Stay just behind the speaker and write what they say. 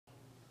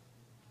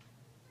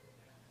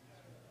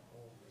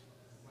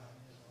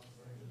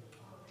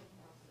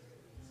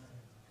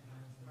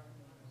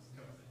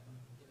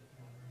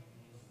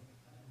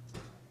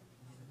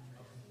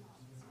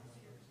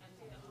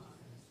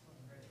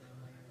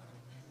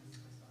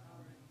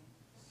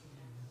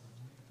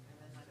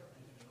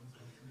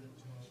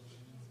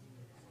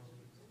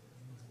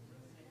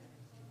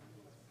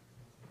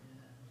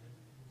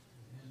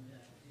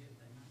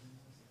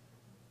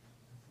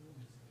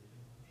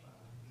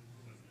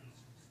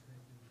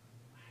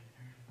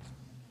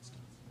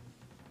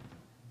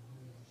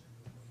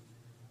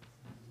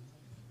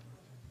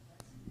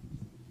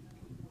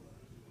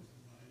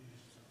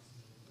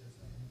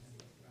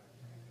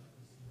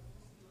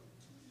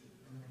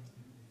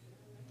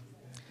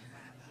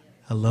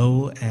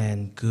Hello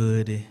and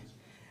good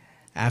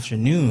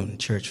afternoon,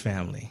 church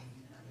family.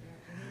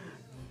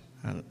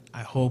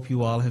 I hope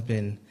you all have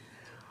been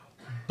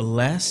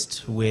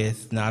blessed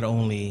with not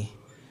only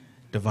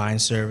divine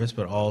service,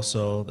 but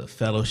also the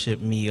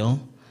fellowship meal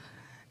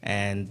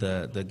and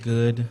the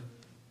good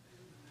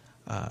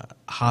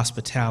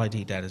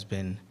hospitality that has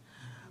been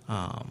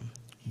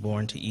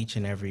born to each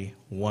and every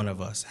one of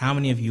us. How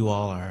many of you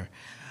all are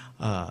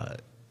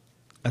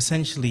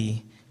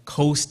essentially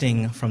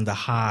coasting from the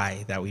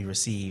high that we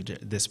received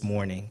this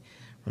morning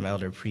from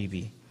Elder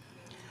Priebe?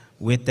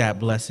 With that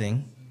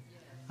blessing,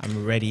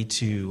 I'm ready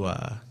to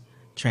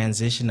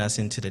transition us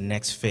into the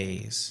next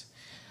phase.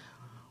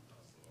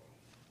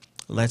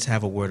 Let's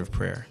have a word of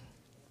prayer.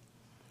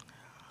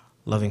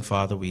 Loving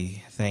Father,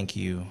 we thank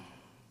you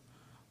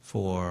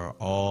for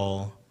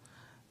all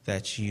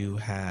that you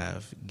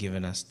have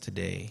given us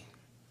today.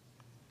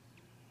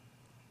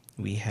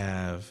 We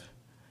have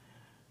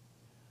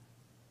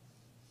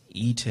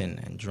eaten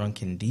and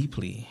drunken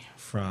deeply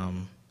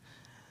from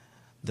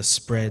the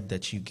spread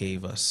that you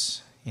gave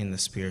us in the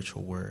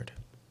spiritual word,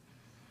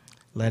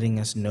 letting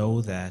us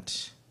know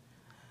that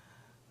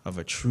of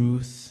a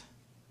truth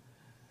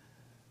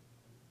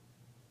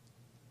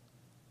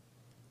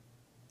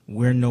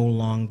we're no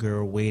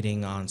longer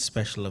waiting on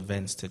special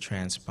events to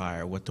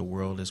transpire. What the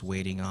world is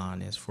waiting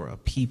on is for a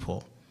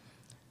people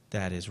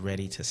that is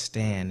ready to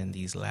stand in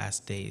these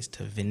last days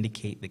to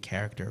vindicate the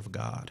character of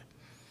God.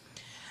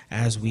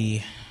 As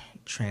we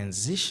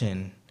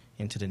transition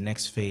into the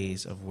next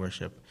phase of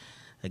worship,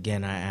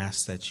 again, I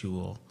ask that you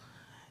will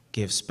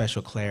give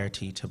special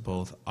clarity to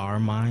both our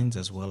minds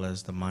as well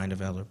as the mind of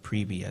Elder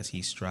Priebe as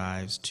he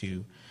strives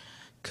to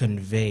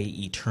convey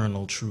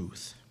eternal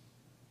truth.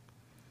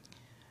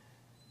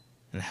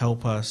 And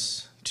help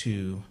us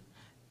to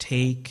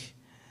take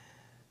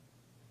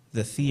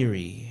the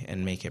theory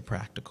and make it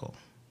practical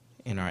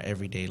in our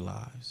everyday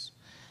lives.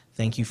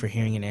 Thank you for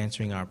hearing and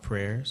answering our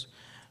prayers.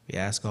 We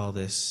ask all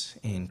this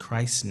in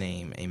Christ's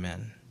name,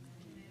 amen.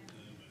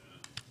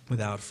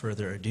 Without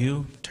further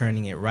ado,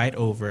 turning it right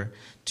over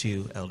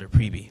to Elder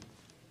Priebe.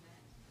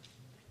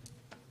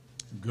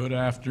 Good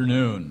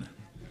afternoon.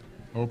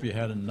 Hope you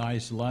had a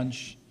nice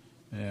lunch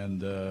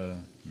and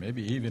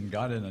maybe even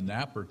got in a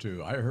nap or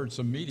two. I heard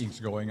some meetings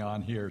going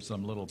on here,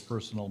 some little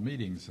personal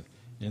meetings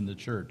in the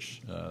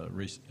church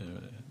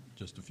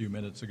just a few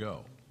minutes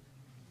ago.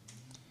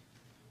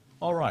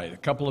 All right, a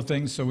couple of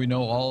things so we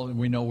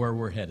know where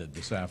we're headed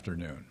this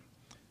afternoon.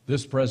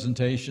 This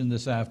presentation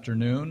this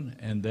afternoon,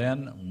 and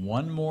then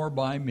one more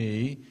by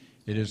me.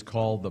 It is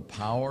called The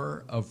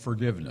Power of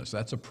Forgiveness.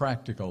 That's a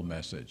practical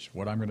message.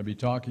 What I'm going to be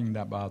talking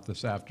about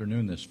this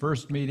afternoon, this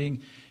first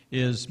meeting,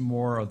 is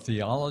more of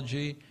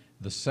theology.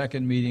 The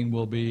second meeting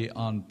will be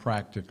on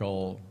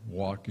practical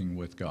walking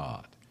with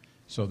God.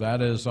 So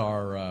that is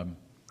our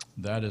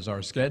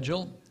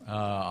schedule.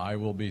 I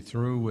will be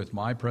through with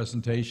my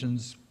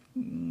presentations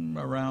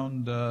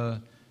around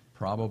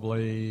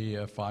probably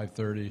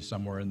 5:30,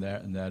 somewhere in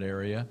that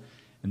area.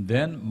 And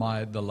then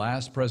the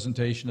last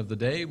presentation of the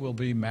day will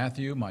be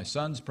Matthew, my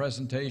son's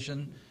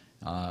presentation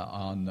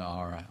on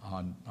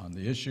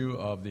the issue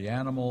of the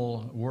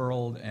animal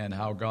world and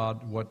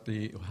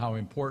how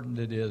important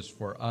it is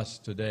for us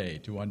today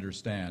to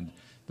understand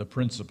the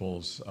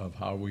principles of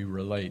how we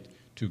relate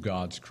to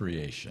God's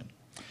creation.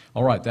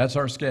 All right, that's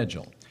our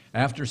schedule.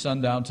 After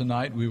sundown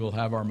tonight, we will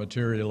have our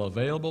material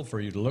available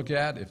for you to look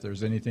at. If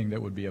there's anything that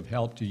would be of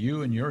help to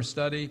you in your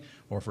study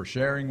or for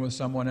sharing with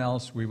someone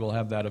else, we will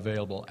have that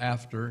available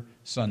after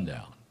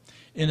sundown.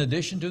 In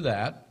addition to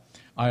that,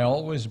 I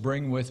always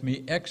bring with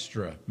me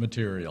extra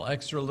material,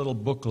 extra little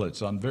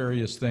booklets on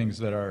various things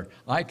that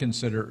I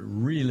consider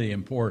really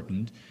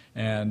important,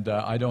 and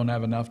I don't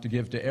have enough to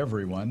give to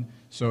everyone.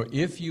 So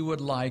if you would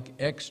like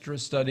extra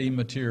study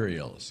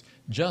materials,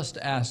 just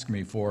ask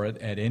me for it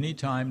at any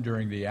time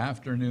during the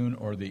afternoon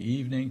or the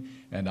evening,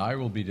 and I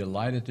will be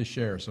delighted to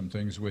share some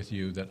things with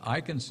you that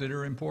I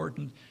consider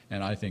important,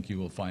 and I think you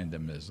will find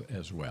them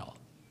as well.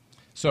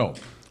 So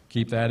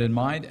keep that in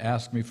mind.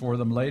 Ask me for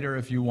them later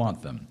if you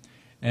want them.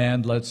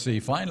 And let's see,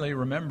 finally,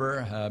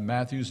 remember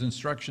Matthew's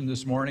instruction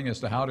this morning as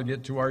to how to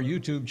get to our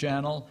YouTube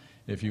channel.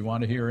 If you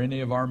want to hear any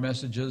of our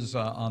messages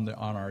on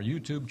our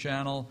YouTube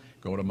channel,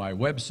 go to my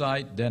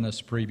website,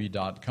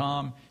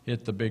 DennisPriebe.com,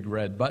 hit the big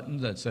red button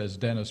that says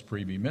Dennis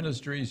Priebe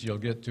Ministries. You'll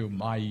get to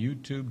my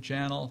YouTube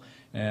channel,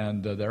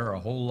 and there are a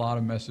whole lot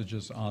of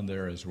messages on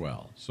there as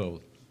well.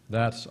 So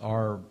that's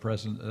our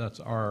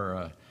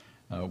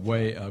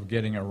way of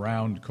getting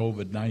around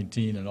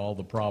COVID-19 and all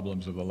the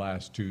problems of the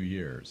last 2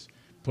 years.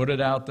 Put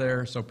it out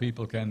there so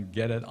people can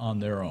get it on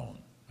their own.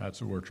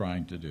 That's what we're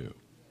trying to do.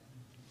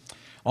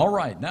 All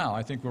right, now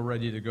I think we're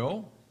ready to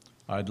go.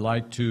 I'd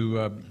like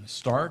to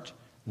start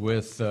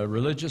with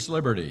religious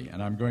liberty,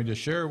 and I'm going to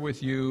share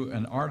with you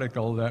an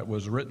article that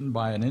was written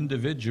by an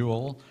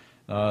individual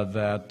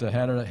that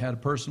had a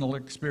personal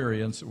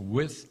experience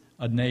with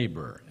a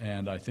neighbor,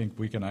 and I think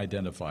we can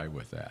identify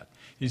with that.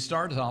 He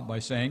started out by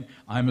saying,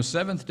 "I'm a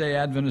Seventh-day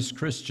Adventist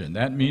Christian.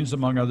 That means,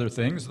 among other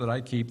things, that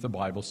I keep the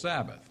Bible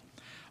Sabbath.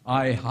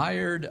 I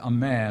hired a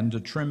man to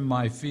trim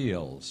my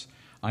fields.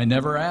 I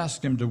never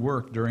asked him to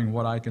work during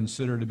what I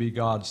consider to be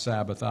God's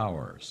Sabbath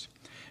hours.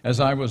 As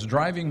I was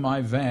driving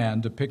my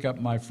van to pick up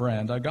my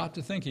friend, I got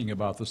to thinking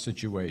about the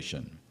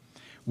situation.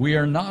 We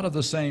are not of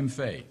the same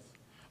faith.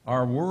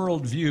 Our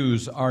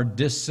worldviews are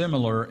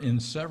dissimilar in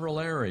several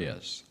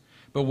areas.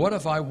 But what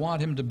if I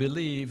want him to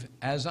believe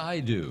as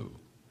I do?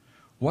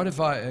 What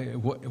if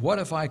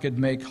I could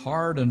make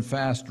hard and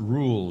fast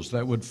rules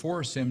that would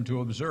force him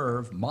to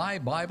observe my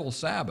Bible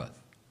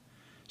Sabbath?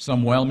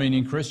 Some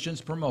well-meaning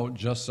Christians promote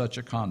just such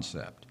a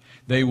concept.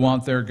 They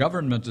want their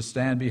government to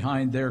stand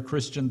behind their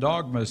Christian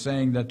dogma,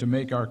 saying that to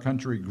make our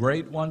country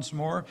great once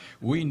more,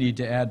 we need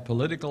to add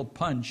political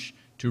punch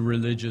to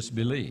religious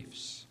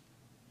beliefs.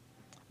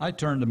 I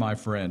turned to my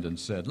friend and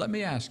said, let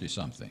me ask you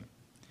something.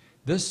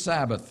 This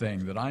Sabbath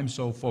thing that I'm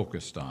so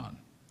focused on,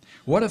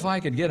 what if I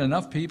could get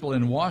enough people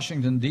in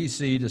Washington,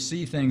 D.C. to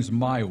see things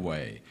my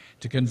way,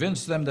 to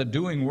convince them that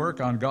doing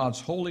work on God's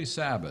holy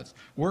Sabbath,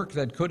 work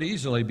that could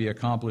easily be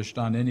accomplished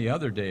on any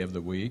other day of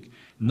the week,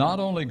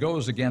 not only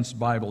goes against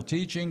Bible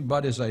teaching,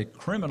 but is a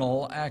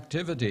criminal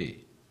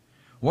activity?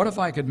 What if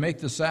I could make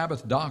the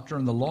Sabbath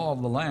doctrine the law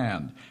of the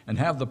land and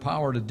have the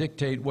power to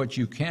dictate what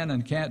you can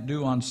and can't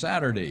do on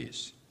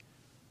Saturdays?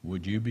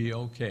 Would you be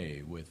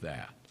okay with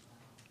that?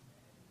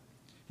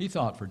 He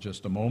thought for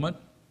just a moment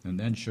and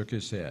then shook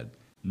his head.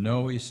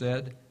 No, he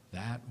said,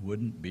 that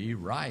wouldn't be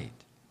right.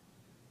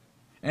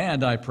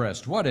 And I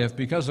pressed, what if,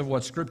 because of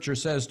what Scripture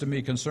says to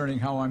me concerning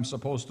how I'm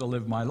supposed to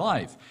live my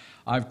life,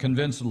 I've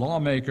convinced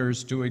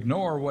lawmakers to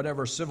ignore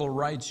whatever civil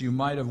rights you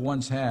might have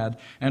once had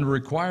and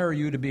require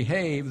you to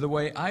behave the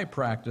way I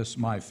practice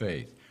my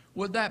faith?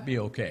 Would that be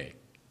okay?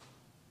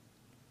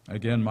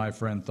 Again, my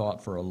friend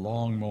thought for a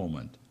long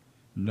moment.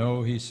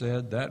 No, he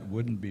said, that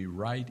wouldn't be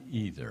right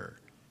either.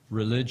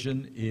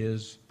 Religion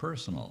is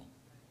personal.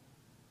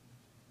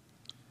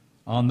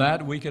 On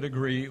that we could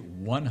agree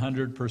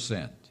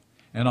 100%.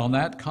 And on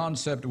that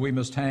concept we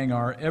must hang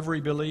our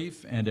every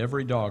belief and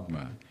every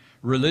dogma.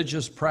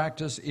 Religious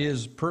practice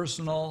is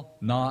personal,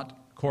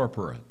 not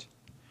corporate.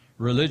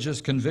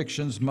 Religious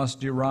convictions must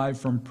derive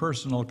from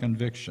personal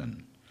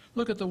conviction.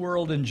 Look at the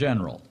world in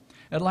general.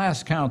 At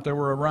last count, there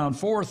were around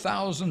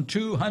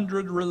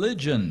 4,200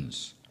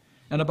 religions,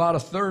 and about a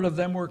third of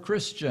them were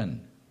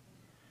Christian.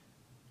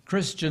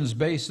 Christians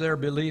base their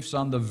beliefs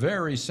on the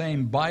very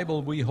same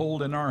Bible we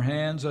hold in our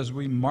hands as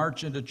we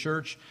march into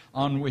church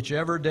on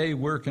whichever day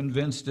we're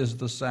convinced is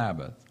the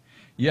Sabbath.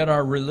 Yet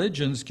our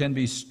religions can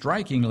be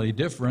strikingly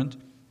different,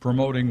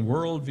 promoting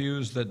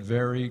worldviews that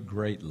vary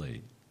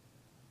greatly.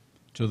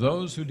 To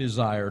those who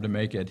desire to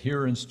make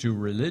adherence to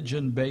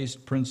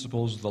religion-based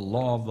principles the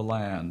law of the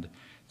land,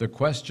 the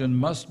question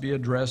must be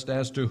addressed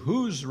as to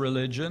whose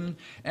religion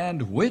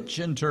and which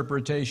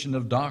interpretation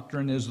of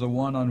doctrine is the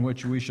one on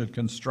which we should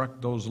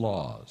construct those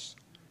laws.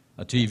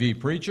 A TV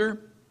preacher?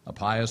 A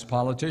pious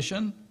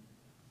politician?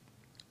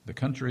 The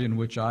country in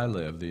which I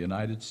live, the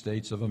United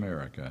States of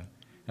America,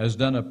 has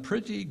done a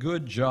pretty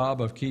good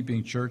job of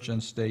keeping church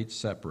and state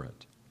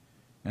separate.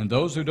 And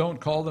those who don't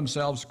call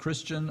themselves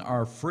Christian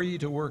are free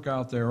to work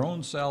out their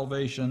own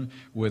salvation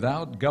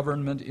without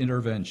government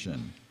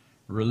intervention.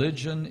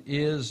 Religion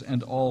is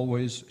and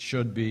always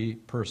should be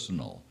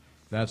personal.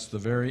 That's the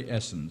very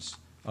essence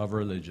of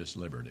religious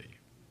liberty.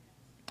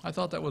 I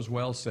thought that was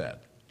well said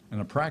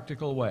in a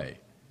practical way,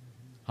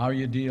 how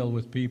you deal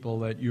with people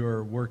that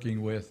you're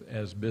working with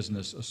as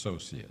business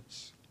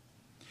associates.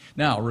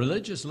 Now,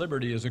 religious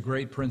liberty is a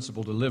great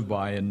principle to live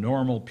by in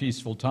normal,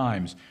 peaceful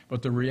times,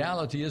 but the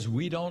reality is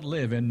we don't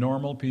live in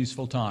normal,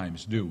 peaceful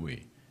times, do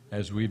we?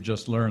 As we've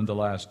just learned the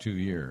last 2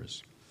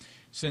 years.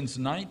 Since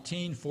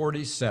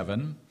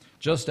 1947,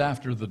 just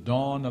after the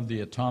dawn of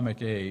the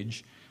atomic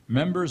age,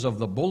 members of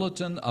the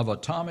Bulletin of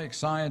Atomic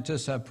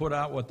Scientists have put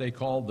out what they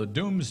call the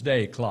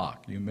Doomsday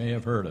Clock. You may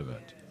have heard of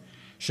it.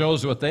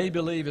 Shows what they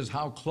believe is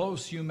how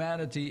close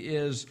humanity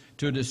is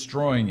to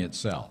destroying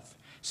itself.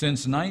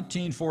 Since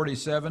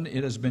 1947,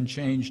 it has been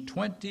changed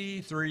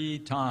 23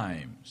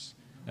 times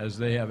as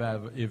they have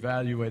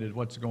evaluated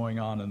what's going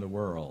on in the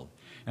world.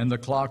 And the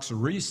clock's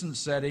recent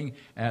setting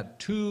at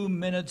 2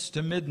 minutes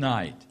to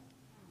midnight,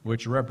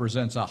 which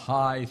represents a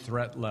high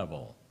threat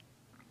level.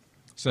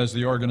 Says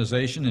the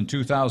organization, in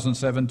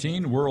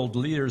 2017, world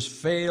leaders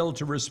failed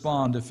to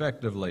respond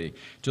effectively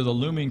to the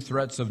looming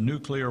threats of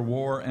nuclear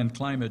war and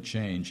climate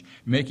change,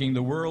 making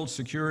the world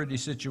security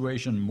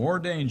situation more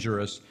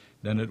dangerous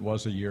than it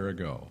was a year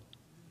ago.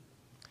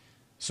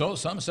 So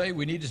some say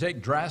we need to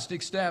take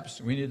drastic steps.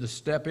 We need to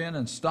step in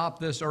and stop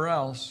this or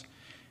else.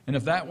 And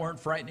if that weren't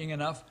frightening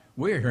enough,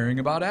 we're hearing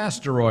about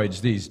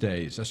asteroids these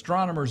days.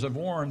 Astronomers have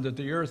warned that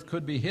the Earth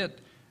could be hit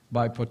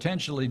by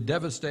potentially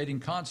devastating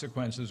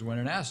consequences when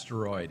an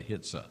asteroid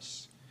hits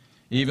us.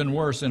 Even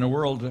worse, in a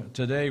world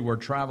today where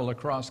travel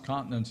across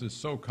continents is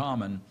so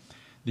common,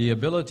 the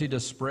ability to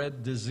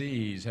spread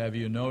disease, have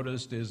you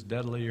noticed, is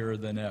deadlier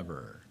than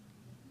ever.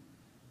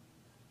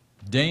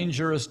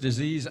 Dangerous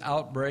disease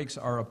outbreaks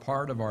are a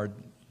part of our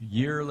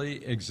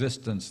yearly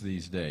existence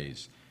these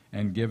days,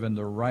 and given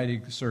the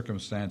right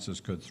circumstances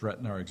could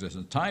threaten our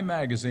existence. Time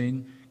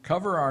magazine,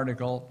 cover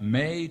article,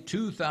 May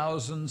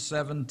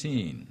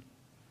 2017.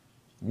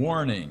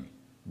 Warning,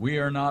 we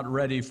are not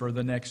ready for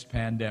the next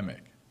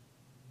pandemic.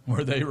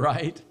 Were they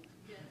right?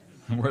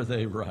 Yes. Were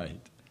they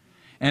right?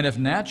 And if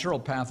natural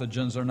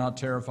pathogens are not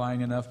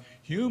terrifying enough,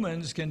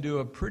 humans can do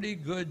a pretty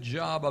good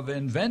job of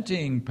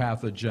inventing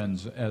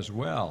pathogens as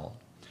well.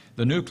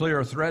 The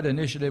Nuclear Threat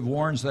Initiative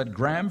warns that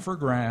gram for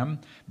gram,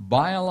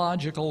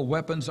 biological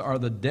weapons are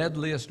the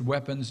deadliest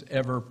weapons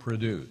ever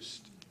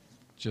produced.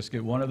 Just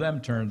get one of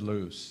them turned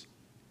loose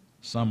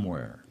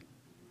somewhere.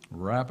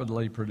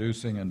 Rapidly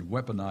producing and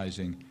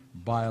weaponizing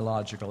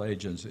biological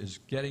agents is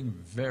getting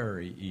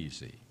very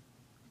easy.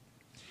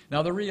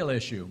 Now, the real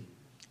issue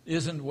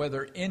isn't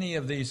whether any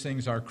of these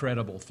things are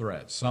credible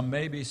threats. Some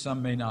may be,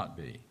 some may not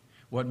be.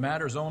 What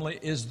matters only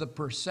is the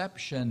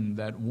perception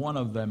that one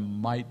of them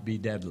might be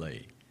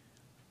deadly,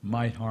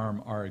 might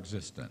harm our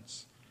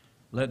existence.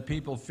 Let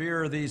people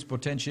fear these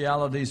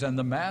potentialities, and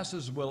the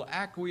masses will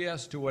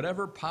acquiesce to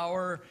whatever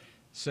power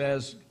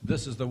says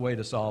this is the way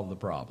to solve the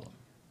problem.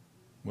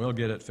 We'll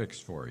get it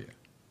fixed for you.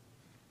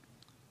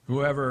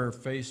 Whoever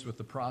faced with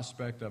the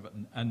prospect of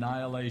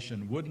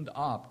annihilation wouldn't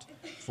opt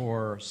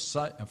for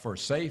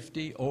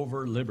safety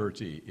over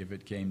liberty if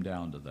it came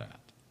down to that.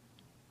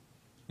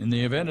 In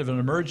the event of an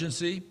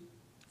emergency,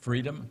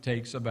 freedom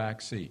takes a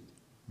back seat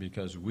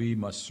because we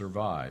must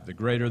survive. The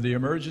greater the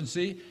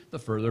emergency, the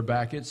further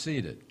back it's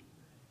seated.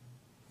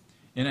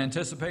 In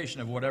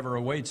anticipation of whatever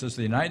awaits us,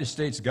 the United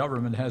States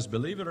government has,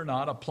 believe it or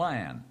not, a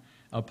plan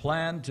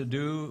to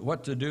do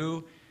what to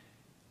do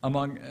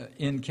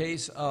in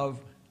case of,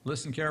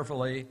 listen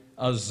carefully,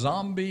 a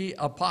zombie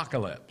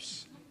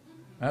apocalypse.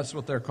 That's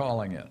what they're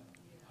calling it,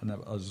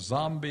 a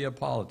zombie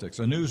apocalypse.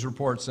 A news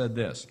report said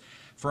this: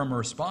 from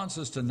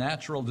responses to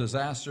natural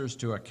disasters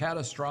to a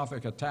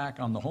catastrophic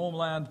attack on the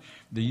homeland,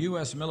 the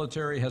U.S.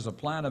 military has a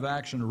plan of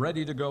action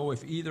ready to go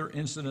if either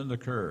incident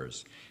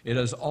occurs. It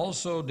has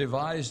also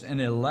devised an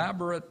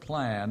elaborate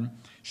plan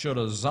should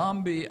a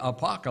zombie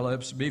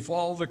apocalypse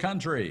befall the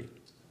country.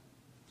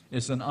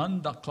 It's an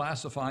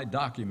unclassified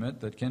document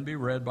that can be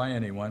read by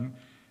anyone,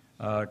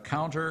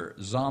 Counter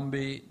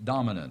Zombie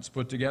Dominance,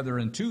 put together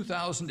in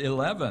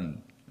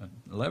 2011,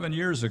 11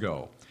 years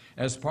ago,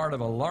 as part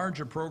of a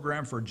larger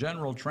program for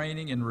general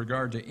training in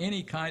regard to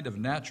any kind of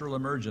natural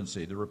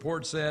emergency. The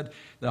report said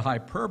the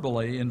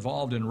hyperbole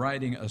involved in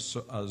writing a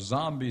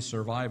zombie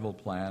survival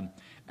plan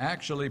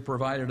actually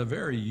provided a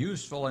very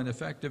useful and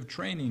effective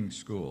training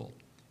school.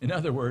 In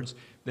other words,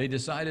 they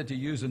decided to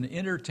use an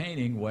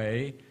entertaining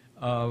way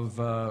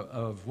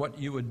of what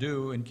you would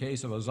do in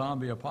case of a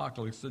zombie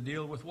apocalypse to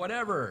deal with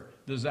whatever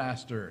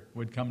disaster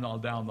would come all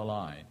down the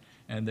line.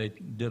 And they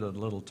did a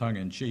little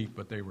tongue-in-cheek,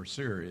 but they were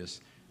serious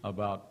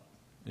about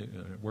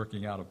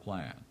working out a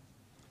plan.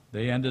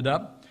 They ended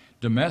up,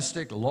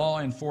 domestic law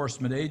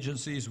enforcement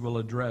agencies will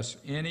address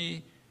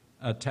any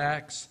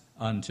attacks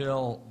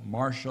until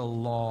martial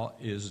law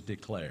is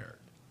declared.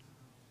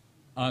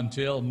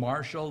 Until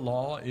martial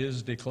law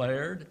is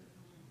declared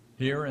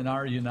here in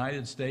our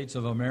United States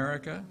of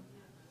America.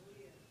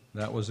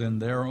 That was in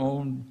their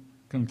own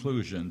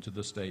conclusion to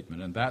the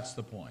statement, and that's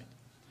the point.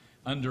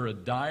 Under a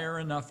dire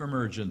enough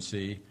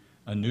emergency,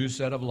 a new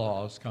set of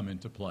laws come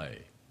into play,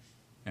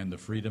 and the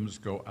freedoms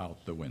go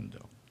out the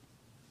window.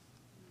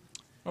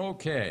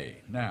 Okay,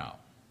 now,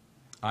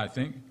 I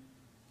think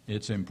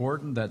it's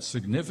important that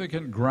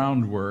significant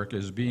groundwork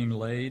is being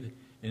laid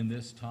in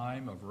this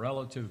time of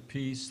relative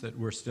peace that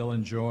we're still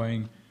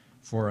enjoying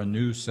for a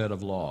new set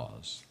of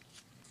laws.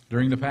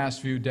 During the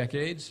past few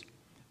decades,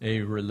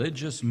 a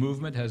religious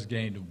movement has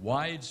gained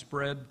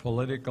widespread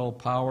political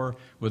power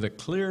with a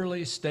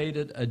clearly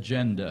stated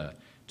agenda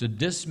to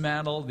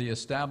dismantle the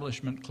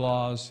Establishment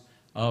Clause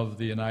of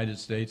the United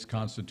States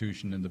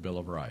Constitution and the Bill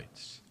of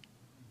Rights.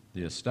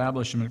 The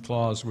Establishment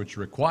Clause, which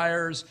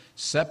requires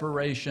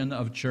separation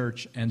of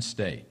church and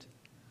state.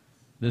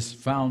 This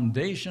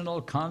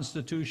foundational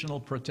constitutional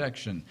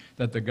protection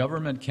that the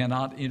government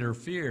cannot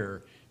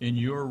interfere in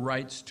your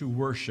rights to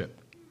worship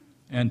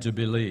and to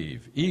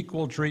believe.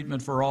 Equal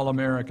treatment for all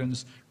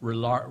Americans,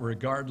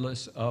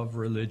 regardless of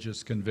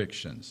religious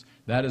convictions.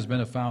 That has been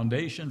a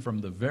foundation from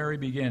the very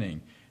beginning,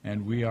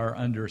 and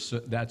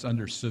that's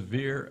under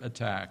severe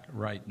attack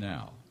right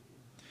now.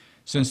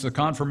 Since the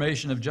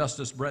confirmation of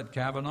Justice Brett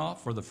Kavanaugh,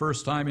 for the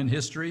first time in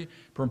history,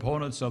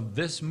 proponents of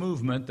this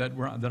movement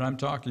that I'm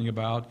talking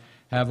about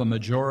have a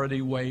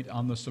majority weight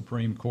on the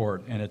Supreme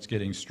Court, and it's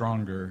getting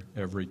stronger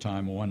every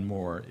time one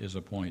more is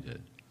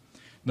appointed.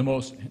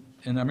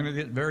 And I'm going to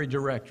get very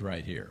direct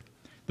right here,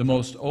 the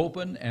most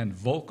open and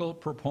vocal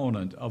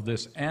proponent of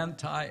this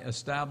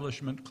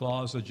anti-Establishment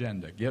Clause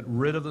agenda, get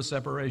rid of the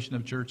separation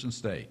of church and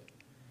state,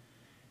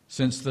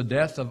 since the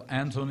death of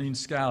Antonin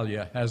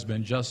Scalia, has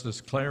been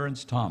Justice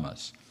Clarence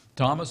Thomas.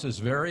 Thomas is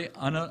very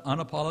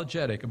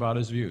unapologetic about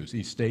his views.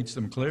 He states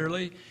them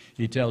clearly.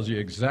 He tells you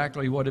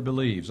exactly what he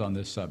believes on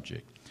this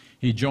subject.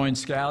 He joined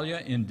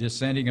Scalia in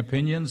dissenting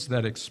opinions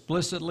that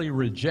explicitly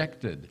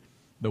rejected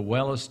the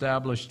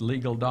well-established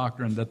legal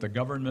doctrine that the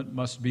government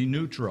must be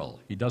neutral.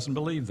 He doesn't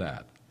believe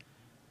that.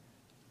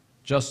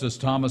 Just as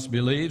Thomas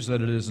believes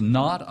that it is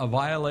not a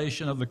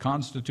violation of the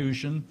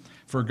Constitution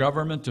for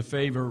government to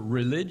favor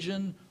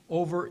religion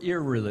over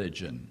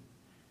irreligion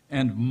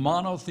and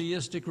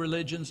monotheistic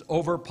religions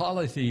over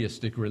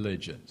polytheistic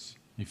religions.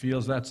 He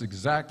feels that's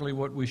exactly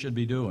what we should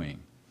be doing.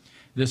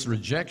 This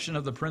rejection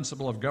of the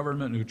principle of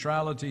government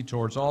neutrality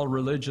towards all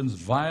religions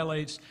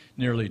violates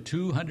nearly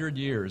 200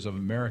 years of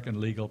American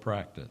legal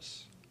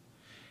practice.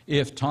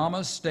 If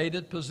Thomas'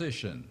 stated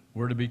position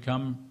were to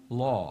become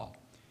law,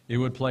 it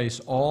would place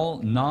all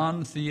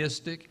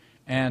non-theistic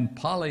and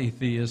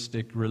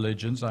polytheistic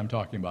religions, I'm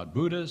talking about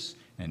Buddhists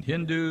and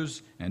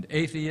Hindus and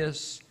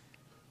atheists,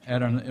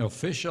 at an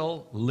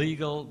official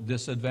legal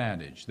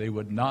disadvantage. They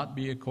would not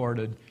be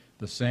accorded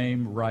the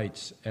same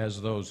rights as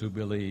those who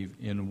believe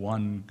in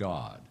one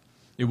God.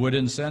 It would,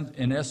 in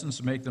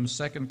essence, make them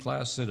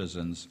second-class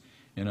citizens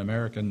in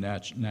American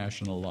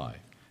national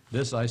life.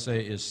 This, I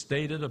say, is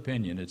stated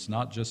opinion. It's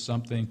not just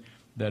something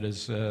that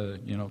is,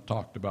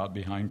 talked about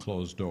behind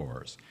closed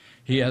doors.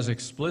 He has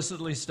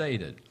explicitly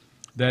stated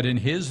that in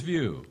his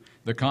view,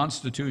 the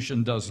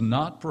Constitution does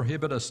not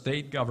prohibit a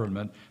state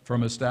government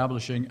from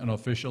establishing an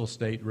official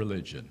state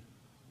religion.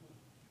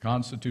 The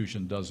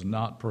Constitution does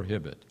not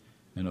prohibit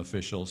an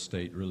official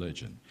state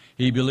religion.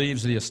 He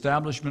believes the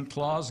Establishment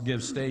Clause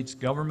gives states'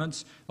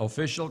 governments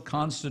official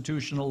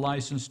constitutional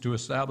license to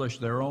establish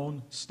their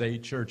own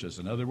state churches.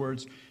 In other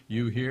words,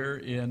 you here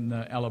in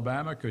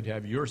Alabama could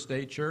have your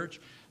state church,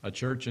 a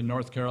church in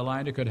North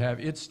Carolina could have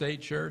its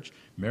state church,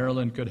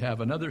 Maryland could have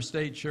another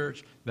state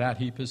church. That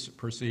he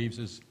perceives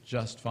is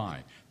just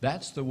fine.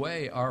 That's the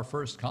way our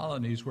first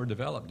colonies were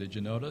developed, did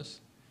you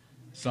notice?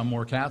 Some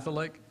were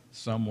Catholic,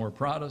 some were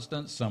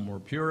Protestant, some were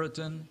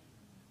Puritan.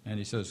 And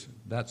he says,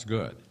 that's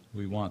good.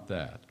 We want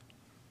that.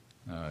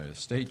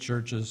 State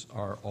churches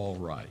are all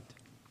right.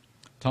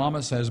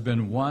 Thomas has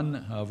become one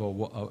of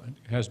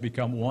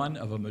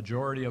a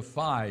majority of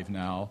 5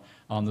 now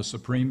on the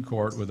Supreme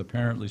Court with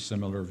apparently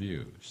similar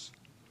views.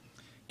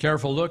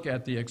 Careful look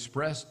at the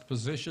expressed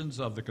positions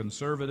of the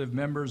conservative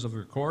members of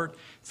the court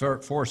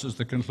forces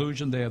the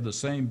conclusion they have the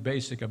same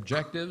basic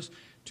objectives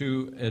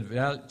to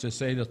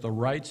say that the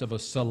rights of a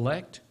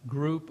select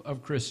group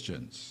of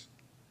Christians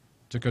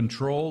to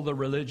control the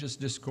religious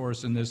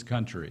discourse in this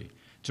country,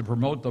 to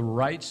promote the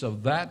rights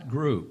of that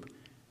group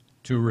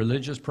to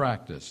religious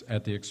practice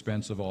at the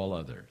expense of all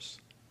others.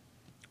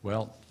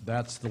 Well,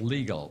 that's the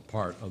legal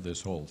part of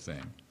this whole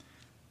thing.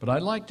 But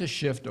I'd like to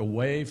shift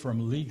away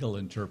from legal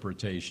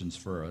interpretations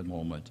for a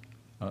moment,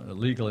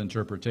 legal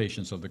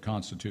interpretations of the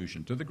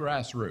Constitution, to the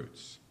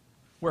grassroots,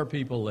 where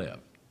people live,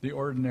 the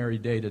ordinary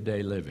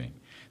day-to-day living,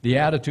 the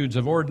attitudes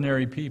of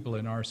ordinary people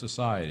in our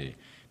society.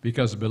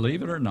 Because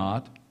believe it or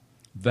not,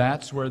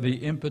 that's where the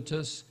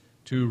impetus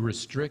to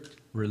restrict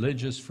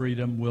religious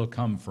freedom will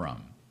come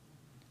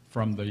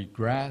from the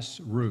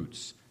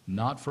grassroots,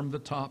 not from the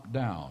top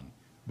down,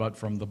 but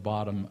from the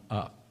bottom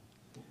up.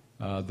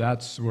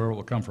 That's where it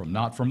will come from,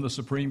 not from the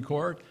Supreme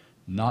Court,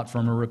 not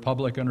from a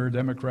Republican or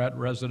Democrat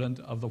resident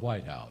of the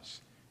White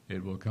House.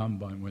 It will come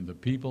by when the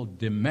people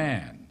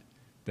demand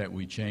that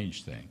we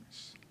change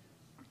things.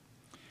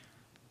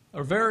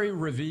 A very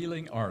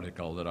revealing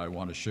article that I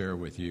want to share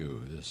with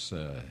you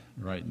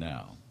right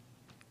now.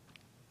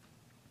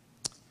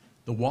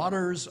 The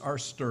waters are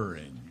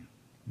stirring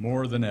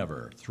more than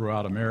ever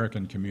throughout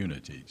American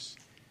communities.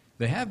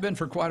 They have been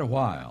for quite a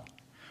while.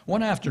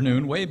 One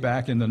afternoon, way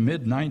back in the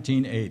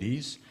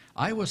mid-1980s,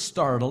 I was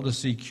startled to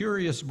see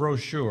curious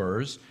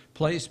brochures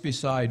placed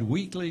beside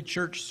weekly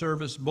church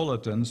service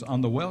bulletins on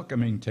the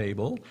welcoming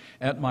table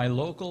at my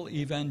local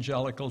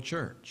evangelical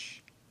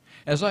church.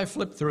 As I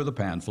flipped through the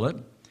pamphlet,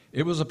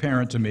 it was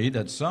apparent to me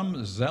that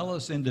some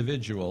zealous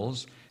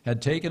individuals had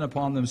taken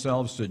upon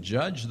themselves to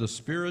judge the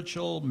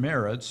spiritual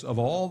merits of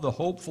all the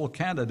hopeful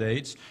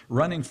candidates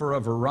running for a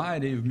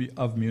variety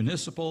of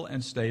municipal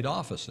and state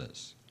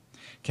offices.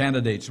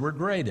 Candidates were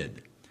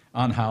graded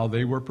on how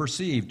they were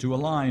perceived to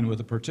align with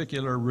a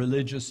particular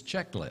religious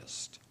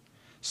checklist.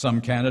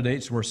 Some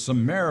candidates were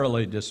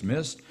summarily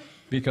dismissed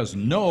because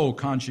no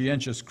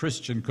conscientious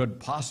Christian could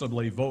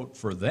possibly vote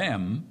for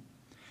them.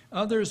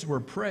 Others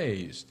were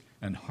praised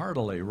and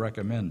heartily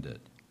recommended.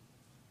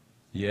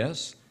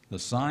 Yes, the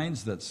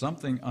signs that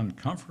something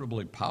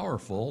uncomfortably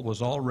powerful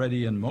was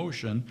already in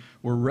motion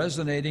were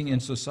resonating in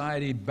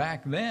society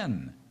back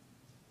then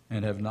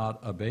and have not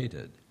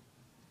abated.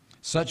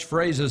 Such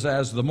phrases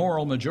as the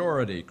moral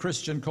majority,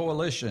 Christian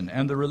coalition,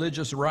 and the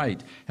religious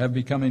right have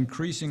become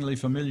increasingly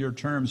familiar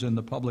terms in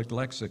the public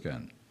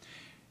lexicon.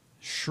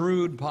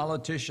 Shrewd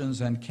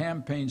politicians and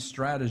campaign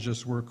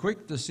strategists were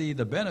quick to see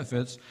the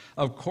benefits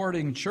of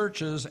courting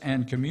churches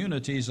and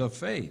communities of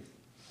faith.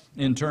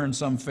 In turn,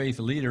 some faith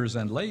leaders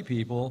and lay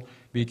people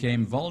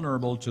became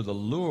vulnerable to the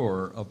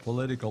lure of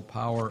political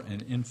power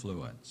and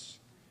influence.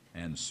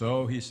 And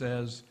so, he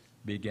says,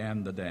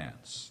 began the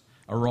dance.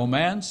 A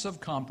romance of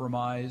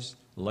compromise,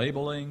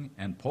 labeling,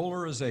 and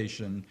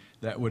polarization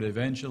that would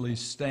eventually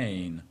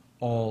stain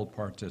all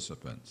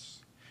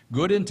participants.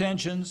 Good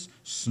intentions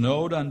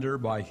snowed under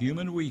by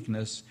human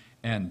weakness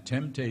and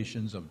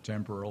temptations of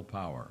temporal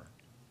power.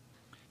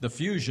 The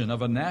fusion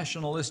of a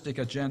nationalistic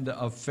agenda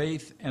of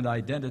faith and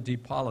identity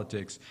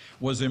politics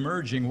was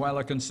emerging while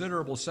a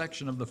considerable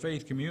section of the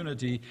faith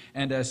community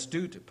and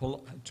astute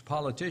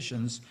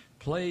politicians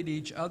played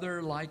each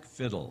other like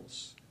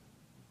fiddles.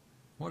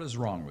 What is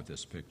wrong with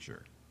this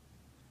picture?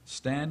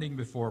 Standing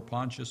before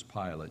Pontius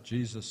Pilate,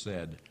 Jesus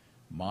said,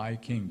 "My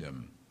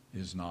kingdom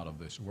is not of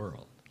this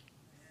world."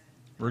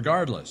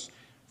 Regardless,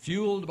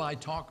 fueled by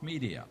talk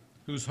media,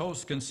 whose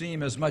hosts can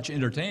seem as much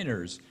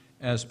entertainers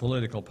as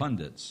political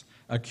pundits,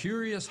 a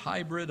curious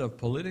hybrid of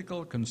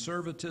political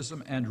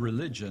conservatism and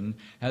religion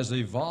has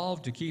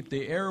evolved to keep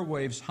the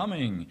airwaves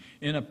humming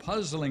in a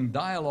puzzling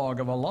dialogue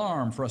of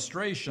alarm,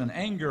 frustration,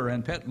 anger,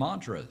 and pet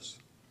mantras.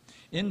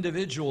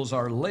 Individuals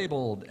are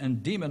labeled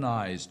and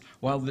demonized,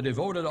 while the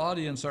devoted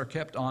audience are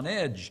kept on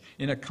edge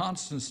in a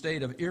constant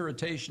state of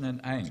irritation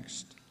and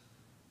angst.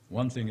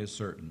 One thing is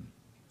certain: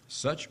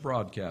 such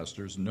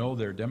broadcasters know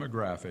their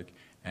demographic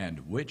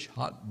and which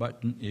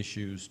hot-button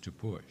issues to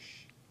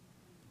push.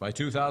 By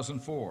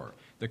 2004,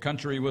 the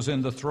country was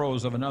in the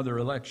throes of another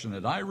election,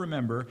 and I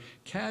remember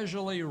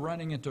casually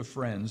running into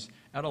friends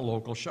at a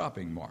local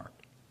shopping mart.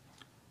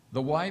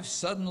 The wife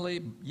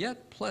suddenly,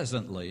 yet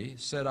pleasantly,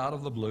 said out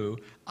of the blue,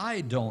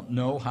 "I don't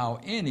know how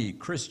any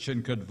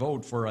Christian could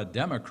vote for a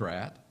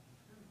Democrat."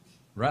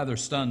 Rather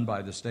stunned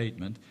by the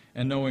statement,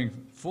 and knowing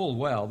full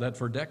well that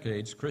for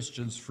decades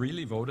Christians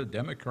freely voted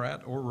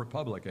Democrat or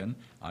Republican,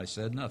 I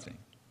said nothing.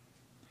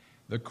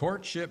 The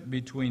courtship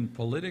between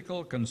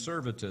political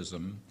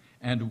conservatism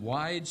and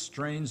wide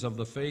strains of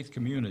the faith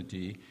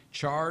community,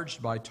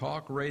 charged by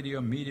talk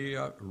radio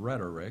media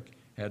rhetoric,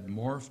 had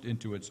morphed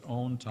into its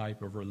own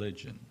type of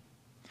religion.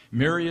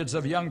 Myriads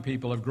of young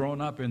people have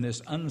grown up in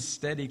this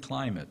unsteady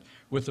climate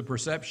with the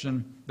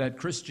perception that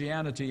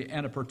Christianity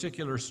and a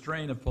particular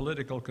strain of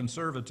political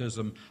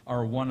conservatism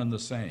are one and the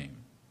same.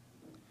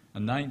 A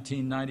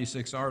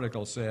 1996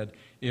 article said,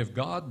 "If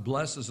God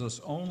blesses us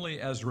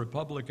only as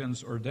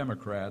Republicans or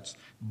Democrats,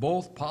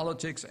 both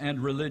politics and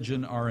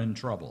religion are in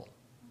trouble."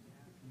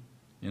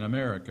 In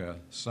America,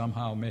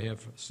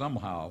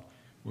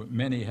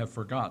 many have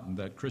forgotten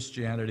that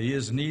Christianity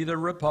is neither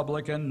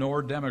Republican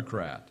nor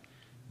Democrat.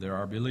 There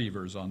are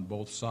believers on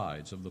both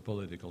sides of the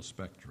political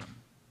spectrum.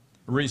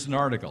 A recent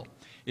article: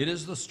 "It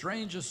is the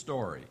strangest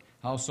story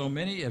how so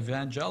many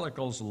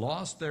evangelicals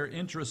lost their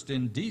interest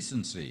in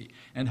decency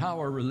and how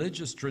a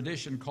religious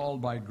tradition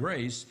called by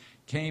grace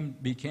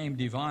became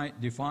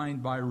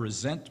defined by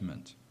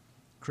resentment.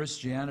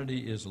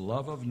 Christianity is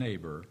love of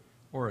neighbor,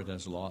 or it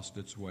has lost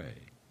its way."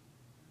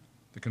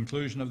 The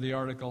conclusion of the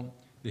article: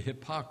 "The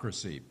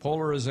hypocrisy,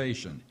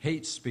 polarization,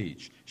 hate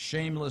speech,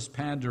 shameless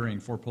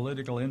pandering for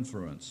political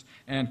influence,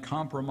 and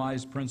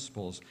compromised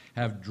principles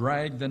have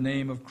dragged the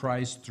name of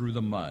Christ through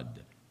the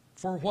mud.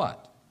 For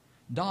what?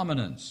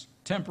 Dominance,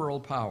 temporal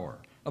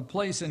power, a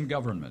place in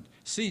government,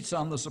 seats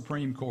on the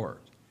Supreme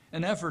Court,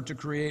 an effort to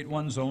create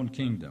one's own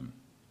kingdom."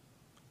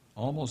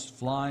 Almost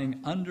flying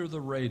under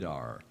the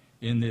radar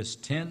in this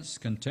tense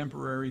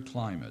contemporary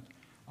climate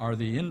are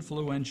the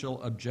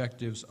influential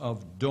objectives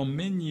of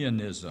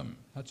dominionism.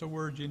 That's a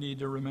word you need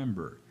to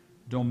remember.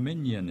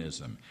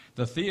 Dominionism.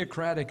 The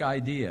theocratic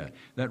idea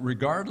that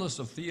regardless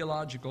of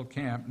theological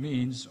camp,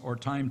 means, or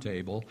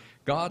timetable,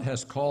 God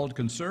has called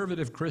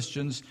conservative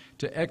Christians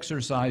to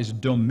exercise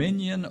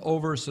dominion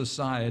over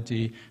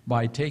society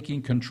by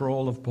taking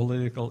control of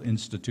political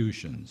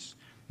institutions.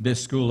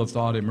 This school of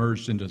thought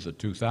emerged into the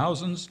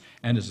 2000s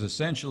and is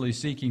essentially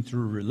seeking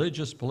through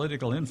religious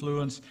political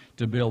influence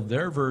to build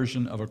their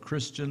version of a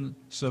Christian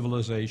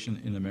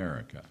civilization in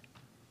America.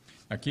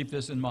 Now keep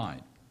this in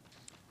mind.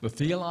 The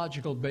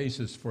theological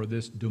basis for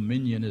this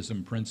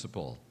dominionism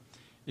principle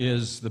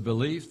is the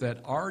belief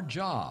that our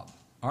job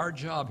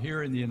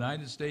here in the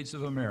United States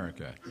of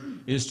America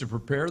is to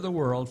prepare the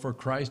world for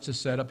Christ to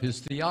set up his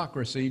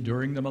theocracy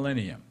during the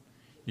millennium.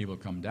 He will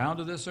come down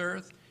to this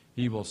earth.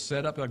 He will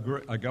set up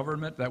a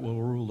government that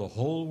will rule the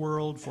whole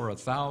world for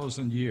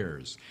 1,000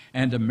 years.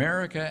 And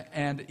America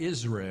and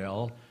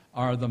Israel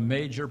are the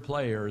major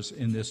players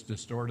in this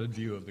distorted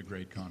view of the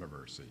great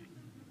controversy.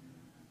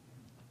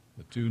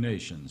 The two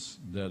nations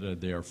that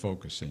they are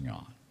focusing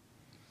on.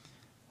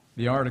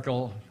 The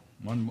article,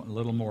 a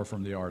little more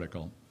from the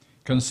article.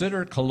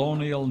 "Consider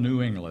colonial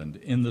New England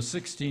in the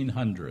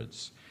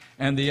 1600s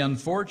and the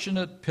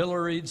unfortunate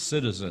pilloried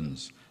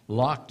citizens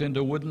locked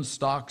into wooden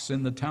stocks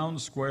in the town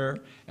square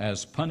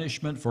as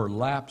punishment for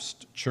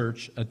lapsed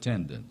church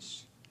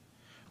attendance.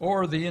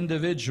 Or the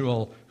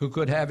individual who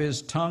could have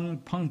his tongue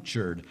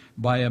punctured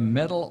by a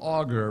metal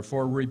auger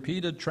for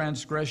repeated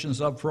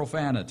transgressions of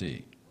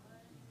profanity."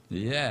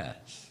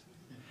 Yes.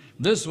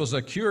 This was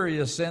a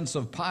curious sense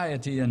of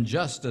piety and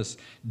justice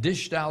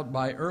dished out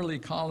by early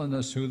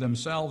colonists who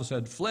themselves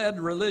had fled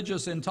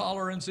religious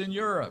intolerance in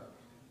Europe.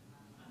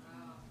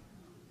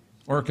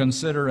 Or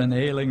consider an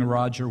ailing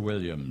Roger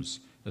Williams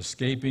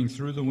escaping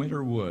through the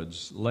winter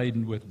woods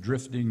laden with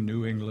drifting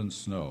New England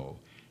snow.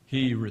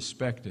 He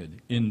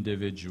respected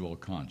individual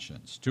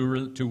conscience.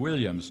 To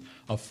Williams,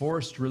 a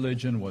forced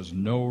religion was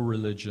no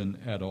religion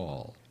at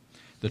all.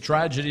 The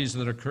tragedies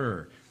that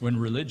occur when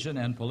religion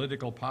and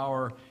political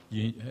power,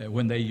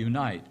 when they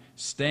unite,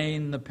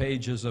 stain the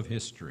pages of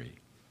history.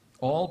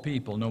 All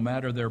people, no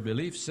matter their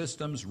belief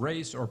systems,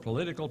 race, or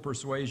political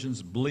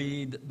persuasions,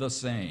 bleed the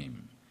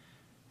same.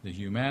 The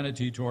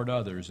humanity toward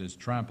others is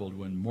trampled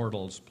when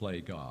mortals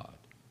play God.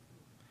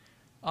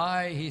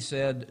 I, he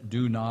said,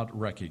 do not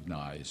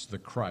recognize the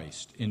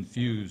Christ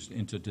infused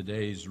into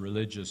today's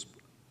religious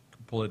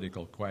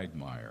political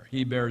quagmire.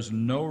 He bears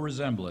no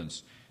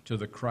resemblance to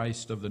the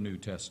Christ of the New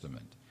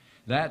Testament.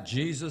 That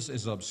Jesus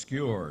is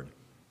obscured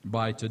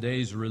by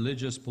today's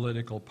religious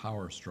political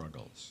power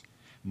struggles.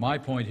 My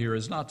point here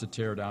is not to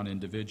tear down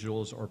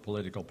individuals or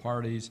political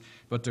parties,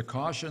 but to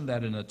caution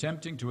that in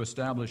attempting to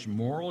establish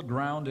moral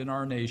ground in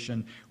our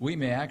nation, we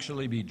may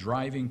actually be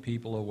driving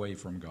people away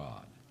from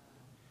God.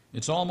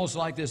 It's almost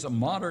like this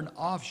modern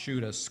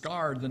offshoot has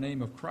scarred the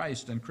name of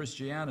Christ and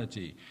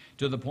Christianity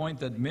to the point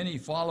that many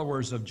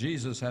followers of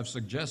Jesus have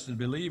suggested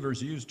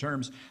believers use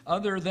terms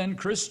other than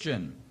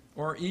Christian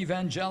or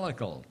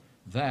evangelical.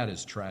 That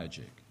is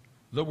tragic.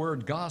 The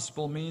word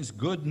gospel means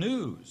good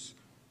news.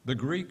 The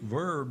Greek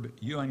verb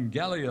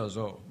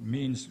euangeliozo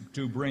means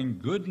to bring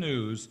good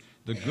news,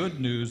 the good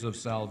news of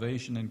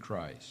salvation in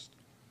Christ.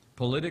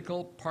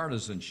 Political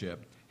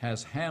partisanship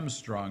has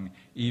hamstrung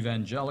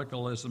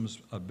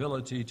evangelicalism's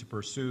ability to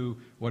pursue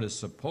what is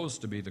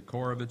supposed to be the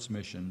core of its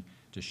mission,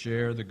 to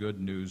share the good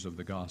news of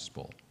the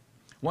gospel.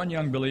 One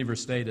young believer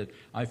stated,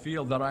 "I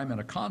feel that I'm in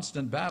a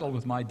constant battle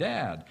with my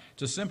dad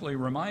to simply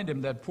remind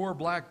him that poor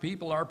black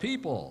people are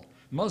people.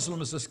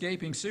 Muslims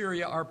escaping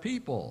Syria are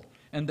people,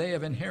 and they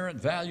have inherent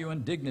value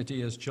and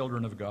dignity as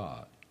children of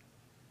God."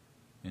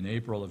 In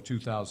April of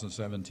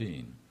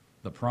 2017,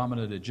 the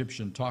prominent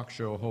Egyptian talk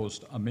show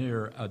host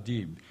Amir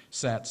Adib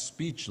sat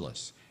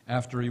speechless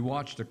after he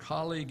watched a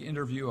colleague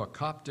interview a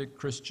Coptic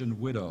Christian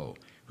widow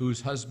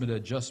whose husband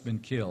had just been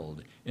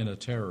killed in a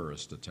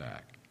terrorist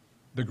attack.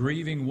 The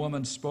grieving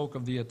woman spoke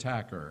of the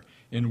attacker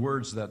in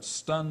words that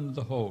stunned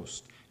the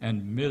host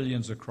and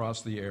millions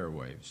across the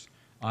airwaves.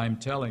 "I'm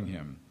telling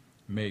him,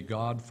 may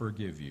God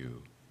forgive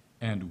you,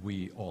 and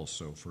we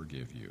also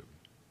forgive you."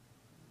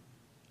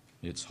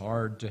 It's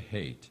hard to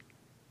hate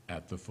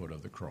at the foot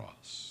of the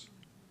cross.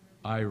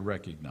 I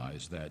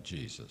recognize that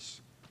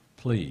Jesus.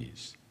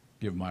 Please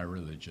give my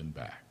religion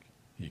back,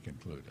 he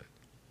concluded.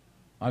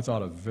 I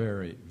thought a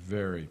very,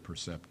 very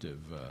perceptive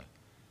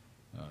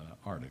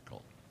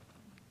article.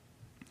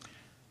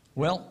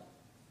 Well,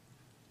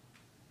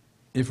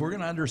 if we're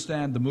going to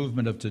understand the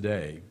movement of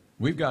today,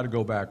 we've got to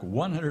go back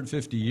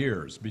 150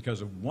 years,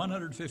 because of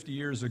 150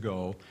 years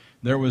ago,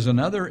 there was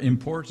another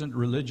important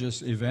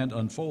religious event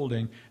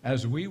unfolding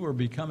as we were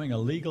becoming a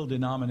legal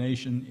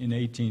denomination in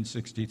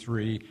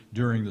 1863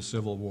 during the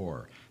Civil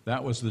War.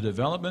 That was the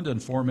development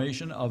and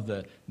formation of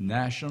the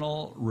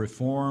National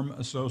Reform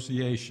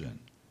Association.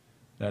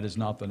 That is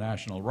not the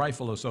National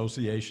Rifle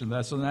Association,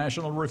 that's the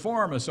National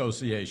Reform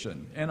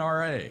Association,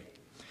 NRA.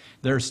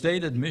 Their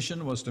stated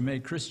mission was to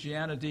make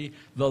Christianity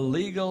the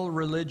legal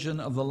religion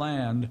of the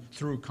land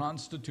through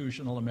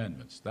constitutional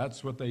amendments.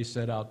 That's what they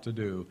set out to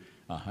do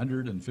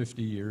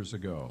 150 years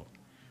ago.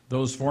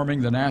 Those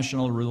forming the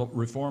National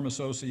Reform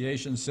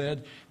Association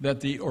said that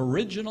the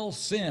original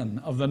sin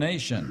of the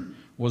nation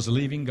was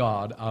leaving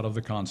God out of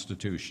the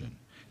Constitution.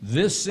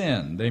 This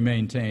sin, they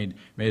maintained,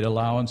 made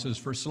allowances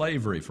for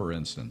slavery, for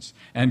instance,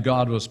 and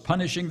God was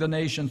punishing the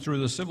nation through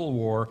the Civil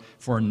War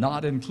for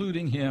not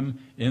including him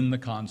in the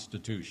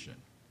Constitution.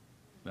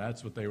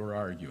 That's what they were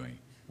arguing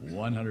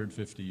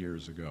 150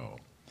 years ago.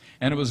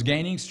 And it was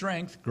gaining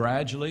strength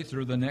gradually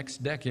through the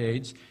next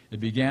decades. It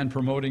began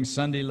promoting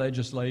Sunday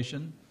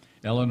legislation.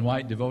 Ellen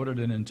White devoted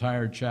an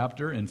entire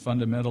chapter in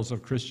Fundamentals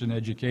of Christian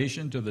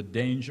Education to the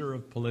danger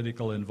of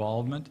political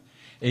involvement.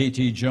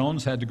 A.T.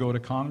 Jones had to go to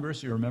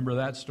Congress, you remember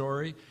that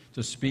story,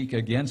 to speak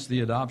against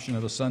the adoption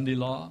of a Sunday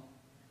law.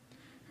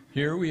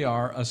 Here we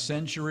are a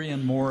century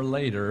and more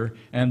later,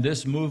 and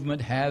this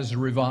movement has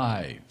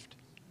revived.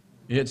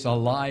 It's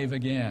alive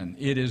again.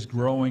 It is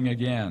growing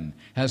again,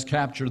 has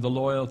captured the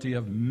loyalty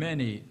of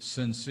many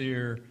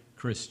sincere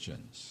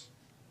Christians.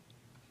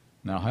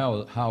 Now,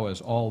 how has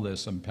all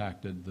this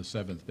impacted the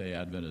Seventh-day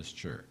Adventist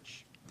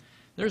Church?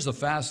 There's a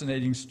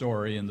fascinating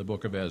story in the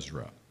book of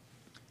Ezra.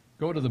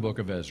 Go to the book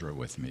of Ezra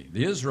with me.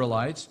 The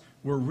Israelites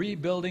were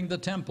rebuilding the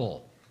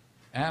temple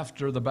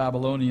after the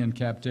Babylonian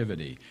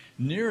captivity.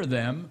 Near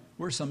them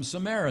were some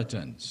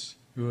Samaritans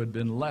who had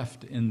been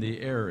left in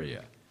the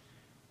area.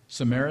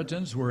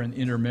 Samaritans were an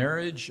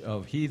intermarriage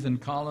of heathen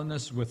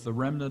colonists with the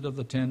remnant of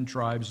the 10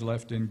 tribes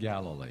left in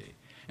Galilee.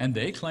 And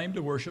they claimed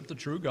to worship the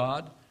true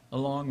God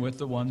along with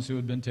the ones who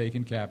had been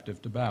taken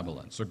captive to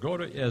Babylon. So go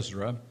to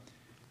Ezra,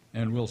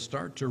 and we'll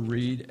start to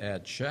read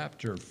at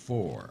chapter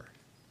 4.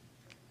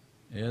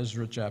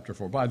 Ezra chapter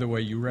 4. By the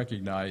way, you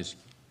recognize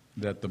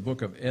that the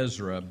book of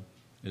Ezra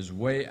is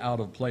way out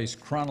of place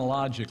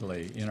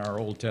chronologically in our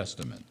Old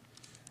Testament.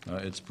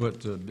 It's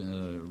put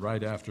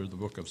right after the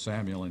book of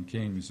Samuel and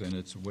Kings, and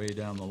it's way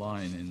down the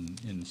line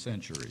in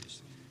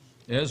centuries.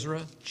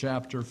 Ezra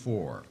chapter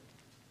 4,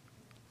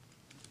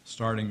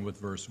 starting with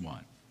verse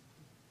 1.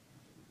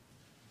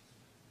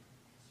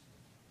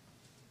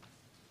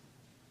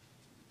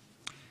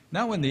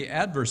 Now when the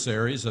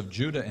adversaries of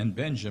Judah and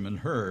Benjamin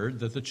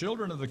heard that the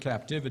children of the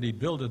captivity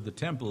builded the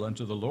temple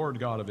unto the Lord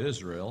God of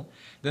Israel,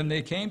 then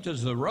they came to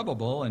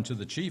Zerubbabel and to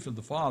the chief of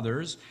the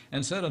fathers,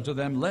 and said unto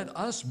them, Let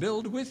us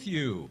build with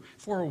you,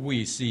 for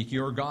we seek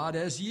your God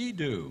as ye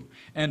do.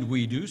 And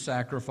we do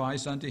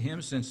sacrifice unto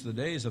him since the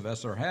days of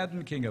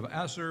Esarhaddon king of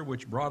Assur,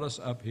 which brought us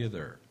up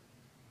hither.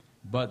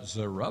 But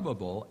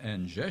Zerubbabel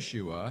and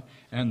Jeshua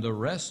and the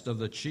rest of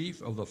the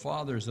chief of the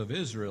fathers of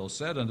Israel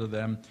said unto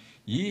them,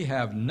 Ye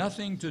have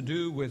nothing to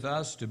do with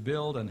us to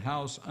build an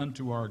house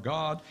unto our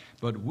God,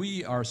 but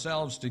we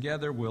ourselves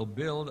together will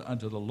build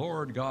unto the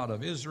Lord God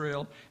of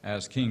Israel,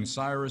 as King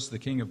Cyrus the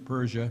king of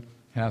Persia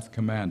hath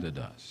commanded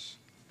us.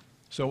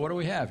 So what do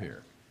we have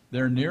here?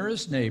 Their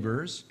nearest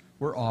neighbors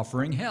were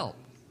offering help,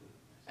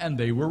 and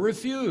they were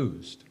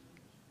refused.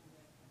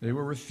 They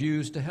were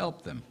refused to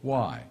help them.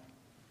 Why?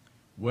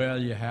 Well,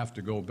 you have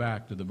to go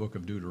back to the book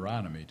of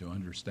Deuteronomy to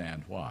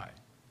understand why.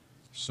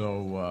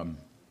 So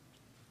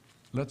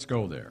let's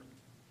go there.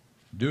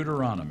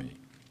 Deuteronomy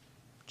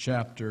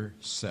chapter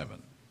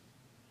 7.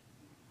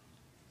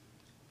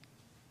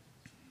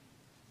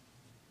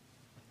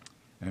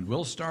 And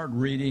we'll start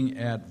reading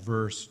at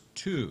verse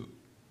 2.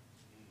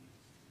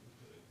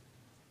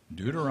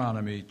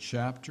 Deuteronomy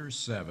chapter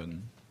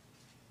 7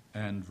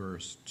 and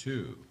verse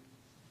 2.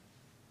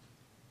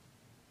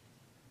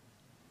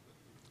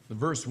 The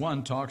verse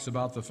 1 talks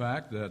about the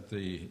fact that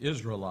the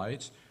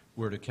Israelites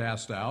were to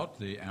cast out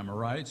the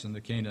Amorites and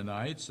the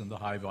Canaanites and the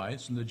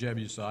Hivites and the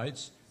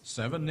Jebusites,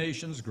 7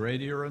 nations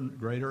greater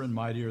and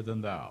mightier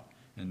than thou.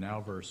 And now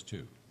verse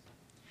 2.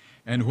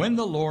 And when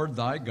the Lord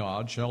thy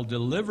God shall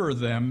deliver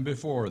them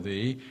before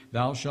thee,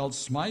 thou shalt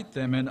smite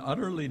them and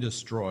utterly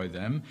destroy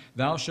them.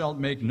 Thou shalt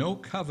make no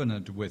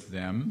covenant with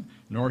them,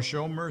 nor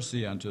show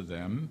mercy unto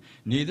them,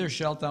 neither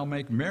shalt thou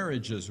make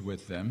marriages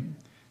with them.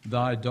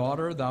 Thy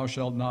daughter thou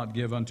shalt not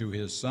give unto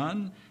his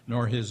son,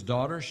 nor his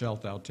daughter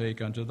shalt thou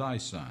take unto thy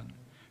son.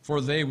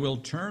 For they will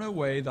turn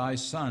away thy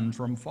son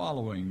from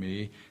following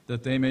me,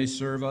 that they may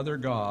serve other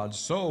gods.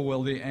 So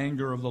will the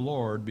anger of the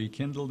Lord be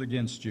kindled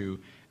against you,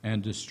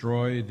 and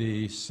destroy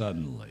thee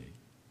suddenly.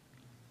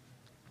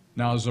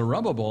 Now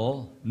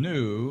Zerubbabel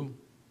knew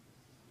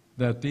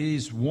that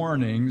these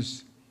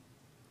warnings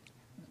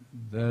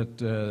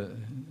that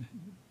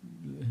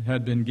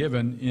had been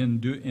given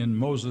in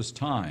Moses'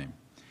 time,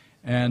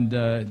 and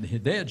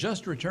they had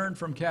just returned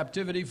from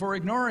captivity for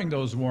ignoring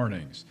those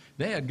warnings.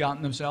 They had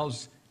gotten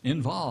themselves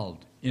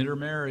involved,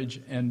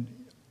 intermarriage and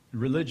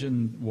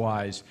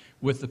religion-wise,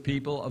 with the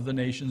people of the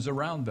nations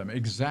around them.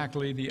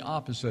 Exactly the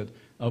opposite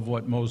of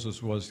what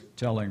Moses was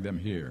telling them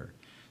here.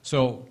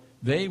 So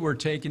they were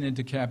taken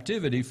into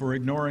captivity for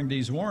ignoring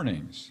these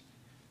warnings.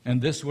 And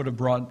this would have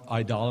brought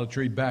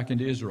idolatry back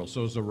into Israel.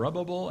 So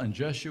Zerubbabel and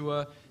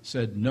Jeshua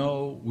said,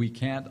 no, we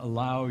can't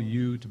allow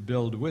you to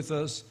build with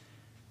us,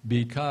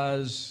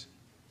 because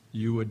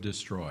you would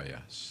destroy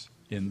us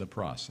in the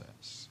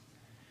process.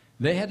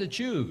 They had to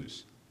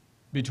choose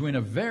between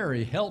a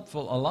very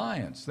helpful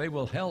alliance. They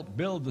will help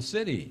build the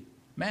city,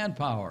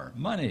 manpower,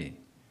 money,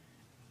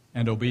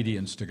 and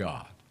obedience to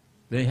God.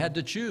 They had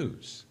to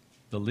choose.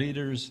 The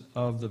leaders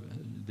of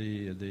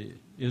the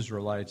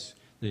Israelites,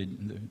 the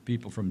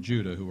people from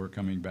Judah who were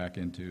coming back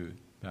into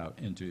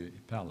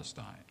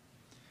Palestine.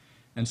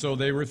 And so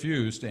they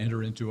refused to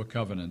enter into a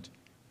covenant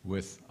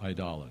with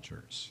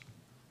idolaters.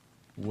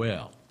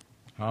 Well,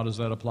 how does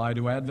that apply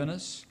to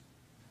Adventists?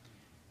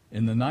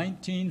 In the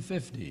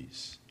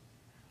 1950s,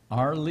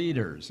 our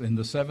leaders in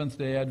the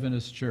Seventh-day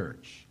Adventist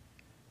Church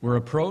were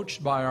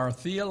approached by our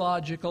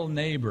theological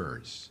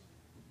neighbors.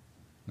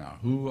 Now,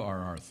 who are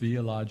our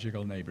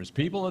theological neighbors?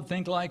 People that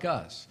think like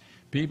us,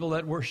 people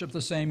that worship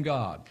the same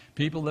God,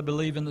 people that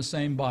believe in the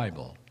same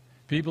Bible,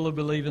 people who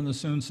believe in the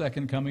soon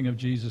second coming of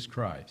Jesus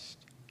Christ.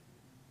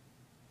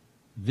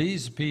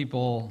 These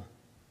people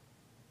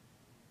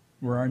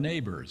were our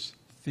neighbors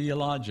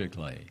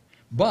theologically,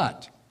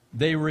 but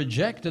they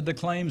rejected the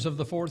claims of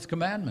the fourth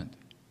commandment.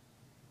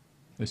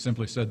 They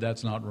simply said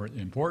that's not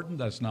important,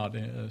 that's not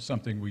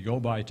something we go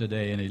by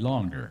today any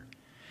longer.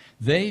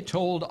 They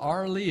told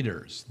our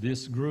leaders,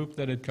 this group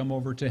that had come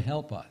over to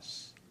help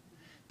us,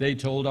 they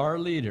told our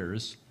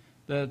leaders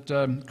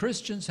that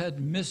Christians had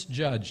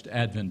misjudged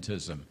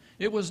Adventism.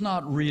 It was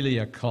not really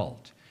a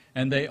cult.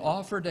 And they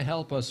offered to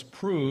help us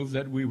prove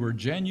that we were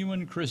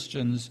genuine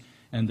Christians,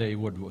 and they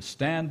would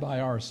stand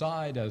by our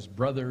side as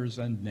brothers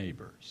and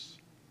neighbors.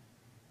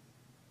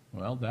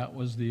 Well, that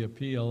was the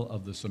appeal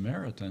of the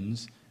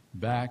Samaritans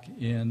back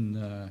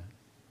in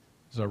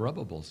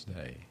Zerubbabel's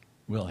day.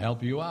 We'll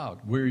help you out.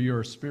 We're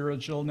your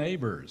spiritual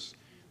neighbors.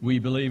 We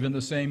believe in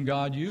the same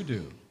God you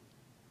do.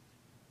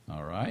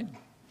 All right?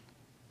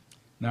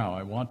 Now,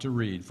 I want to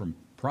read from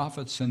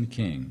Prophets and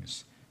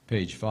Kings,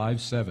 page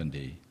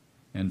 570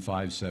 and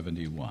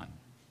 571.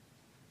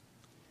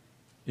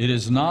 It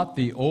is not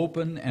the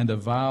open and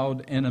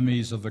avowed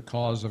enemies of the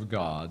cause of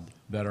God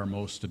that are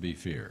most to be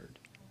feared.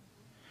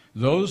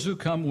 Those who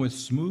come with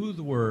smooth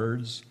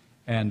words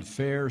and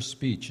fair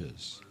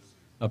speeches,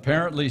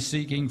 apparently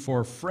seeking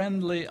for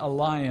friendly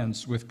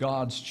alliance with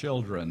God's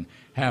children,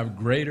 have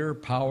greater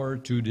power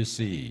to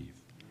deceive.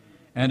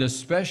 And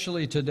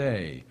especially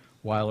today,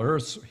 while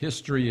Earth's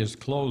history is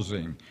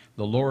closing,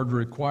 the Lord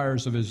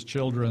requires of His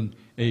children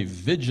a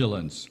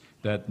vigilance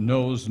that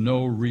knows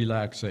no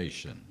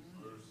relaxation.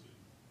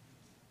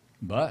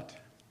 But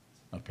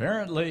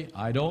apparently,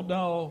 I don't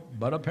know,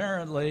 but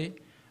apparently,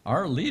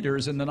 our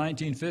leaders in the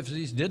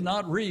 1950s did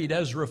not read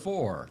Ezra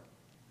 4.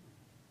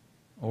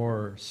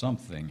 Or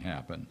something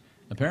happened.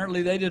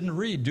 Apparently, they didn't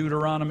read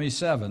Deuteronomy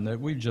 7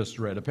 that we've just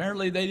read.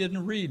 Apparently, they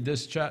didn't read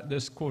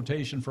this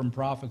quotation from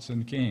Prophets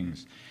and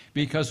Kings,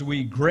 because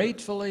we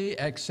gratefully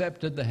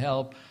accepted the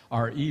help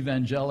our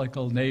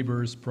evangelical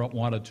neighbors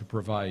wanted to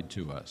provide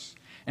to us.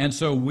 And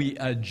so we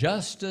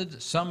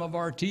adjusted some of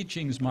our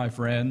teachings, my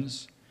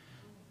friends,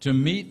 to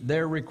meet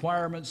their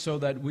requirements so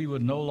that we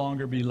would no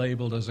longer be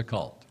labeled as a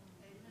cult.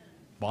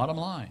 Bottom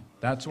line,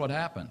 that's what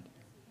happened.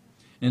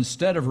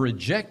 Instead of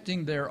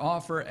rejecting their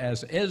offer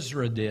as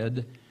Ezra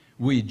did,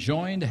 we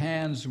joined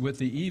hands with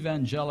the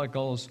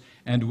evangelicals,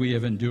 and we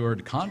have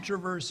endured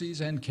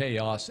controversies and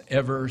chaos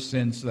ever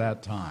since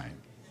that time.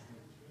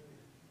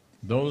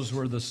 Those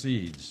were the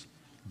seeds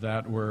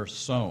that were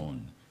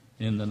sown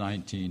in the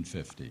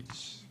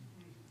 1950s.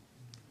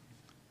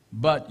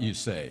 But, you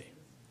say,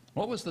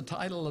 what was the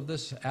title of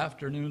this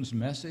afternoon's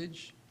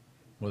message?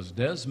 Was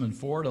Desmond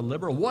Ford a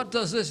liberal? What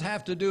does this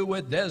have to do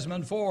with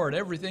Desmond Ford?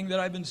 Everything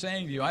that I've been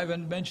saying to you, I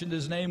haven't mentioned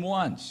his name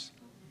once.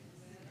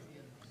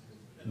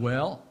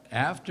 Well,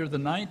 after the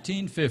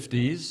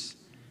 1950s,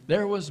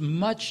 there was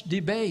much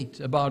debate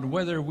about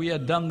whether we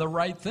had done the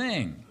right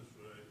thing.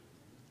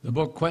 The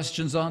book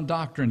Questions on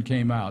Doctrine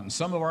came out, and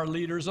some of our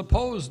leaders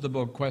opposed the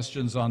book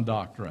Questions on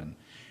Doctrine.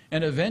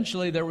 And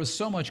eventually there was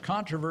so much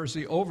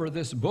controversy over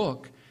this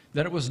book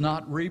that it was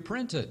not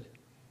reprinted.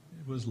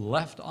 It was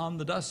left on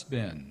the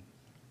dustbin.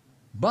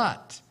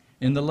 But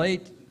in the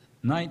late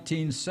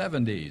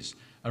 1970s,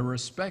 a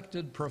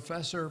respected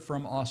professor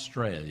from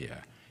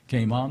Australia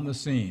came on the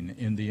scene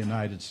in the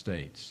United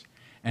States.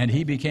 And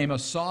he became a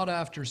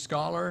sought-after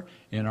scholar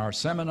in our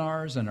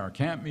seminars and our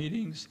camp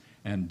meetings,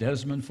 and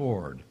Desmond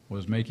Ford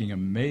was making a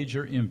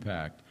major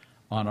impact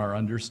on our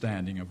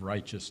understanding of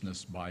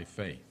righteousness by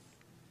faith.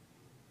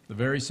 The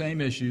very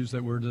same issues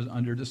that were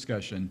under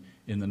discussion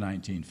in the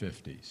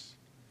 1950s.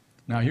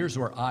 Now here's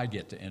where I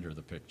get to enter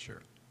the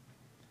picture.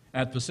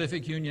 At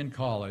Pacific Union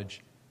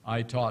College,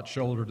 I taught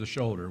shoulder to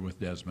shoulder with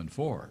Desmond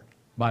Ford.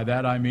 By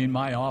that I mean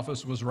my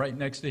office was right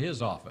next to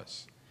his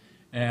office.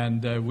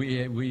 And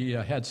we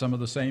had some of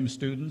the same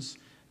students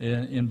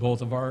in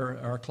both of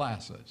our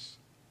classes.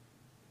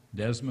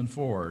 Desmond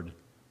Ford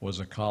was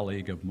a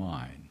colleague of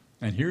mine.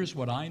 And here's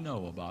what I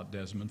know about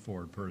Desmond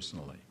Ford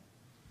personally.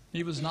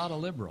 He was not a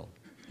liberal.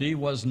 He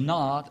was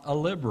not a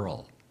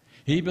liberal.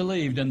 He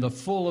believed in the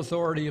full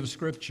authority of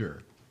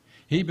Scripture.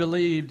 He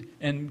believed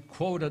and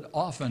quoted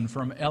often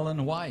from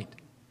Ellen White.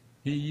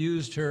 He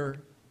used her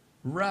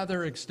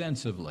rather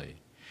extensively.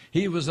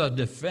 He was a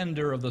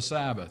defender of the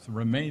Sabbath,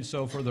 remained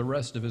so for the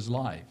rest of his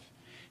life.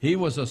 He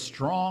was a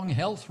strong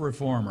health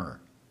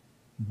reformer,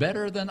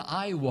 better than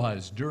I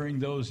was during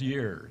those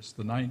years,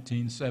 the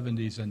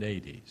 1970s and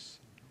 80s.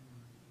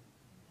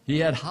 He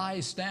had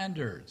high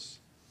standards,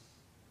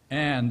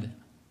 and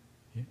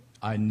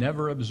I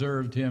never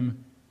observed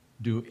him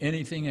do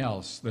anything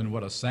else than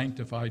what a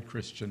sanctified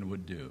Christian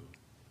would do.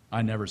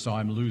 I never saw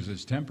him lose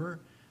his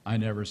temper. I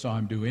never saw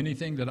him do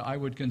anything that I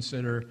would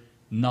consider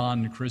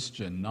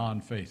non-Christian,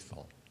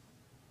 non-faithful.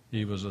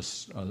 He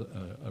was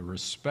a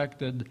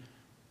respected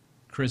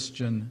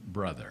Christian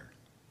brother.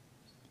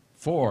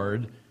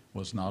 Ford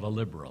was not a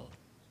liberal.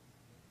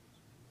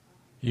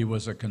 He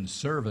was a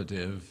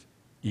conservative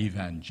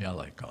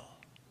evangelical.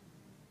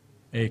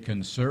 A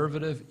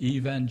conservative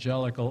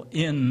evangelical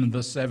in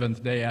the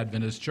Seventh-day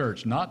Adventist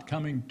Church, not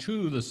coming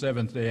to the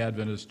Seventh-day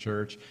Adventist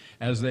Church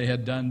as they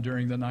had done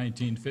during the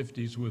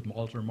 1950s with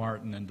Walter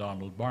Martin and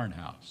Donald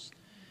Barnhouse.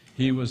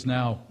 He was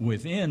now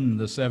within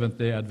the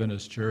Seventh-day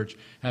Adventist Church,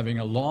 having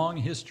a long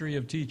history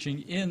of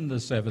teaching in the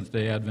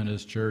Seventh-day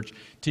Adventist Church,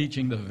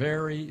 teaching the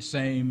very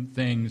same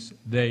things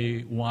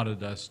they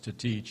wanted us to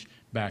teach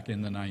back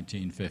in the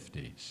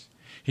 1950s.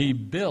 He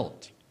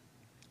built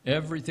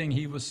everything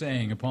he was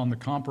saying upon the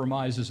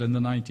compromises in the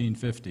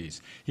 1950s.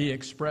 He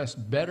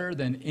expressed better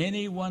than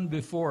anyone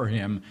before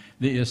him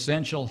the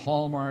essential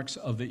hallmarks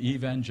of the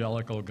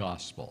evangelical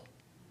gospel.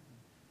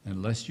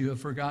 Unless you have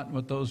forgotten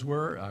what those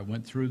were, I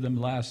went through them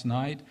last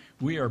night.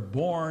 We are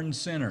born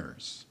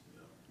sinners.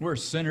 We're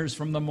sinners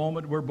from the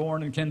moment we're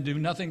born and can do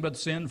nothing but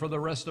sin for the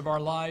rest of our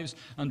lives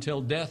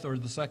until death or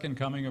the second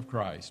coming of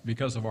Christ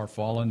because of our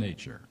fallen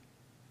nature.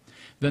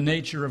 The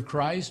nature of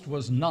Christ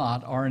was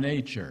not our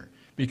nature,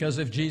 because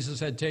if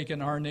Jesus had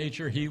taken our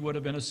nature, he would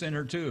have been a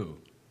sinner too.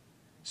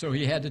 So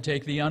he had to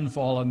take the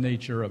unfallen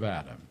nature of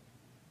Adam,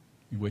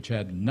 which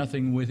had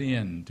nothing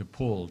within to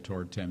pull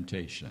toward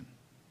temptation.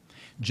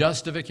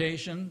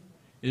 Justification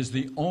is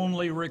the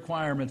only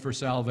requirement for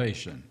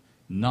salvation,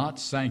 not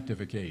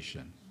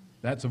sanctification.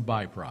 That's a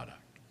byproduct.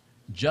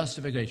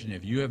 Justification,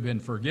 if you have been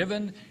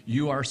forgiven,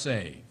 you are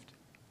saved.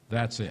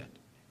 That's it.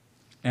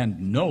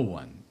 And no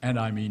one, and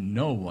I mean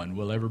no one,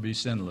 will ever be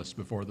sinless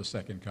before the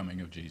second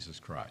coming of Jesus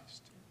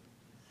Christ.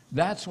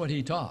 That's what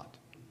he taught.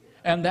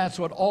 And that's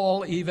what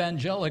all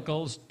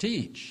evangelicals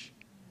teach.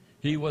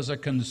 He was a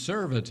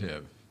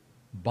conservative,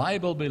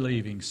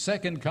 Bible-believing,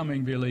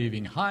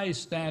 second-coming-believing,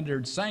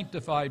 high-standard,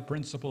 sanctified,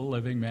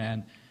 principle-living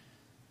man,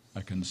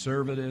 a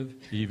conservative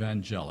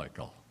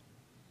evangelical.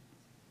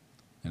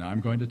 And I'm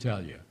going to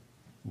tell you,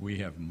 we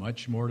have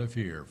much more to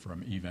fear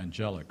from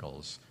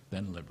evangelicals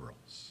than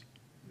liberals.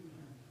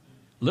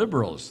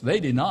 Liberals, they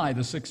deny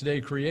the six-day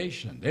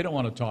creation. They don't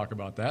want to talk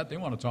about that. They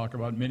want to talk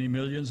about many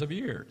millions of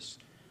years.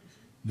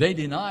 They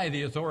deny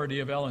the authority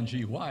of Ellen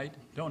G. White.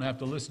 Don't have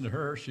to listen to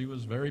her. She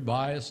was very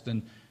biased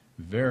and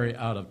very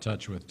out of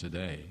touch with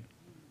today.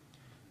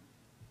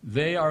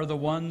 They are the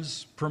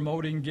ones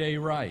promoting gay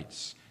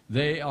rights.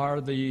 They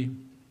are the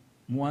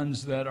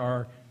ones that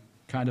are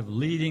kind of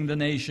leading the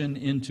nation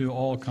into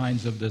all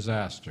kinds of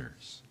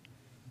disasters.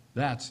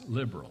 That's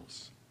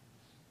liberals.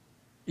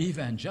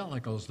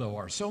 Evangelicals, though,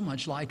 are so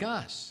much like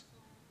us.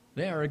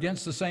 They are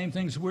against the same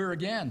things we're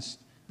against.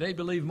 They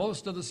believe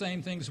most of the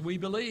same things we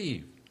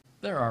believe.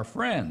 They're our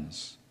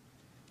friends.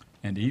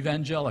 And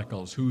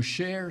evangelicals who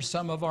share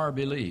some of our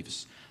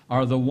beliefs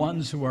are the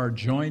ones who are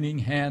joining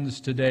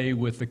hands today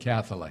with the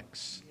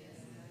Catholics.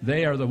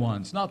 They are the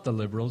ones, not the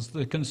liberals,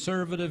 the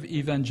conservative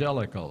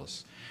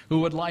evangelicals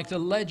who would like to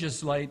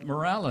legislate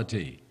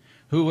morality,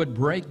 who would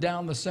break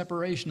down the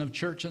separation of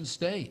church and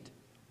state.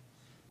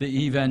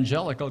 The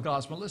evangelical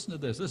gospel, listen to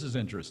this, this is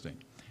interesting.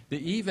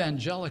 The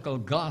evangelical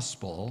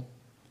gospel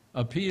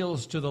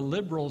appeals to the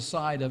liberal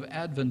side of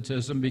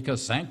Adventism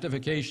because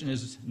sanctification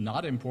is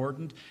not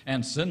important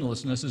and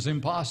sinlessness is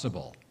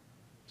impossible.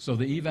 So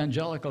the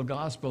evangelical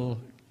gospel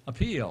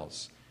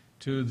appeals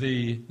to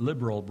the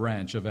liberal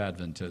branch of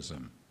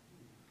Adventism.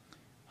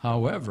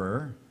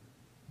 However,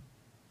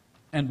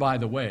 and by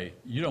the way,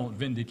 you don't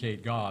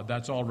vindicate God.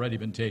 That's already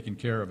been taken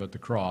care of at the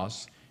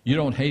cross. You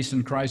don't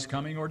hasten Christ's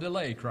coming or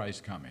delay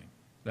Christ's coming.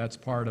 That's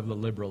part of the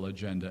liberal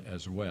agenda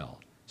as well.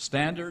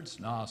 Standards?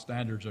 No,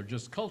 standards are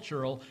just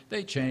cultural.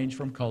 They change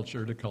from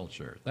culture to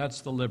culture.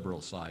 That's the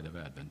liberal side of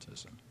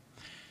Adventism.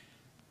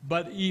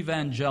 But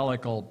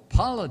evangelical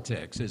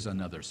politics is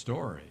another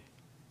story.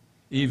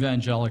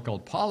 Evangelical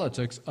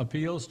politics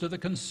appeals to the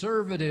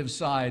conservative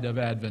side of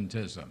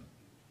Adventism.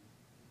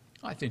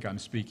 I think I'm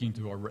speaking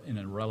in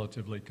a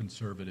relatively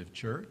conservative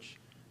church,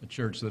 a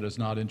church that is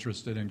not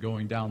interested in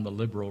going down the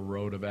liberal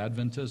road of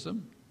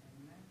Adventism.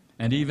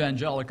 And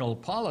evangelical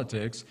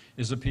politics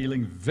is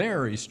appealing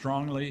very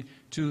strongly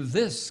to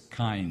this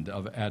kind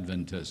of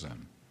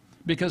Adventism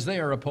because they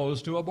are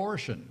opposed to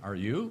abortion. Are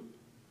you?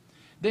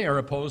 They are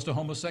opposed to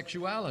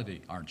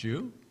homosexuality. Aren't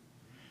you?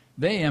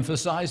 They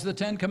emphasize the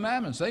Ten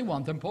Commandments. They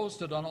want them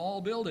posted on all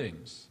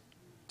buildings.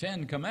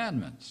 10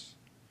 Commandments.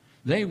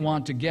 They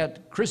want to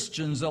get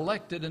Christians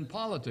elected in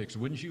politics.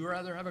 Wouldn't you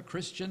rather have a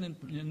Christian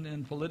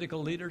in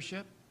political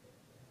leadership?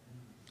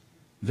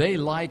 They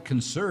like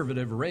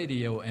conservative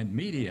radio and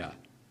media.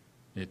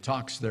 It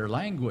talks their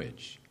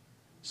language.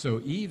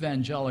 So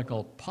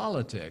evangelical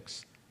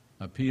politics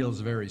appeals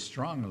very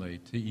strongly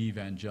to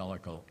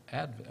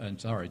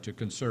to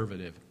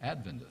conservative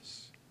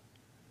Adventists.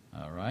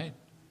 All right?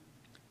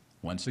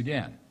 Once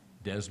again,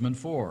 Desmond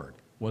Ford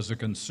was a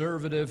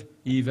conservative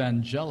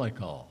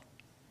evangelical,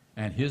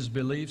 and his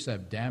beliefs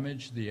have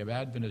damaged the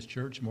Adventist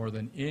church more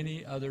than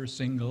any other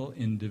single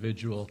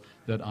individual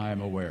that I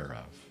am aware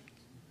of.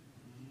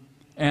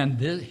 And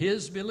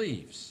his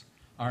beliefs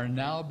are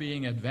now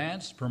being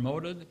advanced,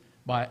 promoted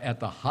at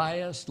the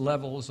highest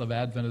levels of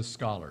Adventist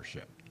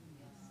scholarship,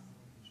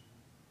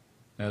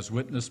 as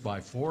witnessed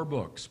by 4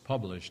 books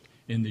published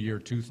in the year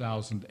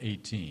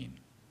 2018.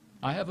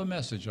 I have a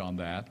message on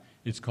that.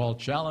 It's called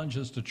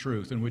Challenges to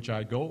Truth, in which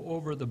I go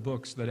over the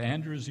books that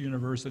Andrews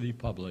University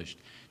published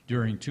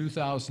during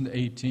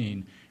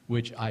 2018,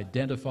 which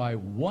identify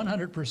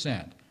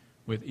 100%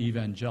 with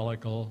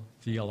evangelical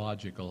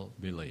theological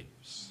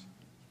beliefs.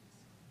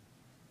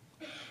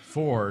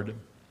 Ford,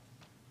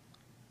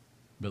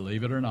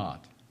 believe it or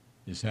not,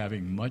 is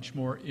having much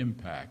more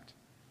impact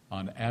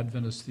on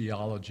Adventist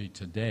theology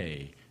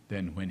today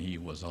than when he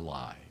was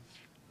alive,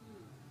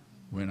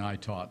 when I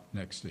taught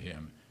next to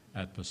him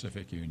at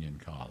Pacific Union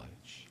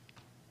College.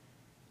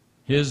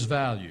 His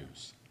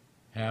values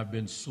have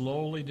been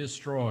slowly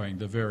destroying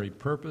the very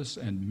purpose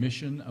and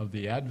mission of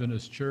the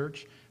Adventist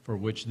Church, for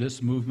which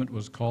this movement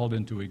was called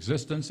into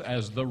existence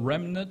as the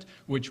remnant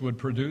which would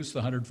produce the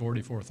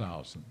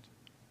 144,000.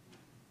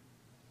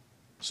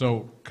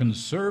 So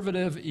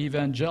conservative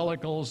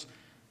evangelicals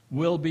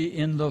will be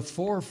in the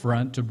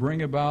forefront to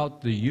bring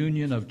about the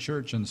union of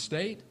church and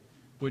state,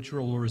 which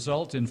will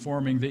result in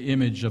forming the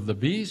image of the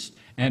beast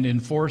and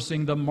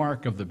enforcing the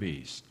mark of the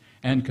beast.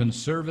 And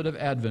conservative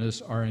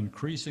Adventists are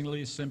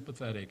increasingly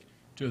sympathetic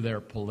to their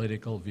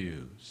political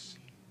views.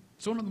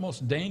 It's one of the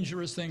most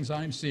dangerous things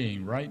I'm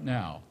seeing right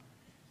now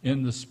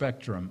in the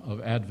spectrum of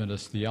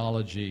Adventist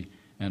theology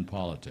and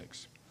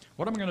politics.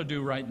 What I'm going to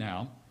do right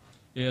now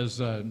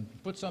is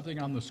put something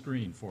on the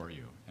screen for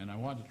you, and I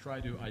want to try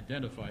to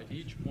identify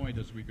each point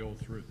as we go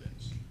through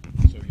this,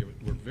 so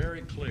we're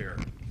very clear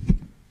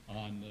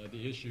on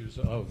the issues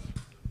of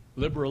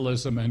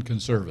liberalism and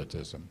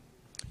conservatism.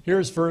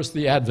 Here's first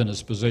the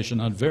Adventist position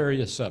on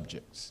various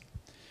subjects.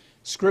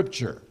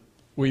 Scripture.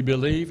 We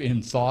believe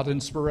in thought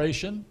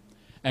inspiration,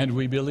 and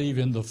we believe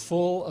in the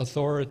full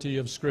authority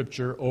of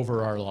Scripture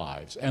over our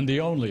lives, and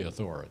the only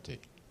authority.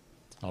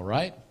 All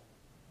right?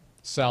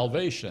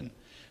 Salvation.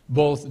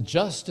 Both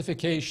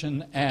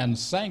justification and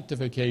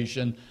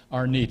sanctification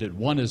are needed.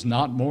 One is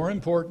not more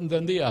important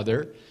than the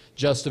other.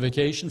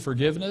 Justification,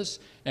 forgiveness,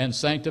 and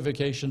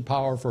sanctification,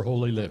 power for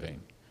holy living.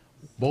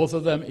 Both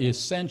of them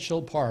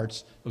essential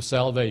parts of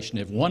salvation.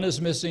 If one is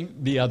missing,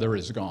 the other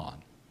is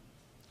gone.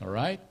 All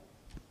right?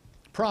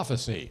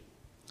 Prophecy.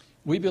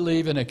 We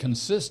believe in a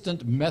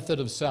consistent method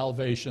of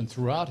salvation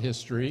throughout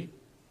history.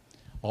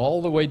 All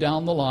the way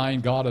down the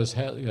line, God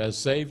has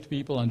saved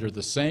people under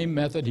the same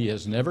method. He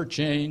has never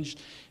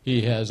changed.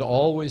 He has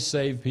always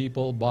saved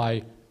people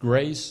by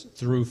grace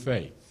through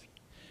faith.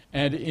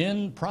 And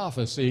in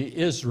prophecy,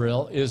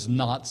 Israel is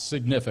not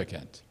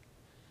significant.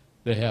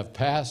 They have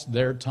passed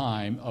their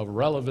time of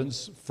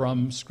relevance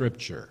from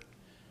Scripture.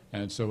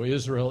 And so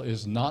Israel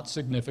is not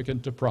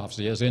significant to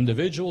prophecy. As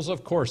individuals,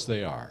 of course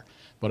they are.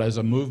 But as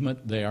a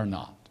movement, they are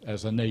not.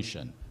 As a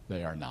nation,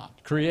 they are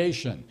not.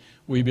 Creation.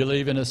 We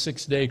believe in a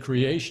 6-day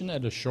creation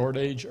and a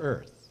short-age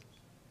earth.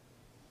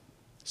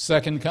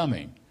 Second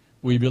coming.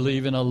 We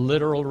believe in a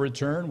literal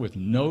return with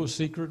no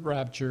secret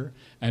rapture,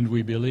 and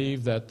we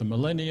believe that the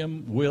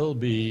millennium will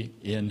be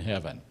in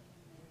heaven.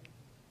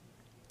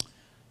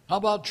 How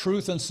about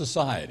truth and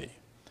society?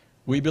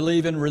 We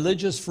believe in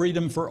religious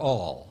freedom for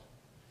all.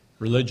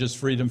 Religious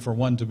freedom for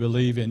one to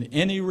believe in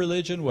any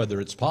religion, whether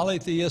it's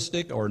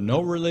polytheistic or no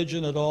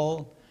religion at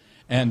all.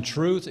 And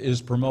truth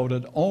is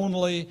promoted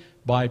only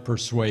by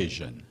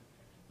persuasion,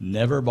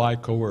 never by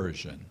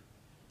coercion,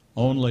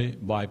 only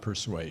by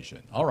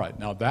persuasion. All right,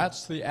 now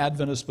that's the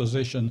Adventist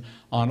position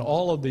on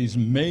all of these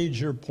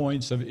major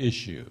points of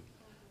issue.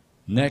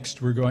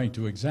 Next, we're going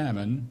to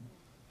examine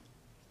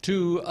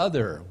two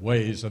other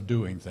ways of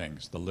doing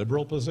things, the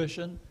liberal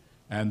position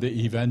and the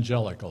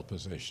evangelical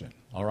position.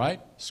 All right,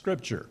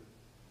 Scripture.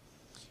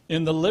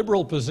 In the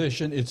liberal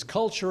position, it's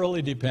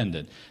culturally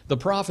dependent. The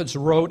prophets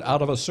wrote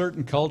out of a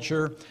certain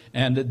culture,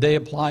 and they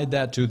applied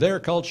that to their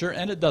culture,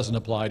 and it doesn't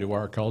apply to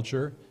our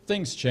culture.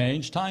 Things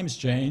change, times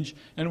change,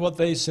 and what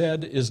they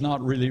said is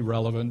not really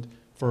relevant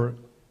for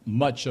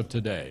much of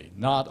today.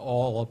 Not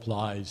all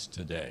applies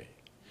today.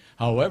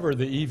 However,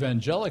 the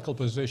evangelical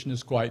position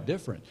is quite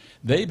different.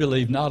 They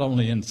believe not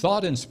only in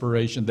thought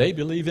inspiration, they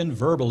believe in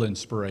verbal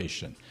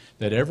inspiration.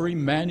 That every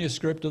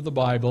manuscript of the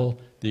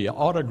Bible, the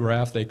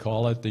autograph they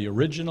call it, the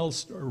original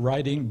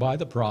writing by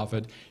the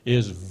prophet,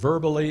 is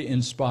verbally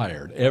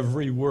inspired.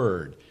 Every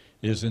word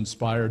is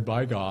inspired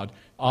by God.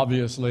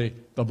 Obviously,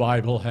 the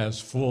Bible has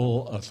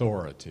full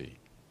authority.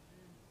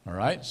 All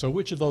right, so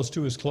which of those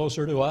two is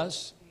closer to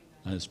us?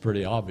 And it's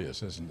pretty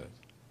obvious, isn't it?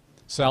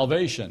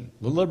 Salvation,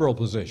 the liberal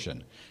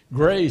position.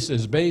 Grace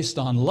is based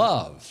on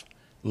love.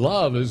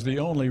 Love is the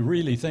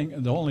only thing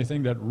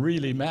that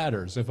really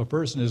matters. If a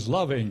person is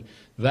loving,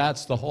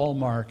 that's the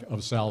hallmark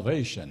of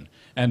salvation.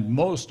 And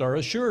most are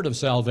assured of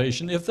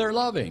salvation if they're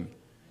loving.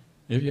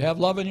 If you have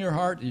love in your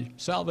heart,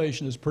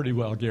 salvation is pretty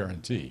well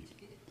guaranteed.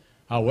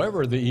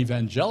 However, the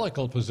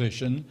evangelical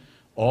position,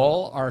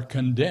 all are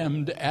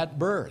condemned at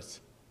birth.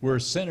 We're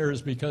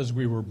sinners because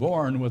we were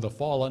born with a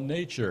fallen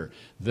nature.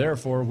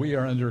 Therefore, we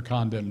are under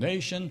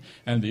condemnation,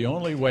 and the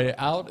only way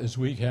out is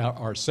we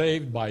are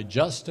saved by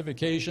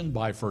justification,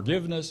 by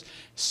forgiveness.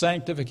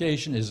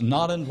 Sanctification is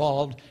not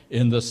involved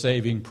in the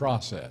saving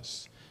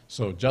process.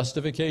 So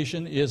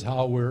justification is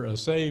how we're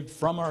saved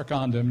from our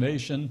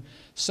condemnation.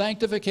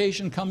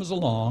 Sanctification comes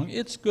along.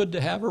 It's good to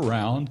have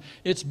around.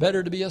 It's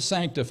better to be a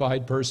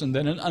sanctified person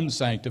than an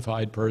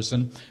unsanctified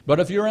person.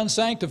 But if you're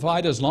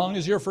unsanctified, as long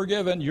as you're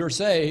forgiven, you're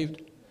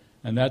saved.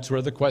 And that's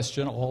where the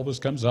question always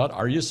comes out,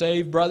 are you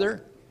saved,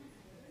 brother?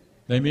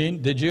 They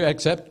mean, did you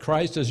accept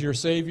Christ as your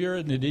Savior,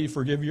 and did He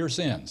forgive your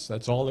sins?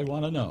 That's all they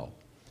want to know.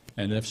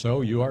 And if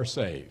so, you are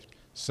saved.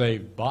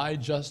 Saved by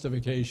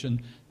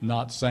justification,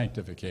 not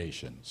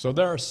sanctification. So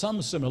there are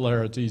some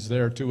similarities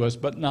there to us,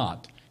 but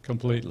not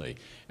completely.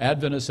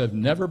 Adventists have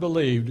never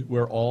believed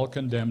we're all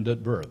condemned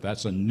at birth.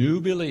 That's a new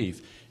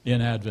belief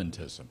in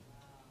Adventism.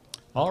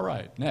 All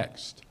right,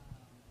 next.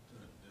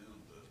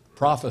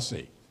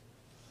 Prophecy.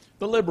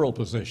 The liberal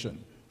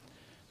position.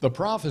 The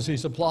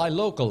prophecies apply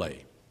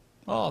locally.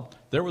 Oh,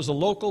 there was a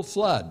local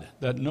flood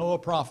that Noah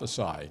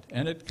prophesied,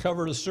 and it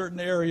covered a certain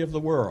area of the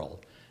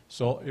world.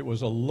 So it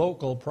was a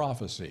local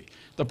prophecy.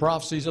 The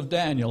prophecies of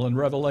Daniel and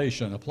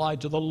Revelation applied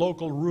to the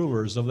local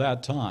rulers of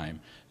that time,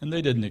 and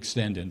they didn't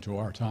extend into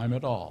our time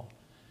at all.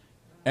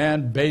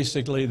 And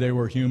basically, they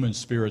were human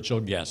spiritual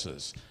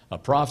guesses. A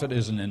prophet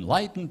is an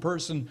enlightened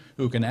person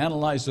who can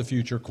analyze the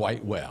future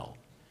quite well.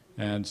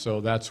 And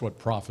so that's what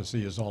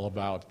prophecy is all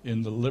about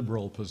in the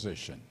liberal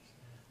position.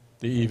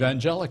 The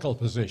evangelical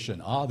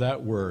position,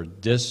 that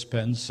word,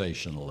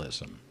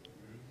 dispensationalism.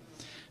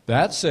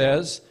 That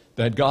says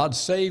that God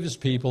saves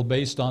people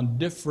based on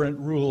different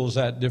rules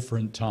at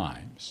different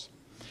times.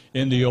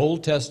 In the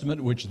Old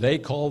Testament, which they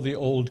call the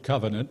Old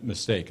Covenant,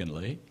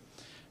 mistakenly,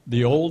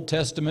 the Old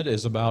Testament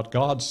is about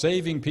God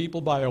saving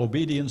people by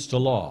obedience to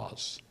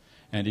laws.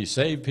 And He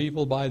saved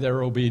people by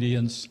their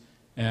obedience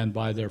and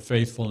by their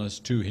faithfulness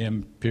to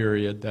Him,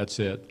 period. That's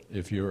it.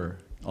 If you're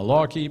a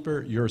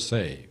lawkeeper, you're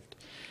saved.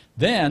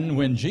 Then,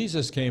 when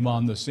Jesus came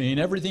on the scene,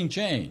 everything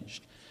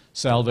changed.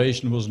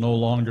 Salvation was no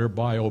longer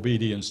by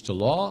obedience to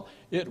law.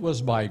 It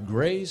was by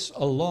grace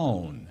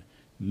alone.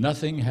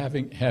 Nothing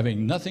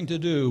having nothing to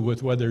do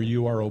with whether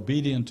you are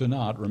obedient or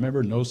not.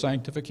 Remember, no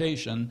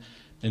sanctification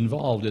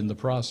involved in the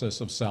process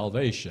of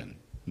salvation.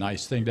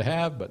 Nice thing to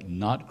have, but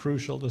not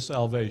crucial to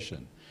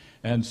salvation.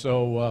 And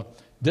so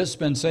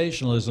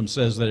dispensationalism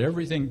says that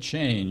everything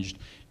changed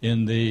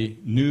in the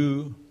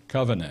new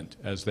covenant,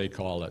 as they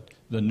call it,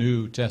 the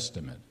New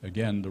Testament.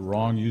 Again, the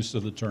wrong use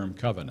of the term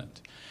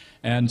covenant.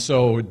 And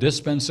so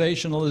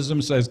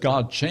dispensationalism says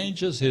God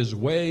changes His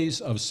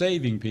ways of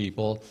saving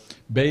people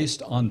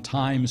based on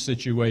time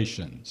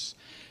situations.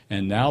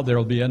 And now there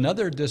will be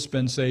another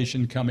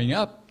dispensation coming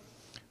up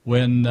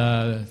when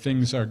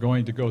things are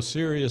going to go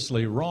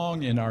seriously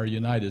wrong in our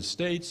United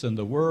States and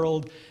the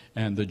world,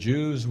 and the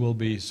Jews will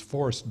be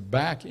forced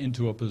back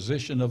into a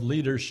position of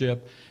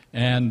leadership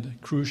and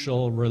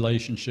crucial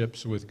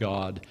relationships with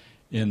God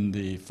in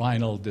the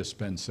final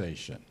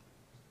dispensation.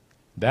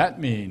 That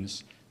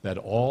means that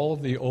all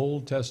of the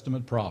Old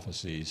Testament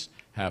prophecies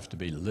have to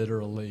be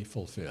literally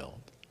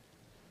fulfilled.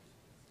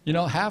 You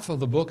know, half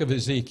of the book of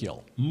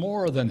Ezekiel,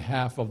 more than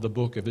half of the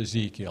book of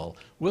Ezekiel,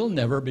 will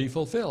never be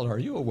fulfilled. Are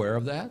you aware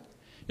of that?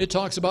 It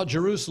talks about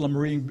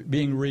Jerusalem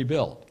being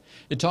rebuilt.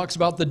 It talks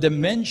about the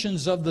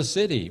dimensions of the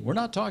city. We're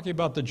not talking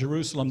about the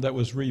Jerusalem that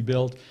was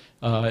rebuilt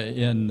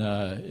in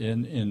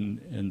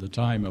the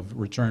time of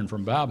return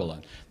from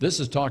Babylon. This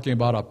is talking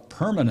about a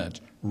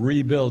permanent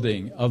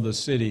rebuilding of the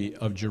city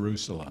of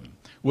Jerusalem,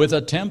 with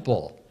a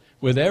temple,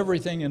 with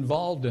everything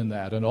involved in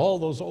that. And all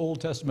those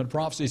Old Testament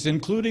prophecies,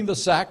 including the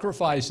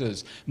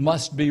sacrifices,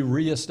 must be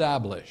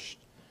reestablished.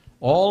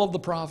 All of the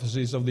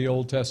prophecies of the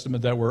Old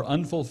Testament that were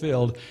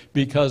unfulfilled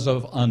because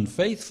of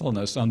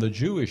unfaithfulness on the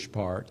Jewish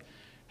part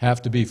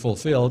have to be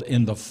fulfilled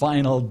in the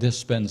final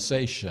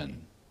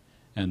dispensation.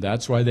 And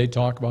that's why they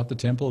talk about the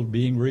temple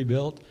being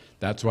rebuilt.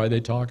 That's why they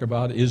talk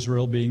about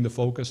Israel being the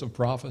focus of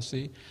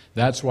prophecy.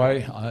 That's why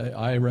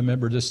I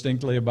remember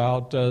distinctly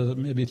about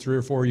maybe 3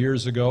 or 4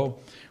 years ago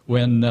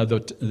when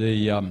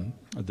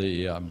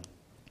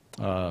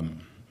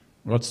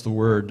what's the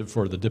word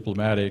for the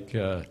diplomatic,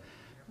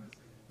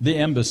 the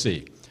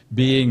embassy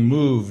being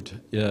moved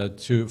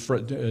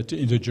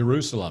into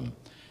Jerusalem.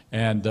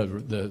 And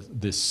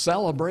the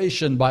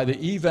celebration by the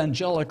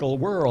evangelical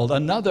world,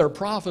 another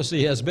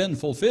prophecy has been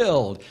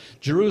fulfilled.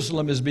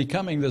 Jerusalem is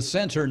becoming the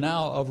center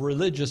now of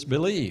religious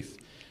belief.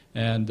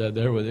 And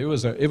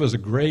it was a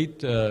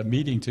great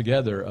meeting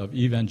together of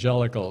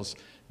evangelicals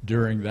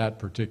during that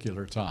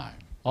particular time.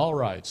 All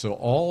right, so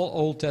all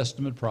Old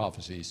Testament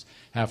prophecies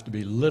have to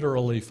be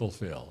literally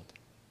fulfilled.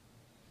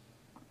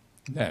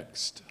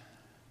 Next,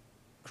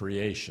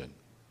 creation.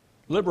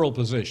 Liberal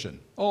position.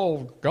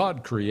 Oh,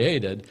 God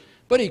created.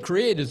 But He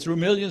created through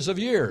millions of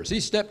years.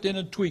 He stepped in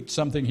and tweaked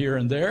something here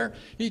and there.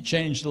 He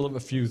changed a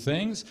few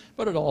things,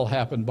 but it all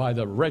happened by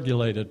the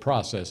regulated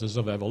processes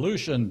of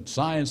evolution.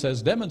 Science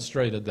has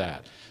demonstrated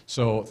that.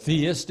 So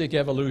theistic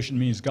evolution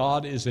means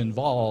God is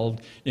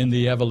involved in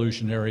the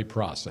evolutionary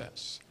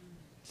process.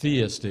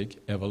 Theistic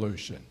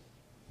evolution.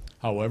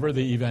 However,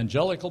 the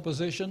evangelical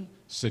position,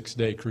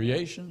 6-day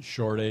creation,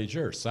 short age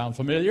earth. Sound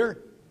familiar?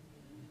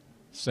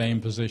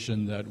 Same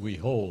position that we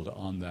hold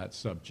on that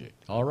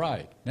subject. All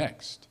right,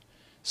 next.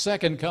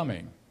 Second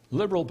coming,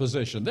 liberal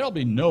position. There'll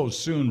be no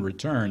soon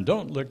return.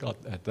 Don't look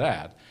at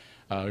that.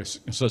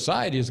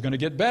 Society is going to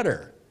get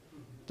better,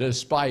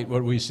 despite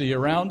what we see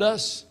around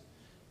us,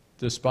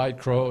 despite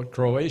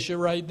Croatia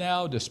right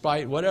now,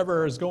 despite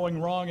whatever is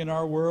going wrong in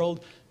our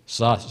world.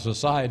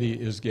 Society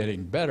is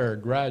getting better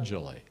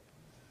gradually.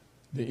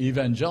 The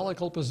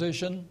evangelical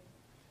position,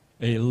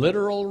 a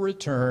literal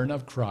return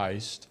of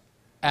Christ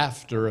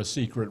after a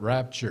secret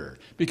rapture.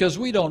 Because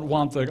we don't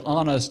want the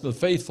honest, the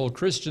faithful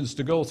Christians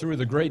to go through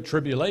the great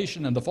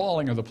tribulation and the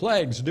falling of the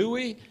plagues, do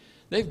we?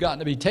 They've got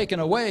to be taken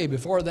away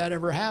before that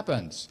ever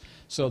happens.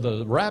 So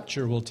the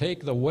rapture will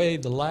take away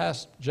the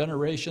last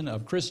generation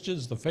of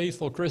Christians, the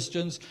faithful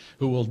Christians,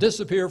 who will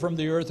disappear from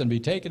the earth and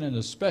be taken in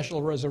a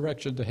special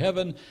resurrection to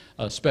heaven,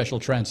 a special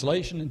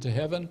translation into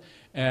heaven,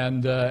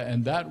 and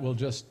that will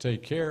just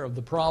take care of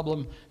the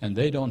problem, and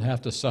they don't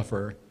have to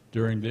suffer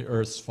during the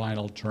earth's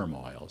final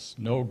turmoils.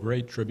 No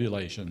great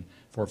tribulation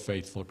for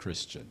faithful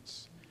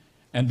Christians.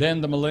 And then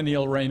the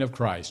millennial reign of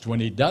Christ. When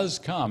He does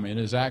come in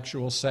His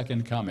actual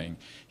second coming,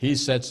 He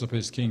sets up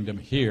His kingdom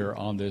here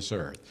on this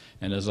earth.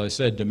 And as I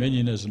said,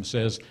 dominionism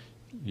says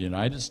the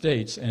United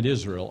States and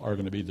Israel are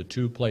going to be the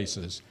two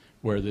places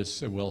where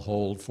this will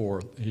hold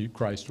forth,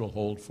 Christ will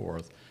hold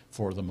forth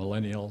for the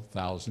millennial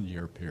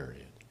 1,000-year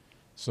period.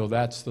 So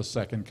that's the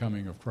second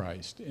coming of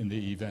Christ in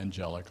the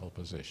evangelical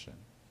position.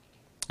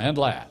 And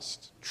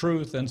last,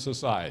 truth and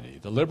society.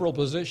 The liberal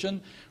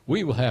position,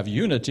 we will have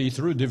unity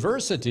through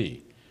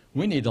diversity.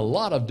 We need a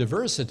lot of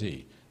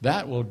diversity.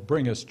 That will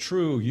bring us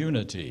true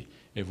unity.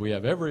 If we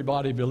have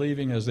everybody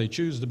believing as they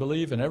choose to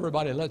believe and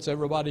everybody lets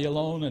everybody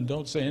alone and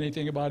don't say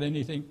anything about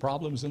anything,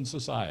 problems in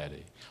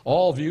society.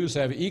 All views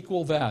have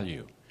equal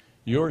value.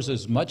 Yours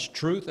is much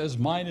truth as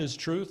mine is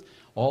truth.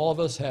 All of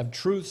us have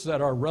truths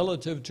that are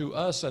relative to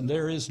us, and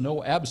there is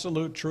no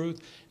absolute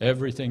truth.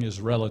 Everything is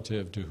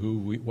relative to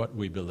what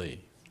we believe.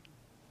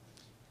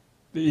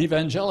 The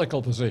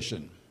evangelical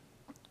position,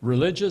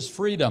 religious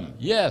freedom.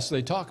 Yes,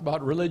 they talk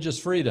about religious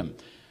freedom,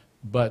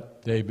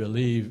 but they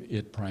believe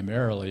it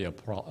primarily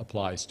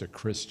applies to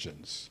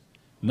Christians.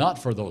 Not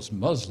for those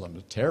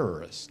Muslim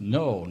terrorists.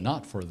 No,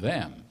 not for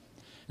them.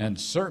 And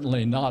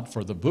certainly not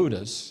for the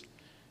Buddhists,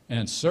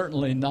 and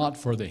certainly not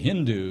for the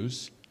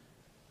Hindus.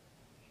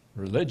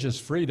 Religious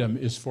freedom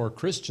is for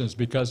Christians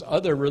because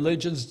other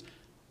religions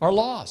are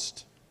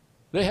lost.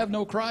 They have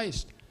no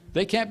Christ.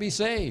 They can't be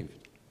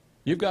saved.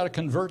 You've got to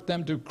convert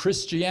them to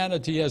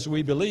Christianity as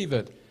we believe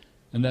it.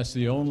 And that's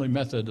the only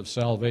method of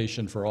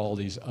salvation for all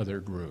these other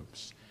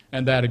groups.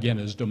 And that again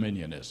is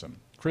dominionism.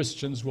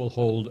 Christians will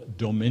hold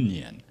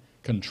dominion,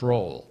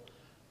 control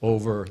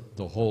over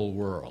the whole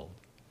world.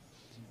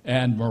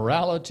 And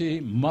morality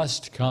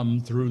must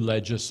come through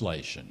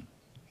legislation.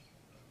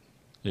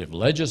 If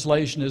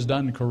legislation is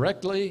done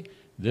correctly,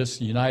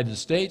 this United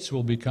States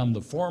will become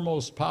the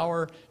foremost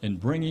power in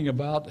bringing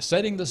about,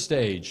 setting the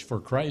stage for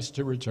Christ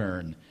to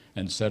return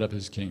and set up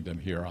his kingdom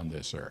here on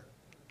this earth.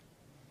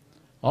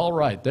 All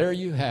right, there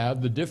you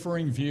have the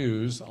differing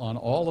views on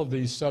all of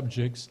these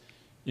subjects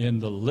in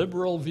the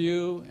liberal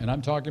view, and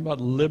I'm talking about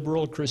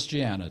liberal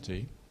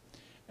Christianity,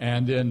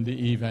 and in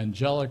the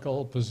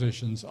evangelical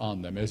positions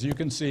on them. As you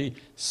can see,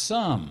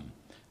 some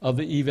of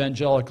the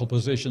evangelical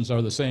positions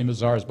are the same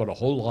as ours, but a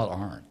whole lot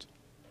aren't.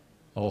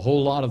 A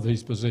whole lot of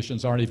these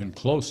positions aren't even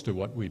close to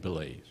what we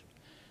believe.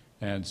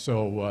 And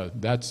so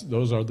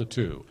those are the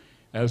two.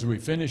 As we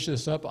finish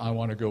this up, I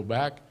want to go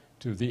back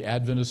to the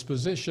Adventist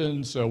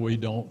position so we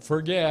don't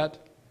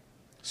forget.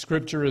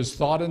 Scripture is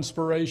thought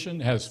inspiration,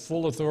 has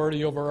full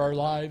authority over our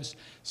lives.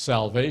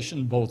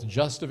 Salvation, both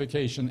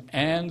justification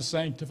and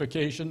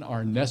sanctification,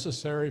 are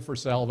necessary for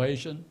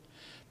salvation.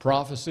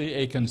 Prophecy,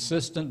 a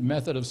consistent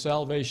method of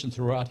salvation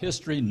throughout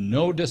history,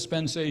 no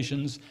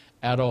dispensations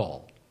at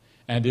all.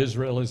 And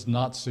Israel is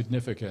not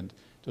significant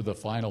to the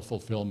final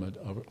fulfillment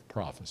of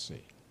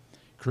prophecy.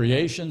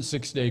 Creation,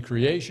 six-day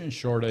creation,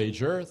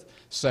 short-age earth,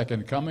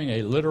 second coming,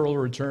 a literal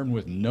return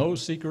with no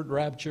secret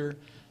rapture.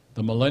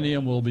 The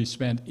millennium will be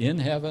spent in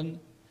heaven.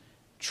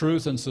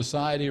 Truth and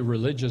society,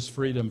 religious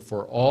freedom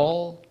for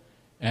all,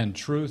 and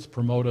truth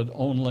promoted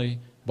only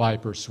by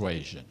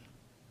persuasion.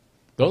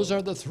 Those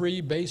are the three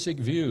basic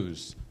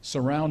views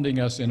surrounding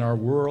us in our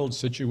world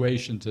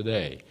situation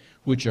today.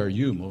 Which are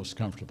you most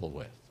comfortable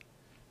with?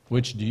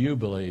 Which do you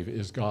believe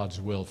is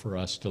God's will for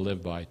us to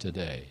live by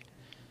today?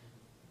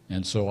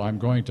 And so I'm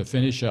going to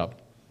finish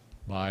up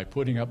by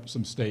putting up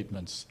some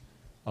statements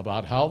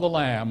about how the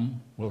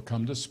Lamb will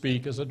come to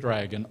speak as a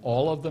dragon,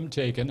 all of them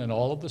taken, and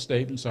all of the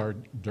statements are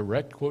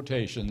direct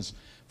quotations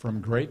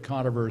from Great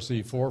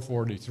Controversy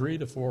 443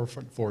 to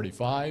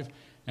 445,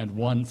 and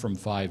one from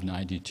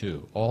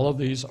 592. All of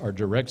these are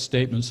direct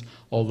statements,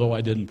 although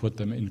I didn't put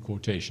them in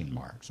quotation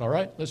marks. All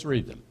right, let's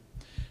read them.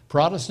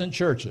 Protestant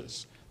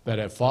churches that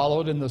have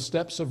followed in the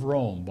steps of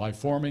Rome by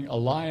forming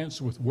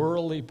alliance with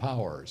worldly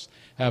powers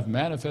have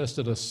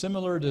manifested a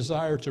similar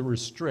desire to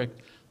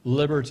restrict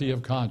liberty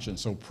of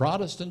conscience. So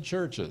Protestant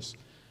churches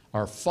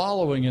are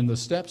following in the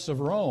steps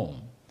of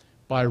Rome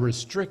by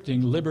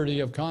restricting liberty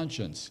of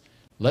conscience.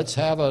 Let's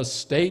have a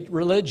state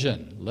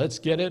religion. Let's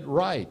get it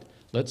right.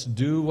 Let's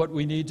do what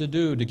we need to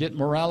do to get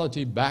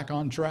morality back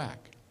on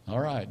track. All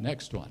right,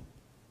 next one.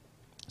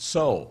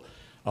 So,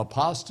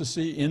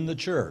 apostasy in the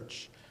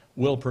church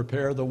will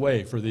prepare the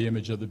way for the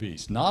image of the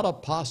beast. Not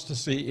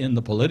apostasy in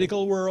the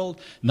political world,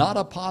 not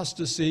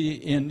apostasy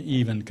in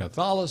even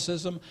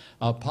Catholicism,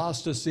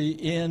 apostasy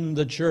in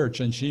the church,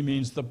 and she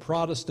means the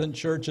Protestant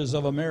churches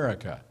of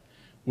America,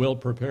 will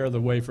prepare the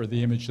way for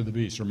the image of the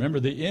beast. Remember,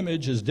 the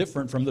image is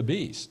different from the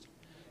beast.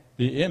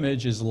 The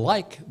image is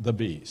like the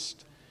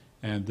beast,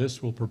 and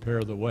this will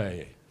prepare the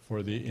way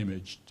for the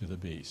image to the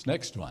beast.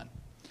 Next one.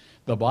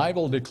 The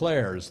Bible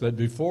declares that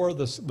before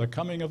the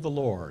coming of the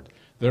Lord,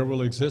 there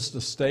will exist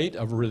a state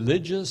of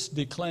religious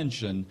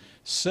declension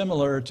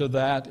similar to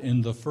that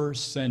in the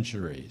first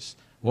centuries.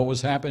 What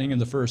was happening in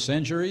the first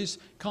centuries?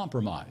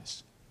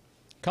 Compromise.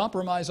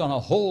 Compromise on a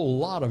whole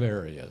lot of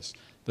areas.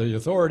 The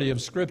authority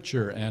of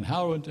Scripture and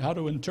how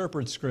to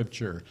interpret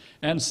Scripture.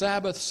 And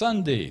Sabbath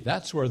Sunday,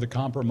 that's where the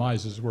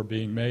compromises were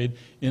being made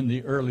in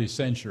the early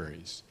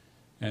centuries.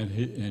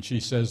 And she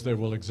says there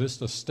will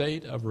exist a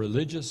state of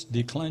religious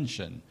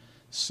declension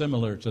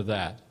similar to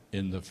that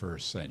in the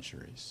first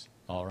centuries.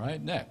 All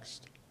right,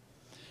 next.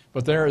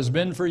 But there has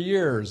been for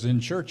years in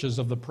churches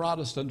of the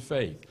Protestant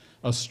faith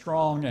a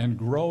strong and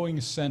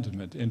growing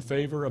sentiment in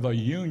favor of a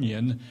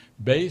union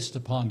based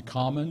upon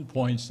common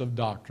points of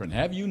doctrine.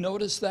 Have you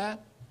noticed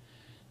that?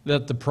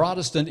 That the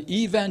Protestant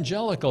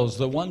evangelicals,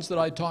 the ones that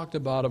I talked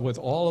about with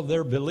all of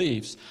their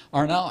beliefs,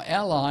 are now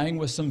allying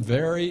with some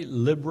very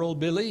liberal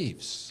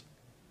beliefs,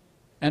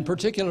 and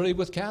particularly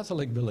with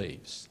Catholic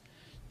beliefs.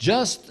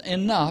 Just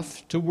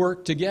enough to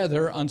work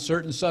together on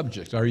certain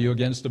subjects. Are you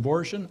against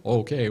abortion?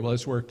 Okay, well,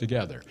 let's work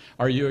together.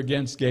 Are you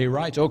against gay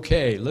rights?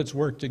 Okay, let's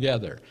work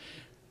together.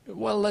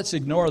 Well, let's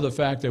ignore the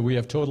fact that we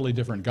have totally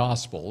different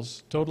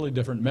gospels, totally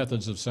different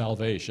methods of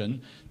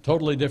salvation,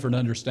 totally different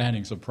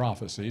understandings of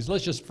prophecies.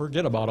 Let's just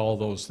forget about all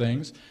those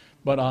things.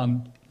 But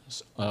on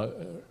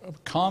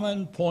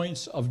common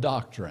points of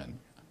doctrine,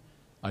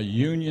 a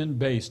union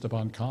based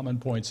upon common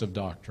points of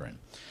doctrine.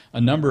 A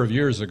number of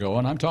years ago,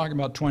 and I'm talking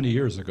about 20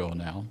 years ago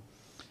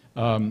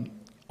now,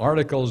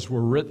 articles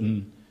were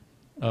written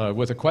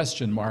with a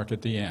question mark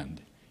at the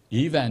end.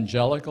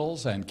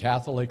 Evangelicals and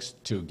Catholics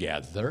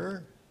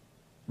together?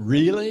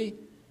 Really?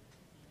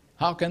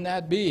 How can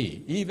that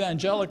be?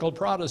 Evangelical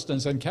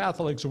Protestants and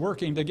Catholics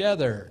working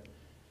together.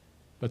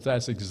 But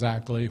that's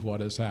exactly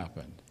what has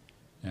happened.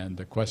 And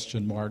the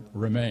question mark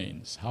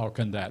remains. How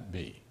can that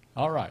be?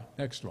 All right,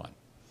 next one.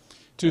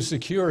 To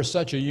secure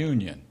such a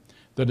union,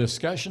 the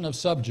discussion of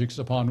subjects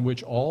upon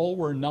which all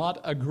were not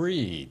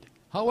agreed,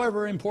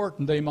 however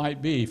important they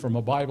might be from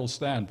a Bible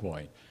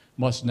standpoint,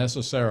 must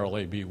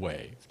necessarily be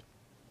waived.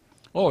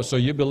 Oh, so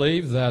you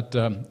believe that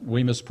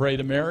we must pray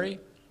to Mary?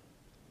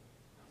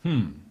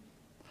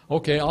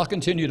 Okay, I'll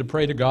continue to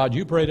pray to God,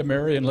 you pray to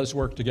Mary, and let's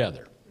work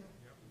together.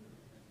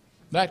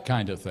 That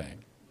kind of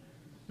thing.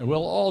 And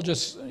we'll all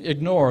just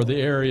ignore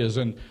the areas.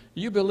 And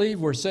you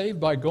believe we're saved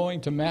by going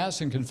to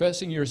Mass and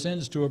confessing your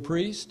sins to a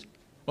priest?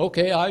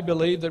 Okay, I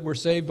believe that we're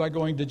saved by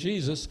going to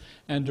Jesus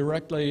and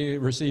directly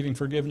receiving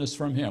forgiveness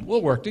from Him.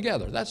 We'll work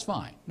together. That's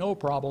fine. No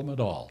problem at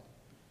all.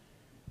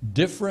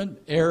 Different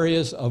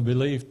areas of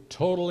belief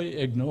totally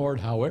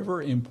ignored,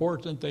 however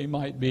important they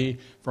might be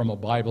from a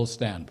Bible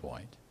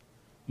standpoint,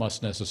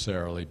 must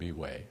necessarily be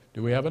waived.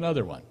 Do we have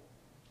another one?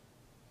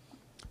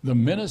 The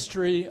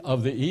ministry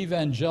of the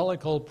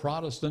evangelical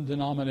Protestant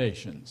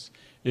denominations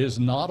is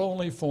not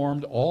only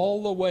formed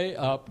all the way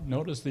up,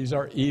 notice these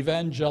are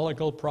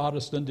evangelical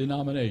Protestant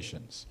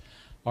denominations,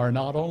 are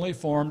not only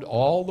formed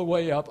all the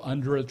way up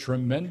under a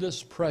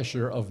tremendous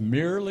pressure of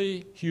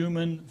merely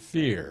human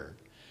fear,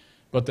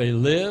 but they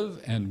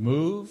live and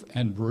move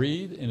and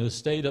breathe in a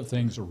state of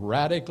things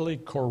radically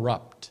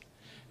corrupt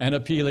and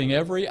appealing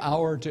every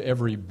hour to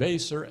every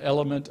baser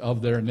element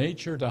of their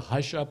nature to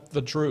hush up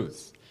the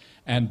truth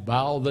and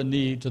bow the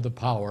knee to the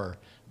power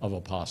of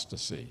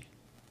apostasy.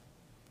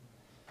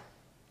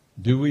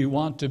 Do we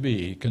want to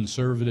be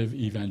conservative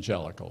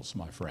evangelicals,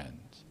 my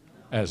friends,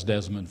 as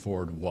Desmond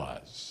Ford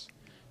was?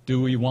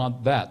 Do we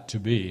want that to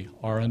be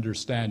our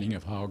understanding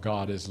of how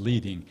God is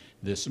leading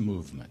this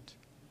movement?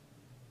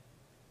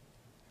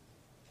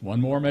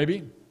 One more,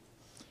 maybe?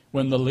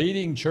 When the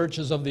leading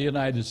churches of the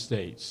United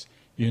States,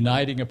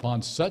 uniting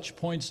upon such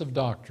points of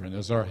doctrine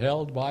as are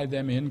held by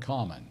them in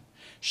common,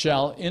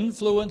 shall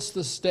influence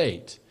the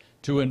state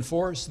to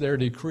enforce their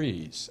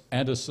decrees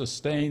and to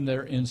sustain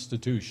their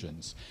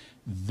institutions,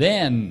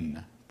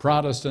 then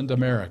Protestant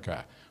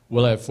America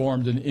will have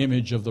formed an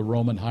image of the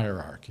Roman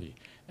hierarchy,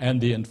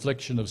 and the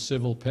infliction of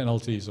civil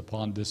penalties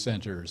upon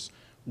dissenters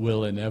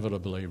will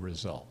inevitably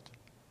result.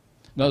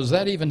 Now, does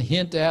that even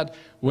hint at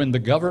when the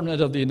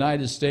government of the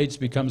United States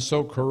becomes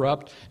so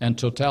corrupt and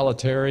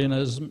totalitarian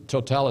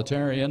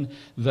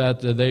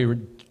that they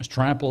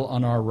trample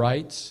on our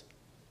rights?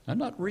 I'm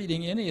not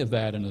reading any of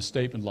that in a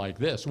statement like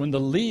this. When the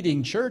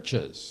leading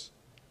churches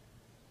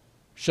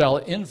shall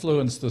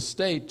influence the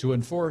state to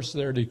enforce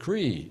their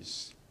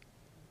decrees,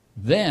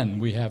 then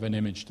we have an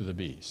image to the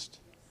beast.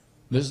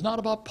 This is not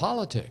about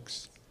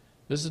politics.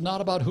 This is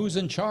not about who's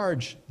in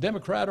charge,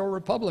 Democrat or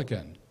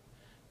Republican.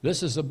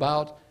 This is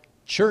about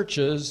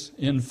churches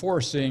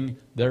enforcing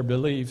their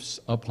beliefs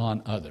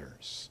upon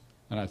others.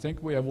 And I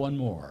think we have one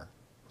more.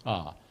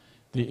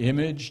 The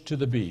image to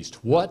the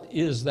beast. What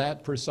is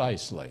that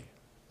precisely?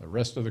 The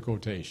rest of the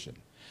quotation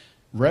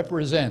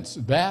represents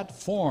that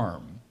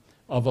form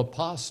of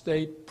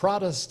apostate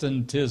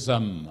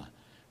Protestantism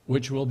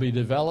which will be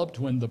developed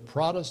when the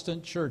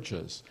Protestant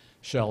churches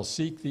shall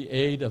seek the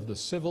aid of the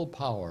civil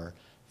power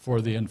for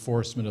the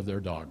enforcement of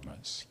their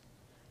dogmas.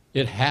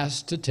 It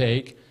has to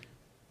take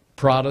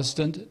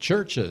Protestant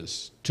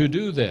churches to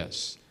do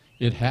this.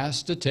 It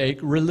has to take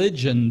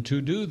religion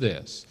to do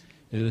this.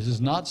 This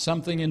is not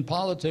something in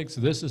politics,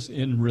 this is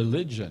in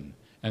religion.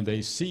 And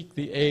they seek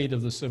the aid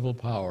of the civil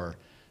power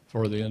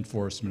for the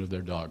enforcement of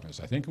their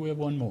dogmas. I think we have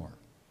one more.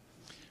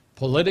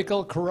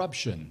 Political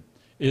corruption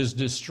is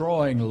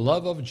destroying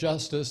love of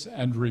justice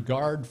and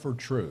regard for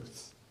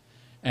truth.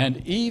 And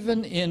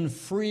even in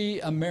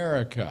free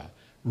America,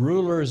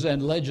 rulers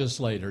and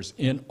legislators,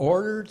 in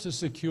order to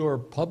secure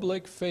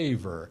public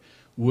favor,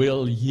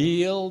 will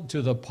yield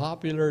to the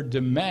popular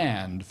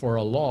demand for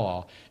a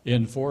law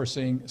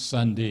enforcing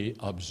Sunday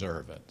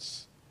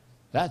observance.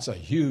 That's a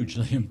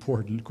hugely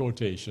important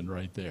quotation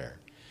right there.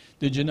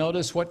 Did you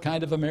notice what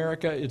kind of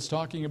America it's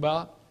talking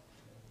about?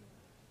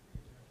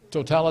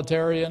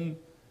 Totalitarian,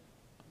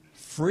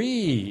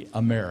 free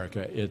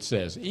America, it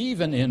says.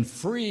 Even in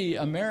free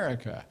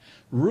America,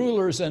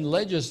 rulers and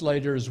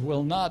legislators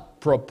will not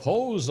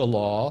propose a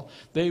law.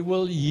 They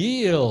will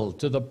yield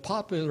to the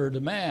popular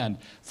demand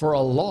for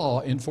a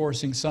law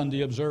enforcing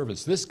Sunday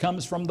observance. This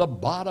comes from the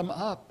bottom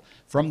up,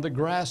 from the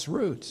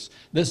grassroots.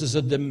 This is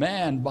a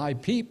demand by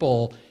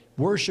people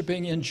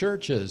worshiping in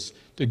churches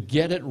to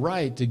get it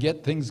right, to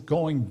get things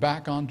going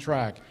back on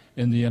track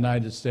in the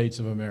United States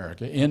of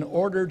America, in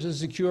order to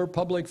secure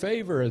public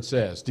favor, it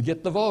says, to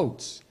get the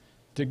votes.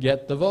 To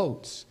get the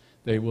votes,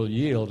 they will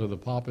yield to the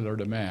popular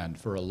demand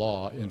for a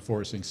law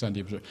enforcing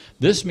Sunday observance.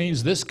 This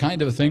means this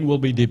kind of thing will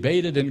be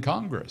debated in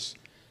Congress.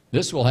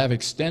 This will have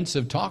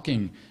extensive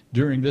talking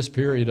during this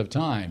period of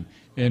time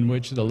in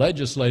which the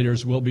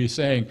legislators will be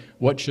saying,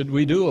 what should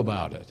we do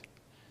about it?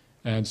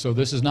 And so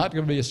this is not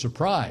going to be a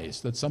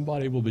surprise that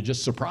somebody will be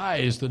just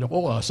surprised that,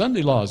 oh, a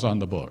Sunday law is on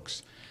the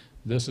books.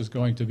 This is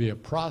going to be a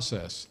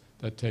process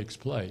that takes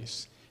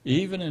place.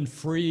 Even in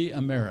free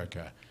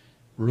America,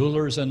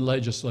 rulers and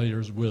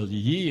legislators will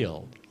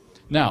yield.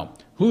 Now,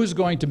 who's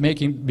going to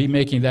be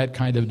making that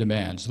kind of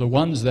demands? The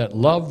ones that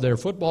love their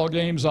football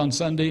games on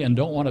Sunday and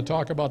don't want to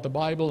talk about the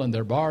Bible and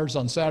their bars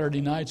on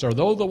Saturday nights? Are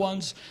those the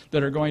ones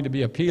that are going to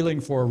be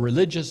appealing for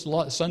religious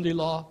Sunday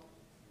law?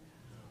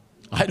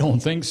 I don't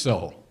think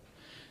so.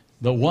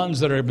 The ones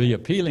that are be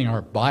appealing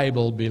are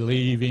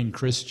Bible-believing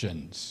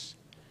Christians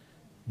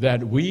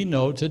that we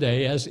know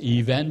today as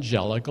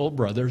evangelical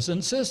brothers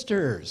and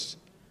sisters.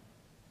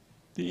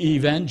 The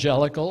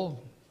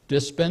evangelical,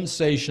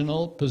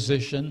 dispensational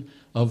position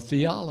of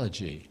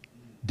theology.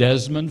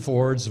 Desmond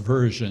Ford's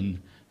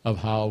version of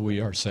how we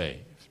are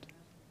saved.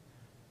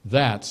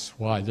 That's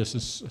why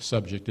this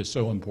subject is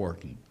so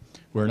important.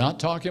 We're not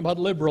talking about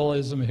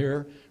liberalism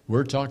here.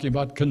 We're talking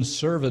about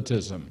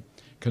conservatism.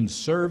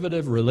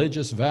 Conservative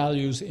religious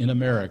values in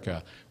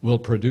America will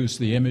produce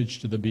the image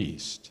to the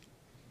beast,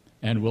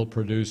 and will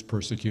produce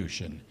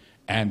persecution,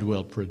 and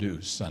will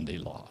produce Sunday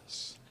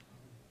laws.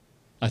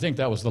 I think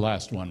that was the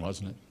last one,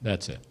 wasn't it?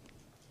 That's it.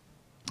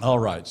 All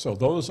right, so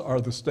those are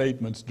the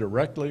statements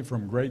directly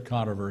from Great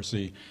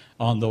Controversy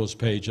on those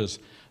pages.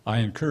 I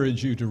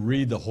encourage you to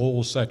read the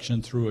whole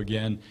section through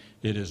again.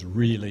 It is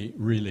really,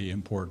 really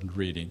important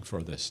reading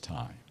for this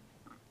time.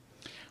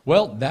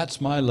 Well,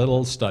 that's my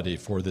little study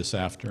for this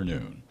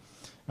afternoon.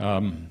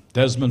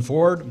 Desmond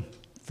Ford,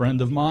 friend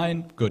of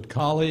mine, good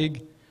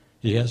colleague,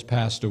 he has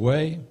passed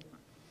away,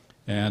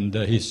 and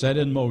he set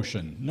in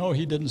motion. No,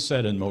 he didn't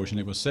set in motion.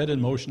 It was set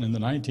in motion in the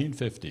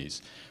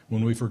 1950s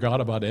when we forgot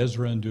about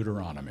Ezra and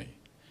Deuteronomy,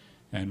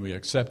 and we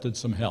accepted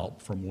some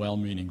help from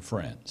well-meaning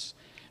friends.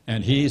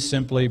 And he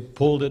simply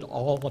pulled it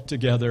all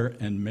together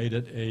and made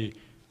it a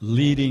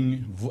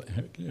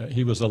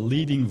he was a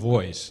leading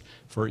voice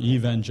for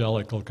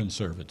evangelical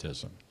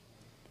conservatism.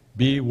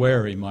 Be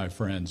wary, my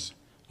friends,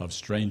 of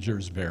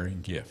strangers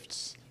bearing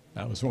gifts.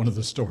 That was one of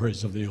the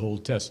stories of the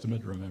Old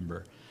Testament,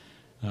 remember.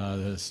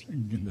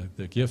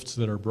 The gifts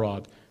that are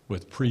brought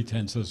with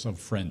pretenses of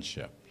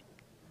friendship,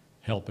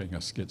 helping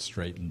us get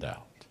straightened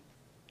out.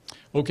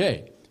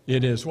 Okay,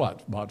 it is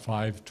what, about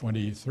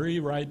 5:23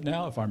 right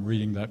now, if I'm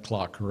reading that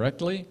clock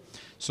correctly.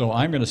 So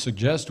I'm going to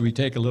suggest we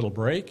take a little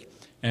break,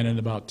 and in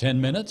about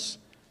 10 minutes,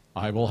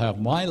 I will have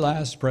my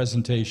last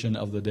presentation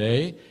of the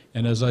day,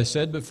 and as I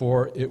said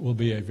before, it will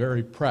be a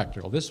very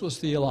practical. This was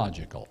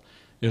theological.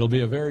 It'll be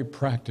a very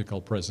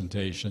practical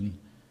presentation.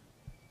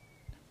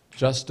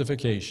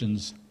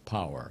 Justification's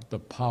power, the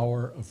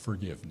power of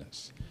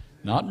forgiveness.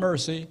 Not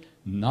mercy,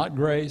 not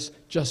grace,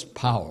 just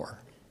power,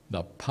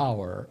 the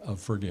power of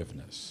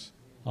forgiveness.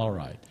 All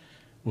right,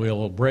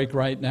 we'll break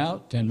right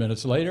now. 10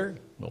 minutes later,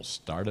 we'll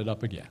start it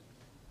up again.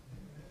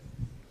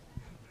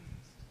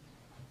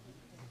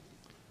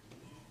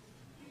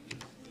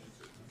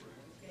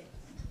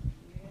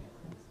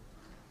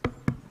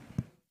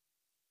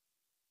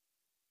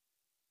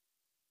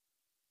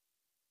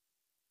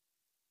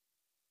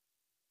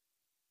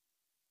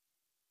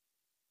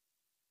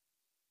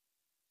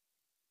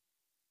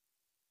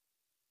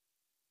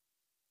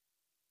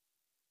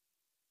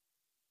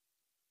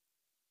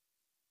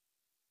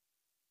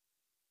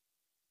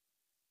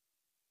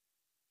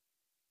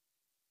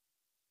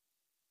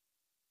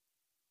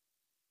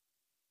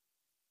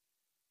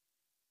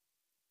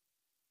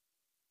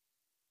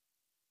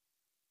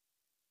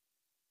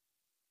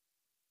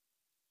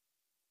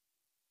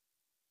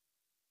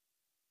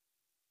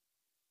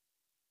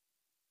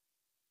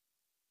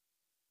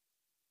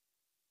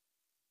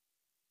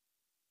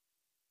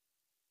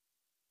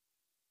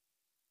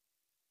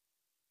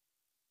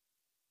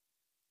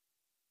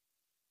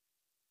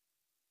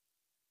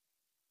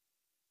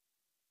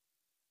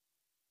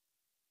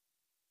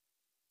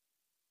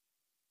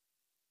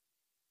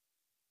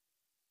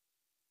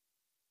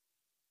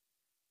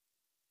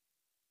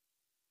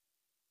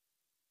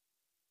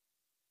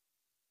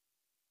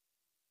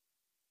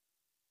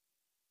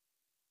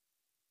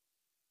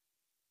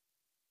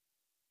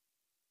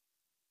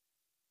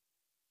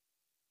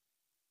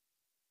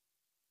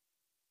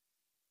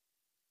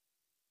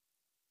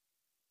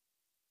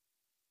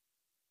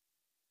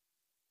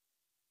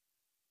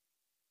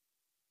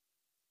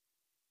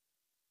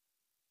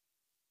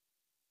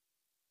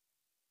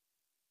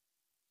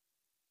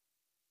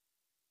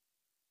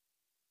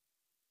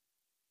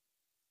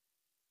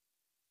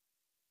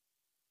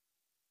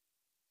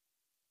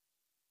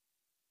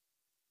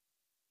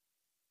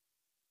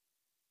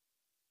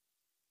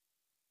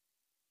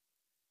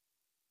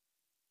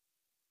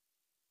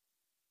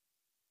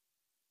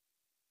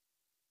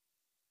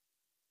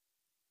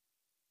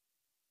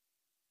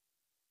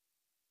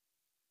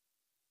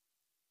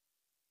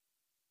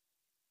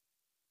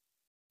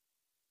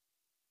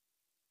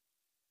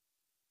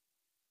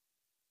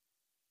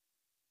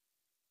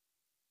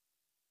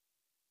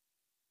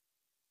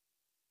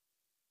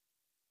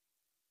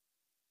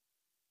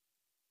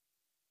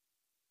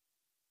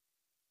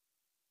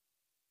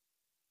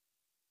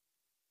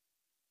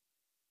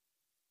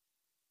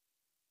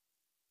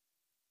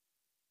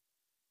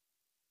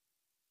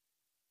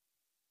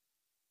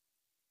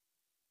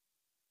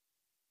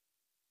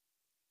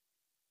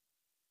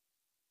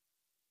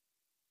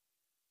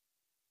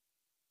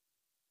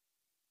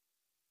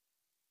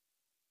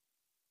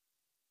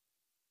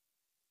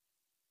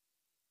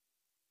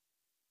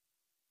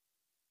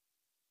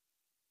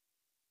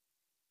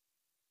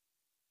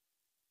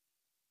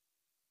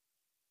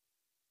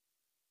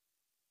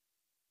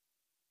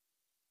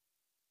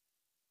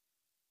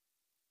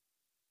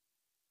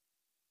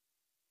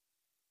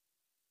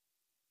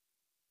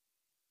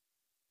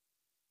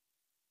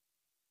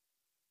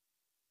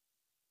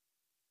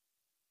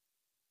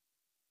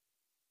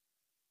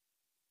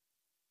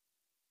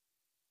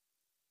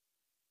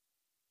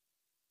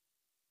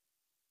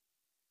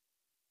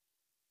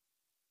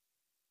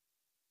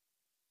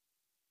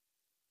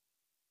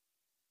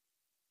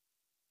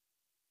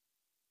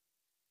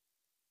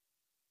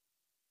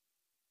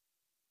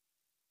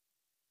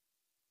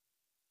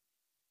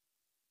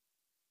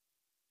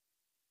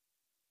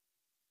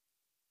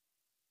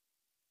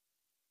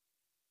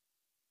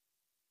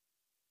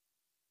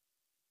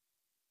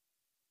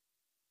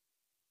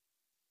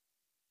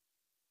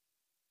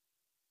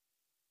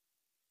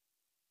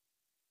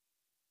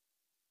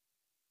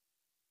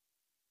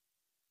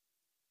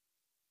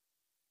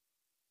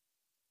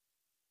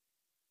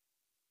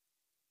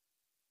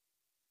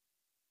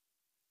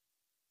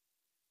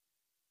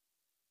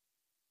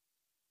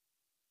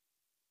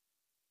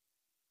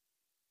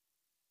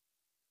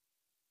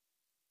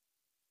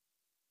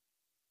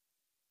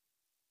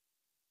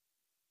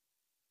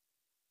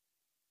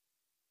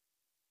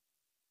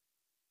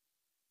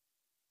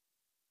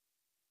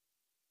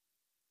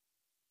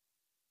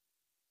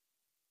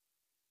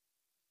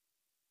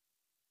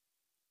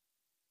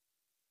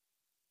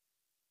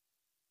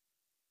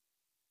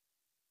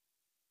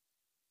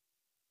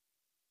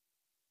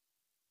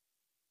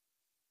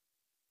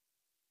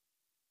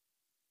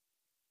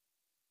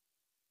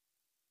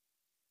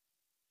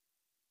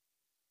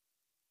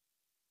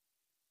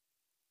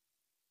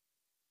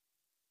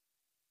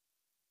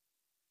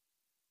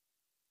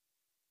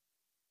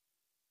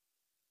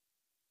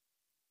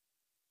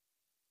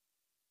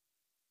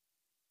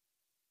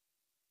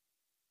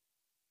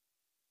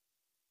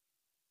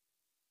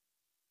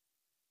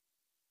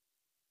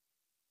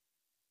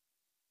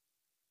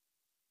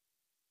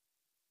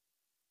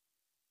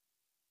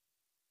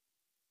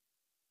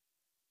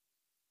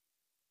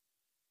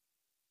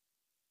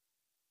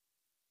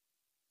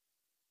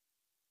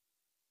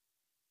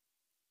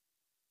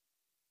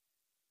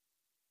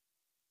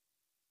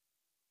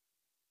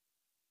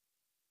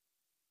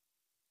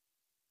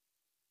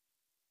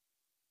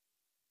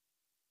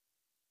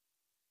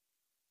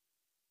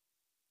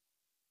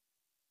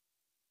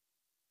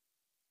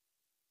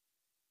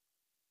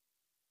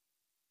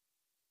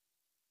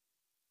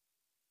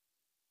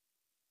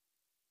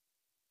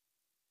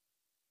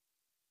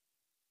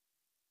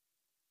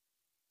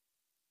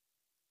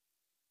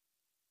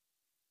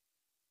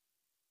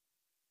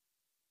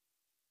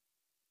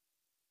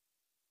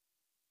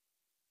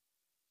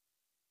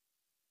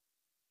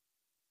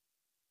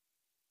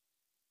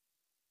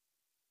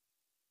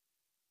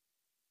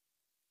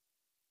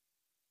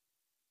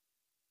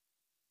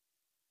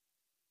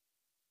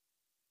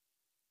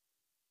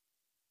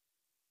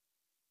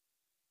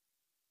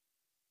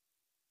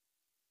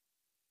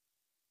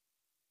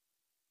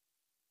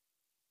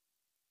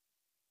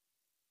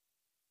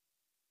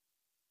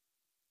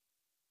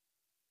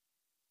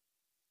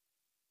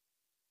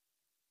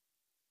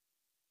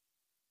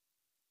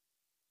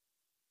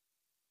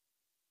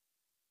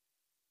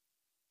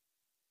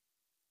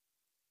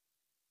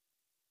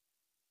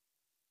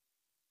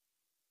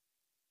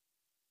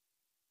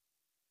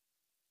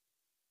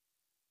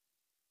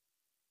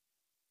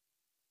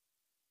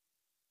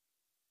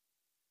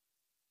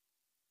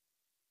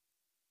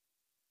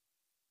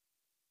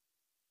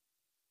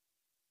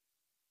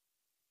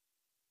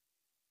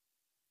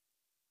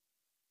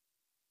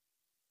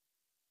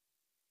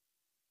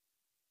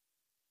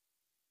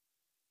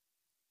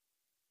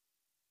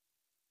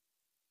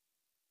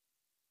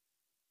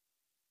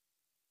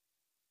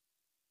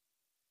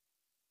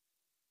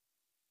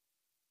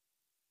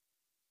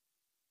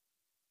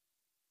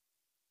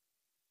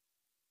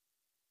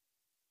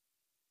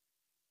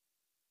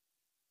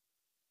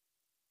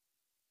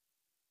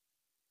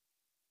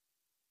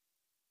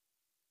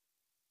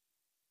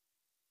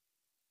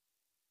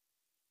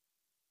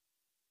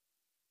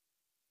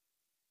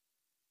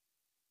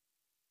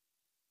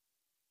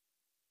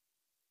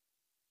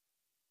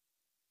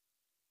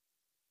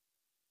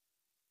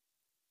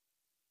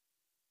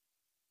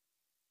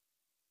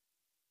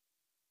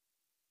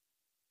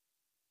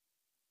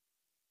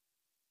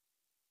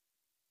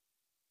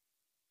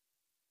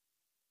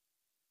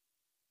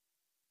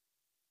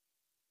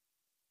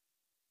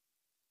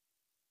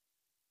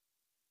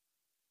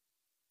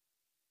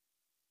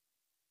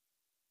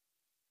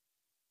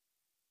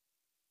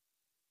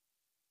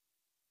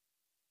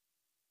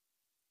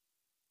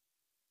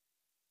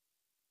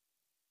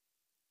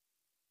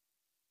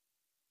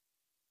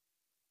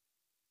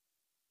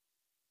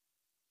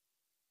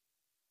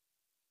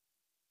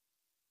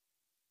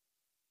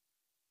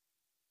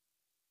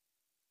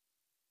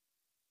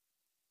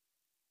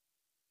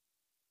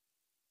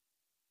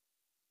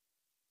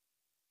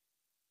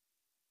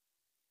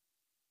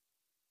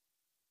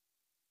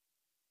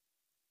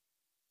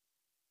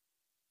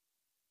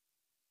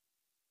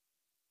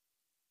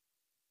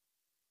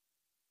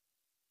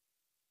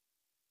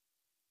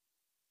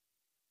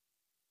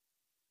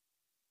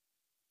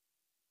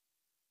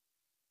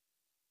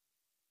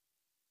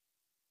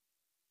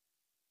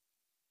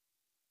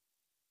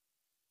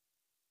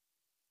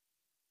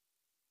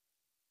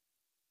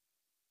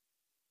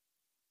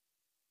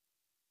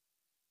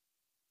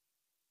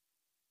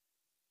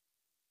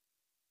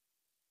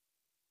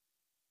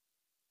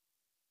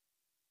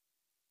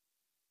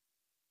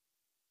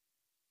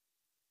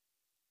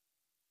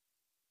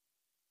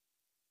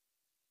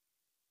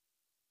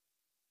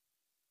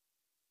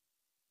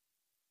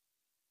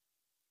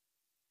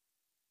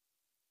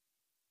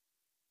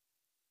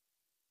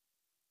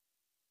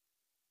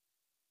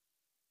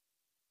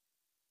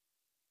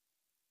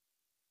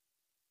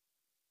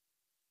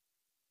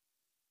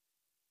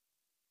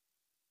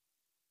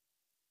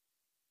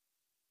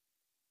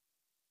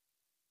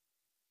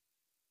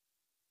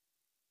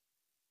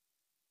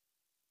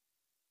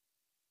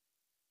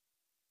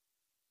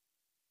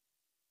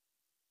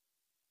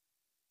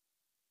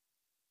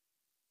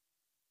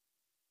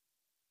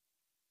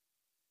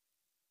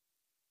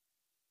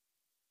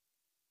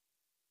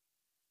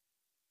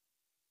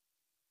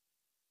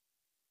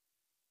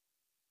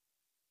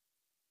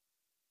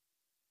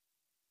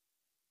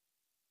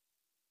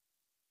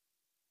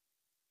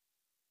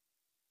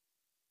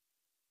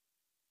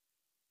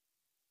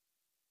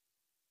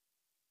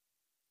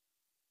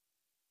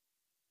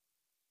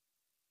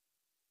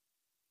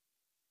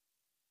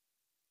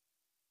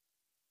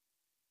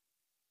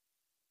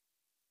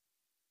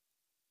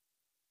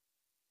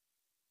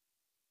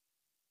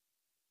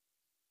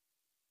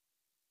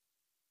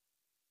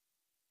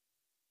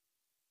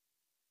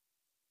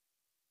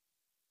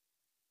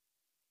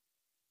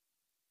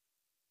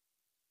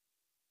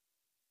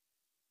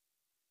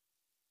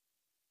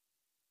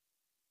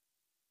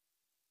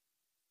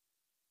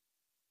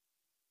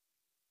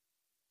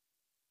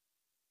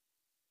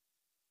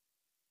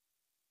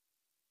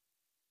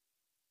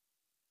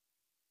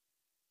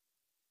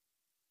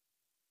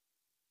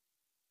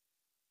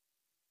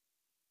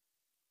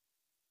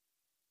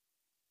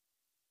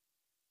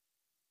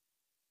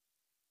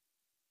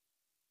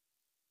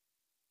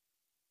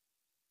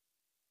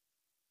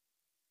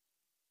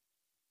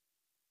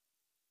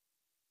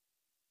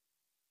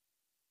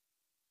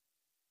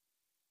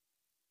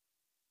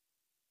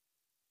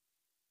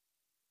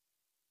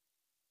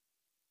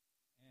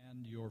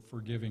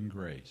 forgiving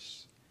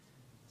grace.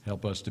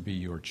 Help us to be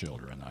your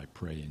children, I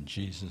pray in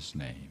Jesus'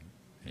 name.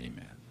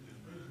 Amen.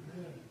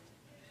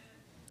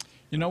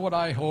 You know what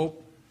I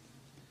hope?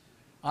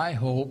 I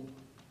hope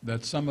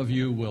that some of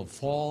you will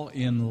fall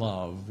in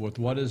love with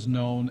what is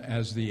known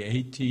as the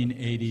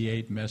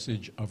 1888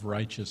 message of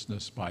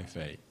righteousness by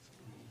faith.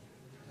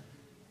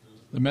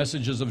 The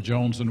messages of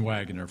Jones and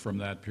Waggoner from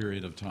that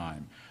period of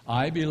time.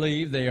 I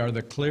believe they are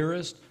the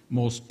clearest,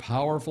 most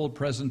powerful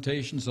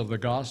presentations of the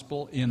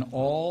gospel in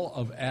all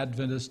of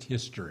Adventist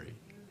history.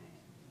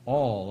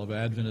 All of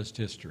Adventist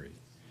history.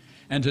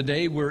 And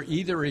today we're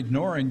either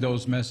ignoring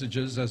those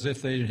messages as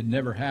if they had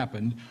never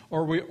happened,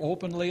 or we're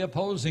openly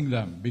opposing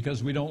them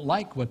because we don't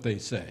like what they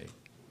say,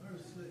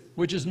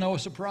 which is no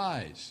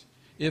surprise.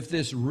 If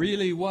this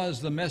really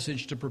was the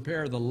message to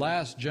prepare the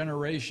last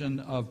generation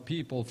of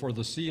people for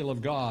the seal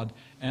of God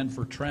and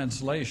for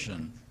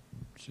translation,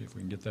 see if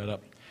we can get that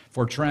up,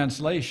 for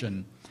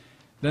translation,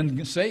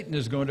 then Satan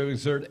is going to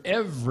exert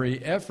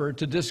every effort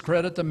to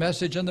discredit the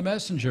message and the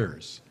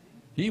messengers.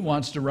 He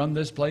wants to run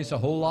this place a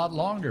whole lot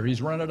longer.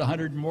 He's run it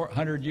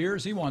 100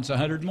 years. He wants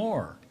 100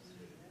 more.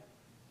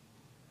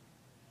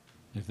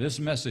 If this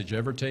message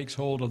ever takes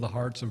hold of the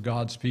hearts of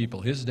God's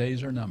people, his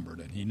days are numbered,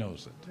 and he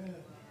knows it.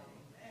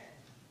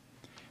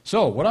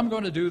 So what I'm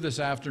going to do this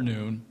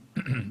afternoon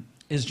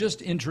is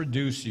just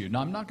introduce you.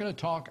 Now, I'm not going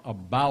to talk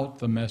about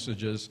the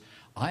messages.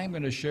 I am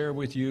going to share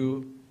with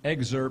you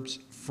excerpts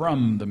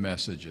from the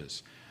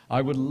messages.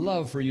 I would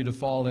love for you to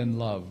fall in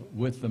love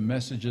with the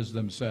messages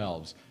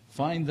themselves.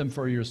 Find them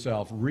for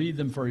yourself, read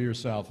them for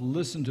yourself,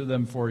 listen to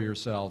them for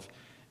yourself,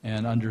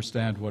 and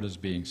understand what is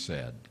being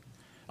said.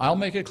 I'll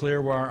make it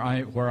clear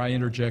where I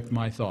interject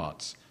my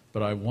thoughts,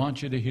 but I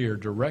want you to hear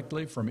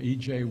directly from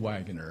E.J.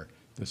 Waggoner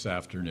this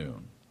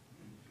afternoon.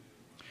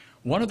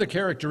 One of the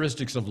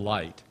characteristics of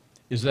light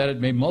is that it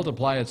may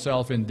multiply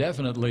itself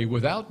indefinitely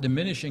without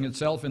diminishing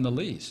itself in the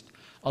least.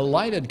 A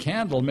lighted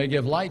candle may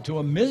give light to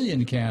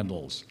 1,000,000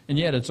 candles, and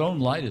yet its own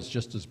light is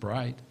just as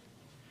bright.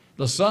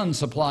 The sun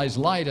supplies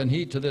light and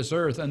heat to this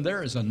earth, and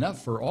there is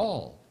enough for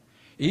all.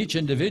 Each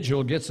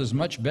individual gets as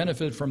much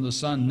benefit from the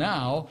sun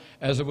now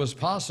as it was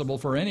possible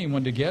for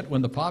anyone to get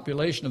when the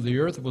population of the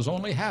earth was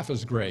only half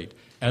as great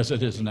as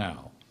it is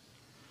now.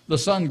 The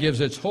sun gives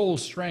its whole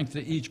strength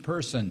to each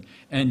person,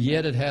 and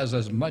yet it has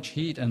as much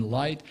heat and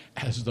light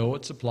as though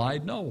it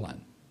supplied no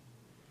one.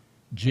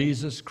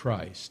 Jesus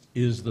Christ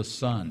is the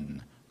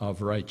sun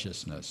of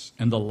righteousness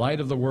and the light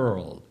of the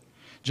world.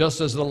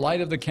 Just as the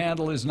light of the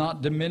candle is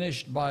not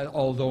diminished by,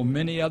 although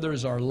many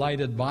others are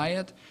lighted by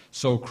it,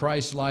 so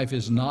Christ's life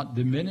is not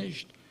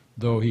diminished,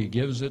 though he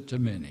gives it to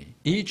many.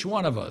 Each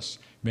one of us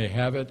may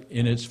have it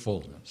in its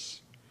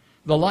fullness.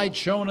 The light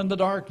shone in the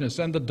darkness,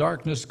 and the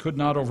darkness could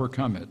not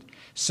overcome it.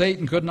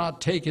 Satan could not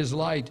take his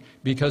light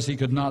because he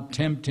could not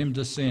tempt him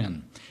to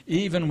sin.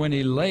 Even when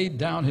he laid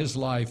down his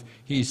life,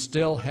 he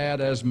still had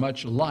as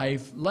much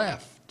life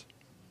left.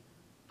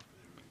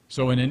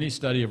 So in any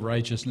study of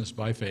righteousness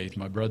by faith,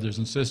 my brothers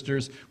and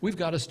sisters, we've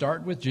got to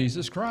start with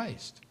Jesus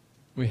Christ.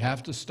 We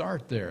have to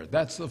start there.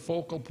 That's the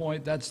focal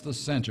point. That's the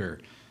center.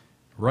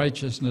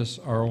 Righteousness,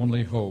 our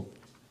only hope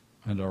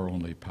and our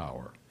only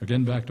power.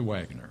 Again, back to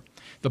Waggoner.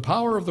 The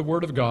power of the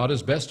Word of God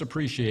is best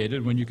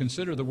appreciated when you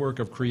consider the work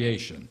of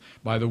creation.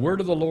 By the word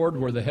of the Lord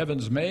were the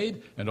heavens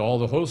made, and all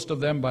the host of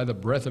them by the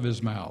breath of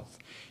his mouth.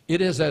 It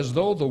is as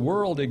though the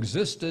world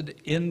existed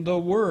in the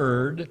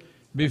Word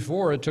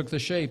before it took the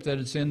shape that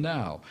it's in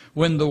now.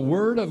 When the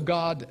Word of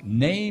God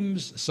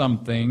names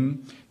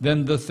something,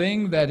 then the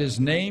thing that is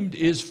named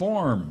is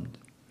formed.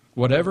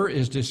 Whatever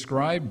is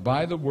described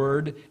by the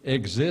Word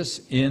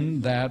exists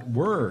in that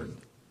Word.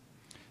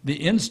 The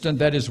instant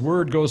that his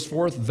word goes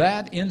forth,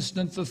 that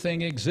instant the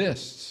thing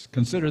exists.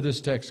 Consider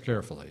this text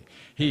carefully.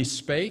 He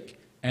spake,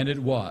 and it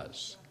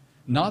was.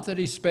 Not that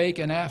he spake,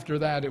 and after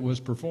that it was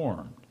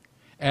performed.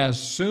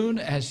 As soon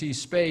as he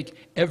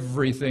spake,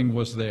 everything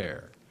was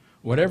there.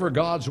 Whatever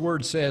God's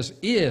word says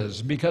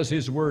is, because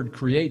his word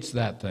creates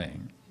that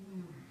thing.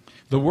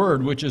 The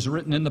word which is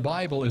written in the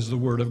Bible is the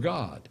word of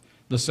God,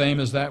 the same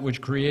as that which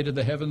created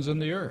the heavens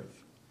and the earth.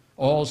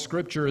 All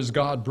Scripture is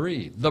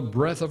God-breathed. The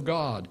breath of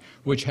God,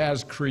 which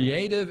has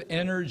creative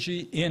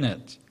energy in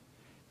it,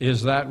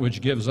 is that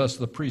which gives us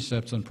the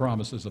precepts and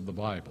promises of the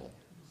Bible.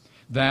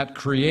 That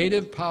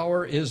creative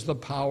power is the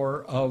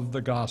power of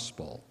the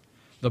gospel.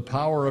 The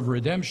power of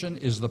redemption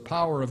is the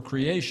power of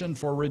creation,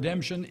 for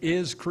redemption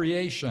is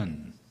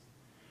creation.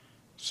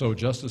 So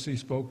just as he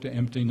spoke to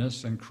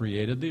emptiness and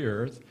created the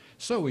earth,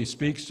 so he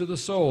speaks to the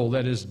soul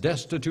that is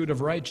destitute of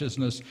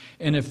righteousness.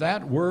 And if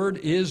that word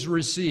is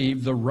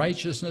received, the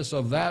righteousness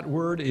of that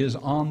word is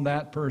on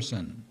that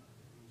person.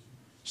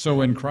 So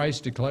when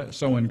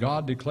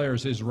God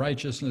declares his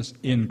righteousness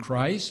in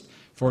Christ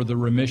for the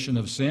remission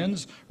of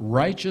sins,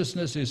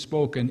 righteousness is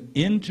spoken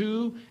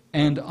into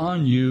and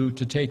on you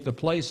to take the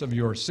place of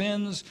your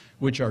sins,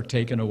 which are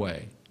taken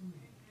away.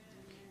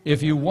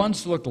 If you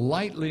once looked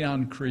lightly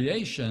on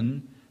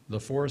creation, the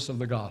force of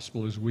the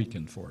gospel is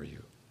weakened for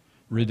you.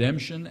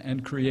 Redemption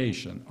and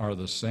creation are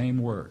the same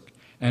work.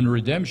 and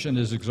redemption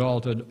is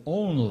exalted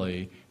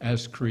only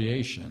as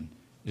creation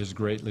is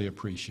greatly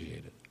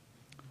appreciated.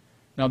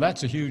 Now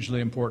that's a hugely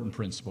important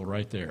principle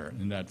right there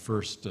in that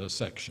first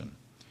section.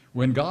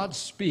 When God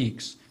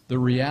speaks, the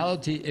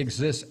reality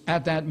exists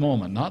at that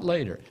moment, not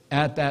later,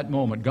 at that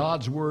moment.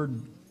 God's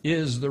word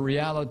is the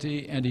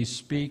reality, and he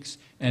speaks,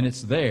 and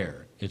it's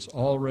there. It's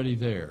already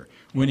there.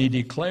 When he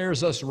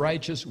declares us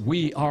righteous,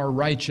 we are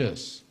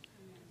righteous.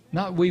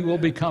 Not we will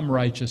become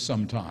righteous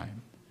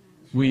sometime.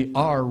 We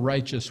are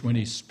righteous when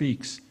he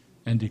speaks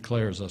and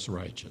declares us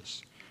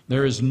righteous.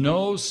 There is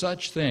no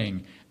such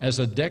thing as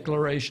a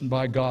declaration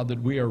by God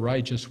that we are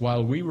righteous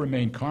while we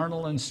remain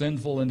carnal and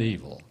sinful and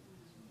evil.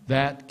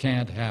 That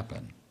can't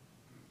happen.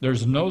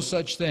 There's no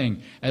such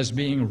thing as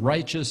being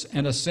righteous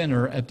and a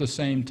sinner at the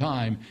same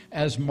time,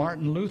 as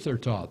Martin Luther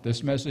taught.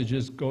 This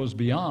message goes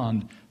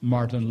beyond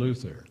Martin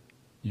Luther.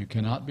 You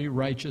cannot be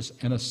righteous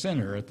and a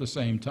sinner at the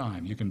same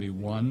time. You can be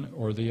one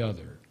or the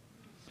other.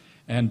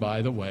 And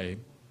by the way,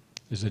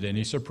 is it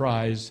any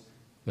surprise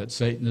that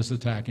Satan is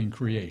attacking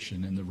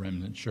creation in the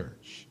remnant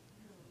church,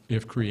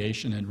 if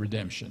creation and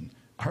redemption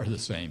are the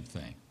same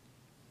thing?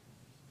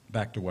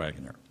 Back to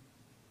Wagner.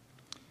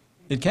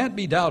 It can't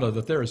be doubted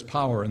that there is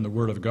power in the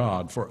Word of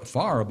God,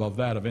 far above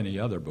that of any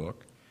other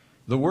book.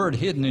 The Word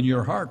hidden in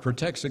your heart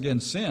protects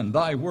against sin.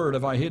 Thy Word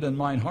have I hid in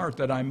mine heart,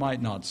 that I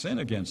might not sin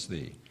against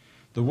thee.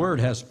 The Word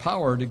has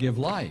power to give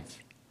life.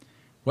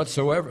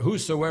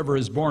 Whosoever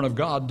is born of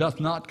God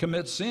doth not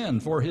commit sin,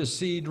 for his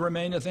seed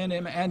remaineth in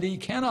him, and he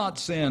cannot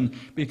sin,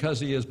 because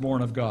he is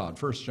born of God.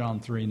 1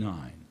 John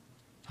 3:9.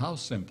 How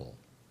simple.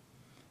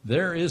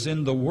 There is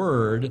in the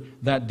Word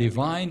that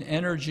divine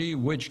energy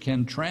which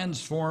can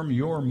transform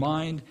your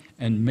mind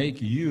and make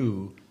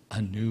you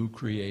a new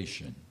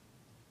creation.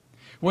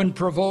 When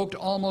provoked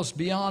almost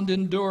beyond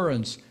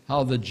endurance,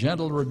 how the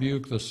gentle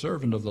rebuke the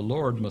servant of the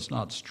Lord must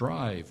not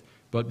strive,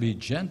 but be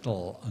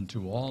gentle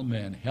unto all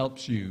men,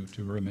 helps you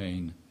to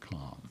remain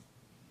calm.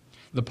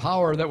 The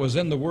power that was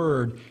in the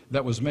Word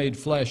that was made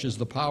flesh is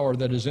the power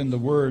that is in the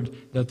Word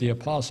that the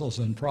apostles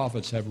and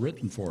prophets have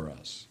written for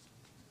us.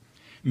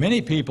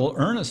 Many people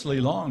earnestly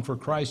long for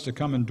Christ to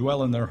come and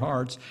dwell in their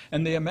hearts,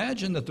 and they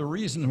imagine that the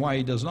reason why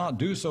he does not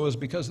do so is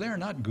because they are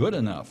not good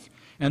enough,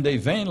 and they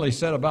vainly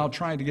set about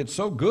trying to get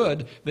so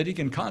good that he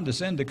can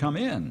condescend to come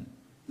in.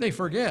 They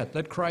forget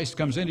that Christ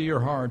comes into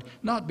your heart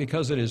not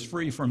because it is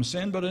free from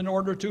sin, but in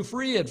order to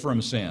free it from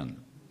sin.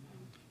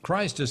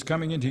 Christ is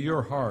coming into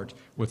your heart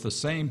with the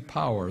same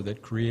power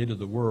that created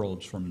the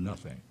worlds from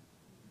nothing.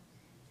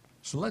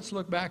 So let's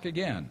look back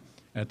again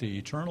at the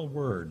eternal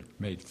Word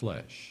made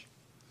flesh.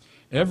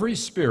 Every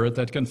spirit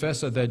that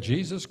confesseth that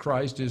Jesus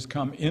Christ is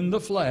come in the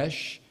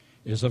flesh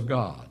is of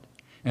God.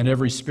 And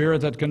every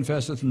spirit that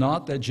confesseth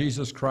not that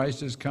Jesus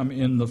Christ is come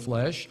in the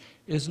flesh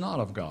is not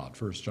of God.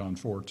 1 John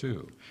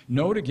 4:2.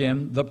 Note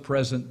again the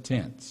present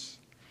tense.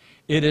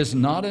 It is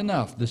not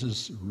enough, this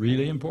is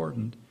really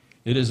important,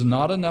 it is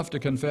not enough to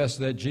confess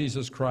that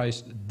Jesus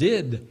Christ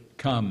did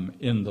come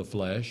in the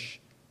flesh.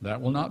 That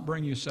will not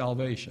bring you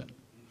salvation.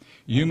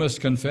 You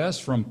must confess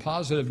from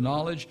positive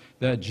knowledge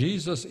that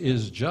Jesus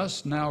is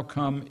just now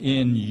come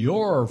in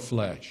your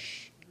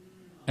flesh,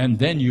 and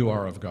then you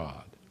are of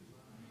God.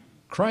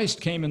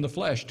 Christ came in the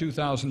flesh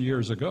 2,000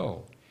 years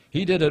ago.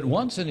 He did it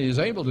once, and he is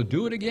able to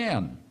do it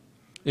again.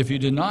 If you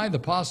deny the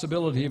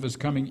possibility of his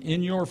coming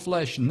in your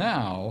flesh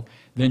now,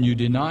 then you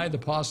deny the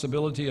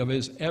possibility of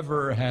his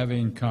ever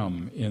having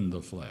come in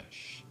the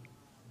flesh.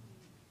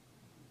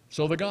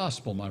 So the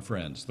gospel, my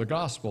friends, the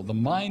gospel, the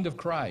mind of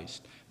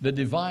Christ, the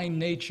divine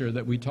nature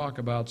that we talk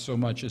about so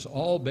much is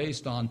all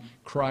based on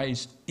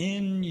Christ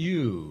in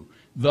you,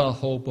 the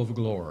hope of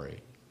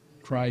glory.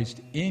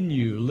 Christ in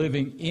you,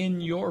 living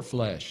in your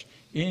flesh,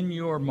 in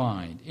your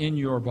mind, in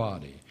your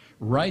body.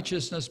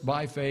 Righteousness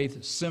by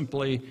faith,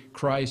 simply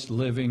Christ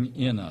living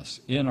in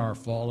us, in our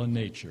fallen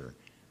nature,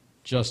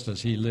 just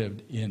as he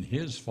lived in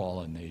his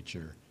fallen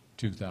nature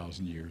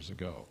 2,000 years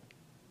ago.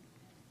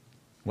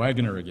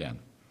 Wagner again.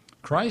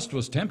 Christ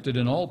was tempted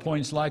in all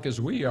points like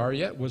as we are,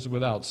 yet was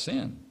without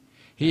sin.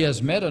 He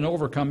has met and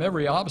overcome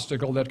every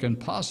obstacle that can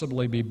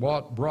possibly be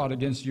brought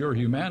against your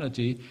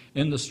humanity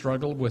in the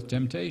struggle with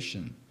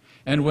temptation.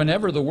 And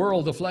whenever the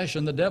world, the flesh,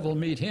 and the devil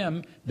meet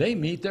him, they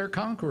meet their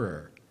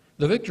conqueror.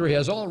 The victory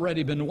has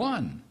already been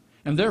won,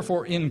 and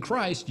therefore in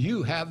Christ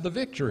you have the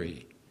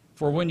victory.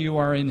 For when you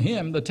are in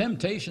him, the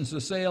temptations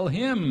assail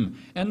him,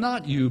 and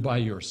not you by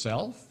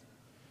yourself.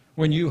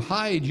 When you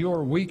hide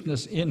your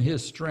weakness in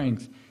his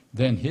strength,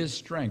 then his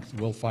strength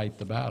will fight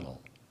the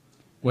battle.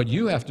 What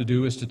you have to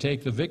do is to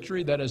take the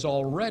victory that has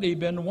already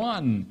been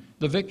won,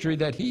 the victory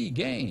that he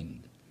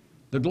gained.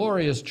 The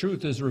glorious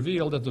truth is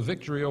revealed that the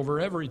victory over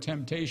every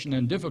temptation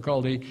and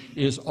difficulty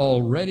is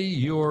already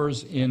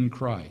yours in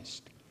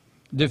Christ.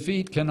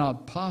 Defeat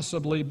cannot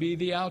possibly be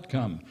the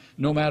outcome,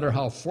 no matter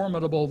how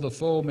formidable the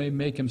foe may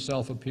make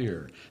himself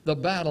appear. The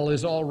battle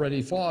is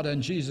already fought,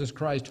 and Jesus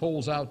Christ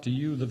holds out to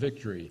you the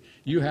victory.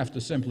 You have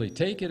to simply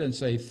take it and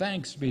say,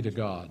 "Thanks be to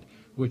God,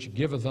 which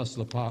giveth us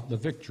the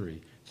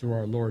victory through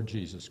our Lord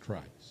Jesus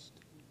Christ."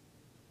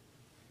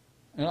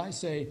 And I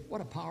say,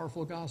 what a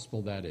powerful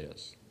gospel that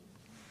is.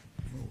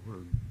 Oh, we're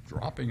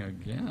dropping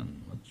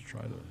again. Let's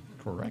try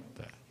to correct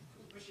that.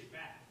 Push it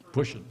back.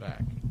 Push it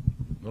back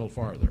a little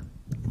farther.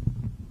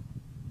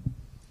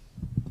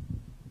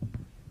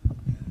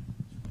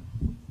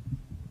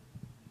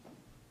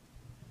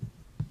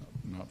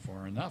 Not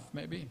far enough,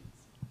 maybe.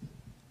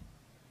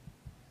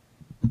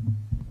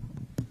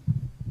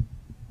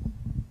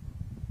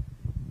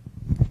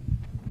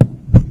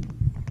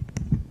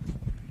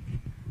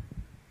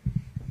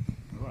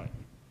 All right.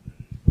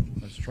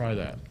 Let's try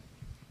that.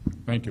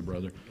 Thank you,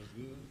 brother.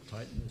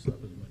 Tighten this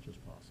up as much as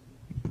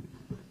possible.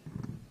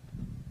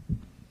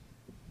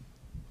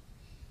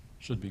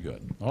 Should be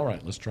good. All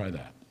right, let's try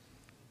that.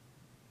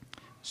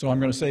 So I'm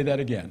going to say that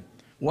again.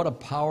 What a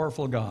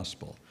powerful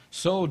gospel.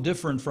 So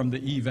different from the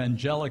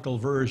evangelical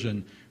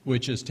version,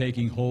 which is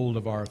taking hold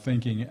of our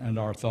thinking and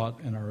our thought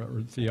and our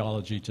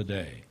theology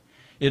today.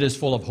 It is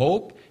full of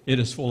hope. It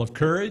is full of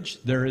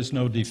courage. There is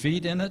no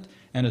defeat in it,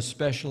 and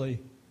especially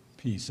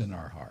peace in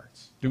our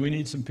hearts. Do we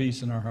need some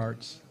peace in our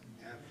hearts?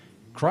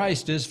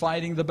 Christ is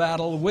fighting the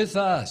battle with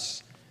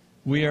us.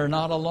 We are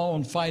not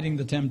alone fighting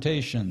the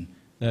temptation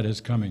that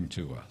is coming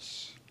to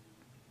us.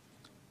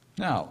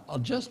 Now,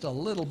 just a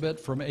little bit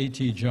from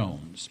A.T.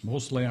 Jones.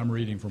 Mostly I'm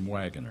reading from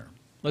Waggoner.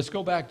 Let's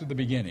go back to the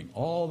beginning,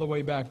 all the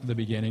way back to the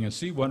beginning, and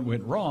see what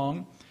went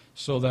wrong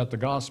so that the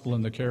gospel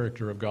and the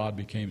character of God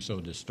became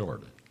so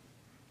distorted.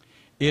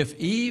 If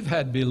Eve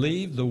had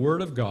believed the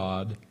word of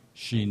God,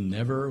 she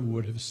never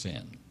would have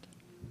sinned.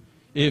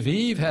 If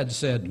Eve had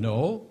said,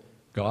 no,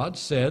 God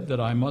said that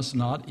I must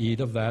not eat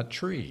of that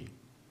tree.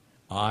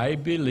 I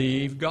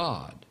believe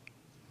God.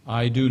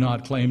 I do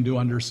not claim to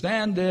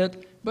understand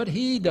it, but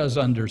He does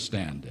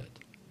understand it.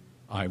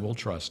 I will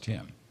trust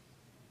Him.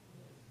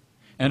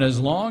 And as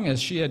long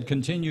as she had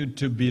continued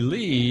to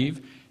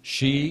believe,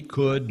 she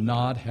could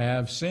not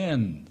have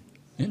sinned.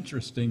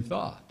 Interesting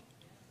thought.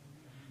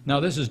 Now,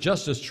 this is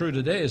just as true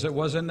today as it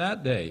was in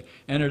that day,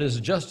 and it is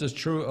just as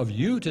true of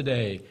you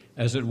today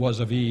as it was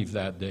of Eve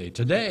that day.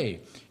 Today,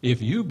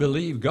 if you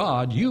believe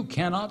God, you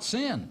cannot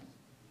sin.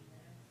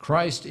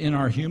 Christ in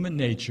our human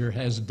nature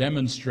has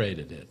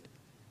demonstrated it.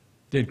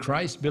 Did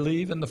Christ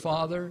believe in the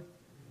Father?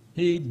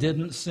 He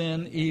didn't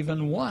sin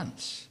even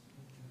once.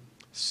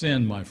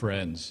 Sin, my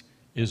friends,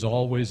 is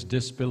always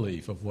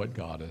disbelief of what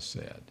God has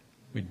said.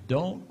 We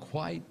don't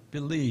quite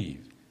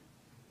believe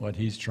what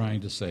He's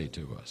trying to say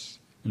to us.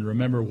 And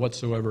remember,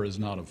 whatsoever is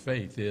not of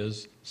faith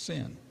is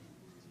sin.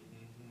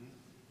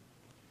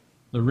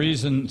 The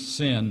reason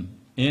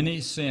any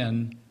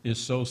sin is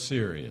so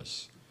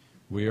serious,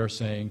 we are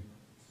saying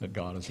that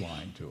God is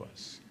lying to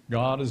us.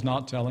 God is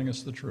not telling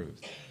us the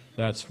truth.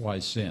 That's why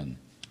sin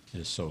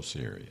is so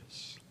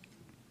serious.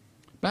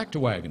 Back to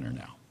Waggoner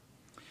now.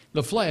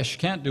 The flesh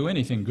can't do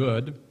anything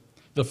good.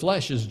 The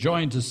flesh is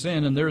joined to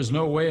sin, and there is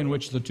no way in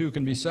which the two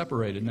can be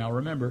separated. Now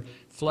remember,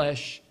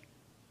 flesh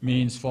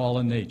means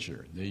fallen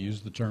nature. They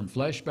used the term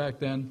flesh back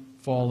then.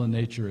 Fallen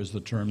nature is the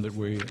term that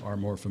we are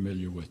more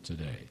familiar with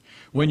today.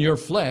 When your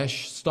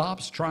flesh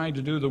stops trying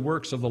to do the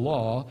works of the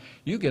law,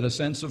 you get a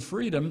sense of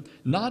freedom,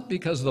 not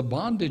because the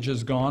bondage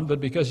is gone, but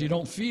because you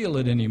don't feel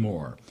it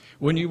anymore.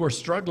 When you were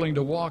struggling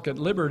to walk at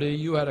liberty,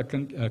 you had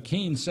a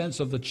keen sense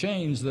of the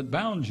chains that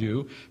bound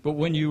you, but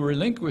when you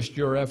relinquished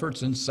your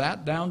efforts and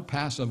sat down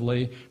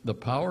passively, the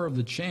power of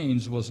the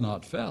chains was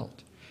not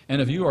felt.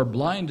 And if you are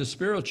blind to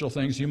spiritual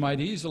things, you might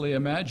easily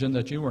imagine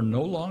that you are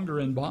no longer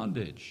in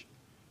bondage,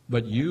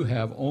 but you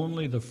have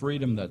only the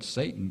freedom that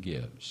Satan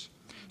gives.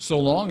 So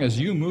long as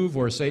you move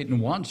where Satan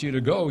wants you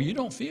to go, you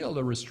don't feel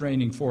the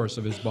restraining force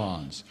of his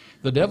bonds.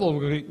 The devil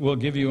will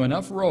give you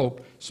enough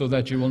rope so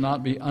that you will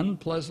not be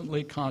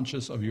unpleasantly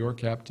conscious of your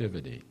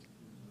captivity.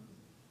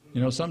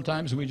 You know,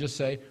 sometimes we just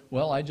say,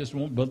 well, I just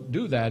won't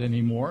do that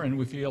anymore, and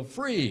we feel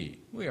free.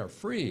 We are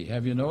free.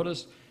 Have you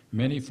noticed?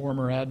 Many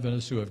former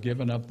Adventists who have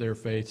given up their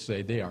faith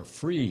say they are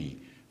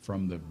free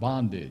from the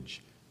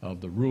bondage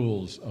of the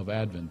rules of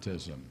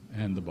Adventism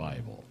and the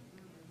Bible.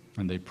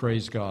 And they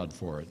praise God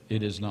for it.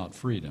 It is not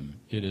freedom.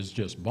 It is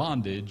just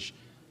bondage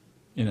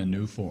in a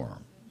new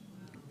form.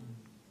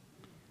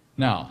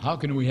 Now, how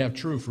can we have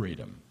true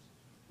freedom?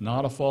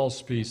 Not a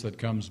false peace that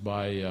comes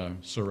by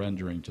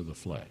surrendering to the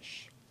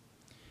flesh.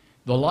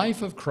 The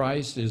life of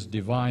Christ is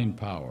divine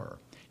power.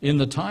 In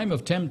the time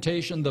of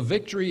temptation, the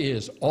victory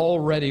is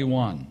already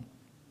won.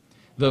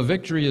 The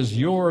victory is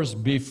yours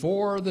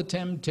before the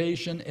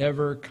temptation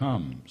ever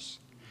comes.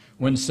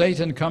 When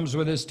Satan comes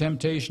with his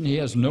temptation, he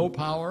has no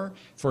power,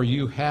 for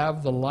you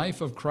have the life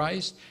of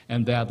Christ,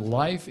 and that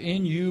life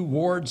in you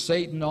wards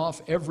Satan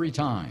off every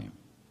time.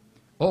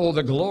 Oh,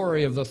 the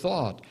glory of the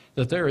thought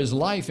that there is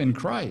life in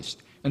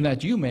Christ, and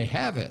that you may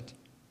have it.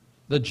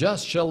 The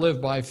just shall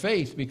live by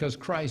faith, because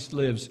Christ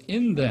lives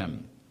in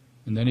them.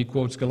 And then he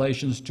quotes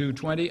Galatians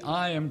 2:20,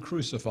 I am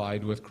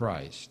crucified with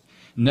Christ.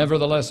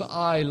 Nevertheless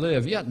I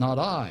live, yet not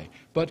I,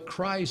 but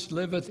Christ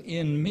liveth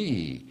in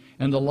me.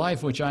 And the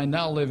life which I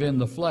now live in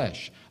the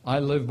flesh, I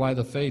live by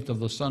the faith of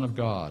the Son of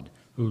God,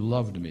 who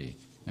loved me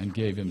and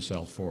gave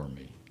himself for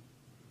me.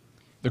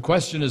 The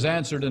question is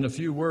answered in a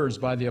few words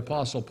by the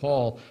Apostle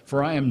Paul,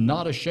 "For I am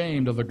not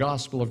ashamed of the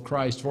gospel of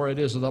Christ, for it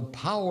is the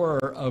power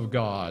of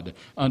God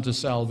unto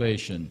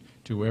salvation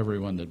to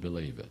everyone that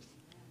believeth."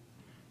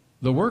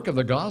 The work of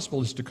the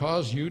gospel is to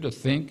cause you to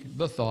think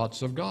the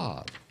thoughts of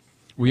God.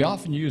 We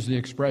often use the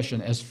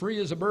expression, "as free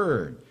as a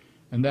bird,"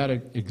 and that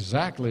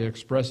exactly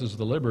expresses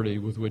the liberty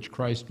with which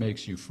Christ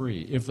makes you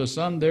free. "If the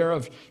Son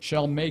thereof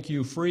shall make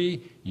you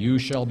free, you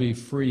shall be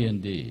free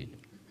indeed."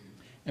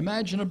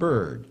 Imagine a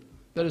bird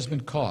that has been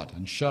caught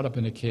and shut up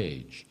in a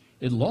cage.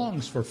 It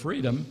longs for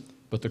freedom,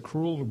 but the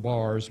cruel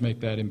bars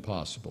make that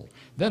impossible.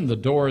 Then the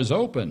door is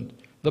opened.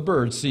 The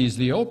bird sees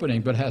the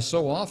opening, but has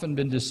so often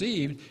been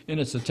deceived in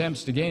its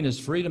attempts to gain its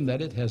freedom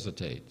that it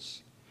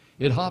hesitates.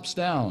 It hops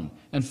down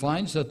and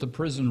finds that the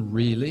prison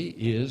really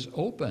is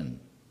open,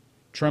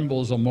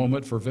 trembles a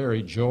moment for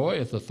very joy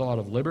at the thought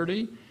of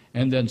liberty,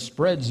 and then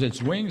spreads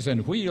its wings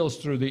and wheels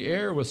through the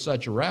air with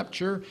such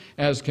rapture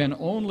as can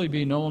only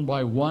be known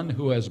by one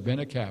who has been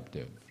a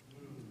captive.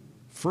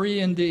 Free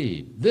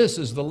indeed. This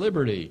is the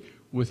liberty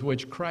with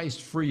which Christ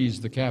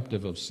frees the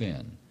captive of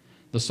sin.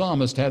 The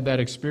psalmist had that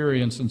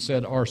experience and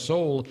said, "Our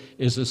soul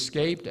is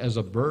escaped as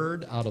a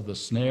bird out of the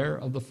snare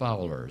of the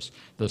fowlers.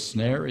 The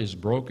snare is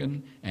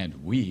broken,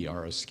 and we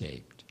are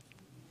escaped."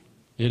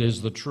 It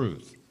is the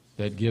truth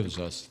that gives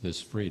us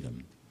this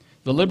freedom.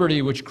 The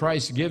liberty which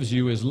Christ gives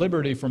you is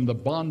liberty from the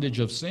bondage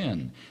of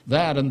sin.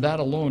 That and that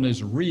alone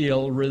is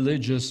real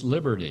religious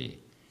liberty.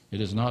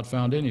 It is not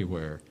found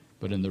anywhere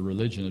but in the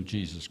religion of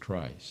Jesus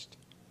Christ.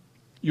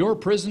 Your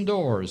prison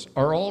doors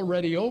are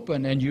already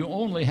open, and you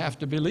only have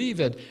to believe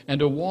it and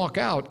to walk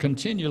out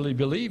continually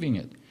believing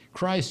it.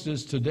 Christ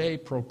is today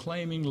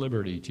proclaiming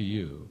liberty to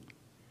you.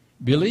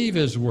 Believe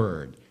His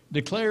word.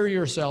 Declare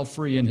yourself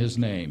free in His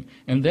name,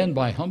 and then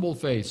by humble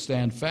faith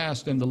stand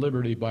fast in the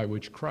liberty by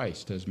which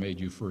Christ has made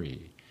you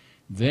free.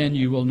 Then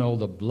you will know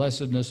the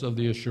blessedness of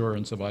the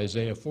assurance of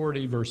Isaiah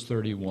 40, verse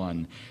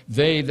 31.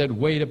 "They that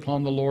wait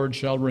upon the Lord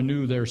shall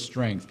renew their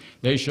strength.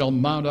 They shall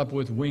mount up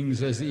with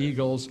wings as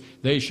eagles.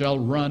 They shall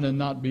run and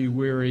not be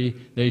weary.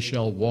 They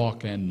shall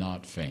walk and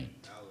not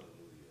faint."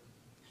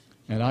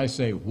 And I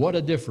say, what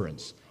a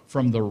difference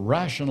from the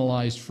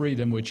rationalized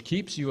freedom which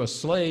keeps you a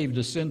slave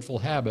to sinful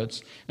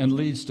habits and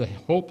leads to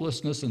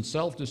hopelessness and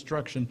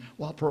self-destruction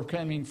while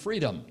proclaiming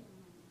freedom.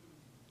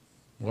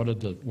 What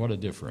a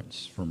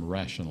difference from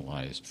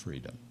rationalized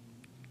freedom.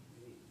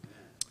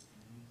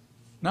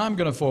 Now I'm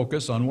going to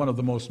focus on one of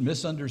the most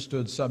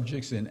misunderstood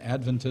subjects in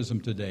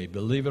Adventism today,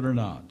 believe it or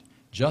not: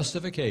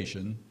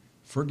 justification,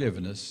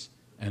 forgiveness,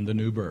 and the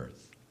new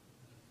birth.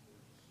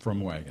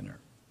 From Wagner.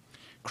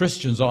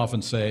 Christians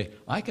often say,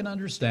 "I can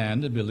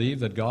understand and believe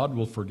that God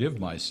will forgive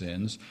my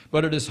sins,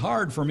 but it is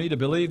hard for me to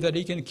believe that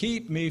He can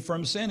keep me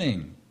from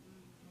sinning."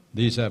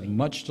 These have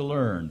much to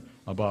learn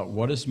about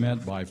what is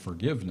meant by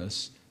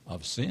forgiveness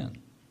of sin.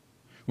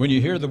 When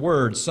you hear the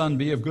word, "Son,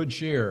 be of good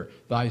cheer,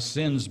 thy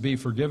sins be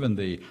forgiven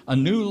thee," a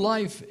new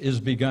life is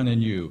begun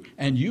in you,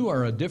 and you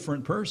are a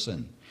different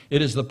person.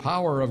 It is the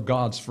power of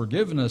God's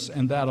forgiveness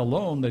and that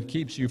alone that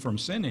keeps you from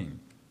sinning.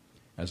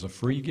 As a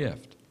free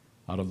gift,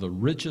 out of the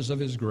riches of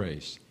His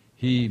grace,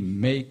 He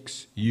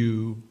makes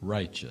you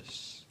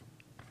righteous.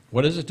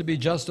 What is it to be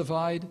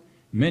justified?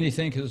 Many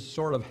think it's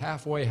sort of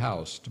halfway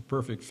house to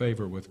perfect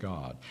favor with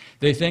God.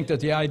 They think that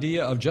the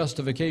idea of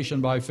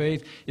justification by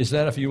faith is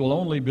that if you will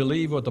only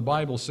believe what the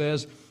Bible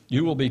says,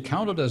 you will be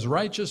counted as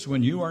righteous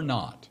when you are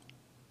not.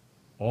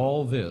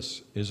 All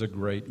this is a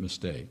great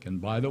mistake. And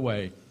by the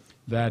way,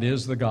 that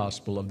is the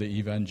gospel of the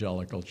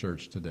evangelical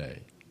church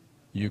today.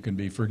 You can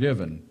be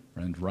forgiven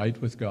and right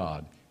with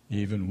God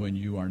even when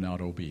you are not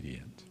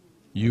obedient.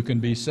 You can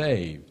be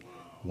saved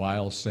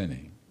while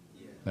sinning.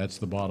 That's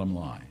the bottom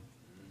line.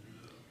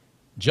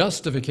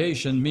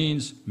 Justification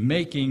means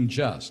making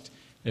just.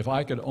 If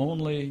I could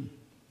only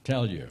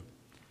tell you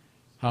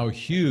how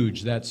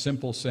huge that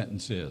simple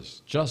sentence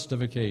is.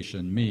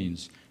 Justification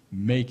means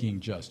making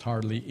just.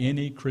 Hardly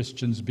any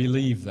Christians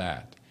believe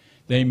that.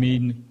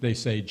 They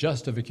say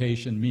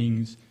justification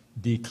means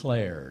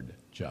declared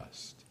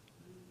just.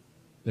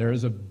 There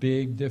is a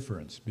big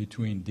difference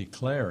between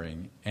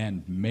declaring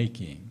and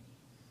making.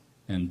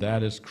 And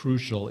that is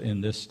crucial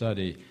in this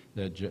study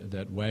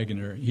that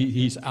Wagner,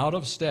 he's out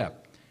of step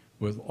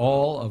with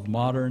all of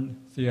modern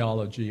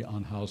theology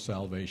on how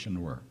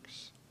salvation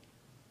works.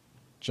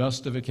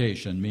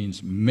 Justification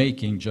means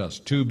making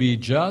just. To be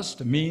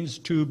just means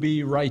to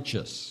be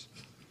righteous.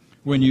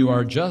 When you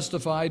are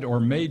justified or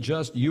made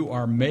just, you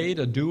are made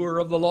a doer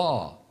of the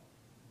law.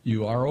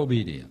 You are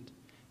obedient.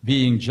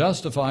 Being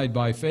justified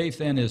by faith,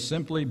 then, is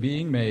simply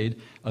being made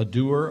a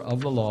doer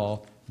of the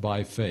law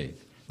by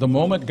faith. The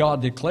moment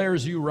God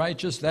declares you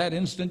righteous, that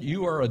instant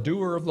you are a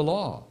doer of the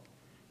law.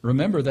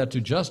 Remember that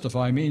to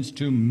justify means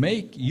to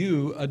make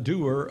you a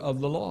doer of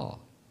the law.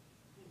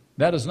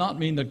 That does not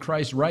mean that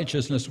Christ's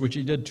righteousness, which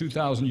He did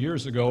 2,000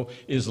 years ago,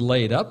 is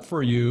laid up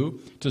for you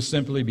to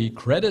simply be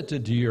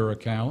credited to your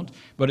account,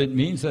 but it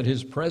means that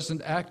His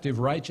present active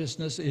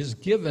righteousness is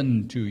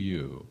given to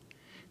you.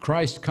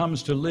 Christ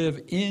comes to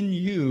live in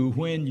you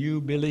when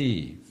you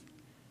believe.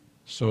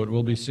 So it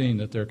will be seen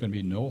that there can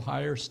be no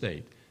higher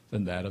state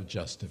than that of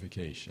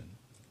justification.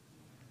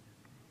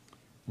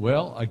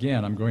 Well,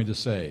 again, I'm going to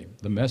say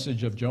the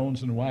message of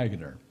Jones and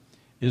Waggoner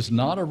is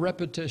not a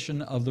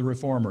repetition of the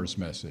Reformers'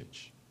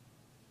 message.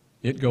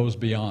 It goes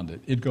beyond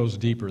it. It goes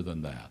deeper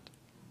than that.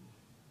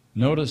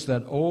 Notice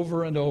that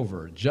over and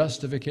over,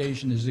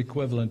 justification is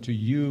equivalent to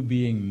you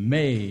being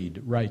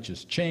made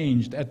righteous,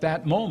 changed at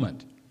that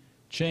moment,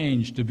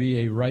 changed to be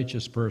a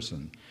righteous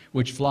person,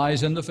 which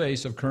flies in the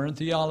face of current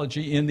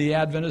theology in the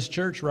Adventist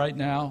church right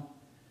now.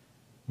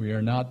 We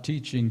are not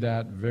teaching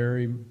that.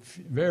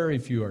 Very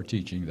few are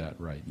teaching that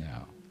right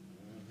now.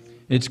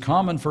 It's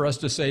common for us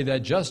to say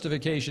that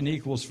justification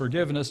equals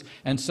forgiveness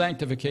and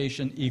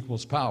sanctification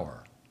equals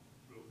power.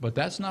 But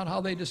that's not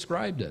how they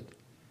described it.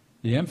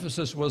 The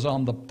emphasis was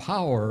on the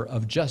power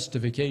of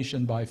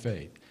justification by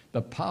faith,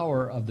 the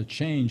power of the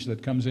change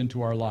that comes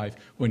into our life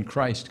when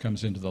Christ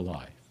comes into the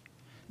life.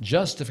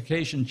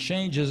 Justification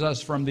changes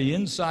us from the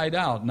inside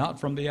out, not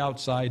from the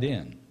outside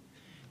in.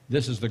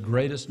 This is the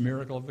greatest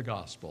miracle of the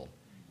gospel.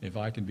 If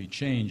I can be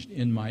changed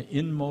in my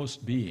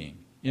inmost being,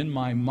 in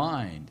my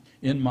mind,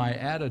 in my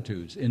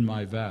attitudes, in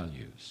my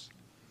values.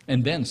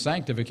 And then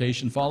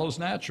sanctification follows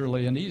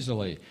naturally and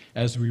easily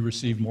as we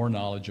receive more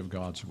knowledge of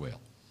God's will.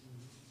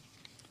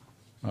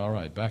 All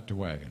right, back to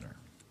Waggoner.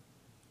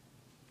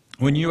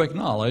 When you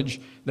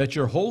acknowledge that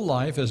your whole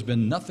life has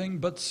been nothing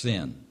but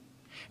sin,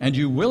 and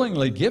you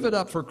willingly give it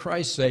up for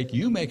Christ's sake,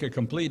 you make a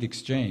complete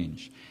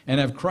exchange and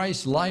have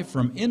Christ's life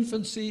from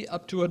infancy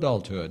up to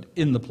adulthood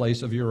in the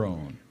place of your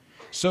own.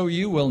 So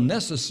you will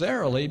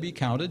necessarily be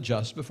counted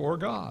just before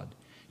God.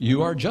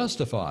 You are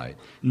justified,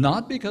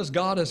 not because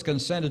God has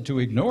consented to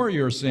ignore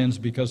your sins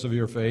because of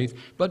your faith,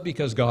 but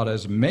because God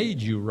has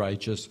made you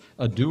righteous,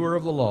 a doer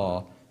of the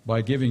law,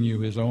 by giving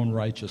you his own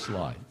righteous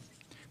life.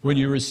 When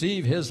you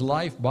receive his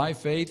life by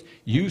faith,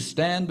 you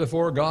stand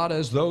before God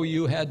as though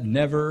you had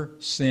never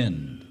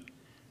sinned.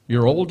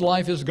 Your old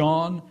life is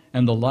gone,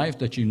 and the life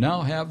that you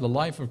now have, the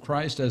life of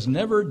Christ, has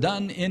never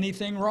done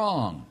anything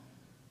wrong.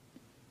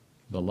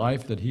 The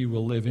life that he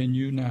will live in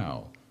you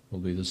now will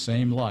be the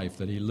same life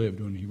that he lived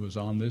when he was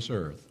on this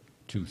earth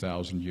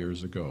 2,000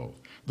 years ago.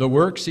 The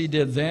works he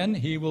did then,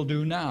 he will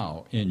do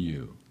now in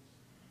you.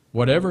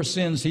 Whatever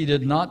sins he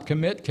did not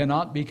commit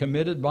cannot be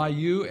committed by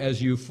you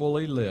as you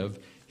fully live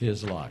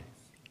his life.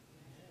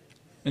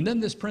 And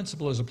then this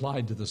principle is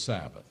applied to the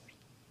Sabbath.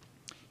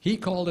 He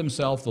called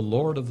himself the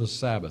Lord of the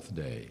Sabbath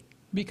day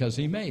because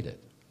he made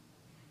it.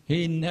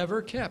 He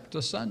never kept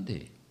a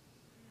Sunday.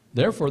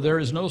 Therefore, there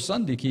is no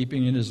Sunday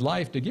keeping in his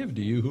life to give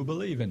to you who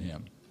believe in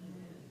him.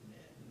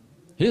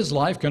 His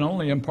life can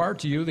only impart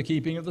to you the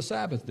keeping of the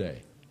Sabbath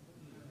day.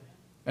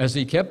 As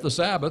he kept the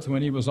Sabbath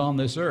when he was on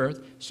this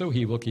earth, so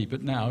he will keep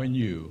it now in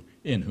you,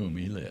 in whom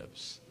he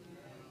lives.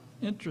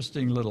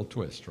 Interesting little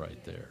twist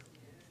right there.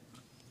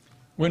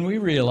 When we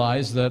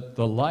realize that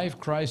the life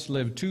Christ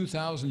lived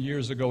 2,000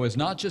 years ago is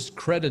not just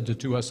credited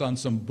to us on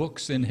some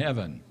books in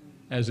heaven,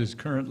 as is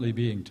currently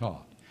being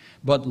taught,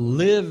 but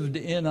lived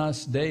in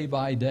us day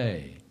by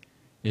day,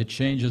 it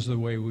changes the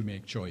way we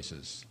make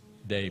choices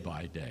day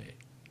by day.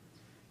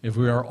 If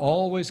we are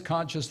always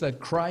conscious that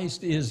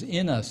Christ is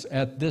in us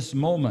at this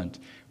moment,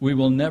 we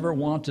will never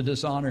want to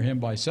dishonor him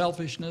by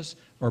selfishness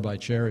or by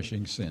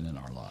cherishing sin in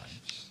our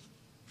lives.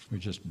 We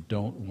just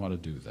don't want to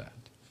do that.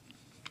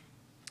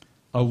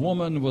 A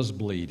woman was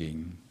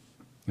bleeding,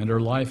 and her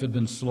life had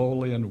been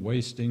slowly and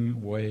wasting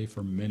away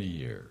for many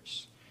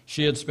years.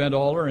 She had spent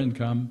all her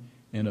income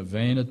in a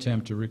vain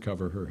attempt to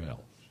recover her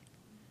health.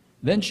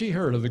 Then she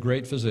heard of the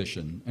great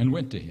physician and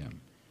went to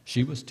him.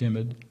 She was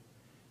timid,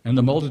 and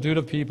the multitude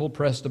of people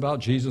pressed about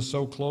Jesus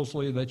so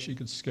closely that she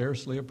could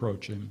scarcely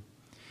approach him.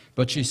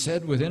 But she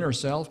said within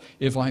herself,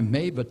 "If I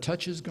may but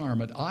touch his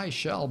garment, I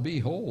shall be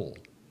whole."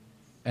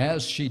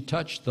 As she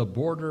touched the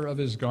border of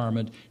his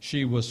garment,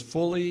 she was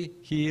fully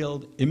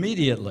healed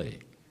immediately.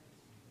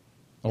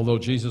 Although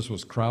Jesus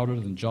was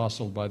crowded and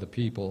jostled by the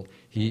people,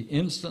 he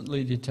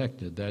instantly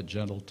detected that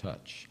gentle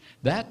touch.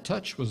 That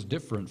touch was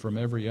different from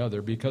every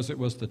other because it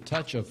was the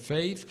touch of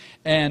faith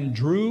and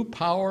drew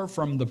power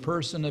from the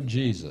person of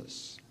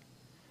Jesus.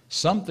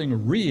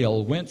 Something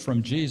real went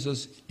from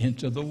Jesus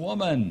into the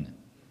woman.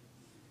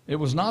 It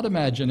was not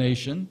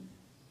imagination.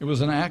 It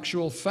was an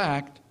actual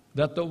fact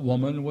that the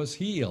woman was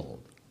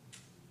healed.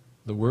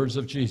 The words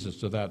of Jesus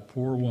to that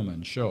poor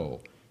woman show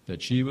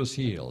that she was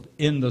healed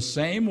in the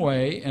same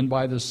way and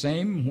by the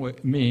same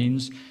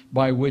means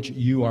by which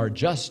you are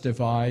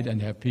justified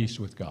and have peace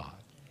with God.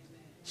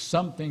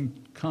 Something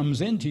comes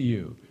into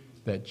you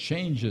that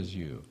changes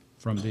you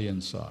from the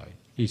inside.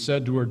 He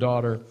said to her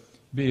daughter,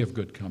 "Be of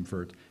good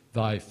comfort.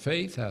 Thy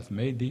faith hath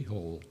made thee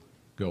whole.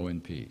 Go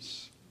in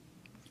peace."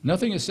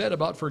 Nothing is said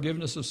about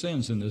forgiveness of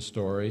sins in this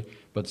story,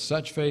 but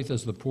such faith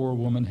as the poor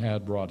woman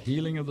had brought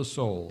healing of the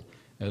soul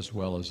as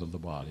well as of the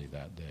body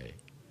that day.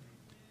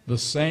 The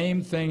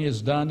same thing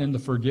is done in the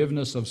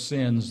forgiveness of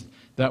sins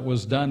that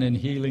was done in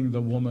healing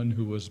the woman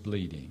who was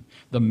bleeding.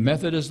 The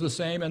method is the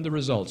same and the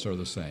results are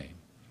the same.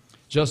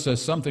 Just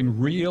as something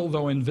real,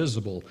 though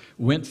invisible,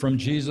 went from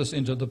Jesus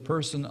into the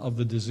person of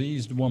the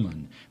diseased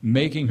woman,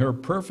 making her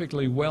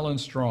perfectly well and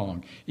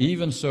strong,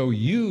 even so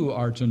you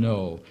are to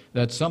know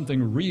that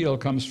something real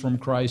comes from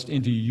Christ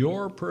into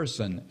your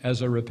person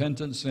as a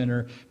repentant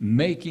sinner,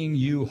 making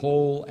you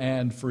whole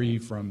and free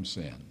from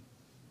sin.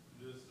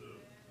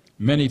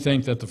 Many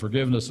think that the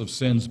forgiveness of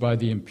sins by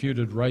the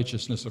imputed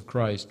righteousness of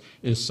Christ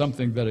is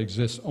something that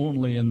exists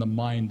only in the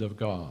mind of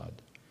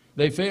God.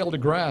 They fail to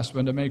grasp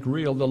and to make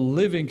real the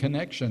living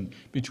connection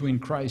between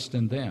Christ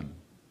and them.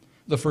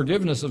 The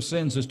forgiveness of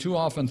sins is too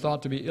often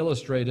thought to be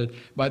illustrated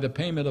by the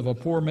payment of a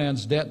poor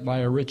man's debt by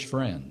a rich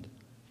friend.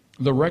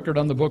 The record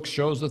on the books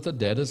shows that the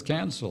debt is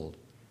canceled.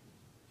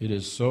 It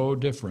is so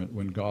different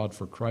when God,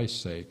 for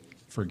Christ's sake,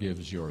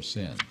 forgives your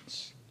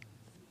sins.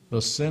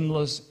 The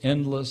sinless,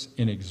 endless,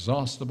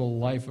 inexhaustible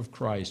life of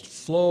Christ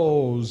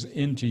flows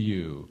into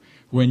you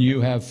when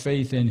you have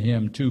faith in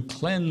him to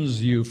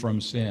cleanse you from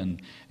sin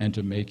and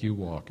to make you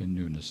walk in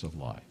newness of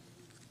life.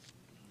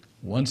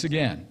 Once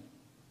again,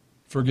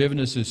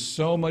 forgiveness is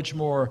so much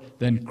more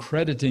than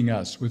crediting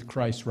us with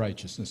Christ's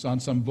righteousness on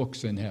some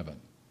books in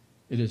heaven.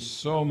 It is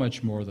so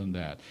much more than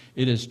that.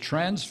 It is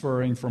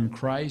transferring from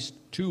Christ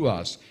to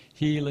us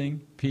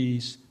healing,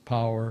 peace,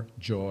 power,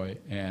 joy,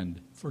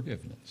 and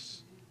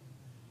forgiveness.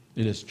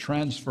 It is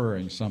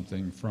transferring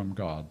something from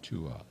God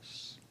to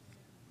us.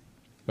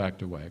 Back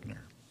to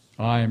Wagner.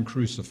 I am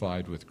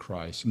crucified with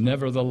Christ.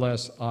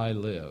 Nevertheless, I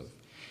live.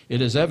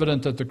 It is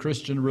evident that the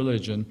Christian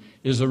religion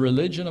is a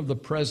religion of the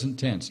present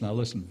tense. Now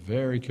listen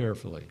very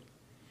carefully.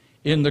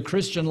 In the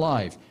Christian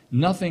life,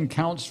 nothing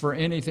counts for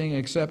anything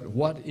except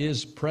what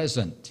is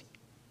present.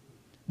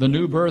 The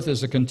new birth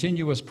is a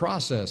continuous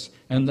process,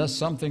 and thus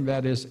something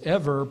that is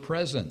ever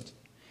present.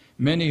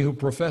 Many who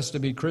profess to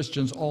be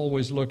Christians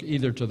always look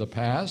either to the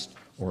past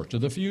or to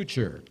the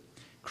future.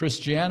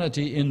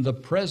 Christianity in the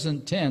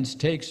present tense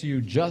takes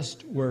you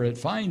just where it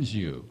finds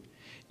you.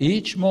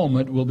 Each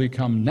moment will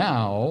become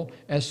now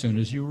as soon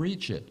as you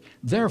reach it.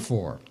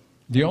 Therefore,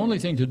 the only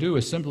thing to do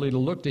is simply to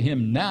look to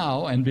him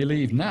now and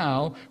believe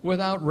now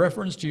without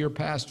reference to your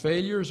past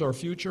failures or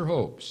future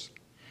hopes.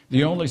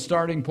 The only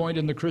starting point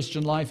in the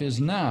Christian life is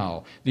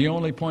now. The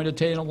only point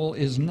attainable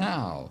is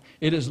now.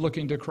 It is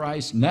looking to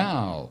Christ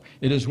now.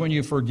 It is when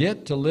you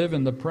forget to live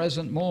in the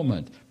present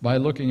moment by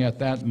looking at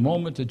that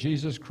moment to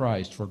Jesus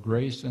Christ for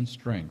grace and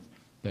strength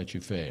that you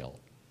fail.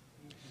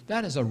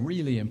 That is a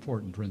really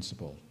important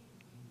principle.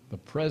 The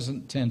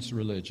present tense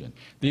religion.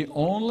 The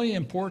only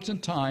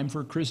important time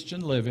for Christian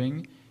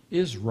living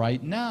is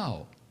right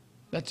now.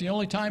 That's the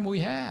only time we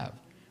have.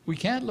 We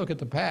can't look at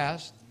the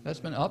past. That's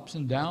been ups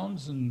and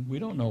downs and we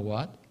don't know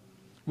what.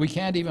 We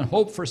can't even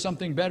hope for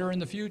something better in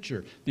the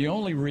future. The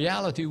only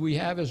reality we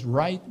have is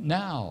right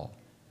now,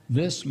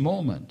 this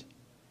moment.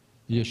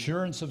 The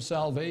assurance of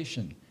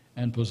salvation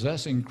and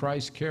possessing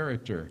Christ's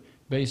character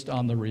based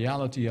on the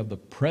reality of the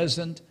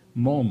present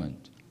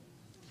moment.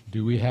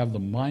 Do we have the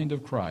mind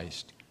of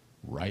Christ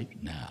right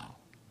now?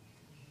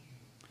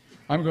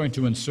 I'm going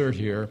to insert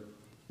here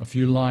a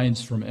few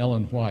lines from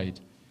Ellen White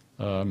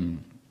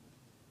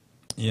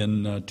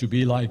in To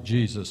Be Like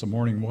Jesus, a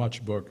Morning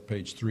Watch book,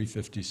 page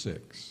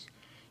 356.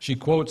 She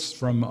quotes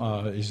from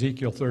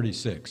Ezekiel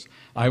 36,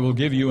 I will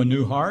give you a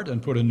new heart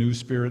and put a new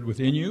spirit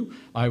within you.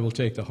 I will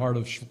take the heart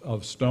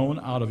of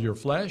stone out of your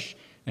flesh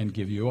and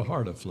give you a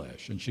heart of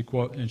flesh. And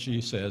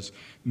she says,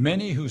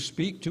 many who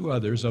speak to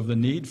others of the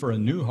need for a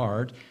new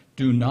heart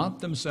do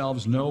not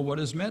themselves know what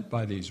is meant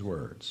by these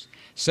words.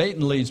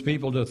 Satan leads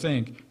people to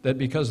think that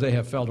because they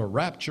have felt a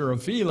rapture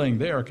of feeling,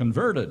 they are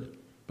converted.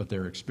 But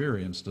their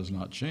experience does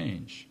not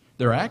change.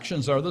 Their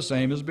actions are the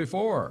same as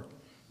before.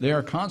 They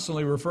are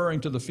constantly referring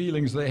to the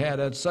feelings they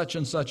had at such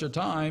and such a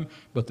time,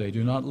 but they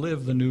do not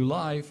live the new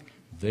life.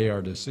 They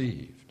are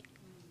deceived.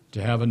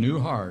 To have a new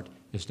heart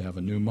is to have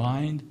a new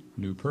mind,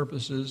 new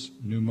purposes,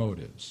 new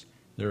motives.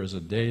 There is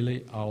a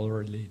daily,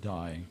 hourly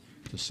dying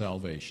to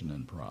salvation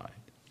and pride.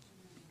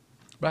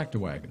 Back to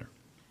Wagner.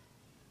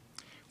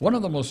 One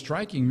of the most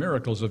striking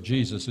miracles of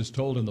Jesus is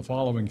told in the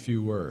following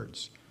few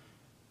words.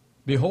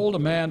 Behold, a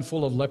man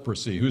full of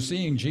leprosy, who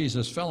seeing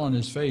Jesus fell on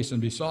his face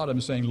and besought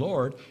him, saying,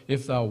 Lord,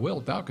 if thou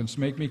wilt, thou canst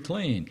make me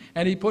clean.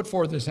 And he put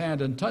forth his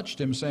hand and touched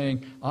him,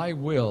 saying, I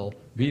will,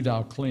 be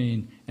thou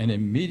clean. And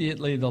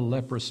immediately the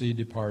leprosy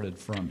departed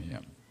from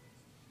him.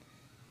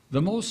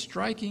 The most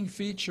striking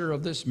feature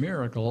of this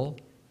miracle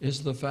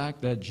is the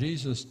fact that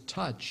Jesus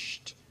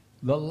touched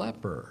the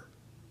leper.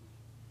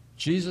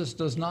 Jesus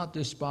does not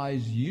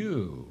despise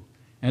you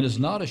and is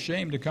not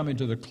ashamed to come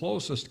into the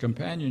closest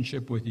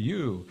companionship with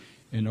you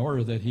in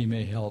order that he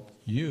may help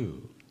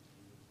you.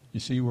 You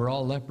see, we're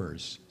all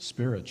lepers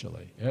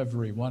spiritually,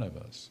 every one of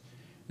us.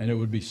 And it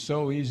would be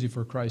so easy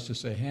for Christ to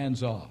say,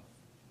 hands off.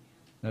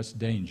 That's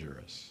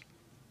dangerous.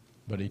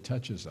 But he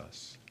touches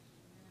us,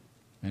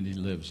 and he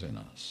lives in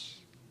us.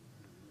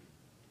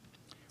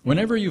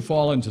 Whenever you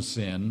fall into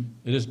sin,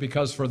 it is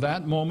because for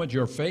that moment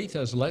your faith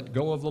has let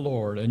go of the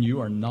Lord and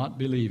you are not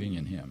believing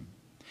in him.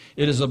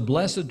 It is a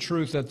blessed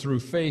truth that through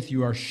faith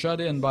you are shut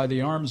in by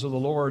the arms of the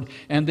Lord,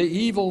 and the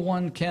evil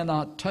one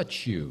cannot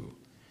touch you.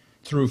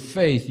 Through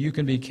faith, you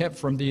can be kept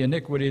from the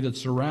iniquity that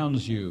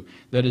surrounds you,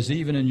 that is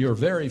even in your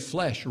very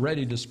flesh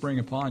ready to spring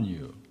upon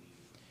you.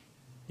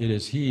 It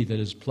is He that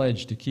is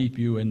pledged to keep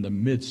you in the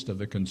midst of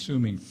the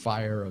consuming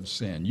fire of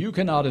sin. You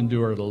cannot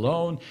endure it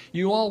alone.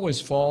 You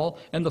always fall,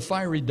 and the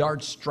fiery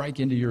darts strike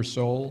into your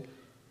soul.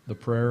 The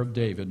prayer of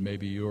David may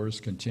be yours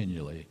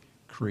continually.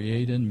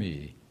 Create in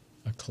me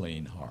a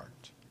clean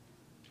heart.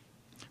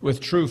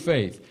 With true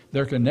faith,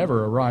 there can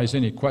never arise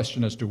any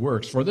question as to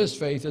works, for this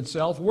faith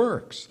itself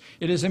works.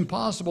 It is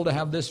impossible to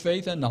have this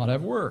faith and not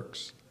have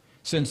works.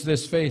 Since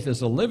this faith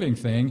is a living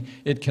thing,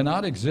 it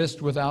cannot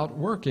exist without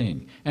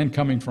working. And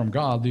coming from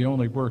God, the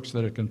only works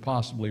that it can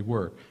possibly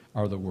work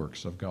are the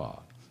works of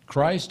God.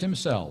 Christ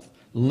Himself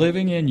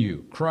living in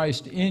you,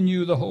 Christ in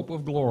you, the hope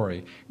of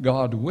glory,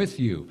 God with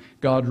you,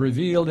 God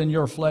revealed in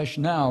your flesh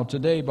now,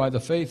 today, by the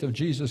faith of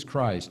Jesus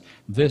Christ.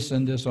 This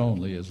and this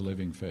only is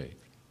living faith.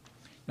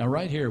 Now,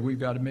 right here, we've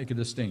got to make a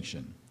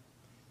distinction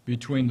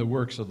between the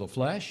works of the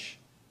flesh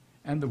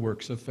and the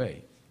works of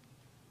faith.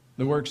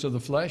 The works of the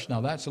flesh, now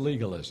that's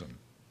legalism.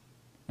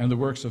 And the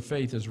works of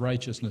faith is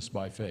righteousness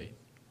by faith.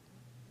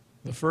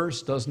 The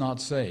first does not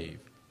save,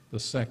 the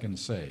second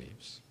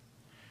saves.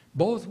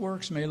 Both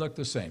works may look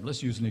the same.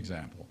 Let's use an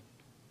example.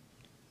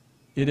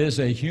 It is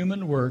a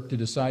human work to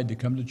decide to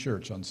come to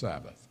church on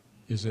Sabbath,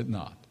 is it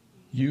not?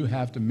 You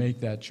have to make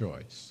that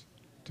choice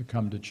to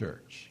come to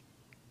church.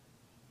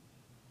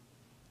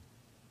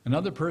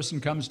 Another person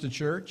comes to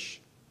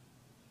church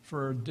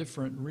for a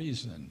different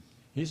reason.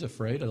 He's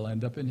afraid he'll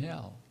end up in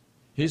hell.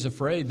 He's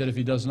afraid that if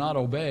he does not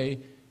obey,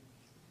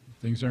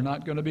 things are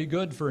not going to be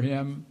good for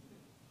him.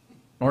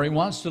 Or he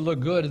wants to look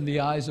good in the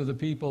eyes of the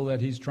people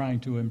that he's trying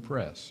to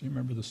impress. You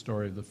remember the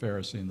story of the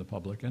Pharisee and the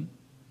publican?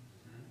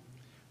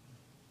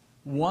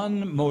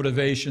 One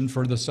motivation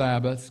for the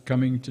Sabbath,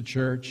 coming to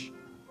church,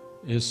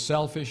 is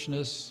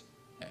selfishness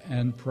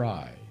and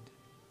pride.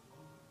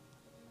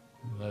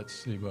 Let's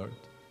see what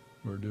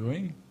we're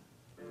doing.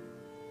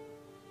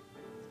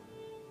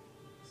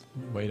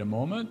 Wait a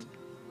moment.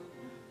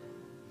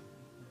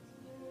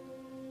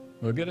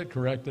 We'll get it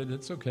corrected.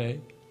 It's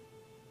okay.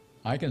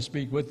 I can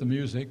speak with the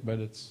music, but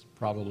it's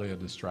probably a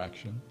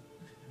distraction.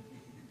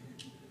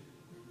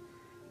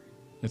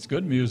 It's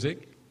good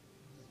music.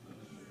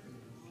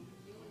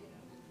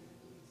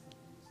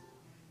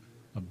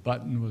 A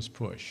button was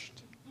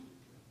pushed,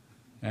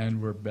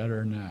 and we're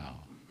better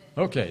now.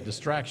 Okay,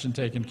 distraction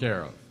taken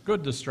care of.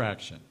 Good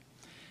distraction.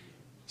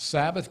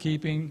 Sabbath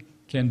keeping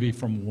can be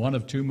from one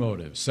of two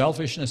motives.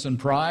 Selfishness and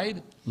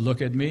pride.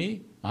 Look at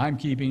me. I'm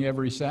keeping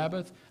every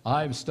Sabbath.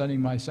 I'm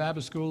studying my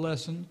Sabbath school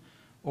lesson.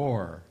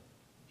 Or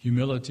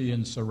humility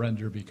and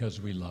surrender because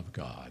we love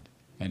God,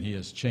 and He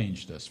has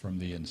changed us from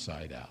the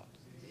inside out.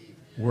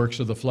 Works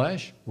of the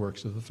flesh,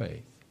 works of the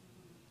faith.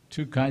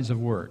 Two kinds of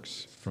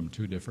works from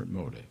two different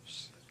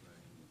motives.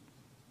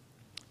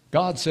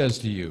 God says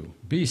to you,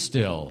 be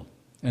still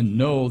and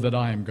know that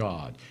I am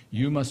God.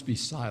 You must be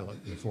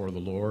silent before the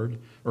Lord,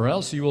 or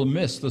else you will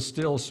miss the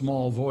still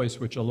small voice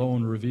which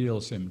alone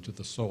reveals Him to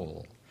the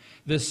soul.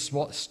 This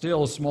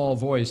still small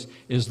voice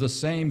is the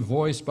same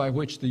voice by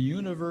which the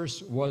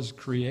universe was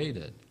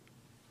created.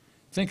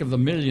 Think of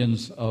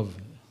the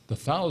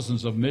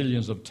thousands of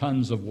millions of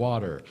tons of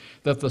water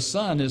that the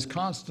sun is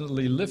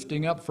constantly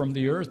lifting up from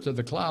the earth to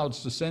the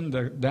clouds to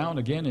send down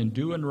again in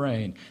dew and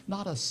rain.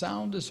 Not a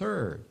sound is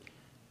heard.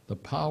 The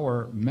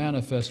power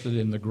manifested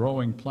in the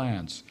growing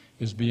plants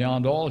is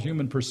beyond all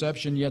human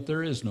perception, yet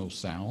there is no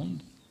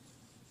sound.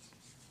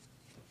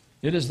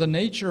 It is the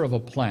nature of a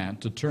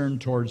plant to turn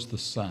towards the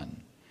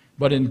sun.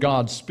 But in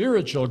God's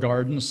spiritual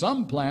garden,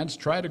 some plants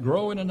try to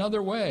grow in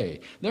another way.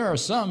 There are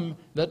some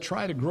that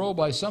try to grow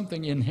by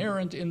something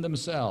inherent in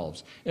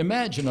themselves.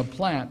 Imagine a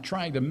plant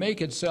trying to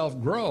make itself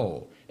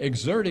grow,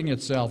 exerting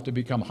itself to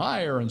become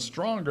higher and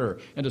stronger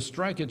and to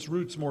strike its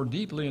roots more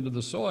deeply into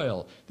the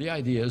soil. The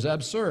idea is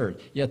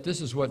absurd, yet this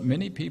is what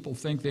many people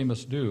think they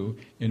must do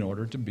in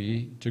order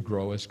to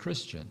grow as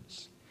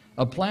Christians.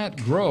 A plant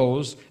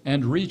grows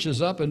and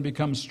reaches up and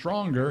becomes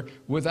stronger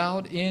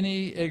without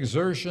any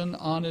exertion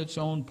on its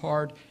own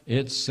part.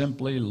 It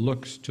simply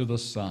looks to the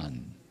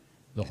sun.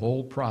 The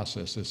whole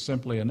process is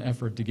simply an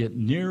effort to get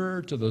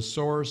nearer to the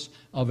source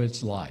of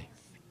its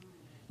life.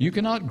 You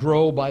cannot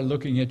grow by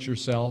looking at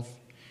yourself.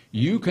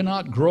 You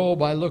cannot grow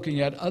by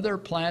looking at other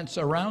plants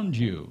around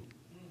you.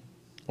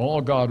 All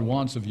God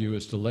wants of you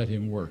is to let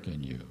Him work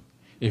in you.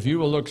 If you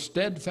will look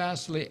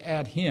steadfastly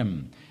at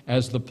Him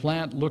as the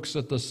plant looks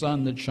at the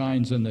sun that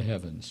shines in the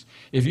heavens,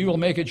 if you will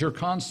make it your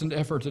constant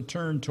effort to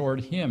turn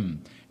toward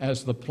Him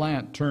as the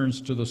plant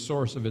turns to the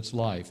source of its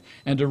life,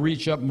 and to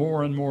reach up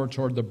more and more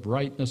toward the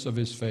brightness of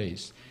His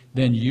face,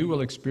 then you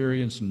will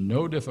experience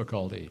no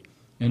difficulty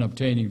in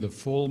obtaining the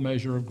full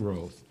measure of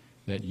growth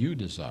that you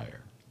desire.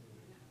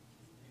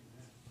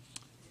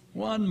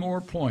 One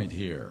more point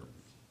here.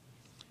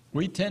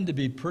 We tend to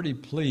be pretty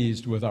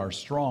pleased with our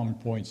strong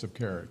points of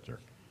character.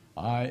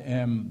 I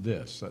am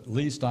this. At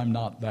least I'm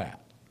not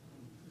that.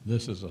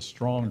 This is a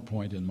strong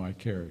point in my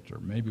character.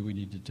 Maybe we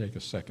need to take a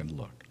second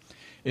look.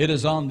 It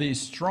is on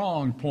these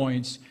strong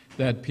points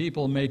that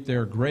people make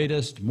their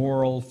greatest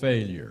moral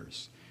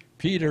failures.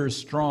 Peter's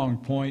strong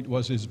point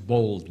was his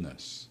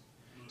boldness.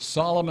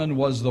 Solomon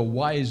was the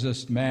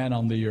wisest man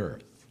on the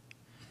earth.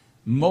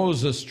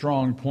 Moses'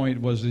 strong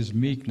point was his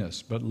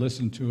meekness, but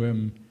listen to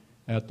him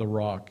at the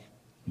rock.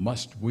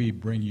 Must we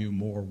bring you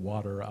more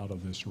water out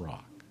of this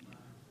rock?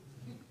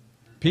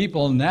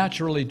 People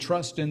naturally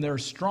trust in their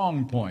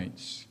strong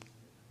points,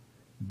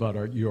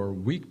 but your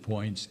weak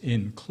points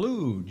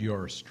include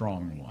your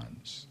strong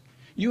ones.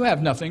 You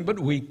have nothing but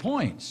weak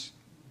points.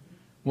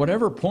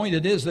 Whatever point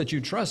it is that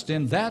you trust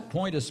in, that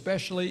point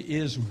especially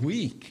is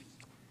weak.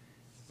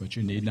 But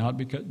you need not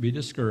be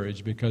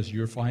discouraged because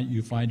you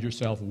find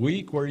yourself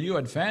weak where you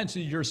had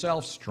fancied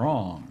yourself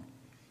strong.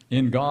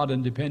 In God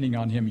and depending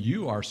on Him,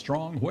 you are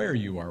strong where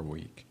you are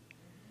weak.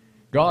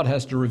 God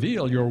has to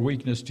reveal your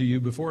weakness to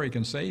you before He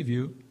can save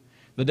you.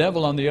 The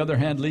devil, on the other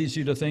hand, leads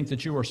you to think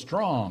that you are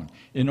strong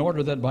in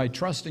order that by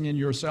trusting in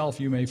yourself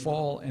you may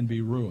fall and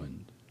be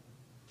ruined.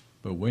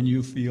 But when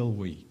you feel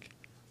weak,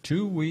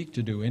 too weak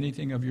to do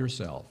anything of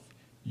yourself,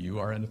 you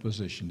are in a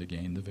position to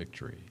gain the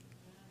victory.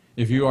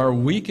 If you are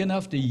weak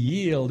enough to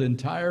yield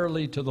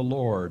entirely to the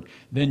Lord,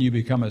 then you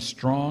become as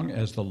strong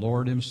as the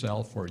Lord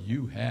Himself, for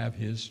you have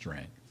His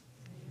strength.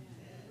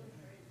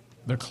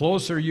 The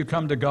closer you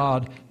come to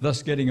God,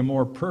 thus getting a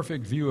more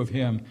perfect view of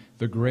Him,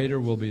 the greater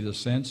will be the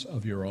sense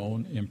of your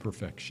own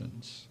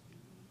imperfections.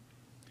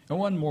 And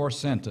one more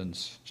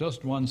sentence,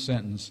 just one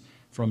sentence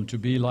from To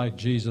Be Like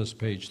Jesus,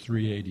 page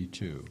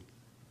 382.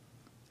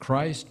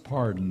 Christ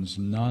pardons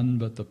none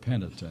but the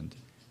penitent,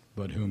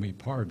 but whom He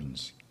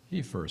pardons,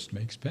 He first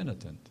makes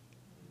penitent.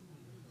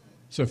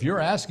 So if you're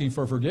asking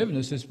for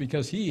forgiveness, it's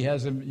because He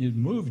has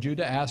moved you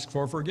to ask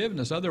for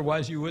forgiveness.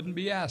 Otherwise, you wouldn't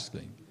be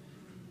asking.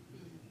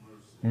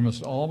 We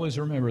must always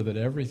remember that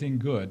everything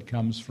good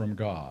comes from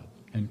God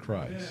and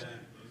Christ.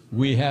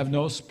 We have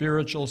no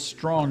spiritual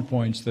strong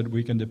points that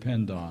we can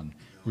depend on.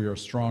 We are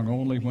strong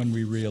only when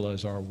we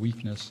realize our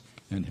weakness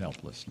and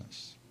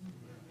helplessness.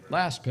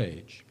 Last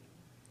page.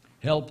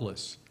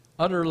 Helpless,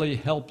 utterly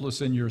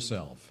helpless in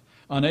yourself,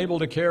 unable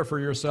to care for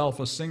yourself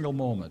a single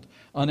moment,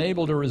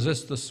 unable to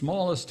resist the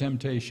smallest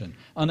temptation,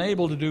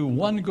 unable to do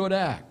one good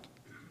act.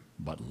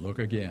 But look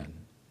again.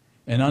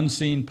 An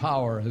unseen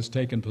power has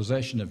taken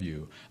possession of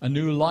you. A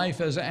new life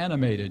has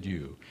animated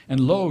you. And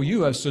lo,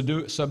 you have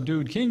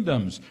subdued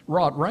kingdoms,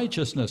 wrought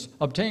righteousness,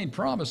 obtained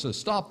promises,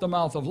 stopped the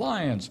mouth of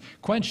lions,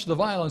 quenched the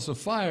violence of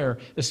fire,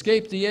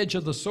 escaped the edge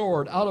of the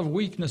sword, out of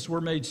weakness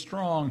were made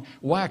strong,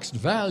 waxed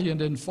valiant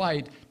in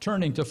fight,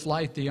 turning to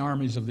flight the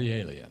armies of the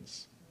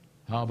aliens.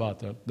 How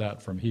about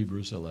that from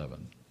Hebrews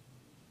 11?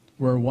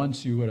 Where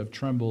once you would have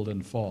trembled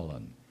and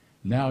fallen,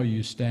 now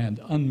you stand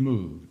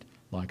unmoved,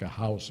 like a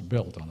house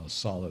built on a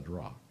solid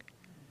rock.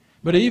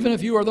 But even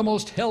if you are the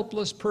most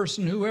helpless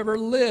person who ever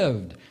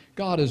lived,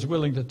 God is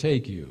willing to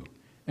take you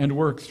and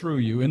work through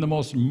you in the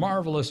most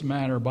marvelous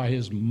manner by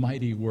His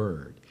mighty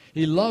word.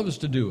 He loves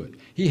to do it.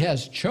 He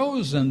has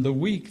chosen the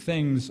weak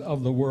things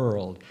of the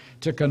world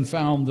to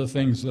confound the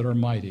things that are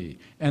mighty,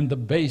 and the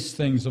base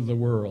things of the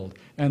world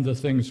and the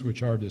things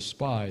which are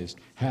despised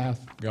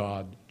hath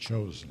God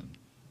chosen.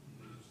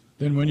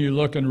 Then when you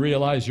look and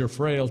realize your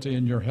frailty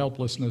and your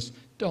helplessness,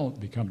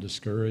 don't become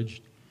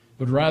discouraged,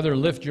 but rather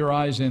lift your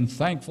eyes in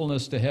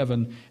thankfulness to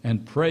heaven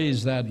and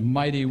praise that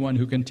mighty one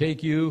who can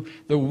take you,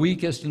 the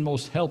weakest and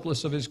most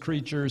helpless of His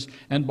creatures,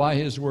 and by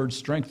His word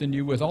strengthen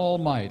you with all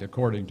might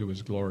according to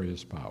His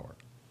glorious power.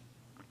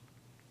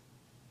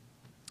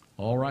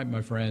 All right,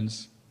 my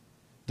friends,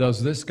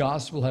 does this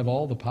gospel have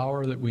all the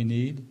power that we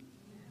need?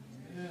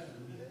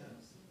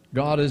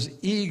 God is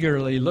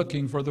eagerly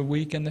looking for the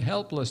weak and the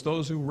helpless,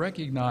 those who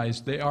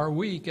recognize they are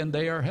weak and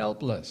they are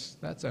helpless.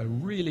 That's a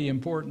really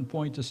important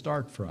point to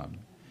start from.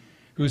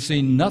 Who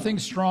see nothing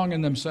strong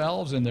in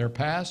themselves, in their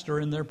past or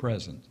in their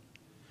present.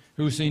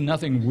 Who see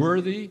nothing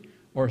worthy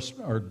or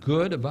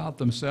good about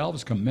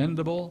themselves,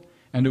 commendable,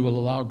 and who will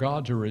allow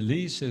God to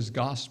release His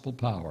gospel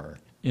power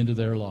into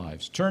their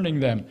lives, turning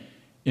them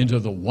into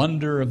the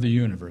wonder of the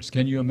universe.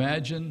 Can you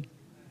imagine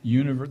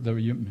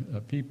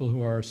the people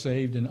who are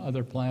saved in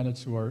other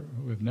planets who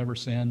have never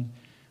sinned,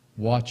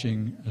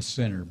 watching a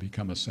sinner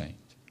become a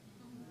saint?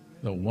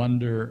 The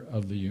wonder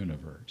of the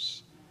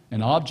universe.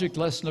 An object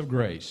lesson of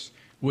grace,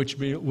 which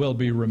will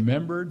be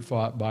remembered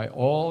by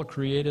all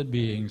created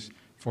beings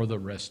for the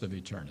rest of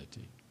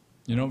eternity.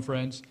 You know,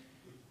 friends,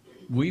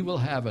 we will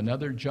have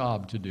another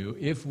job to do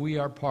if we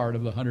are part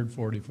of the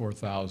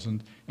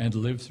 144,000 and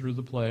live through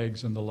the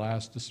plagues and the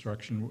last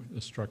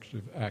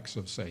destructive acts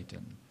of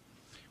Satan.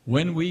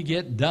 When we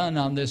get done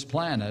on this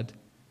planet,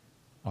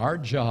 our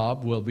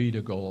job will be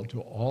to go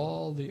to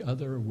all the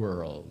other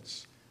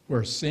worlds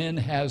where sin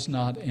has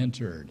not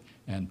entered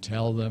and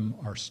tell them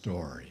our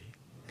story.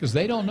 Because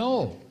they don't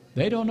know.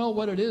 They don't know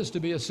what it is to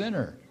be a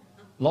sinner,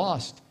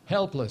 lost,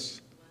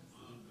 helpless.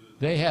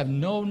 They have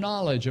no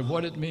knowledge of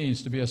what it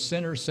means to be a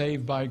sinner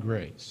saved by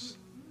grace.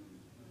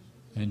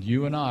 And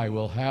you and I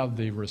will have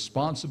the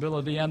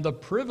responsibility and the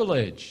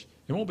privilege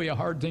It won't be a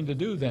hard thing to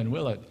do then,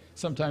 will it?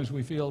 Sometimes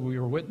we feel we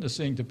are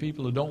witnessing to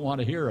people who don't want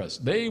to hear us.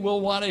 They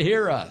will want to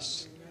hear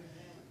us.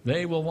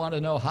 They will want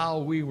to know how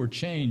we were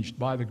changed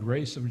by the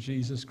grace of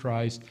Jesus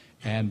Christ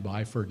and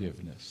by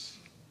forgiveness.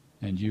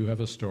 And you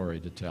have a story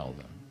to tell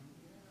them.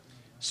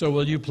 So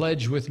will you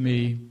pledge with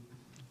me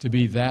to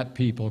be that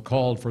people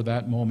called for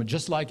that moment,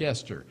 just like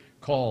Esther,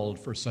 called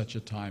for such a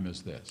time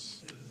as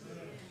this?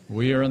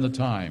 We are in the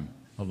time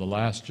of the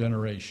last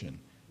generation,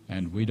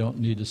 and we don't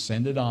need to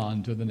send it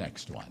on to the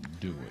next one,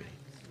 do we?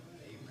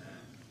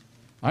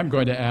 I'm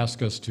going to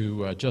ask us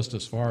to, just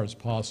as far as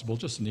possible,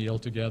 just kneel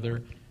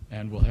together,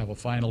 and we'll have a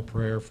final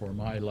prayer for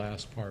my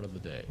last part of the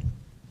day.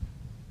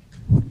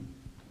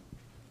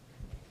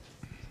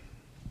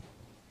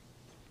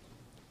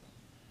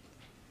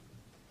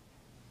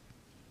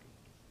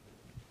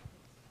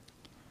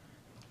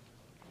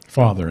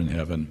 Father in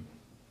heaven,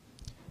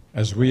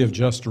 as we have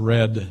just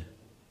read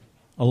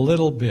a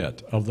little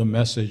bit of the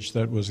message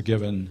that was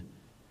given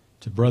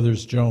to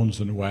Brothers Jones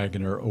and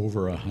Wagner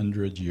over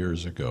 100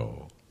 years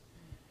ago,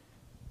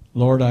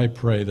 Lord, I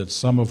pray that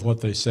some of what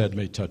they said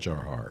may touch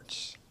our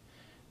hearts,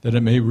 that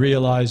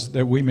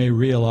we may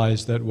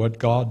realize that what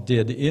God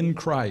did in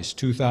Christ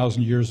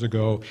 2,000 years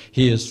ago,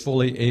 He is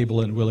fully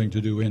able and willing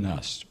to do in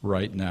us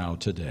right now,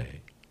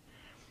 today.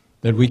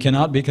 That we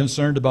cannot be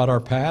concerned about our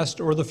past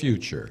or the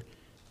future.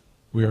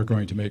 We are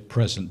going to make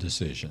present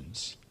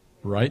decisions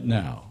right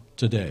now,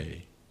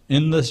 today,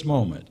 in this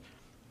moment,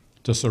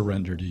 to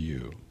surrender to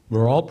you.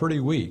 We're all pretty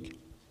weak.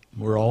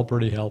 We're all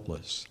pretty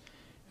helpless.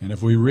 And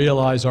if we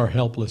realize our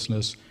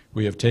helplessness,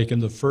 we have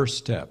taken the first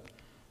step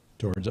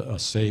towards a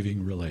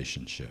saving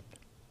relationship.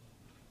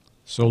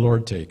 So,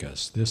 Lord, take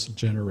us, this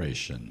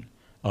generation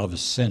of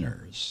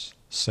sinners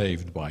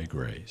saved by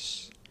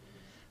grace,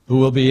 who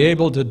will be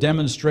able to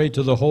demonstrate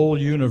to the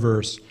whole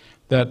universe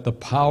that the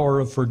power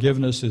of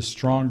forgiveness is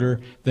stronger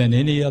than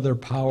any other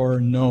power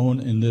known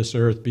in this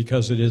earth,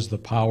 because it is the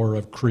power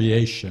of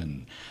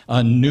creation.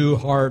 A new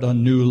heart, a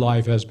new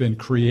life has been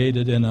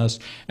created in us,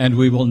 and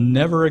we will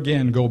never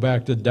again go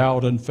back to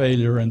doubt and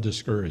failure and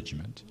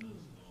discouragement.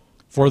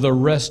 For the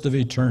rest of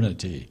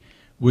eternity,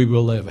 we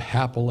will live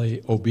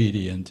happily,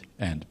 obedient,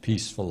 and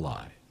peaceful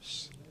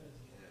lives.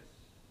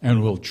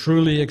 And will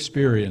truly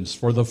experience,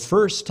 for the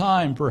first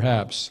time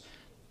perhaps,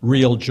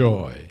 real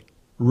joy,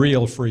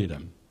 real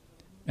freedom,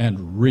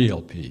 and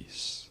real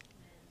peace.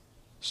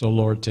 So,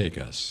 Lord, take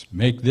us.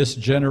 Make this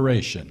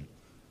generation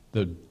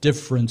the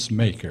difference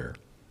maker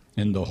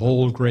in the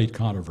whole great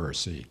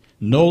controversy.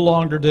 No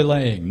longer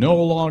delaying, no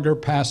longer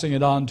passing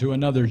it on to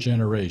another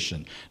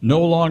generation,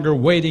 no longer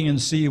waiting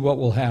and see what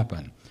will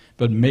happen,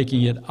 but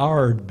making it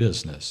our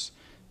business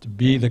to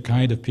be the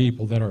kind of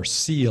people that are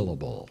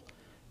sealable,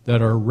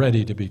 that are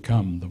ready to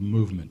become the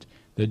movement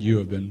that you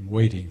have been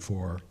waiting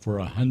for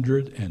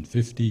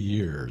 150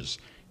 years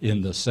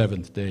in the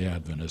Seventh-day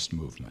Adventist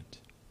movement.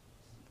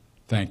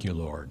 Thank you,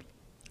 Lord.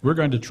 We're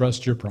going to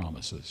trust your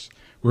promises.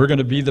 We're going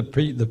to be the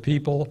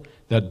people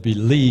that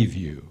believe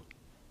you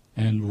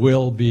and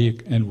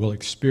will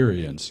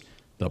experience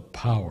the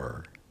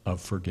power of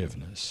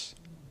forgiveness.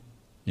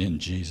 In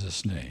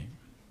Jesus' name,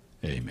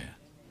 amen.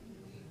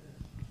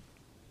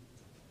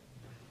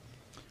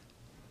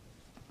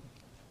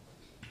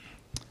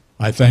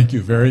 I thank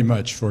you very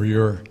much for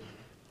your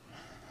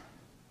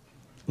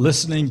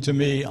listening to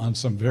me on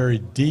some very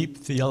deep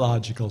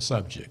theological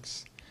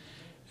subjects.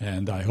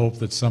 And I hope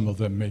that some of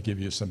them may give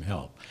you some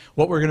help.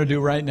 What we're going to do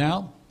right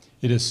now,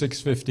 it is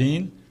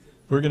 6:15.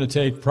 We're going to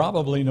take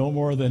probably no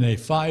more than a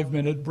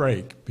 5-minute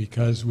break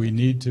because we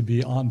need to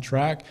be on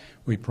track.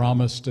 We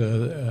promised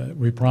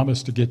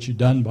to get you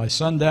done by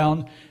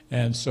sundown.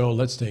 And so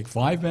let's take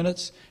 5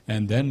 minutes,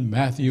 and then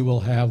Matthew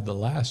will have the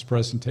last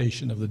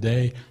presentation of the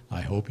day.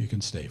 I hope you can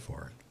stay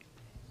for it.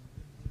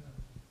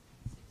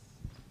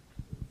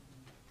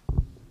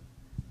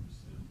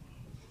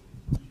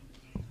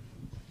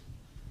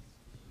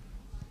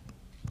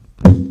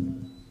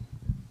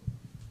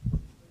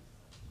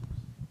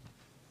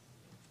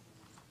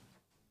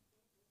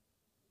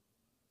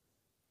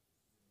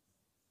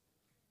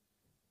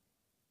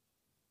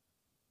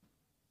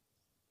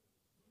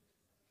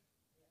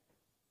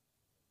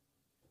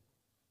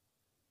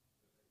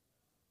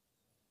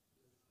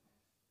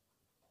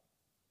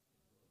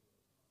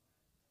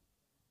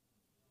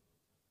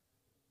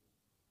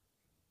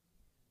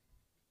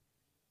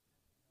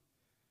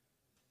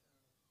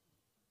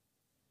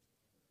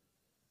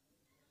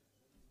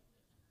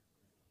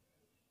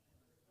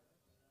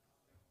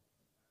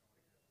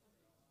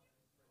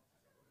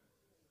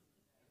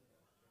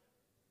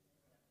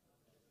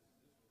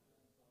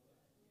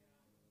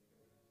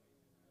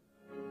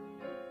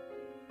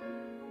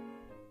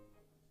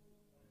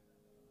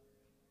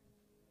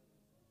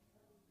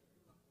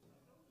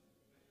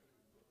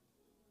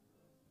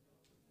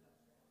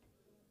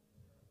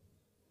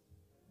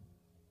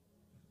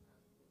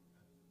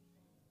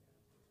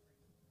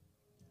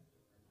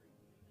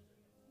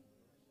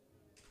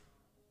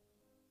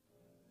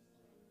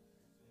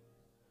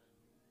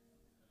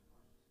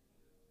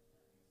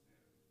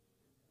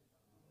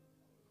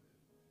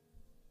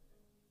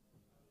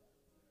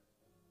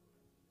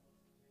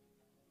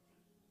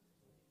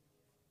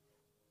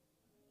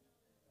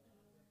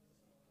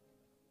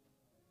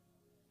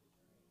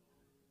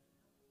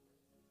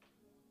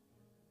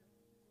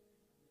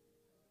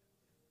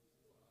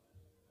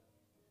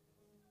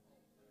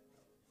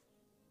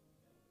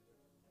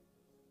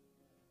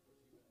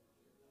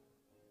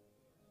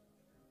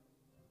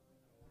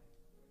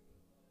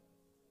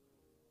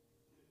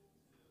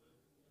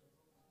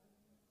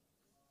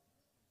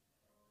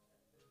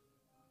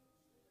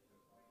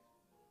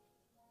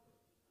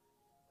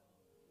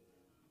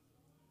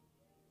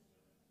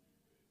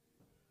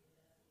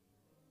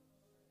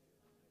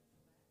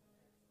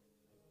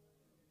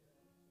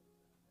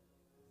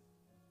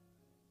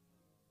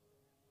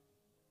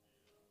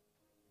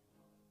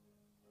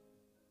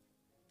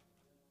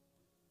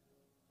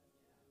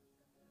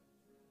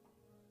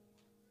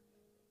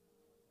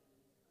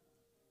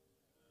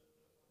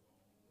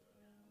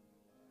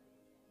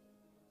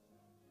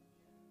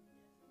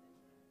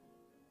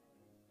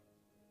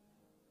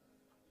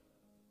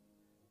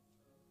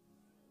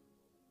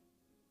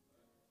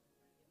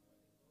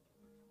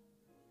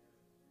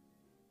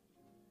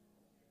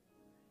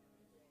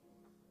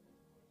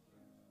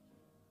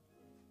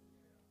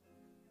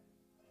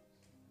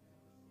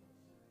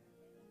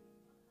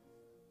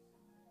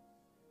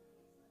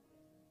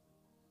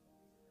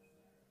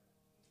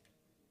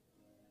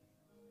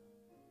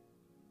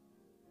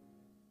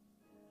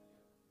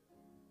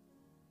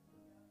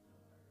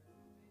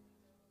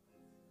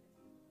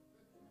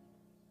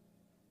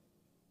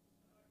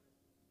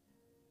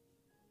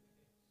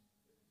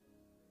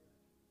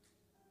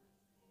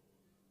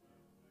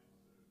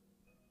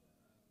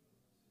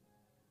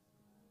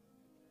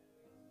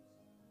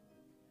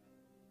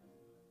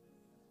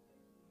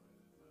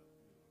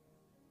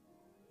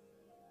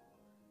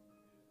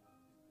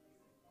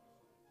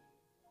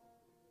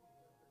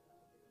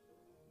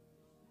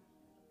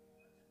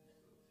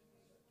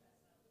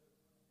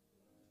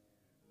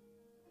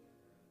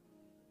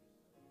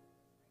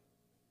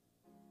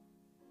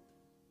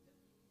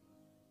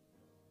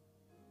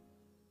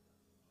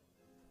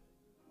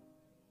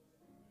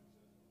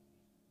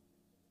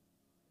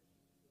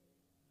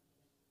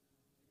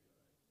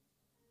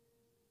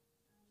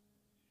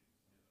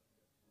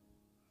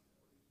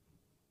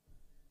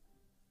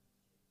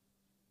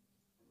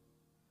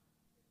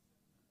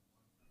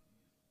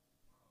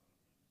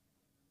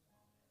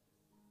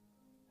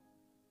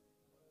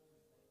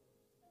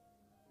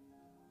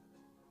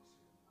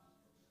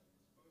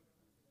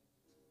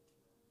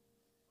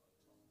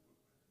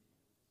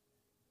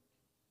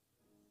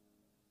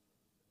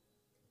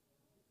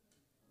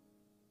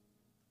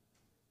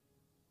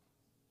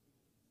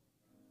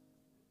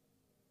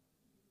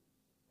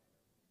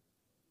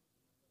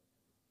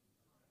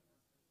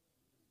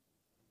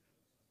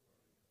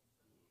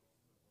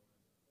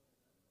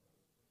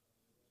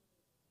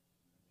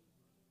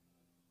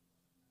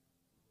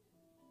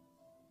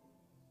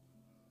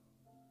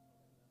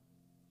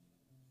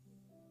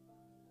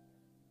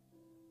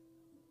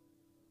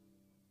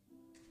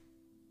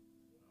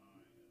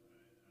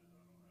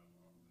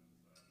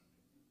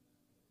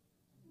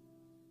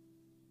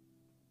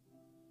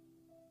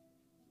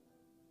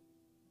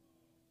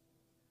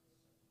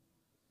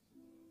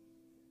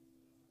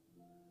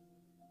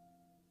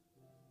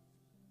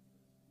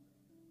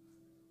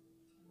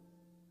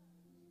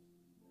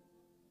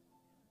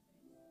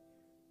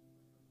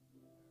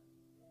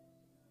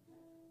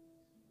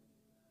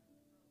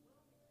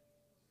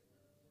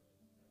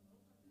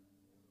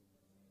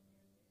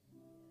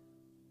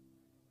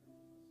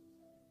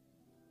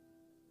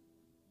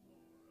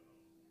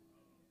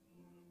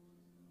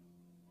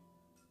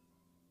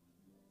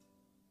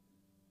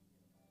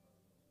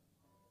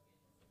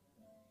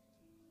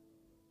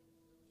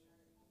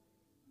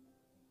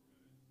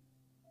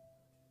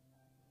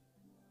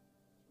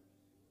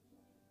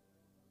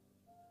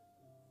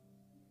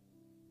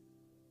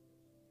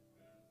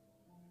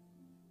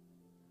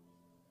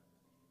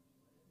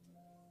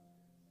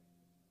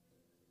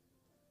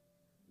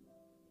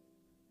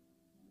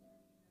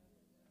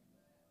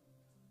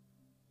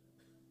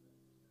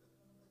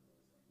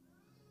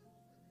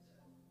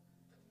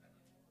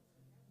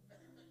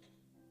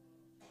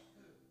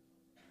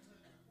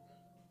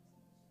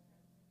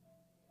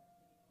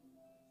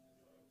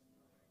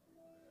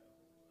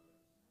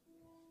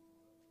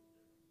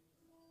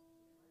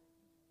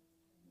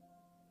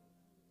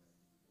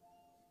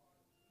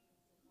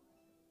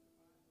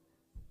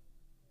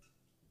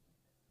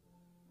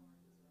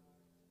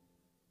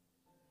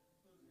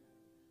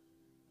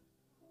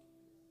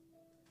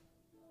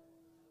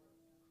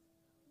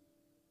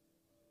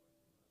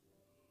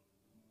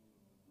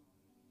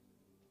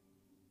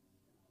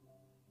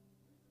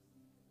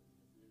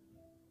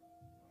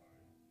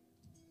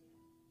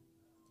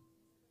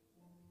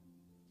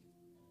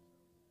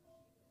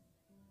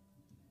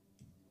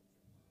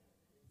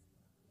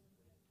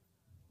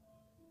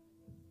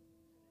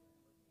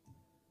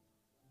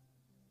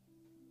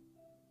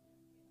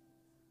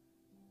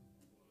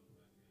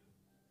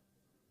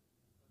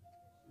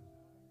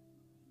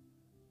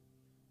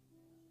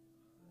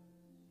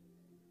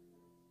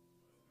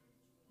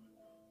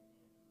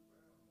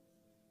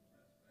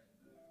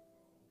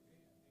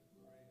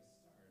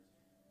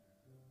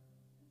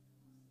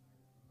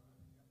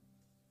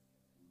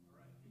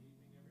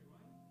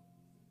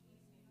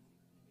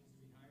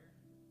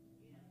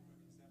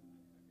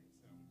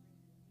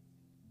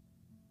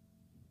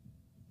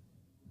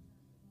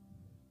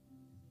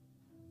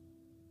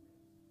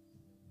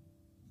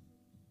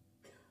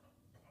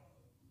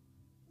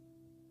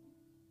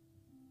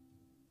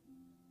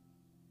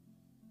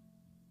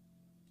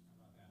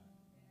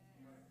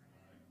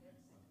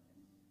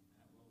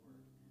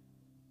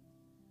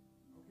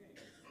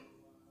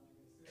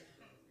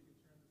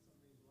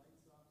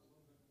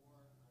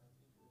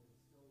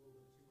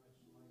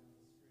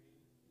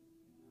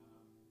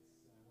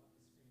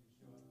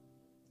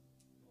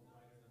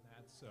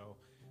 So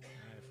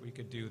if we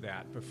could do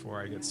that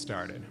before I get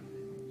started.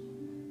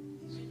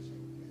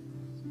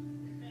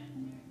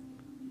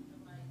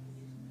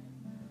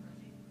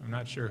 I'm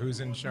not sure who's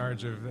in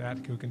charge of that,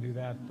 who can do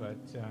that, but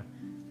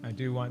I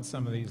do want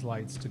some of these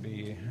lights to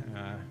be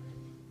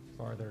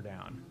farther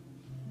down.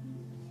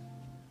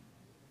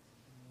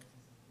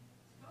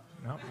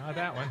 No, not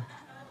that one.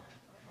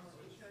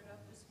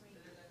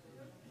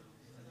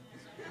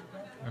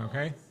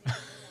 Okay,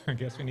 I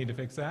guess we need to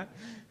fix that.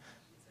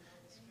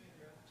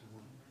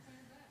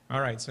 All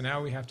right, so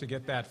now we have to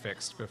get that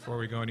fixed before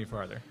we go any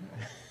farther.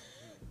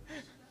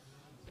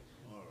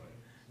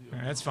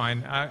 That's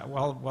fine.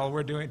 While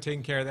we're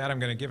taking care of that, I'm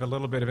going to give a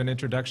little bit of an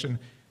introduction.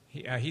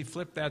 He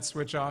flipped that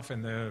switch off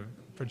and the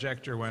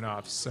projector went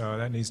off, so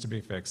that needs to be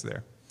fixed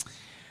there.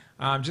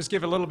 Just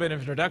give a little bit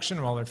of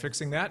introduction while they're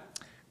fixing that.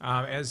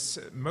 As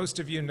most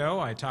of you know,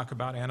 I talk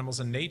about animals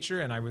and nature,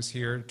 and I was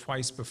here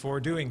twice before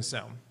doing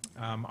so.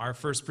 Our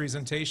first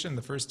presentation,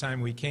 the first time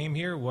we came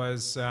here,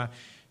 was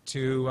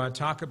to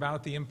talk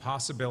about the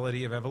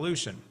impossibility of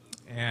evolution.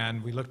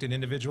 And we looked at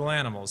individual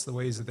animals, the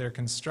ways that they're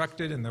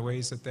constructed and the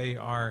ways that they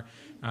are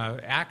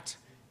act.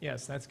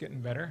 Yes, that's getting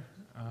better.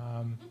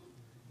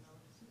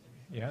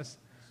 Yes.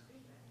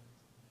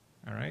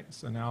 All right,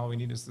 so now all we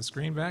need is the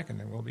screen back, and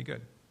then we'll be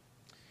good.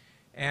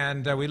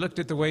 And we looked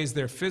at the ways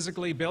they're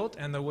physically built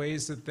and the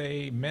ways that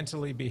they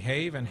mentally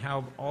behave and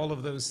how all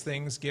of those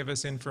things give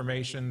us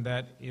information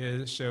that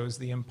shows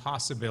the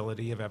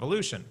impossibility of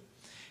evolution.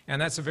 And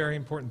that's a very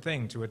important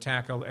thing, to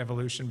attack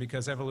evolution,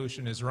 because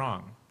evolution is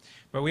wrong.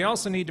 But we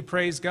also need to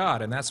praise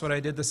God, and that's what I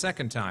did the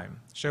second time,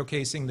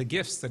 showcasing the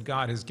gifts that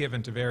God has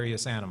given to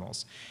various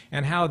animals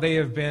and how they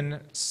have been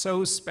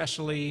so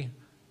specially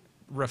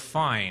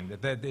refined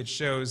that it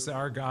shows that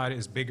our God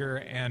is bigger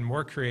and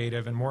more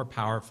creative and more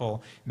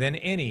powerful than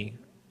any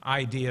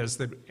ideas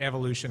that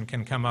evolution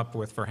can come up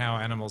with for how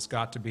animals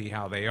got to be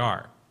how they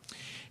are.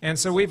 And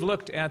so we've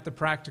looked at the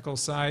practical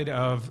side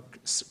of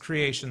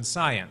creation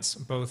science,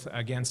 both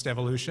against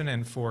evolution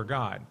and for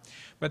God.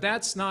 But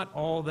that's not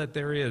all that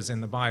there is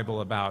in the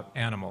Bible about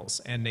animals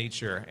and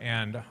nature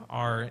and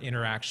our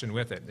interaction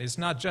with it. It's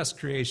not just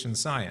creation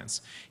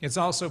science. It's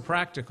also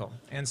practical.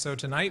 And so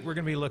tonight we're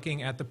going to be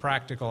looking at the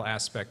practical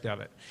aspect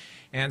of it.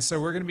 And so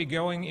we're going to be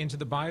going into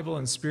the Bible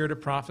and spirit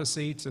of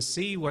prophecy to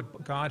see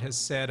what God has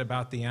said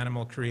about the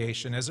animal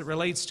creation as it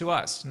relates to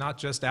us, not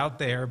just out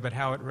there, but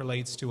how it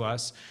relates to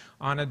us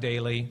on a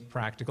daily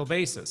practical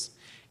basis.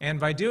 And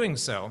by doing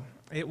so,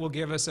 it will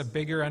give us a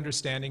bigger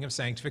understanding of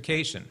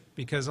sanctification,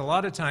 because a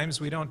lot of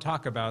times we don't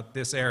talk about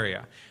this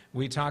area.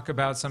 We talk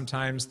about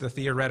sometimes the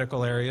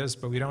theoretical areas,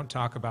 but we don't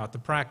talk about the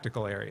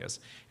practical areas.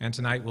 And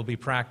tonight will be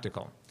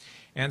practical.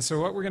 And so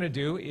what we're going to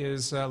do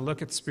is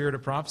look at the spirit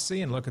of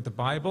prophecy and look at the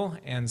Bible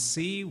and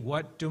see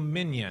what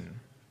dominion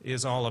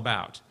is all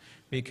about.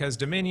 Because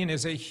dominion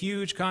is a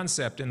huge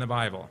concept in the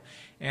Bible.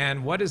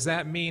 And what does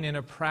that mean in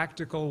a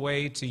practical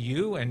way to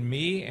you and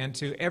me and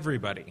to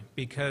everybody?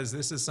 Because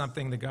this is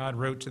something that God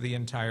wrote to the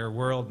entire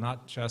world,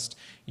 not just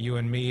you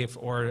and me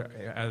or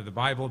the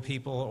Bible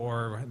people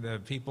or the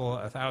people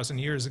 1,000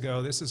 years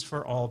ago. This is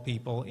for all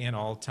people in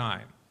all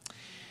time.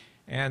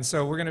 And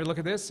so we're going to look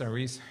at this. Are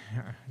we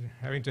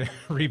having to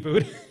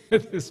reboot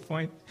at this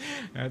point?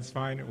 That's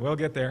fine. We'll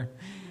get there.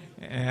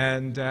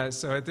 And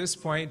so at this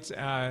point,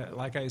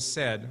 like I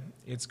said,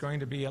 it's going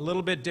to be a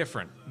little bit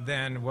different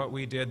than what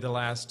we did the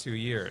last 2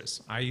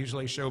 years. I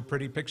usually show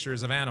pretty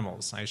pictures of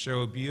animals. I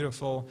show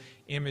beautiful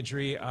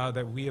imagery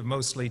that we have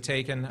mostly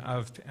taken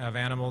of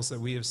animals that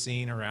we have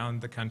seen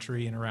around the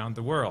country and around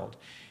the world.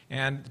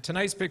 And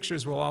tonight's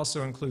pictures will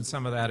also include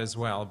some of that as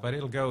well, but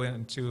it'll go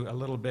into a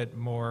little bit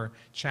more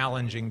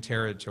challenging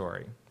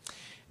territory.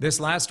 This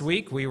last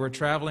week, we were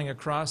traveling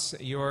across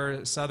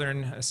your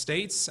southern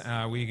states.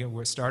 We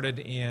started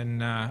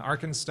in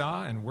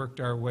Arkansas and worked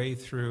our way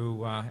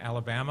through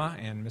Alabama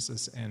and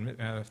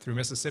through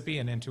Mississippi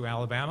and into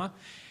Alabama.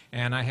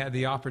 And I had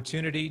the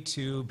opportunity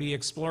to be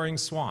exploring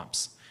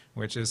swamps,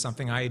 which is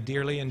something I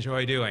dearly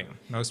enjoy doing.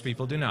 Most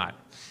people do not.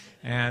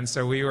 And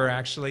so we were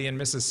actually in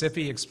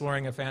Mississippi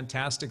exploring a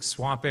fantastic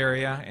swamp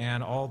area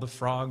and all the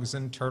frogs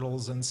and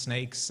turtles and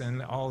snakes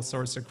and all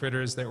sorts of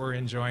critters that were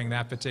enjoying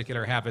that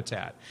particular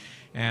habitat.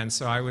 And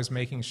so I was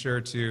making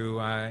sure to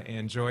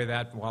enjoy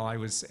that while I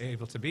was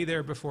able to be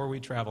there before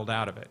we traveled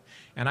out of it.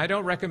 And I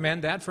don't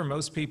recommend that for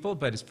most people,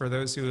 but for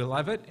those who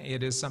love it,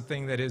 it is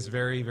something that is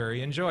very,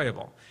 very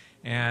enjoyable.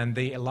 And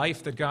the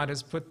life that God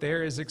has put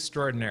there is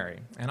extraordinary.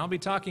 And I'll be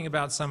talking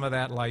about some of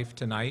that life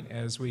tonight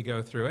as we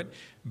go through it,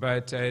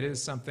 but it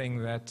is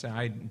something that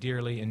I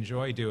dearly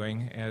enjoy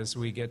doing as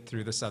we get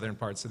through the southern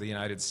parts of the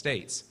United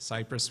States.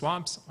 Cypress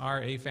swamps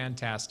are a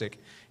fantastic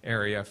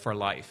area for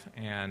life,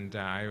 and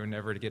I will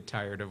never get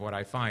tired of what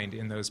I find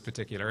in those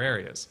particular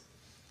areas.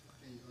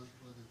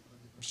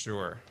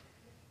 Sure.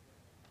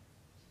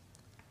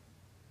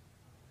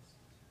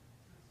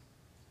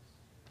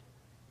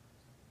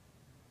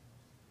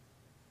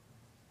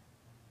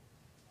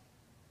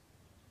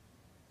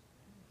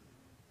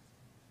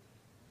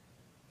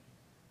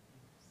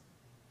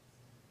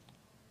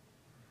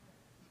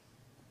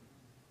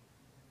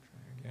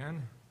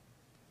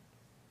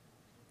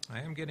 I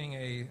am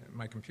getting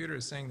my computer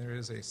is saying there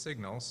is a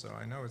signal, so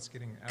I know it's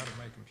getting out of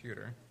my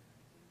computer.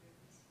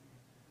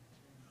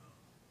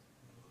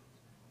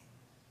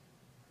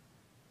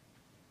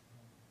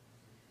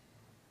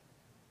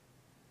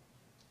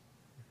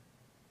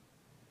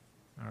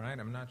 All right,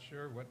 I'm not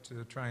sure what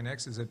to try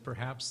next. Is it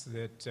perhaps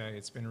that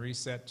it's been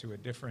reset to a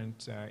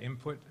different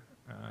input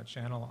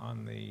channel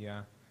on the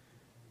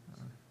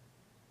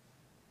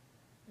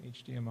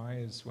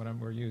HDMI is what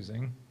we're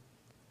using.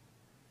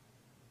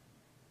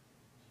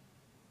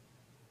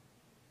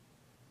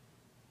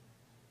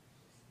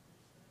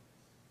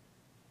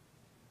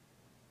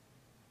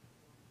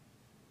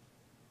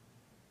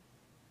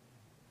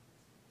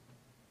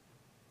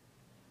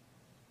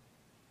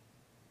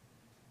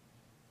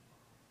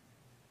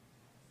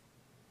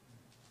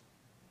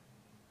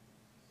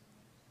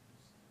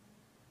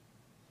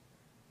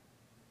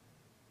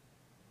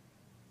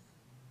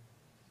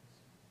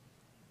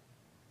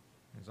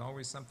 There's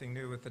always something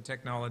new with the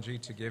technology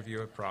to give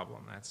you a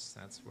problem.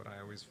 That's what I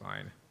always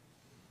find.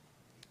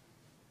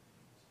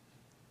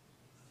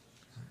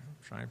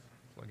 Try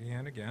plugging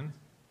in again.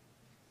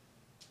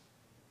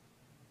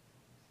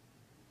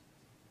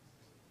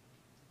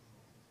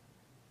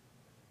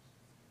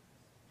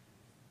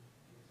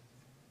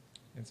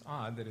 It's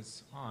odd that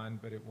it's on,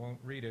 but it won't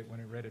read it when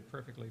it read it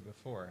perfectly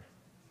before.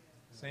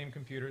 Same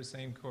computer,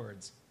 same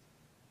chords.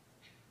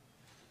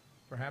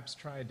 Perhaps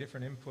try a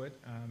different input.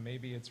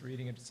 Maybe it's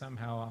reading it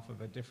somehow off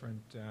of a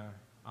different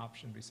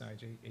option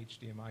besides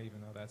HDMI,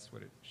 even though that's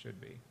what it should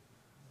be.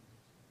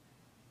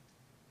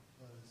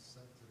 It's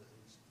set to the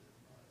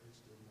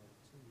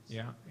HDMI 2.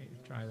 Yeah,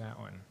 try that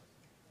one.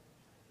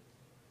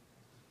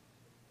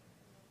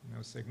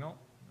 No signal?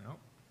 No.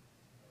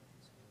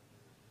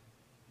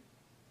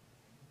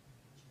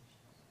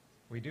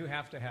 We do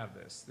have to have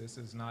this. This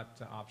is not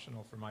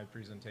optional for my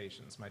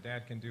presentations. My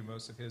dad can do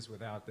most of his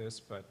without this,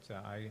 but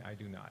I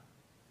do not.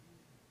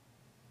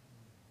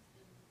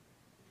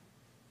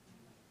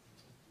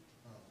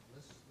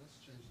 Let's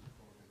change the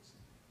coordinates.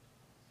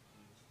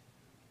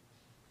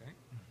 Okay.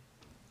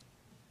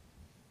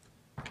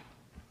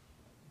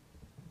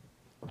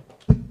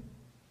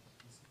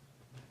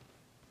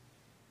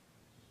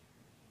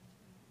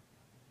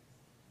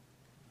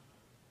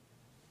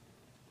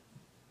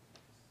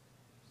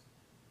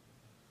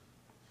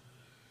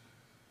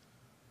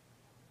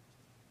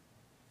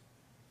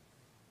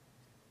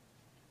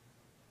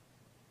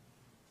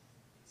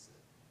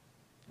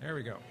 There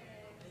we go.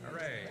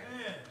 Hooray.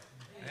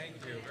 Thank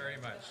you very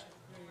much.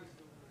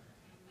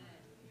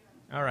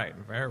 All right,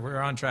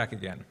 we're on track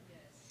again.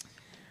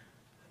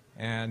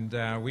 And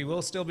we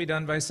will still be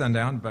done by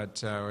sundown,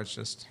 but it's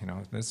just,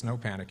 there's no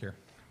panic here.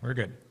 We're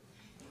good.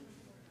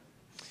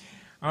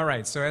 All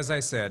right, so as I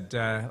said,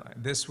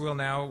 this will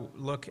now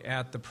look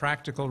at the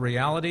practical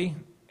reality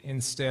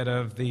instead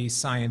of the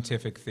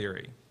scientific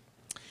theory.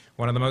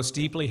 One of the most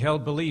deeply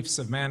held beliefs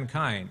of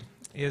mankind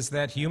is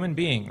that human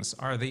beings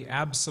are the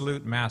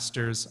absolute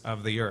masters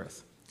of the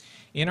earth.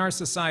 In our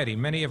society,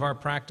 many of our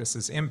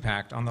practices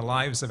impact on the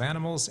lives of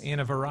animals in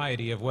a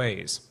variety of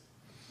ways.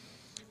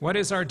 What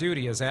is our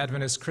duty as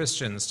Adventist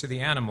Christians to the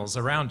animals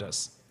around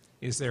us?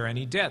 Is there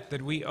any debt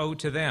that we owe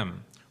to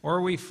them, or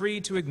are we free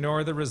to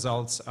ignore the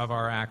results of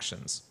our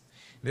actions?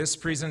 This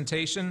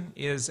presentation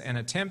is an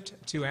attempt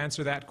to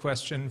answer that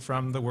question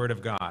from the Word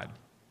of God.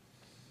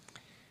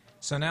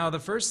 So now the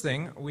first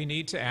thing we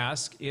need to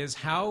ask is,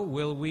 how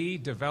will we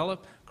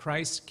develop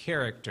Christ's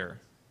character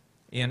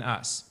in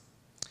us?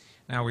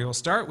 Now we will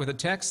start with a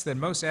text that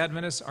most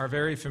Adventists are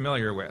very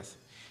familiar with.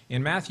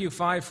 In Matthew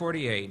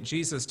 5:48,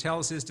 Jesus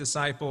tells his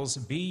disciples,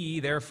 "Be ye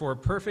therefore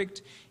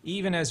perfect,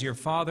 even as your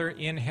Father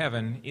in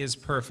heaven is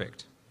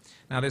perfect."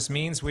 Now this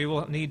means we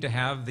will need to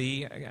have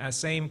the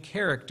same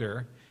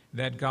character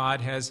that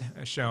God has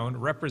shown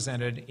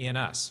represented in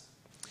us.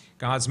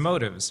 God's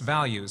motives,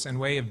 values, and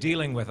way of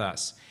dealing with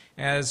us,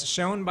 as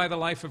shown by the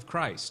life of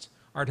Christ,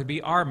 are to be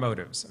our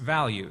motives,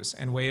 values,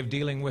 and way of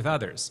dealing with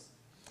others.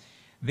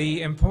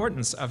 The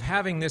importance of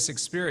having this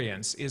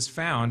experience is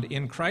found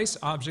in Christ's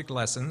Object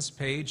Lessons,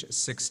 page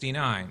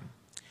 69.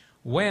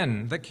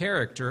 When the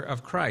character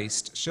of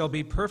Christ shall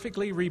be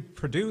perfectly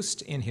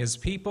reproduced in his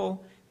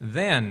people,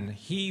 then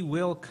he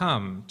will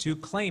come to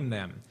claim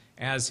them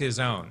as his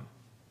own.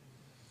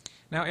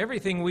 Now,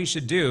 everything we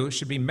should do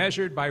should be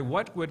measured by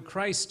what would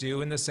Christ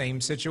do in the same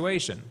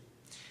situation.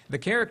 The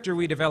character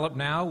we develop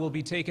now will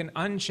be taken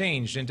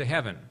unchanged into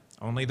heaven.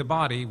 Only the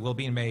body will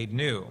be made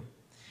new.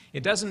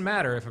 It doesn't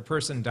matter if a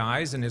person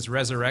dies and is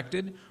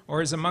resurrected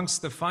or is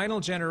amongst the final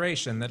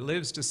generation that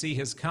lives to see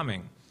his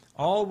coming.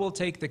 All will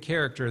take the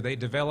character they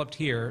developed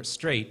here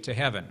straight to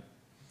heaven.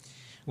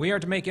 We are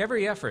to make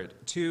every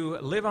effort to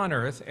live on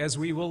earth as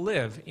we will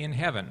live in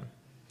heaven.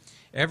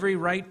 Every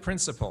right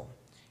principle,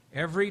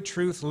 every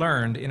truth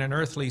learned in an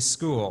earthly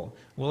school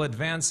will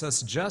advance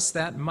us just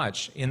that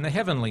much in the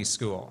heavenly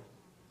school.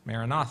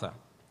 Maranatha,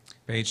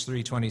 page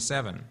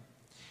 327.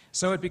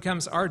 So it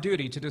becomes our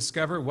duty to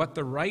discover what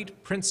the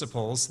right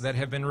principles that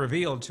have been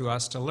revealed to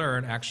us to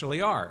learn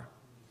actually are.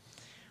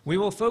 We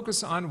will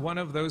focus on one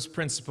of those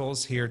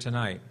principles here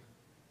tonight.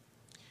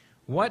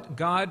 what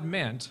God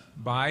meant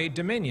by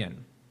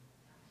dominion.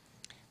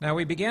 Now,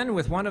 we begin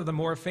with one of the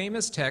more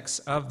famous texts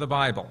of the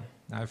Bible.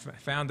 I've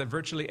found that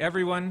virtually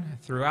everyone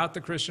throughout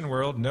the Christian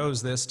world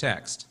knows this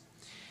text.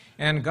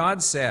 And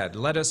God said,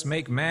 "Let us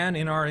make man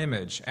in our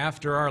image,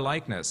 after our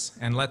likeness,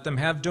 and let them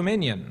have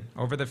dominion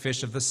over the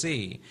fish of the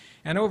sea,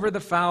 and over the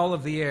fowl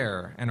of the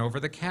air, and over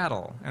the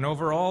cattle, and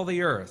over all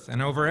the earth,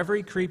 and over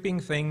every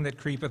creeping thing that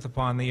creepeth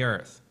upon the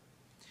earth."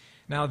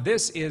 Now,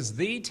 this is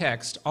the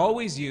text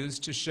always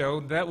used to show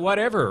that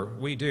whatever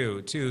we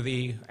do to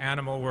the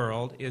animal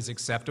world is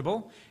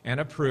acceptable and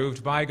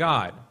approved by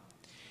God.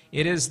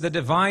 It is the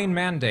divine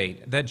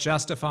mandate that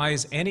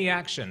justifies any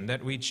action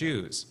that we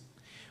choose.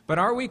 But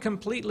are we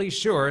completely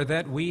sure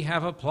that we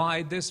have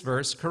applied this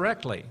verse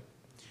correctly?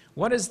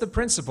 What is the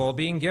principle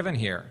being given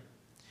here?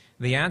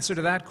 The answer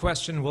to that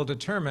question will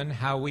determine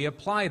how we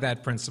apply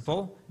that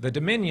principle, the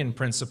dominion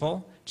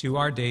principle, to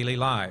our daily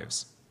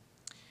lives.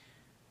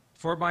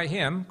 For by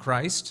him,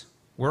 Christ,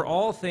 were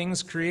all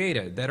things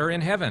created that are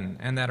in heaven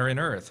and that are in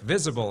earth,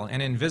 visible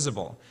and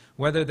invisible,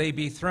 whether they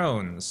be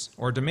thrones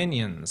or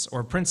dominions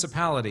or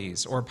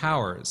principalities or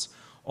powers.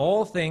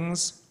 All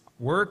things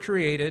were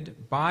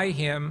created by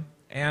him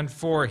and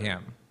for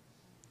him.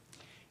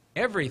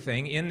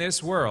 Everything in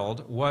this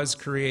world was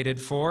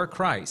created for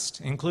Christ,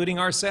 including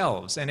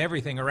ourselves and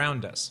everything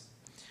around us.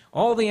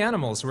 All the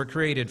animals were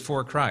created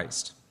for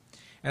Christ.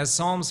 As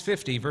Psalms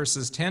 50,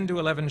 verses 10 to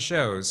 11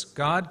 shows,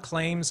 God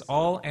claims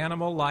all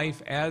animal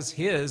life as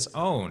his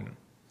own.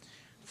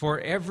 For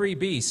every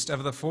beast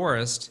of the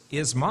forest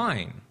is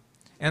mine,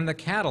 and the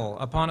cattle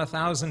upon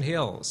 1,000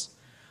 hills.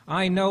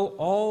 I know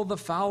all the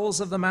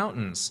fowls of the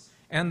mountains,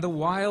 and the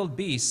wild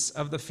beasts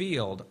of the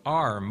field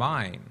are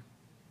mine.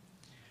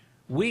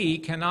 We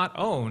cannot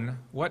own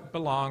what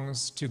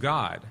belongs to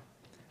God.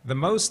 The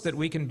most that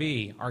we can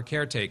be are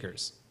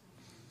caretakers.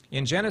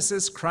 In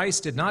Genesis,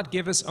 Christ did not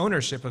give us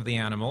ownership of the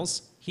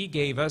animals. He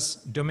gave us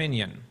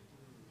dominion.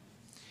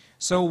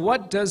 So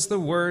what does the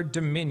word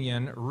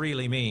dominion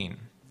really mean?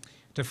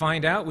 To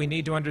find out, we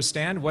need to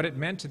understand what it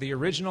meant to the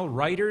original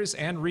writers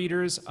and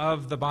readers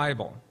of the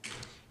Bible.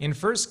 In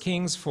 1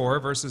 Kings 4,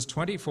 verses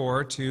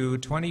 24 to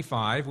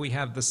 25, we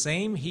have the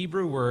same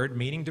Hebrew word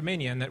meaning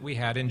dominion that we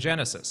had in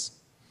Genesis.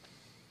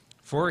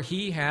 For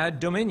he had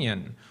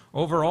dominion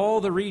over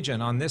all the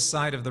region on this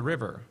side of the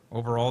river,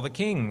 over all the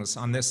kings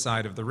on this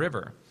side of the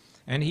river.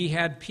 And he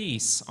had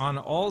peace on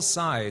all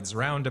sides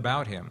round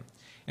about him.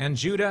 And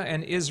Judah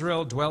and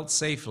Israel dwelt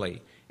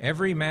safely,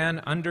 every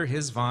man under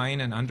his vine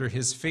and under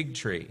his fig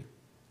tree.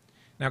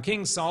 Now,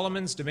 King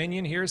Solomon's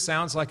dominion here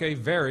sounds like a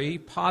very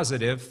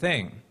positive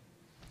thing.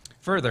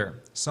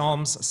 Further,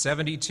 Psalms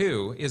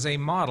 72 is a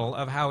model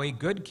of how a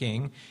good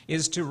king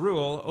is to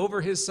rule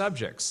over his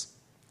subjects.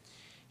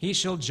 He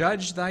shall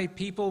judge thy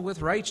people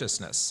with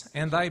righteousness,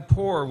 and thy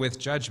poor with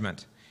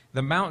judgment.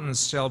 The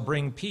mountains shall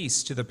bring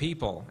peace to the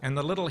people, and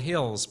the little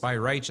hills by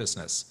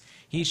righteousness.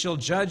 He shall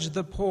judge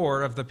the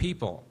poor of the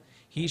people.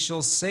 He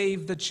shall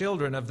save the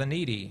children of the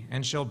needy,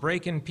 and shall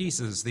break in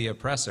pieces the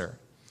oppressor.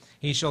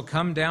 He shall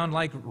come down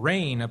like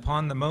rain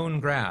upon the mown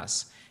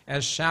grass,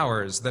 as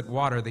showers that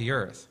water the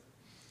earth.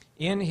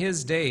 In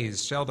his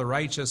days shall the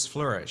righteous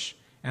flourish,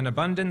 an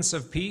abundance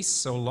of peace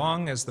so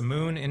long as the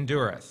moon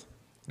endureth.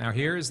 Now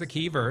here is the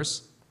key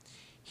verse.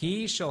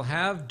 He shall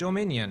have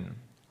dominion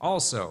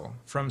also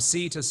from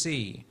sea to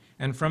sea,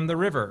 and from the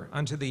river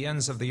unto the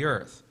ends of the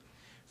earth.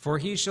 For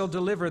he shall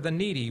deliver the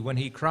needy when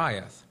he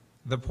crieth,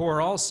 the poor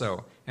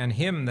also, and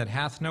him that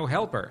hath no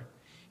helper.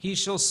 He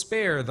shall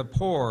spare the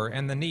poor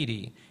and the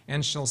needy,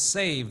 and shall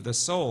save the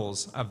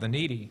souls of the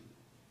needy.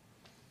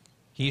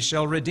 He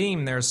shall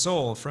redeem their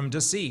soul from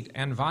deceit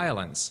and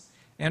violence,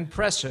 and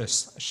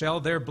precious shall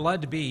their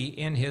blood be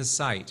in his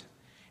sight.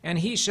 And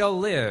he shall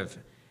live,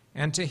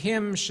 and to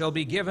him shall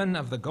be given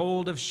of the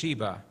gold of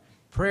Sheba.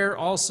 Prayer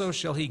also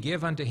shall he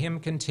give unto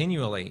him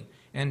continually,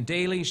 and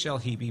daily shall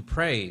he be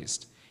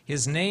praised.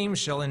 His name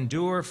shall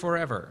endure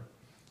forever.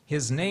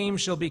 His name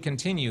shall be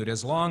continued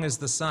as long as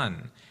the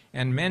sun,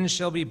 and men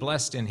shall be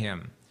blessed in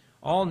him.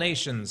 All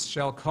nations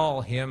shall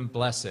call him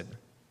blessed.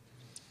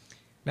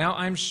 Now,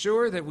 I'm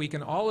sure that we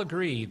can all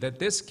agree that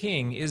this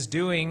king is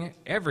doing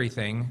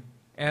everything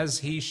as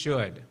he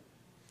should.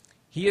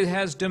 He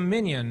has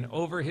dominion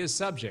over his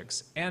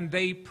subjects, and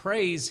they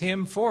praise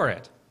him for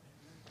it.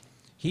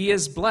 He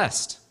is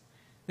blessed.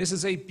 This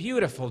is a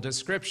beautiful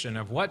description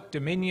of what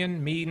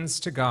dominion means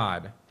to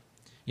God.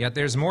 Yet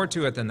there's more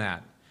to it than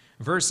that.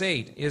 Verse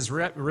 8 is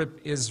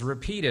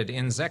repeated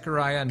in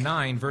Zechariah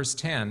 9, verse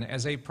 10,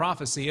 as a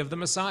prophecy of the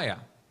Messiah.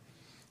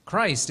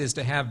 Christ is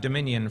to have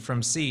dominion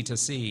from sea to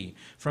sea,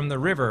 from the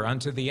river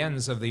unto the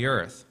ends of the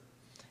earth.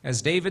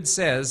 As David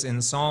says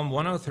in Psalm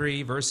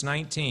 103, verse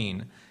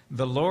 19,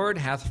 "The Lord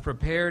hath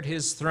prepared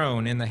his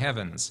throne in the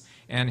heavens,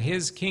 and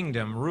his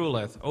kingdom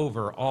ruleth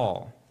over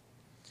all."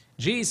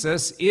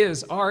 Jesus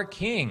is our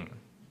King.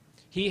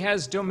 He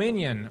has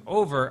dominion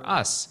over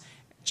us,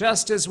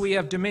 just as we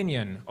have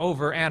dominion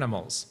over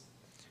animals.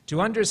 To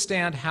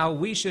understand how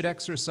we should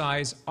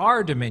exercise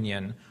our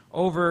dominion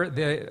over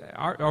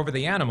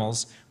the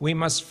animals, we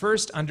must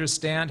first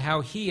understand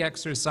how he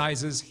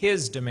exercises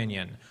his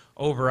dominion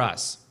over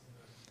us.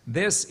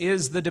 This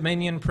is the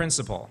dominion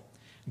principle.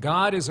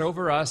 God is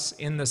over us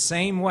in the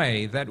same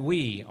way that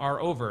we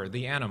are over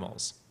the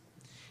animals.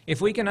 If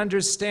we can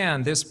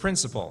understand this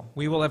principle,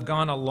 we will have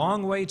gone a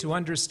long way to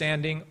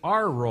understanding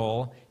our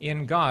role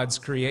in God's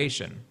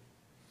creation.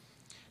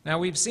 Now,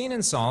 we've seen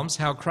in Psalms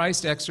how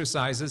Christ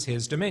exercises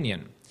his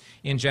dominion.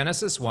 In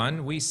Genesis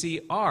 1, we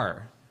see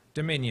our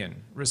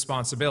dominion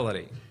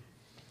responsibility.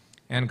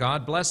 And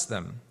God blessed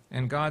them,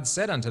 and God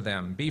said unto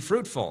them, Be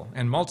fruitful,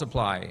 and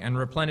multiply, and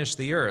replenish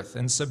the earth,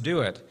 and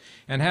subdue it,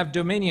 and have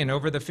dominion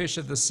over the fish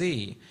of the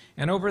sea,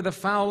 and over the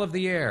fowl of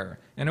the air,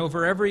 and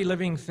over every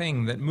living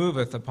thing that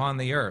moveth upon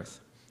the earth.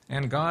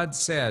 And God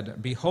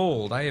said,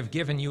 Behold, I have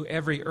given you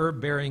every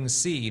herb-bearing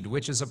seed,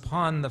 which is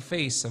upon the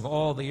face of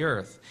all the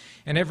earth,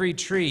 and every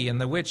tree in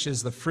the which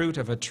is the fruit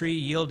of a tree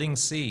yielding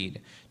seed.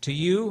 To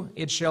you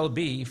it shall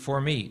be for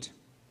meat.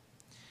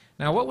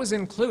 Now, what was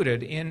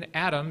included in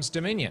Adam's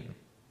dominion?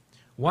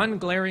 One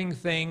glaring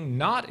thing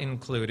not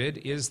included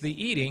is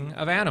the eating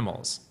of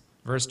animals.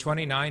 Verse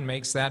 29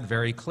 makes that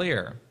very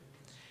clear.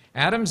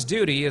 Adam's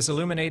duty is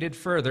illuminated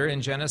further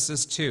in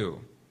Genesis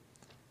 2.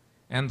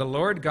 And the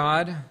Lord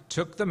God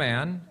took the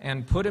man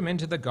and put him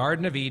into the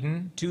Garden of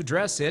Eden to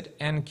dress it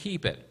and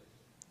keep it.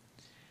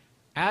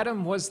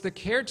 Adam was the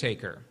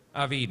caretaker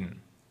of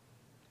Eden.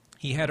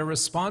 He had a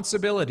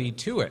responsibility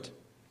to it.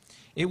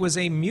 It was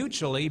a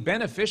mutually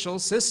beneficial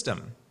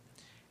system.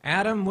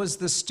 Adam was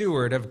the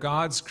steward of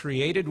God's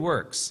created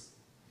works.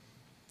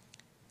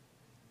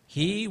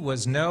 He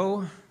was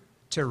no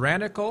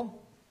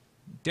tyrannical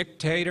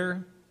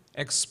dictator,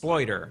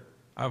 exploiter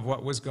of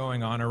what was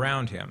going on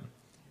around him.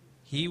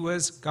 He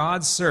was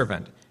God's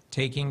servant,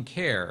 taking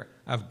care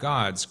of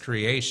God's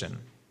creation.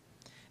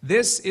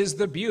 This is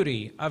the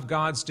beauty of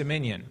God's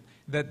dominion,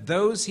 that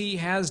those he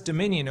has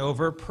dominion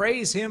over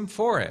praise him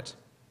for it.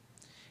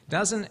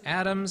 Doesn't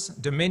Adam's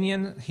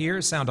dominion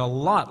here sound a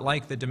lot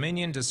like the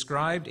dominion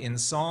described in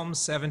Psalm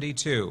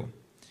 72?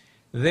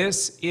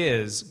 This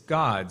is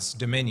God's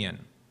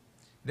dominion.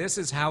 This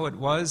is how it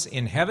was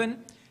in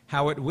heaven,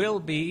 how it will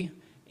be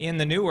in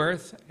the new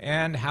earth,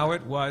 and how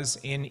it was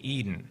in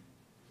Eden.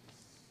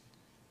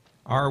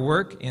 Our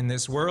work in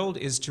this world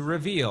is to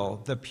reveal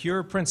the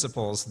pure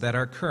principles that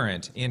are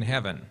current in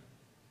heaven.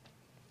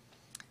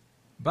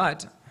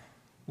 But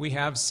we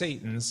have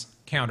Satan's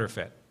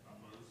counterfeit.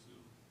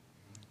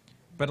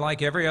 But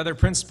like every other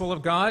principle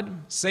of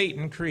God,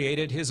 Satan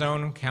created his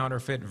own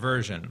counterfeit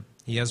version.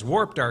 He has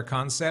warped our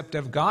concept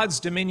of God's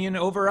dominion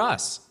over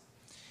us.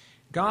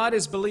 God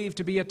is believed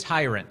to be a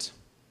tyrant,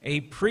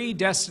 a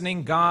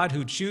predestining God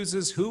who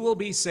chooses who will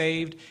be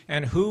saved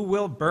and who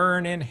will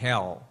burn in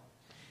hell.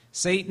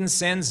 Satan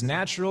sends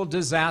natural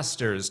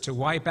disasters to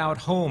wipe out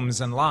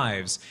homes and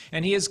lives,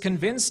 and he has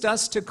convinced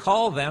us to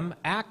call them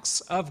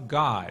acts of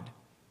God.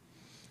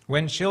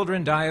 When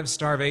children die of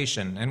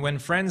starvation, and when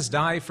friends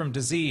die from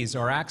disease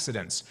or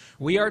accidents,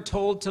 we are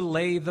told to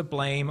lay the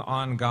blame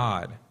on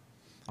God.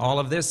 All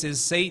of this is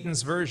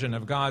Satan's version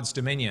of God's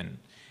dominion.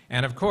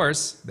 And of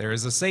course, there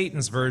is a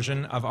Satan's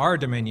version of our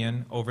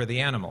dominion over the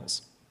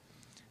animals.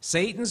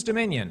 Satan's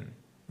dominion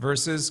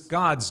versus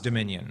God's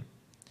dominion.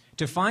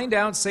 To find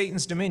out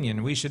Satan's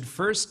dominion, we should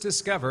first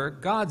discover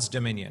God's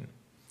dominion.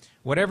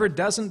 Whatever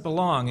doesn't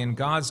belong in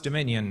God's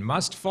dominion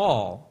must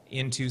fall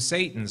into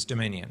Satan's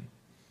dominion.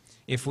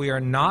 If we are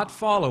not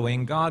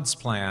following God's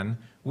plan,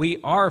 we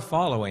are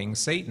following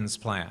Satan's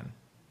plan.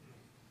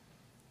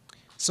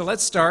 So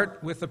let's start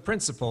with the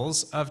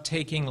principles of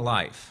taking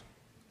life.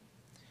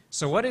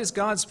 So what is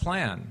God's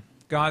plan,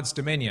 God's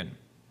dominion?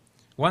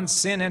 Once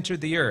sin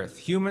entered the earth,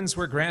 humans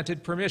were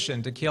granted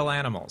permission to kill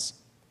animals.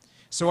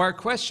 So our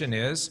question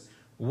is,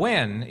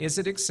 when is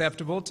it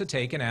acceptable to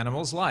take an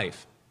animal's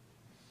life?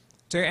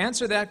 To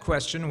answer that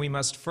question, we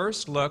must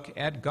first look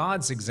at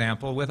God's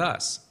example with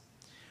us.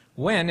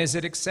 When is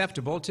it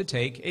acceptable to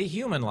take a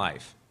human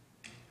life?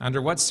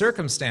 Under what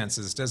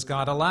circumstances does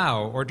God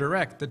allow or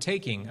direct the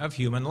taking of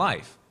human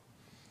life?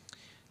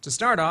 To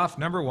start off,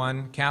 number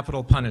one,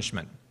 capital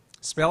punishment.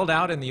 Spelled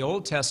out in the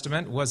Old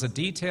Testament was a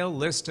detailed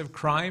list of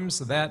crimes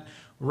that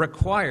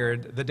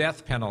required the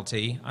death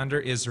penalty under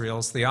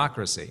Israel's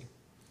theocracy.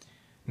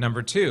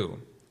 Number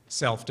two,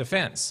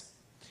 self-defense.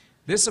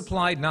 This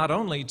applied not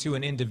only to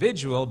an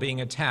individual being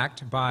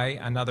attacked by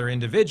another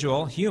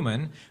individual,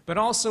 human, but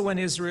also when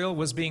Israel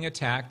was being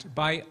attacked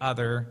by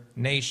other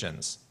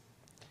nations.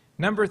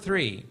 Number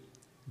three,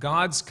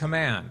 God's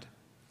command.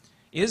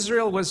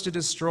 Israel was to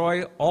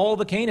destroy all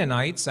the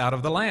Canaanites out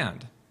of the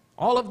land,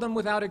 all of them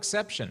without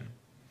exception.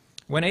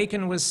 When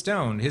Achan was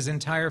stoned, his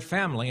entire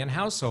family and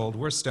household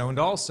were stoned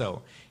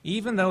also,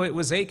 even though it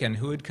was Achan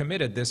who had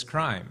committed this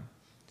crime.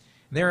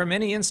 There are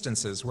many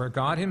instances where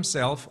God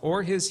himself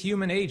or his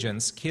human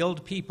agents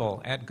killed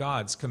people at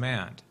God's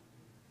command.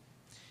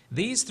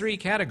 These three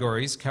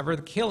categories cover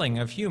the killing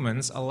of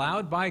humans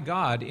allowed by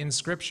God in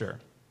Scripture.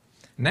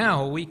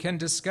 Now we can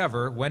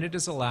discover when it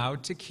is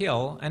allowed to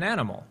kill an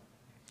animal.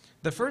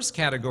 The first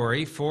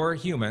category for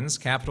humans,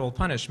 capital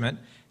punishment,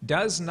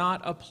 does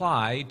not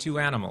apply to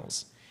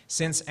animals.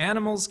 Since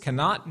animals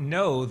cannot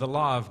know the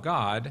law of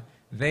God,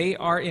 they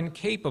are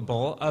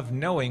incapable of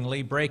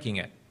knowingly breaking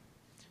it.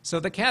 So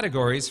the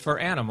categories for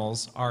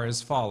animals are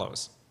as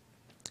follows.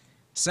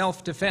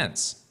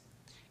 Self-defense.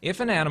 If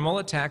an animal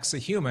attacks a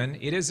human,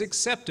 it is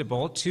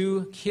acceptable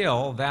to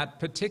kill that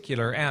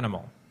particular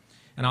animal.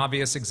 An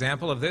obvious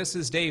example of this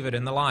is David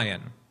and the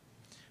lion.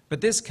 But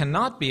this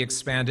cannot be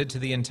expanded to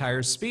the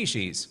entire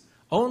species,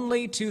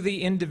 only to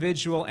the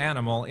individual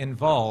animal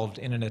involved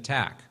in an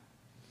attack.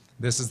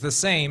 This is the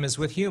same as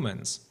with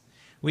humans.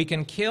 We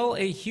can kill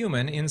a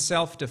human in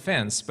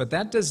self-defense, but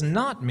that does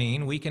not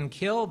mean we can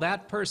kill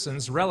that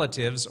person's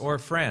relatives or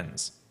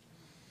friends.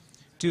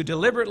 To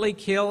deliberately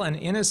kill an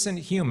innocent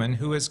human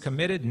who has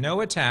committed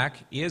no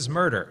attack is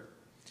murder.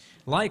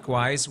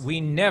 Likewise, we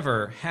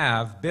never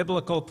have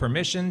biblical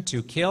permission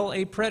to kill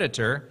a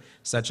predator,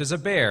 such as a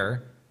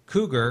bear,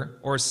 cougar,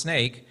 or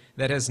snake,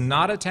 that has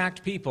not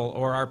attacked people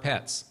or our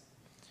pets.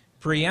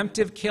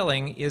 Preemptive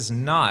killing is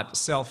not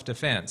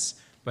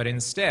self-defense, but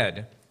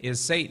instead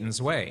is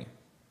Satan's way.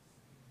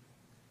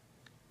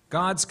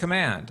 God's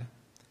command.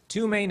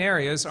 Two main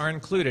areas are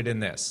included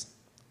in this.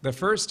 The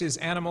first is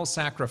animal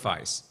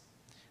sacrifice.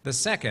 The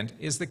second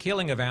is the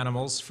killing of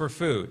animals for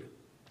food.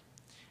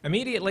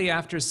 Immediately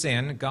after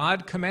sin,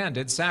 God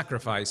commanded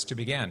sacrifice to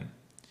begin.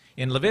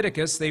 In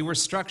Leviticus, they were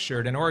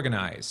structured and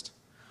organized.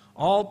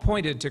 All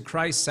pointed to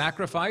Christ's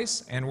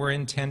sacrifice and were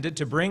intended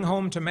to bring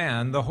home to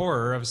man the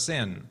horror of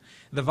sin,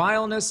 the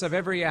vileness of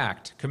every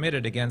act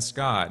committed against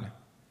God.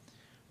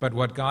 But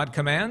what God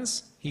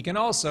commands, he can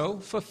also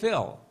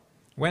fulfill.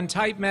 When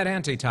type met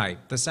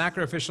antitype, the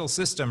sacrificial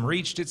system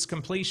reached its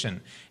completion,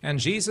 and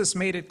Jesus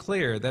made it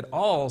clear that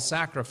all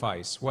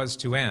sacrifice was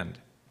to end.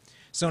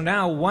 So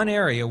now one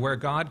area where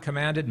God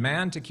commanded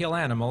man to kill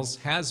animals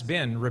has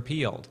been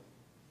repealed.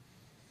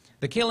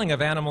 The killing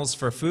of animals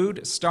for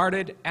food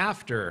started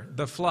after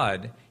the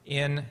flood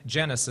in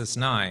Genesis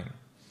 9.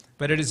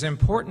 But it is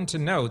important to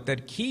note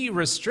that key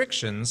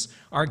restrictions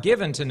are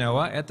given to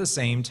Noah at the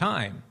same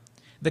time.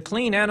 The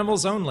clean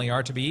animals only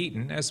are to be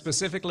eaten, as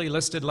specifically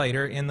listed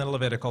later in the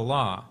Levitical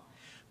law.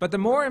 But the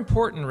more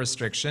important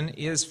restriction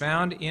is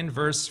found in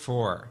verse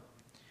 4.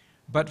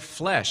 But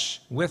flesh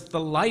with the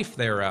life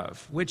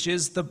thereof, which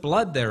is the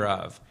blood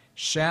thereof,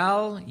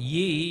 shall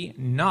ye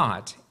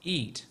not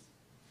eat.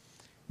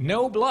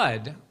 No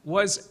blood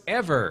was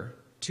ever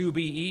to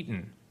be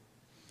eaten.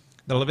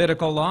 The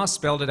Levitical law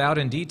spelled it out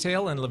in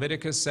detail in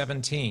Leviticus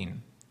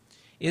 17.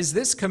 Is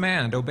this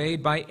command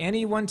obeyed by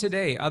anyone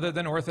today other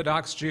than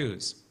Orthodox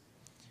Jews?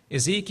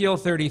 Ezekiel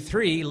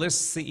 33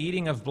 lists the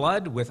eating of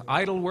blood with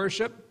idol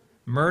worship,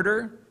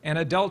 murder, and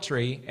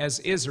adultery as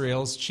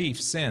Israel's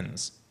chief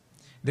sins.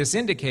 This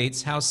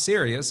indicates how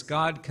serious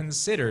God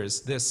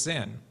considers this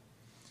sin.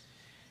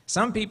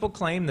 Some people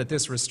claim that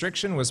this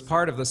restriction was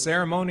part of the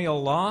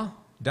ceremonial law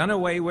done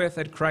away with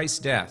at Christ's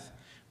death.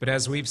 But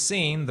as we've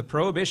seen, the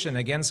prohibition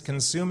against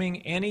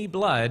consuming any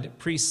blood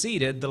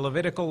preceded the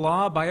Levitical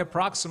law by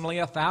approximately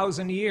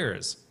 1,000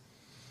 years.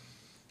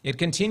 It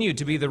continued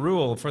to be the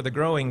rule for the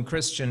growing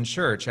Christian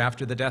church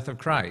after the death of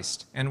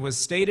Christ and was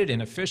stated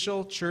in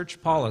official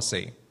church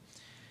policy.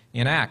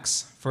 In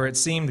Acts, for it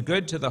seemed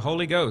good to the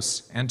Holy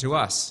Ghost and to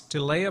us to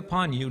lay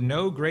upon you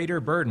no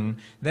greater burden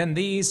than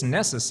these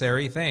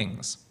necessary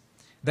things,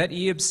 that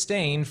ye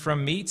abstain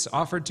from meats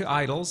offered to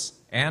idols,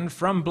 and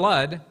from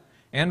blood,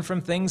 and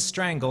from things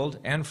strangled,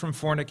 and from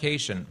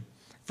fornication,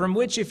 from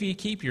which if ye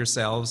keep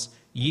yourselves,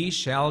 ye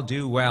shall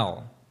do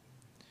well.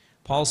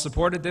 Paul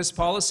supported this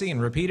policy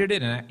and repeated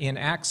it in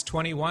Acts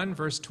 21,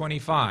 verse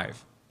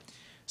 25.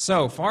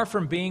 So, far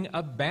from being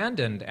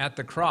abandoned at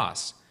the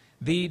cross,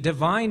 the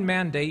divine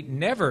mandate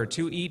never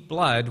to eat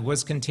blood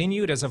was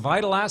continued as a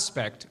vital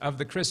aspect of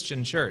the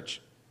Christian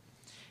church.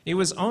 It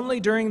was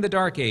only during the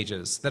Dark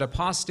Ages that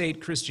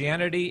apostate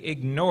Christianity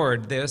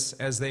ignored this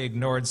as they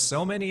ignored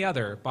so many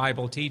other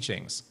Bible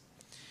teachings.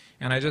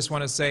 And I just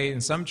want to say,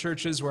 in some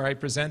churches where I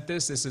present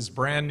this, this is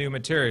brand new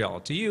material.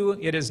 To you,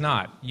 it is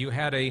not. You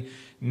had a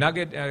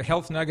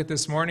health nugget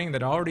this morning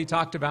that already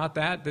talked about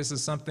that. This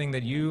is something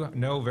that you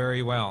know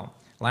very well.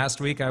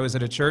 Last week I was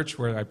at a church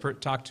where I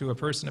talked to a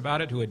person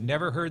about it who had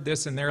never heard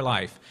this in their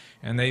life,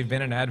 and they've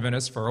been an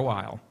Adventist for a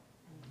while.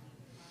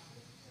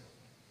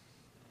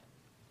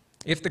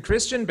 If the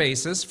Christian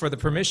basis for the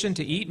permission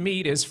to eat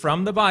meat is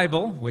from the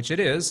Bible, which it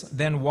is,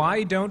 then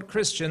why don't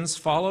Christians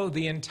follow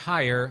the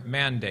entire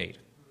mandate?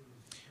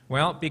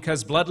 Well,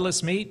 because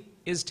bloodless meat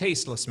is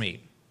tasteless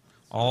meat.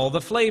 All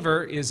the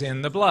flavor is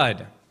in the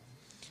blood.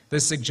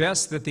 This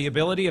suggests that the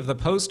ability of the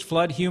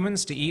post-flood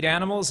humans to eat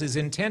animals is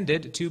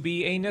intended to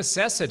be a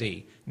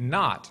necessity,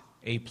 not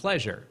a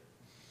pleasure.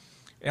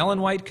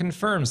 Ellen White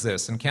confirms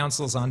this in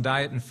Counsels on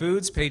Diet and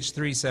Foods, page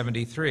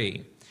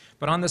 373.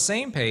 But on the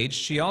same page,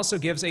 she also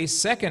gives a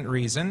second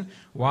reason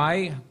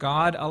why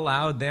God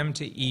allowed them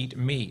to eat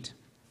meat.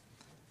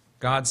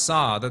 God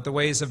saw that the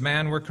ways of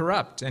man were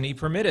corrupt, and he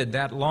permitted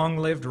that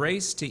long-lived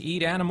race to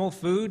eat animal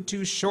food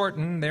to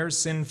shorten their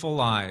sinful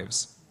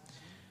lives.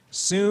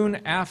 Soon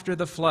after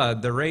the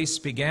flood, the race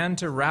began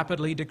to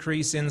rapidly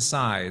decrease in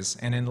size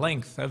and in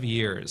length of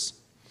years.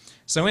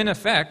 So in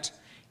effect,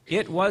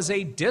 it was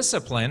a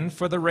discipline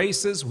for the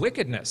race's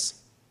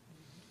wickedness.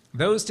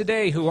 Those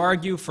today who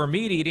argue for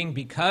meat eating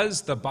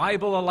because the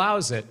Bible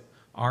allows it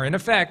are in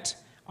effect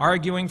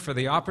arguing for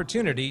the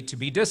opportunity to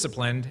be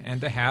disciplined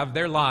and to have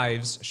their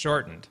lives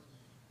shortened.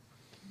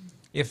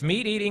 If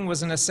meat eating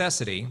was a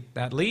necessity,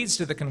 that leads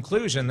to the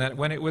conclusion that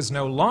when it was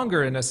no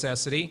longer a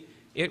necessity,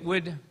 it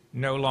would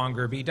no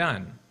longer be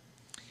done.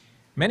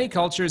 Many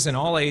cultures in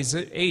all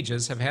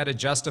ages have had a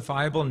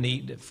justifiable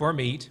need for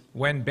meat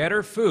when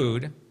better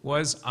food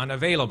was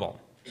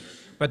unavailable.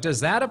 But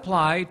does that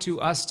apply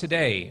to us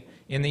today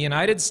in the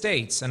United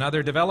States and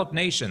other developed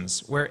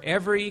nations where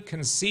every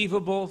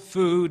conceivable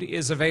food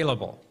is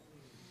available?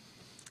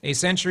 A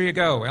century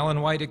ago,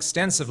 Ellen White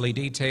extensively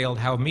detailed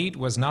how meat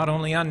was not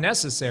only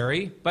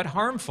unnecessary, but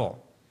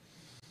harmful.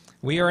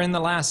 We are in the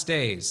last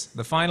days,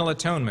 the final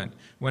atonement,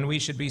 when we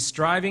should be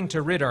striving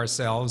to rid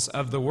ourselves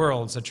of the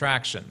world's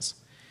attractions.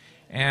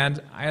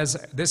 And as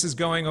this is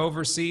going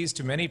overseas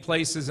to many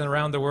places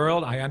around the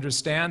world, I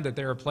understand that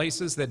there are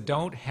places that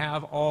don't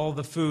have all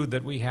the food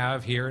that we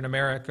have here in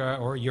America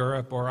or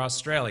Europe or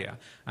Australia.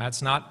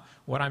 That's not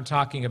what I'm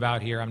talking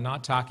about here. I'm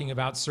not talking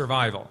about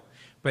survival.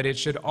 But it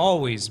should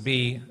always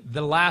be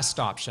the last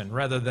option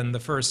rather than the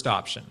first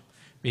option,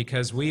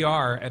 because we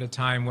are at a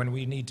time when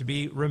we need to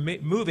be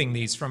removing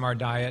these from our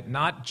diet,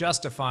 not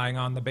justifying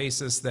on the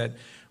basis that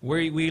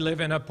we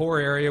live in a poor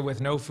area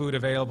with no food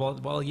available.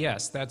 Well,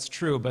 yes, that's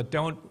true, but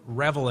don't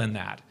revel in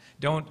that.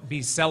 Don't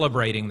be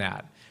celebrating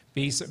that.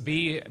 Be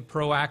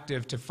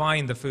proactive to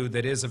find the food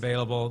that is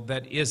available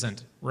that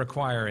isn't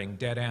requiring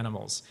dead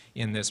animals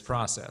in this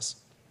process.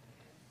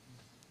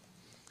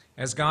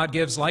 As God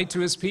gives light to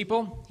his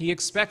people, he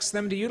expects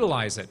them to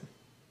utilize it.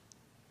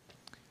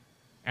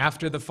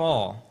 After the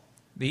fall,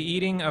 the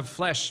eating of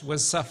flesh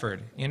was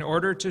suffered in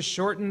order to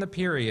shorten the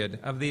period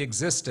of the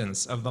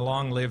existence of the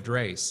long-lived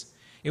race.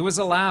 It was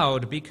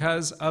allowed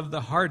because of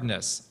the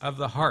hardness of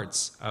the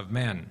hearts of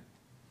men.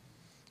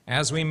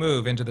 As we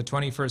move into the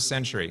 21st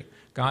century,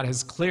 God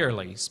has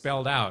clearly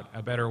spelled out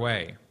a better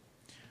way.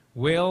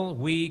 Will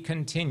we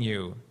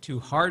continue to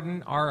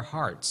harden our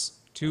hearts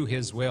to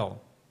his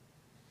will?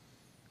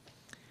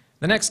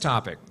 The next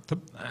topic,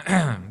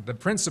 the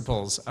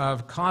principles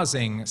of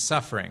causing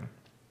suffering.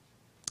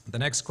 The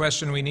next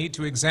question we need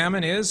to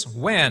examine is,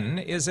 when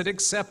is it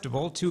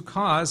acceptable to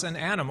cause an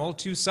animal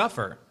to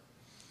suffer?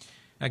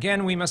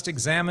 Again, we must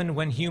examine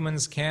when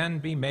humans can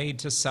be made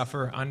to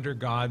suffer under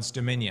God's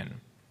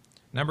dominion.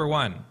 Number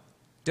one,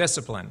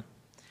 discipline.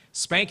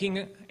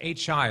 Spanking a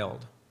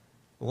child,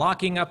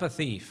 locking up a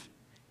thief,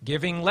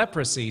 giving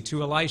leprosy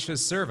to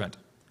Elisha's servant,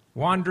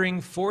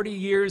 wandering 40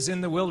 years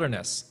in the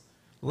wilderness,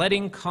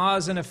 letting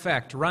cause and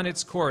effect run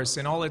its course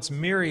in all its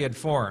myriad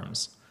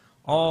forms.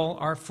 All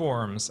are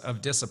forms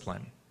of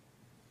discipline.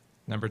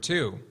 Number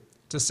two,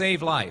 to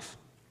save life.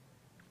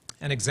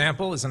 An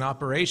example is an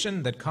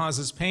operation that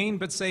causes pain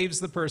but saves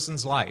the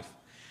person's life.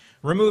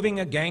 Removing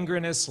a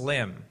gangrenous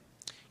limb.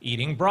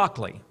 Eating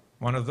broccoli,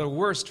 one of the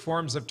worst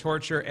forms of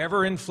torture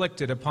ever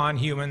inflicted upon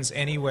humans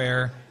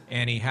anywhere,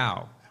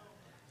 anyhow.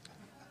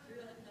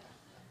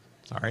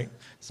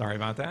 Sorry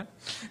about that.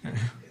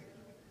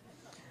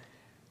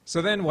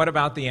 So then what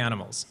about the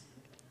animals?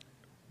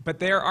 But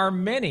there are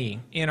many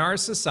in our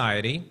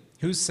society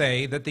who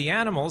say that the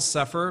animals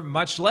suffer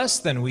much less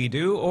than we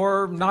do,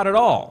 or not at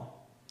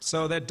all.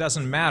 So that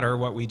doesn't matter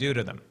what we do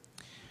to them.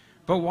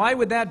 But why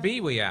would that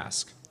be, we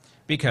ask?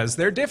 Because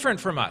they're different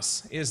from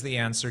us, is the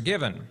answer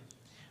given.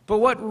 But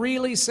what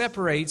really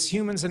separates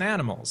humans and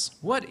animals?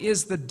 What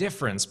is the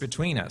difference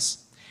between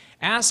us?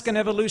 Ask an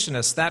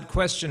evolutionist that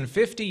question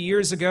 50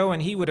 years ago,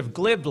 and he would have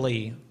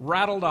glibly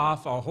rattled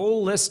off a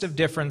whole list of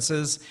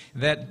differences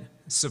that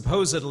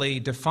supposedly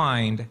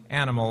defined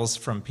animals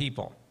from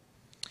people.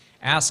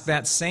 Ask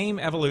that same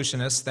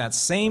evolutionist that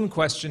same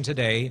question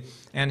today,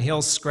 and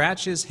he'll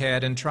scratch his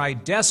head and try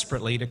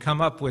desperately to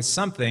come up with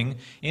something,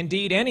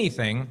 indeed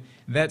anything,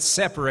 that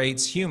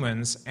separates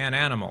humans and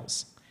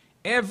animals.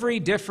 Every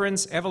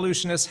difference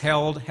evolutionists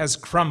held has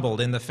crumbled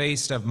in the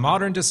face of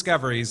modern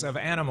discoveries of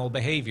animal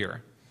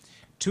behavior.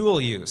 Tool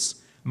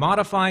use,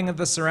 modifying of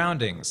the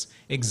surroundings,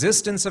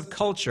 existence of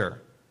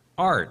culture,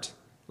 art,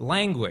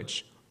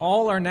 language,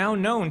 all are now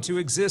known to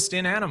exist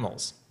in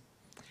animals.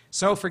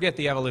 So forget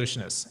the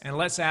evolutionists, and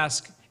let's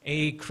ask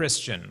a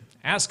Christian.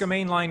 Ask a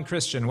mainline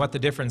Christian what the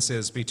difference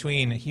is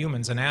between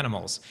humans and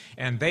animals,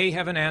 and they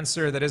have an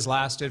answer that has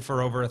lasted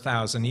for over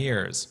 1,000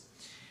 years.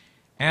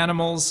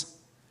 Animals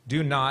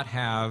do not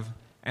have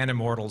an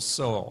immortal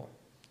soul.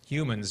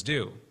 Humans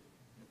do.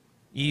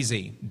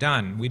 Easy,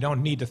 done. We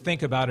don't need to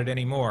think about it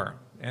anymore,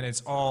 and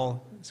it's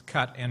all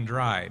cut and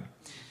dried.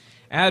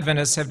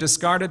 Adventists have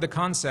discarded the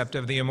concept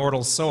of the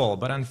immortal soul,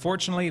 but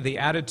unfortunately the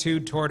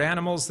attitude toward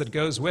animals that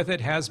goes with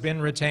it has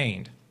been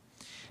retained.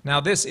 Now,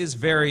 this is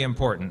very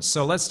important,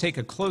 so let's take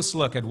a close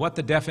look at what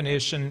the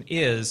definition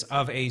is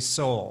of a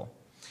soul.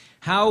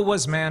 How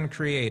was man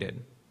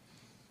created?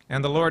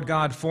 And the Lord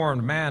God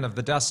formed man of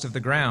the dust of the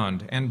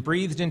ground, and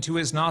breathed into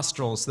his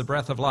nostrils the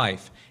breath of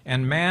life,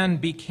 and man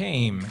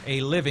became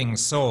a living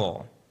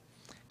soul.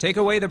 Take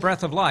away the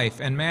breath of life,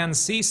 and man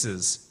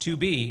ceases to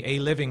be a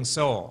living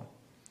soul.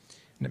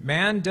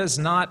 Man does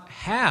not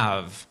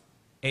have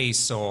a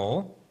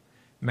soul.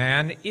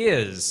 Man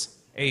is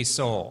a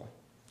soul.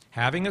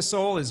 Having a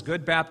soul is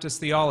good Baptist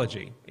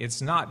theology.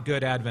 It's not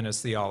good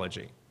Adventist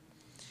theology.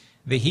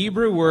 The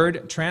Hebrew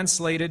word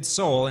translated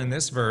soul in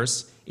this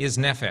verse is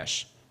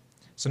nephesh.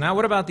 So now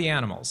what about the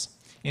animals?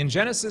 In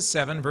Genesis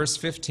 7, verse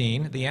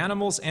 15, the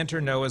animals enter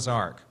Noah's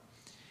ark.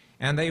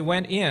 And they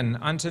went in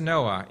unto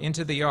Noah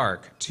into the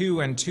ark, 2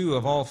 and 2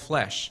 of all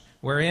flesh,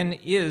 wherein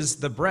is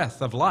the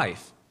breath of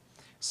life.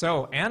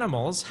 So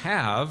animals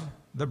have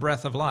the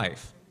breath of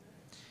life.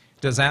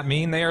 Does that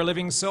mean they are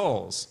living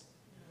souls?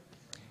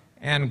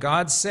 And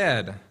God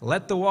said,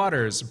 let the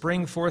waters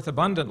bring forth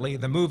abundantly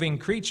the moving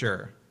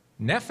creature,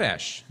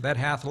 nephesh, that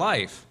hath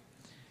life.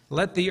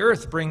 Let the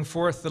earth bring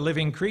forth the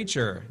living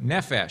creature,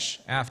 nephesh,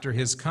 after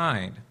his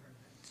kind.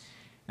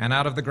 And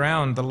out of the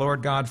ground the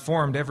Lord God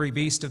formed every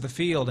beast of the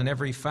field and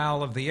every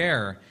fowl of the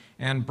air,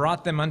 and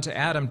brought them unto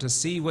Adam to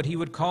see what he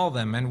would call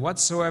them. And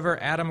whatsoever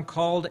Adam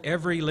called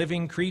every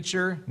living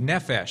creature,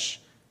 nephesh,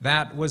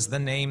 that was the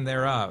name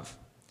thereof.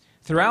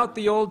 Throughout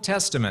the Old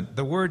Testament,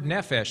 the word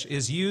nephesh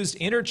is used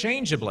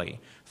interchangeably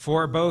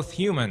for both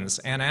humans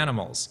and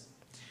animals.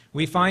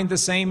 We find the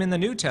same in the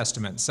New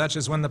Testament, such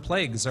as when the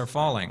plagues are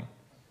falling.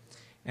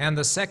 And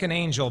the second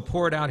angel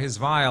poured out his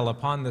vial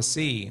upon the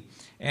sea,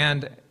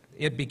 and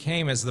it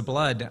became as the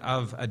blood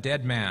of a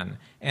dead man,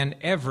 and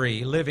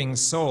every living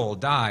soul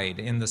died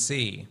in the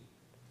sea.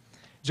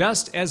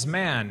 Just as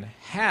man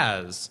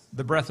has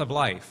the breath of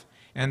life,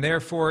 and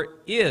therefore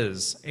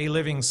is a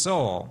living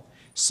soul,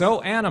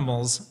 so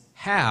animals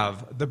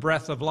have the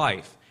breath of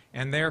life,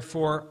 and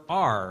therefore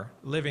are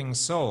living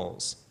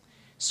souls.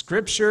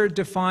 Scripture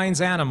defines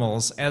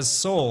animals as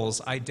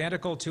souls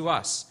identical to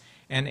us,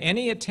 and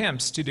any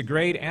attempts to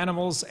degrade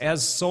animals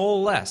as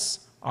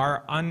soulless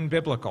are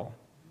unbiblical.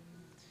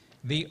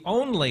 The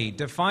only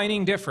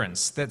defining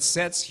difference that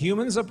sets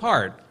humans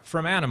apart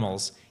from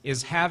animals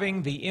is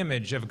having the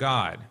image of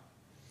God.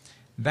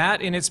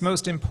 That, in its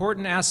most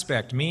important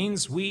aspect,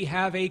 means we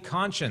have a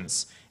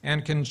conscience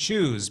and can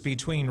choose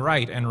between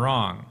right and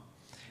wrong.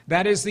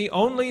 That is the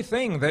only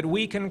thing that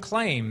we can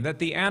claim that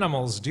the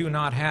animals do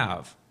not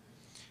have.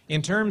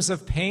 In terms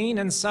of pain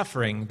and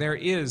suffering, there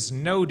is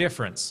no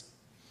difference.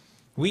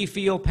 We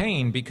feel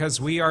pain because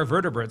we are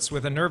vertebrates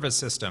with a nervous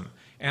system,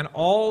 and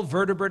all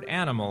vertebrate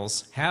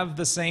animals have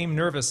the same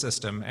nervous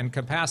system and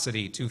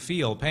capacity to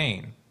feel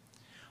pain.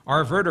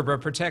 Our vertebra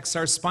protects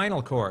our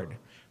spinal cord.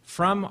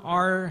 From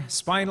our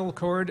spinal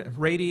cord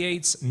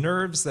radiates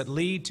nerves that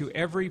lead to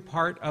every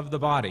part of the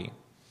body.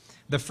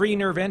 The free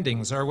nerve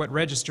endings are what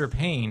register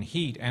pain,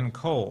 heat, and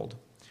cold.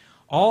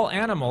 All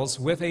animals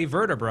with a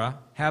vertebra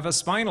have a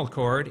spinal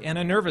cord and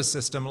a nervous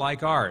system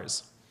like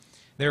ours.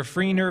 Their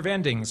free nerve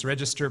endings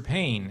register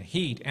pain,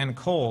 heat, and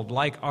cold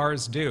like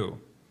ours do.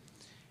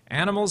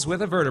 Animals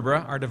with a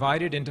vertebra are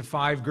divided into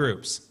 5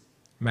 groups: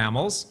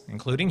 mammals,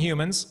 including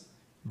humans,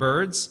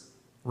 birds,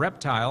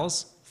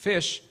 reptiles,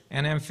 fish,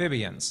 and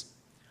amphibians.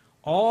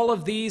 All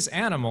of these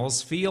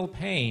animals feel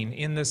pain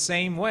in the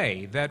same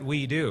way that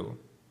we do.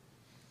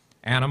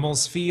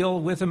 Animals feel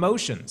with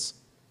emotions.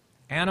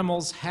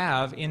 Animals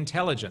have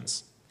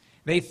intelligence.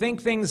 They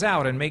think things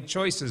out and make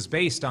choices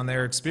based on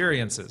their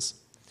experiences.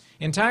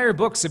 Entire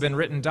books have been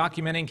written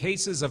documenting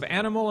cases of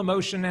animal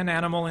emotion and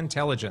animal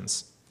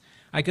intelligence.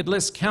 I could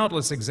list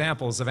countless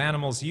examples of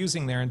animals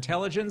using their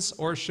intelligence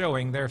or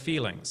showing their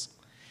feelings.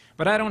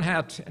 But I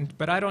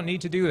don't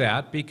need to do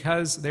that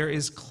because there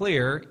is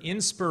clear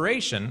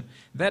inspiration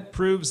that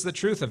proves the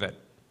truth of it.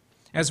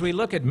 As we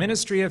look at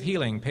Ministry of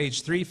Healing,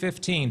 page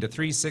 315 to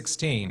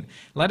 316,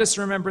 let us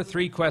remember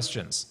 3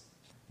 questions.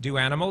 Do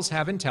animals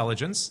have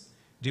intelligence?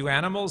 Do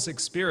animals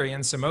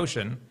experience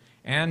emotion?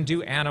 And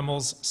do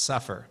animals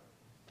suffer?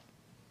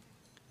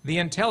 The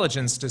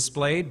intelligence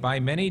displayed by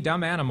many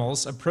dumb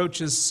animals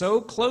approaches so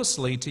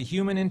closely to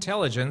human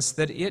intelligence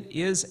that it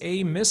is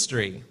a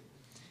mystery.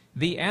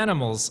 The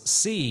animals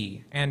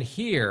see and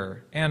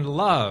hear and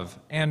love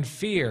and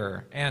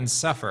fear and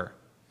suffer.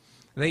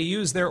 They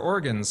use their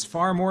organs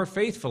far more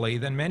faithfully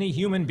than many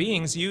human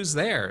beings use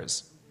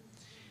theirs.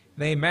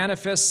 They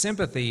manifest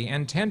sympathy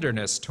and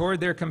tenderness toward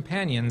their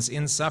companions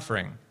in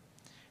suffering.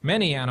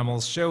 Many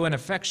animals show an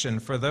affection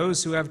for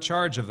those who have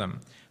charge of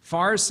them,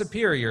 far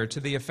superior to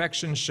the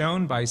affection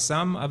shown by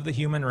some of the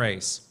human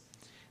race.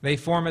 They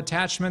form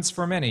attachments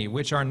for many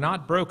which are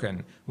not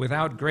broken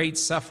without great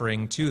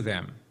suffering to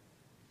them.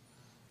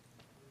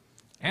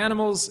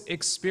 Animals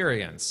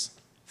experience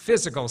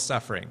physical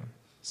suffering,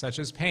 such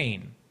as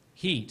pain,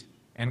 heat,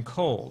 and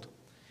cold,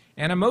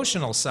 and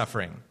emotional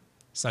suffering,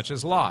 such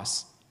as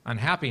loss,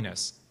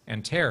 unhappiness,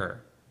 and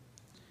terror.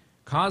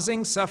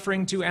 Causing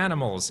suffering to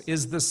animals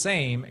is the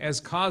same as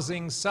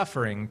causing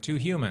suffering to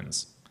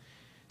humans.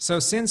 So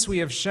since we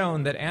have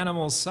shown that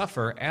animals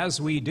suffer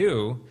as we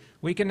do,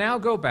 we can now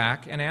go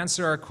back and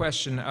answer our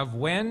question of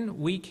when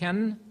we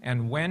can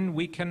and when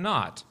we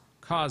cannot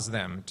cause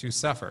them to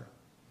suffer.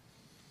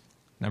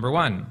 Number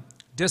 1,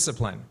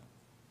 discipline.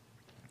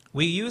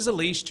 We use a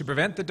leash to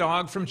prevent the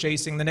dog from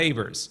chasing the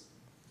neighbors.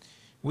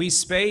 We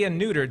spay and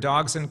neuter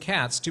dogs and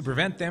cats to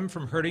prevent them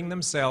from hurting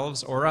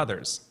themselves or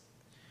others.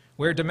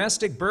 Where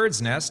domestic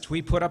birds nest,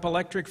 we put up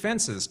electric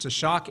fences to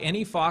shock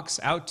any fox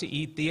out to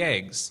eat the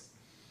eggs.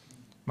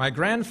 My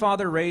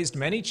grandfather raised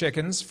many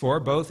chickens for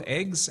both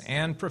eggs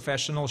and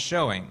professional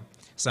showing.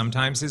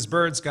 Sometimes his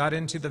birds got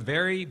into the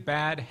very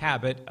bad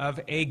habit of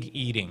egg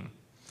eating.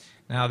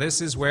 Now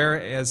this is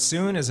where as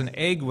soon as an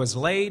egg was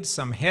laid,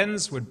 some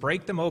hens would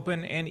break them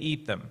open and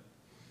eat them.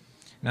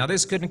 Now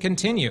this couldn't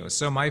continue,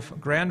 so my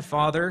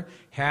grandfather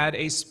had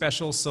a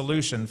special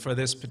solution for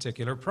this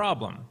particular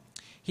problem.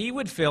 He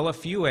would fill a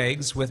few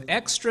eggs with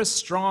extra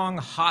strong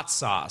hot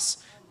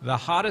sauce, the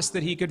hottest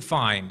that he could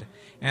find,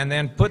 and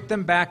then put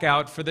them back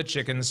out for the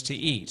chickens to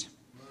eat.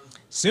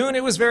 Soon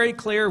it was very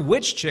clear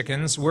which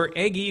chickens were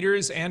egg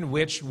eaters and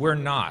which were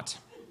not.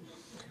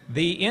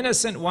 The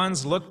innocent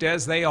ones looked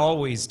as they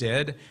always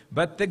did,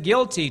 but the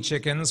guilty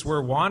chickens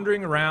were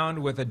wandering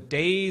around with a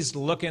dazed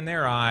look in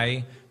their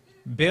eye,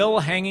 bill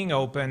hanging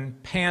open,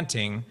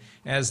 panting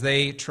as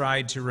they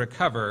tried to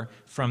recover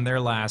from their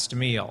last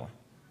meal.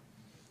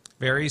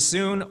 Very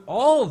soon,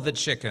 all the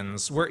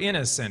chickens were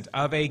innocent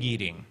of egg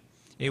eating.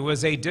 It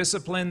was a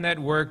discipline that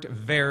worked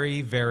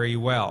very, very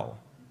well.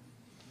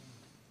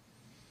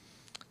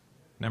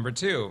 Number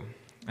 2,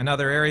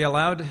 another area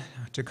allowed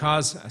to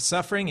cause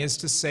suffering is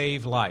to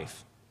save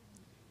life.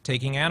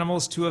 Taking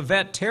animals to a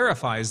vet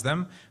terrifies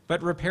them,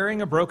 but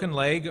repairing a broken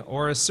leg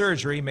or a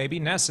surgery may be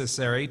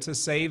necessary to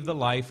save the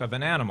life of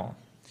an animal.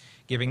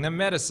 Giving them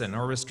medicine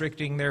or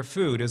restricting their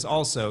food is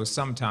also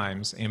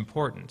sometimes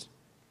important.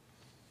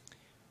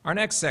 Our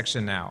next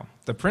section now,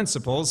 the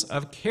principles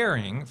of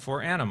caring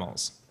for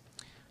animals.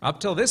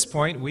 Up till this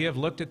point, we have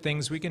looked at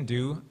things we can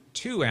do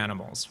to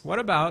animals. What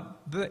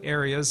about the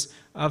areas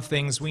of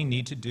things we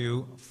need to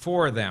do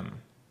for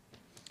them?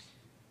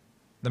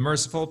 The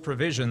merciful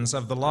provisions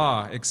of the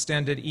law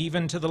extended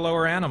even to the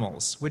lower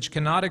animals, which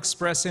cannot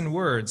express in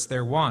words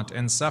their want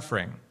and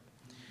suffering.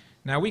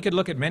 Now, we could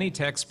look at many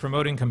texts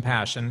promoting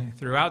compassion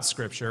throughout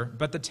Scripture,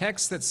 but the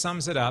text that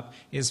sums it up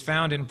is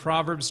found in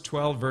Proverbs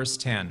 12, verse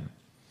 10.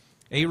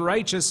 A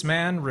righteous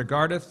man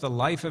regardeth the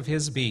life of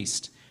his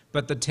beast,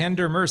 but the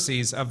tender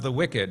mercies of the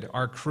wicked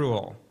are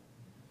cruel.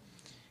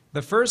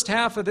 The first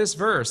half of this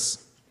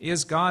verse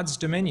is God's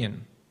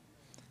dominion.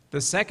 The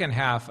second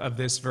half of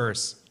this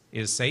verse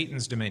is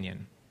Satan's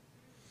dominion,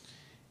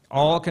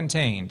 all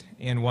contained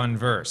in one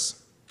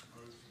verse.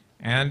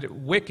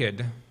 And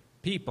wicked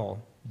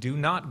people do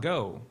not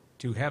go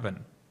to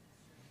heaven.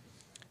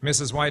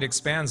 Mrs. White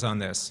expands on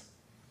this.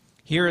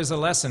 Here is a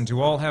lesson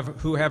to all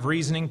who have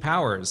reasoning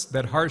powers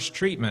that harsh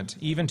treatment,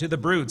 even to the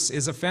brutes,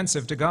 is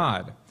offensive to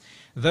God.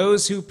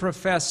 Those who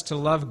profess to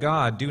love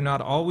God do not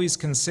always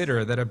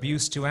consider that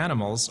abuse to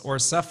animals or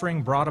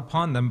suffering brought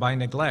upon them by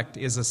neglect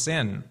is a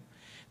sin.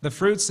 The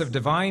fruits of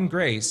divine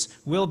grace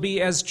will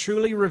be as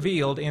truly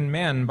revealed in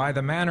men by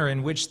the manner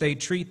in which they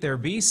treat their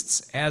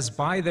beasts as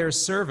by their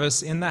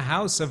service in the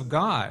house of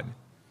God.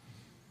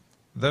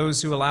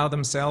 Those who allow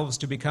themselves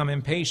to become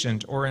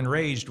impatient or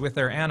enraged with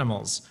their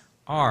animals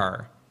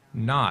are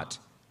not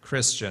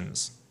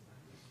Christians.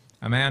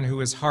 A man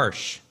who is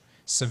harsh,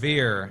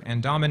 severe,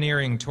 and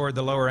domineering toward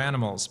the lower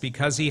animals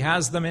because he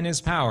has them in his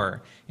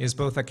power is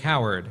both a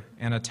coward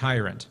and a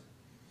tyrant.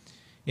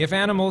 If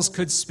animals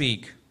could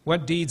speak,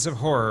 what deeds of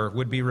horror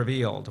would be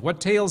revealed? What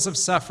tales of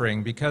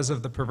suffering because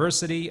of the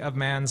perversity of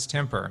man's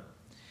temper?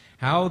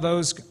 How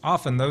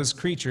often those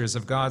creatures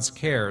of God's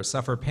care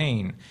suffer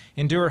pain,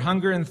 endure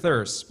hunger and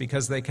thirst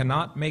because they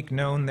cannot make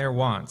known their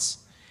wants.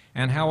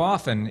 And how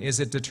often is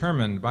it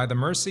determined by the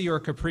mercy or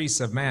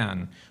caprice of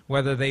man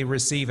whether they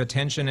receive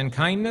attention and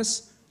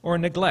kindness or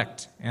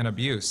neglect and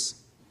abuse?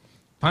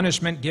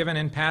 Punishment given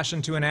in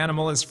passion to an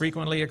animal is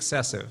frequently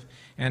excessive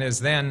and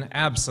is then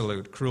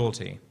absolute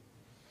cruelty.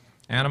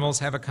 Animals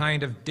have a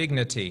kind of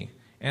dignity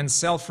and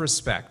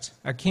self-respect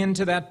akin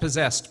to that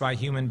possessed by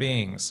human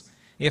beings.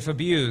 If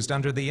abused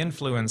under the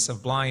influence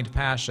of blind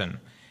passion,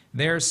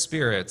 their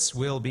spirits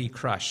will be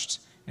crushed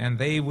and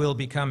they will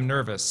become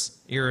nervous,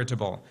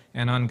 irritable,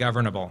 and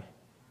ungovernable.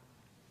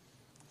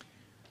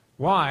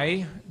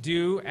 Why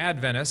do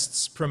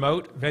Adventists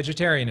promote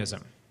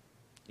vegetarianism?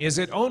 Is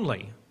it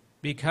only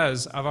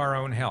because of our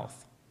own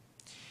health?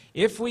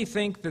 If we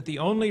think that the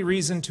only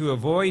reason to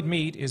avoid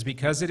meat is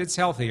because it is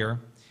healthier,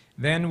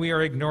 then we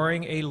are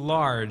ignoring a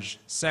large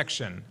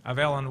section of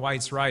Ellen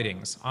White's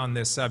writings on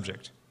this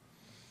subject.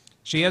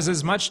 She has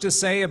as much to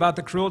say about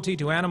the cruelty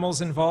to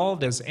animals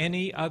involved as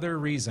any other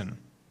reason.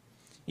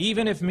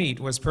 Even if meat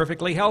was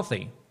perfectly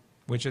healthy,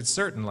 which it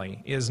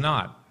certainly is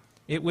not,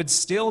 it would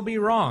still be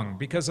wrong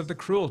because of the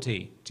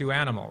cruelty to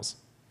animals.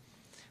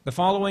 The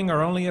following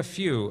are only a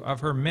few of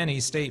her many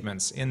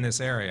statements in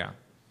this area.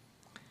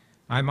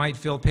 I might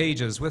fill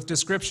pages with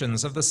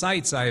descriptions of the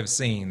sights I have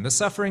seen, the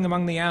suffering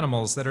among the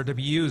animals that are to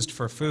be used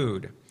for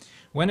food.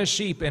 When a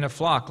sheep in a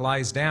flock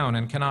lies down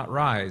and cannot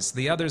rise,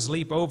 the others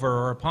leap over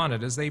or upon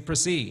it as they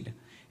proceed.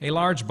 A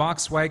large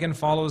box wagon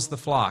follows the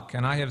flock,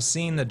 and I have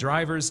seen the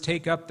drivers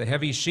take up the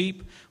heavy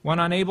sheep when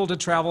unable to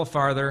travel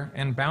farther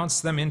and bounce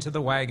them into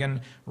the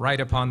wagon right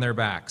upon their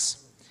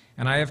backs.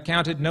 And I have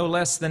counted no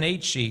less than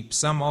 8 sheep,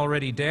 some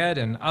already dead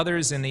and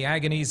others in the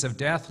agonies of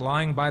death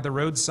lying by the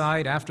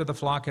roadside after the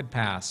flock had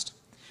passed.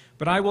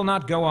 But I will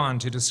not go on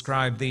to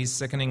describe these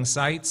sickening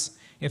sights.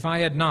 If I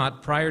had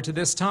not, prior to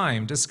this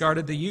time,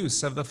 discarded the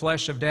use of the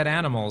flesh of dead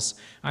animals,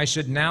 I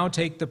should now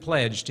take the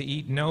pledge to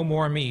eat no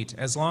more meat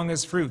as long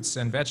as fruits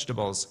and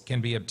vegetables can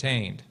be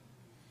obtained.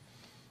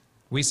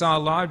 We saw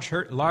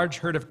a large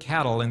herd of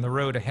cattle in the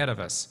road ahead of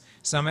us.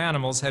 Some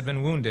animals had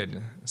been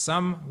wounded.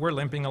 Some were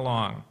limping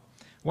along.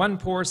 One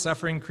poor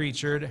suffering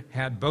creature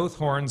had both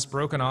horns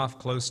broken off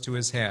close to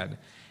his head,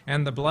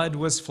 and the blood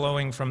was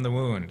flowing from the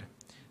wound.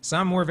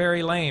 Some were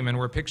very lame and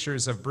were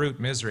pictures of brute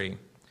misery.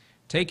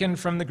 Taken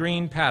from the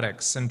green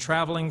paddocks and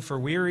traveling for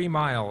weary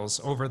miles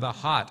over the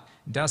hot,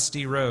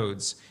 dusty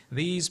roads,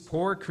 these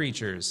poor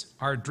creatures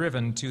are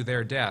driven to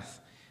their death,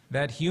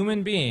 that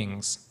human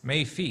beings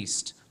may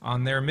feast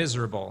on their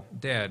miserable,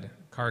 dead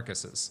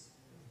carcasses.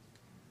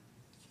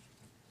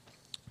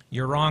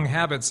 Your wrong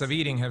habits of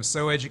eating have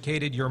so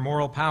educated your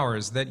moral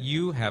powers that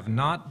you have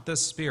not the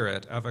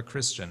spirit of a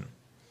Christian.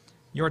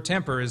 Your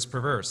temper is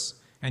perverse,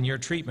 and your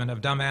treatment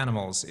of dumb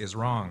animals is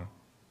wrong.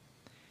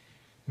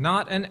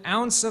 Not an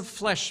ounce of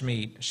flesh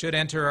meat should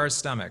enter our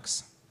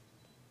stomachs.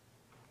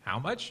 How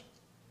much?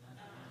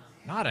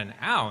 Not an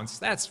ounce?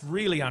 That's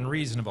really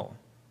unreasonable.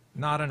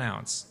 Not an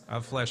ounce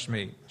of flesh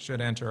meat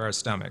should enter our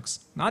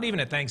stomachs. Not even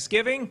at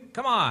Thanksgiving?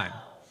 Come on.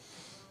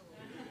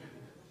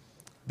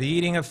 The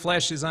eating of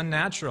flesh is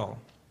unnatural.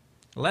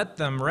 Let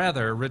them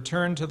rather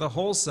return to the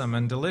wholesome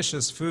and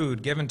delicious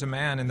food given to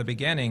man in the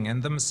beginning,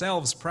 and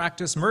themselves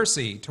practice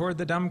mercy toward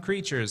the dumb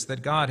creatures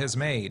that God has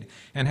made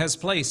and has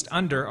placed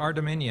under our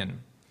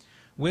dominion.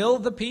 Will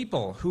the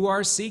people who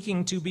are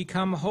seeking to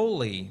become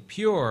holy,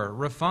 pure,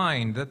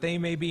 refined, that they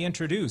may be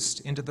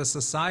introduced into the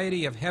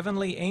society of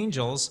heavenly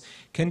angels,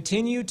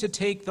 continue to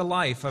take the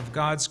life of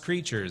God's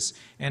creatures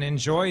and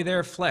enjoy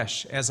their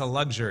flesh as a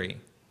luxury?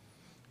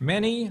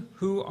 Many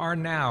who are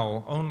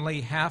now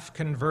only half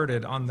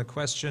converted on the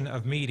question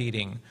of meat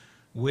eating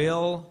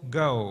will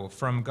go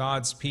from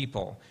God's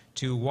people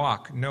to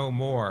walk no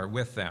more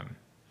with them.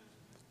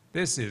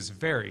 This is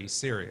very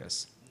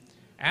serious.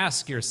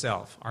 Ask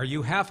yourself, are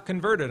you half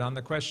converted on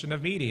the question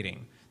of meat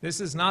eating?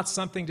 This is not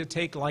something to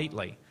take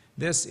lightly.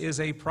 This is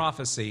a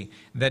prophecy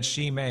that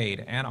she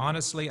made, and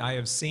honestly, I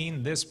have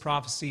seen this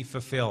prophecy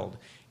fulfilled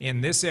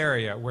in this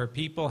area where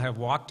people have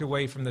walked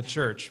away from the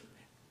church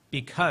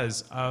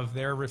because of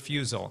their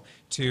refusal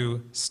to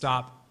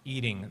stop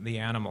eating the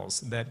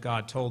animals that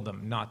God told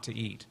them not to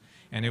eat.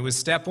 And it was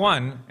step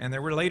one, and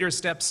there were later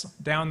steps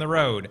down the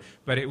road,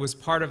 but it was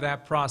part of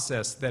that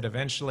process that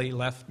eventually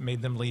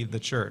made them leave the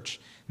church.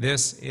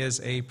 This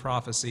is a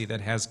prophecy that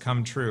has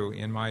come true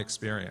in my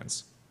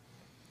experience.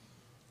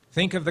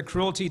 Think of the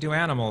cruelty to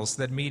animals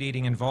that meat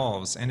eating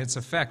involves and its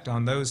effect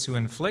on those who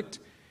inflict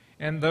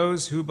and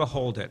those who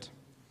behold it.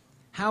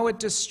 How it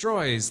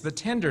destroys the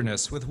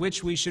tenderness with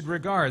which we should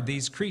regard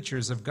these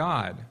creatures of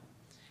God.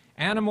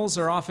 Animals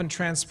are often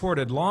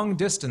transported long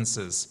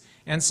distances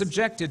and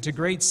subjected to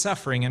great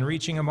suffering in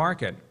reaching a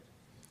market.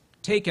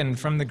 Taken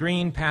from the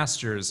green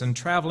pastures and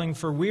traveling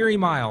for weary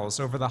miles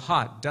over the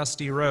hot,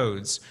 dusty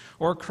roads,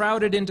 or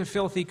crowded into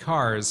filthy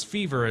cars,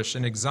 feverish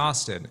and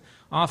exhausted,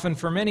 often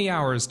for many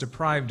hours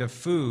deprived of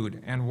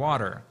food and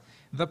water,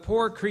 the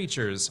poor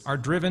creatures are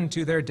driven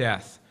to their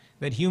death,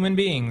 that human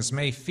beings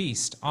may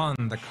feast on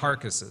the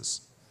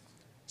carcasses.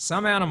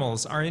 Some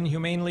animals are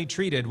inhumanely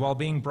treated while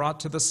being brought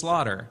to the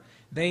slaughter.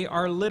 They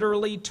are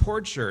literally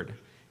tortured,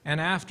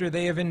 and after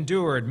they have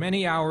endured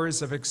many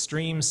hours of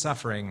extreme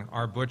suffering,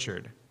 are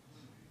butchered.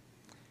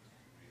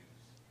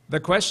 The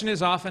question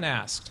is often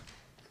asked,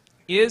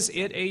 is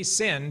it a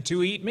sin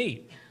to eat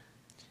meat?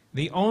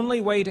 The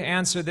only way to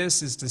answer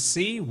this is to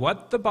see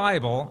what the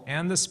Bible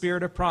and the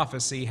Spirit of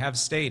prophecy have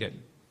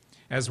stated.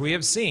 As we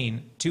have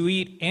seen, to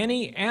eat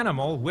any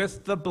animal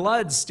with the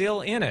blood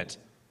still in it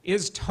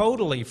is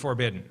totally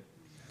forbidden.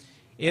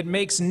 It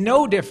makes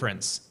no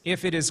difference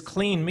if it is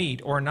clean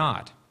meat or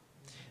not.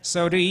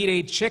 So to eat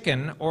a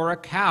chicken or a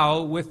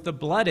cow with the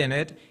blood in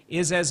it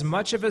is as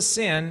much of a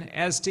sin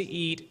as to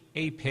eat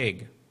a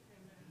pig.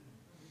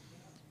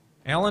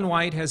 Ellen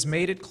White has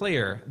made it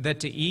clear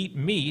that to eat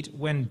meat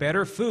when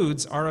better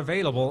foods are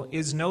available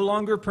is no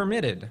longer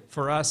permitted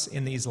for us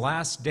in these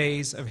last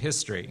days of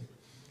history.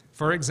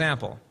 For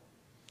example,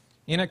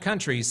 in a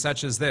country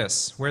such as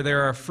this, where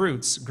there are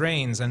fruits,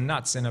 grains, and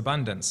nuts in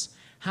abundance,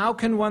 how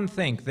can one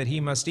think that he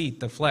must eat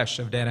the flesh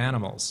of dead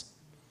animals?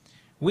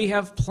 We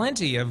have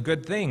plenty of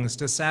good things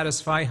to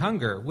satisfy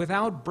hunger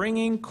without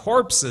bringing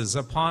corpses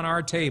upon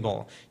our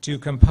table to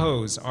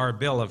compose our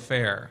bill of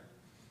fare.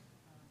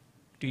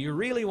 Do you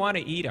really want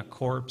to eat a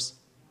corpse?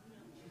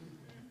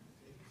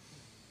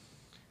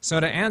 So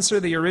to answer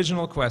the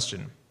original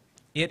question,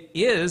 it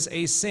is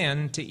a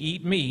sin to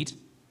eat meat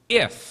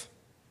if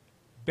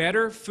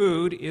better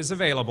food is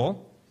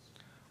available,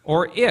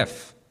 or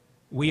if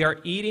we are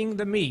eating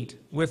the meat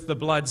with the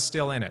blood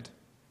still in it,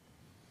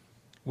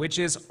 which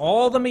is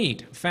all the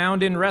meat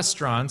found in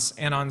restaurants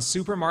and on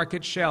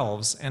supermarket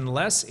shelves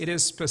unless it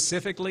is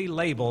specifically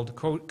labeled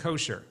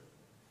kosher.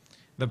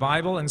 The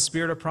Bible and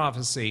Spirit of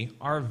Prophecy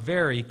are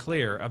very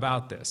clear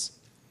about this.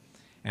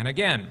 And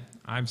again,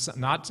 I'm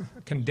not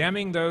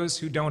condemning those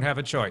who don't have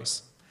a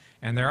choice.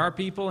 And there are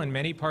people in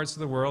many parts of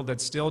the world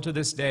that still to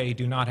this day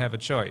do not have a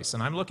choice.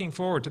 And I'm looking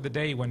forward to the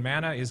day when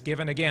manna is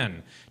given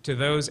again to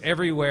those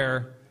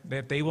everywhere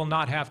that they will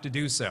not have to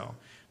do so.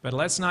 But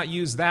let's not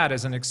use that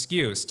as an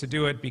excuse to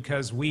do it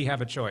because we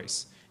have a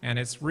choice. And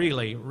it's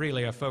really,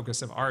 really a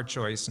focus of our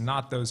choice,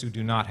 not those who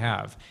do not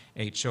have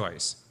a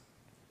choice.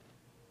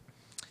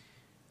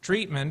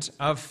 Treatment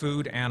of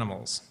food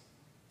animals.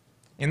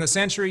 In the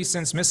century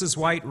since Mrs.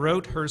 White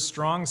wrote her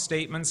strong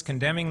statements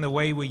condemning the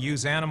way we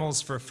use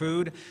animals for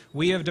food,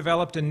 we have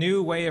developed a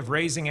new way of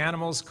raising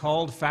animals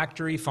called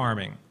factory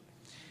farming.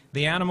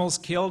 The animals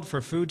killed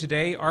for food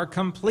today are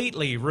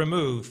completely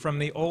removed from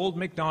the old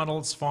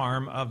McDonald's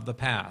farm of the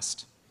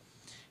past.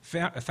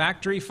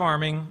 Factory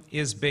farming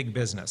is big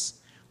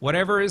business.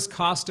 Whatever is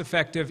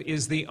cost-effective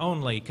is the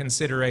only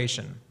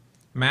consideration.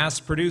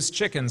 Mass-produced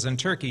chickens and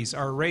turkeys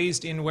are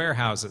raised in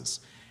warehouses.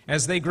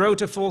 As they grow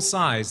to full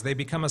size, they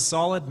become a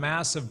solid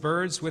mass of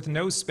birds with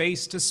no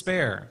space to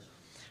spare.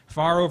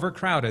 Far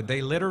overcrowded,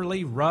 they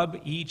literally rub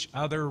each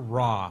other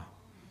raw.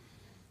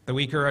 The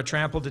weaker are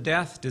trampled to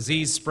death,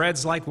 disease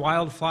spreads like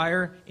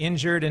wildfire,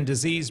 injured and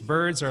diseased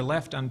birds are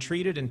left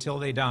untreated until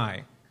they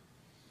die.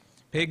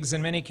 Pigs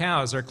and many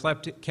cows are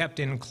kept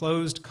in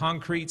closed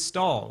concrete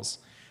stalls.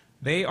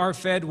 They are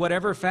fed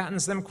whatever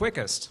fattens them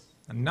quickest,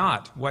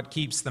 not what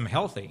keeps them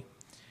healthy.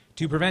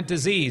 To prevent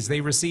disease,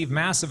 they receive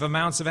massive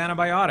amounts of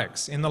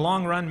antibiotics, in the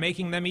long run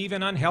making them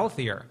even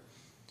unhealthier.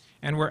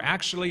 And we're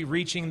actually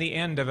reaching the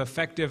end of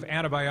effective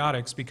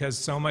antibiotics because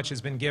so much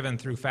has been given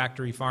through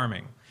factory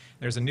farming.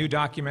 There's a new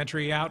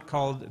documentary out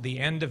called The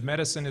End of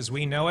Medicine as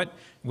We Know It,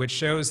 which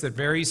shows that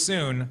very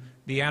soon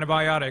the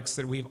antibiotics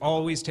that we've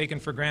always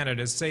taken for granted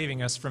as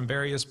saving us from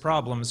various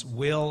problems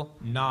will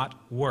not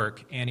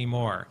work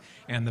anymore.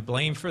 And the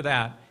blame for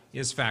that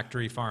is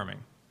factory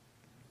farming.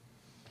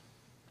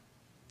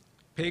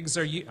 Pigs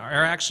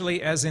are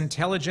actually as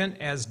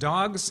intelligent as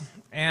dogs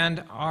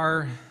and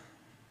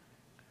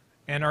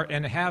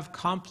have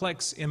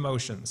complex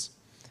emotions.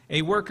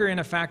 A worker in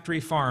a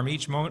factory farm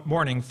each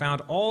morning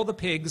found all the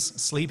pigs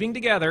sleeping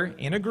together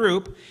in a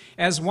group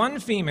as one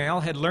female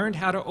had learned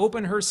how to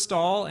open her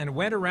stall and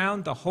went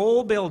around the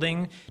whole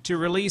building to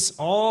release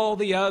all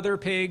the other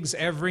pigs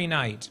every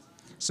night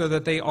so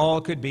that they all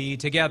could be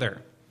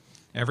together.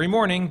 Every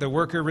morning, the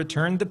worker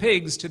returned the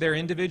pigs to their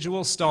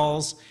individual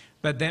stalls,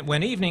 but then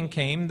when evening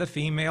came, the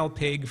female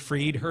pig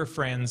freed her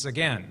friends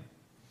again.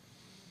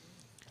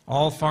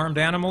 All farmed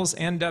animals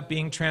end up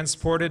being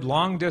transported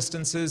long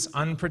distances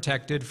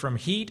unprotected from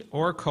heat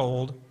or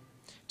cold.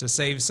 To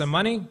save some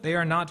money, they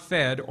are not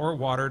fed or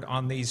watered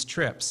on these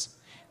trips.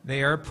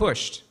 They are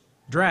pushed,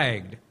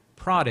 dragged,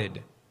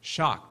 prodded,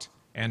 shocked,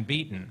 and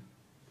beaten.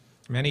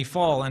 Many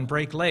fall and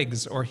break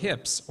legs or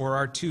hips or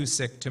are too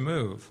sick to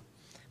move.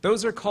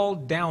 Those are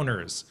called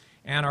downers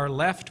and are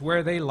left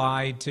where they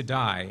lie to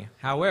die,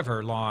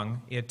 however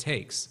long it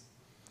takes.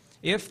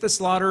 If the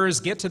slaughterers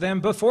get to them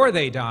before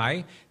they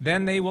die,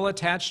 then they will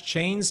attach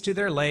chains to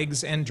their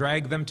legs and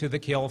drag them to the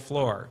kill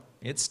floor.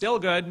 It's still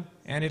good,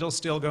 and it'll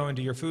still go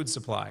into your food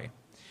supply.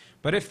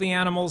 But if the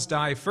animals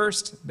die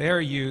first, they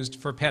are used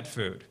for pet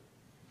food.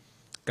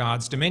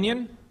 God's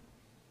dominion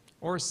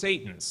or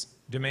Satan's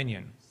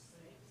dominion?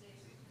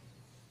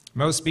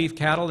 Most beef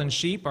cattle and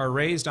sheep are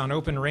raised on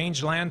open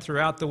rangeland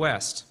throughout the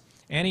West.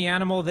 Any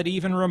animal that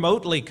even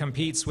remotely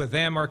competes with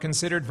them are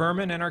considered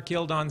vermin and are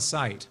killed on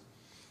sight.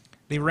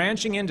 The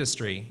ranching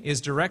industry is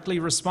directly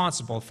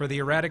responsible for the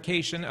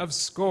eradication of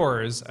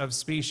scores of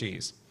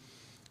species.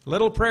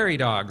 Little prairie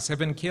dogs have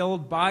been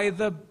killed by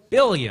the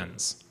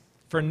billions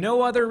for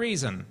no other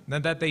reason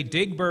than that they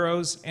dig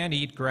burrows and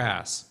eat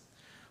grass.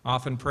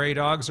 Often prairie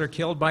dogs are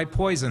killed by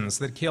poisons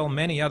that kill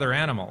many other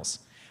animals.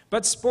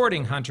 But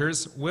sporting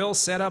hunters will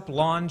set up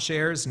lawn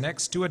chairs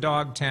next to a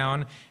dog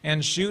town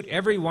and shoot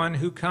everyone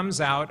who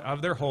comes out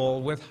of their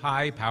hole with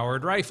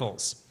high-powered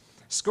rifles,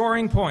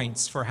 scoring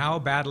points for how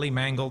badly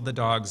mangled the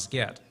dogs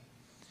get.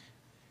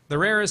 The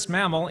rarest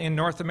mammal in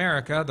North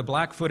America, the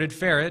black-footed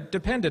ferret,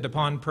 depended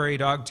upon prairie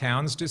dog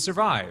towns to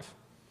survive.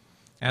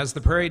 As the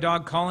prairie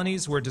dog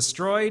colonies were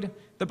destroyed,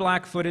 the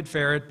black-footed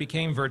ferret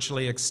became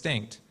virtually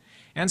extinct.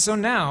 And so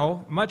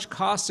now, much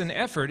cost and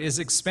effort is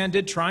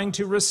expended trying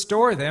to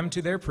restore them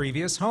to their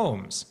previous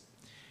homes.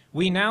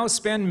 We now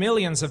spend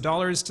millions of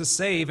dollars to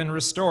save and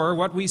restore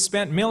what we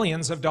spent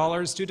millions of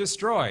dollars to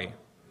destroy.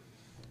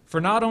 For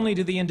not only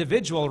do the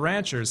individual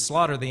ranchers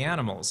slaughter the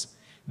animals,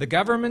 the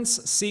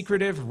government's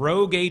secretive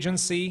rogue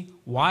agency,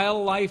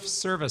 Wildlife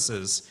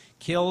Services,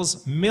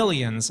 kills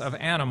millions of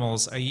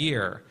animals a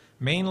year,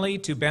 mainly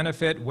to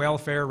benefit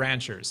welfare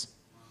ranchers.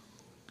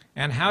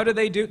 And how do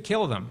they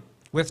kill them?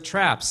 With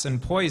traps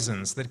and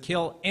poisons that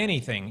kill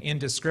anything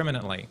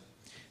indiscriminately.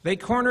 They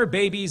corner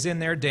babies in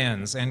their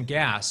dens and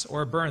gas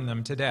or burn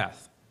them to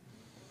death.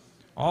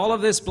 All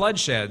of this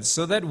bloodshed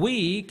so that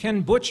we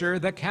can butcher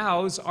the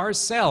cows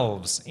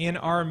ourselves in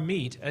our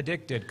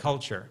meat-addicted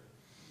culture.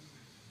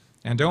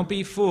 And don't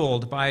be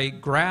fooled by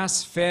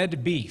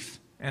grass-fed beef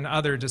and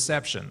other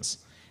deceptions.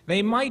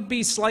 They might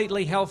be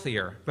slightly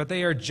healthier, but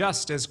they are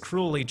just as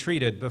cruelly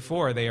treated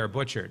before they are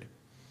butchered.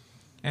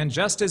 And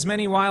just as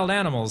many wild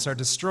animals are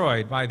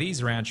destroyed by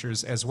these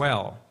ranchers as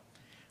well.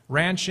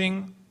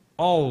 Ranching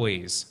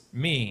always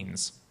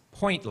means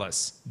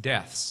pointless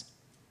deaths.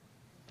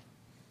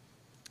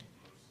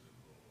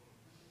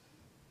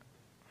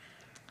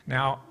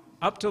 Now,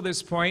 up till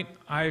this point,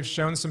 I've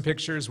shown some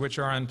pictures which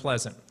are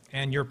unpleasant.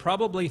 And you're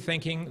probably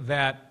thinking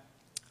that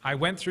I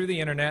went through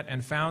the internet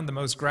and found the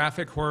most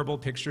graphic, horrible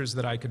pictures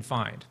that I could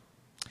find.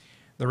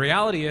 The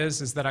reality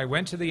is that I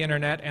went to the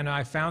internet and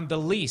I found the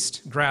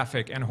least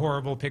graphic and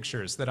horrible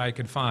pictures that I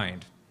could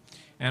find.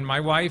 And my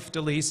wife,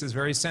 Delise, is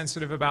very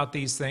sensitive about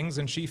these things,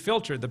 and she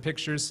filtered the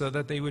pictures so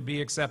that they would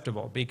be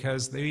acceptable,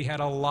 because they had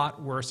a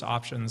lot worse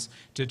options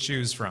to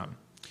choose from.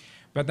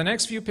 But the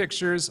next few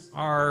pictures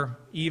are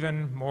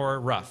even more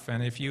rough,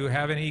 and if you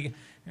have any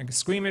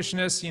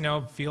squeamishness,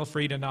 feel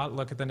free to not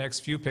look at the next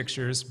few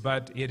pictures,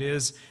 but it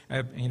is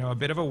a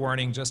bit of a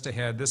warning just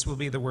ahead. This will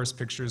be the worst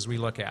pictures we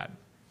look at.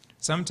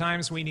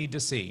 Sometimes we need to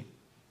see.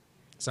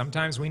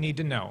 Sometimes we need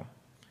to know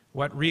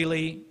what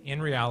really,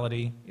 in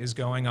reality, is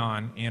going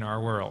on in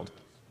our world.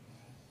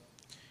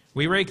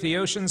 We rake the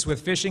oceans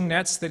with fishing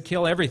nets that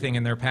kill everything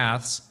in their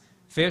paths: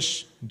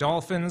 fish,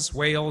 dolphins,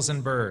 whales,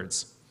 and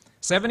birds.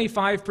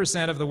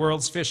 75% of the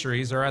world's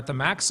fisheries are at the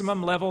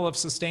maximum level of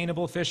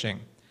sustainable fishing.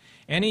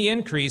 Any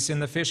increase in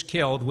the fish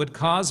killed would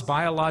cause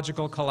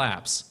biological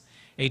collapse,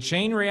 a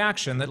chain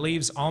reaction that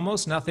leaves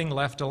almost nothing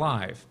left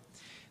alive.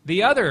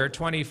 The other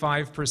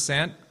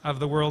 25% of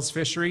the world's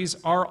fisheries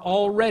are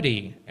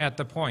already at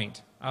the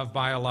point of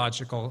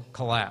biological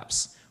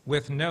collapse,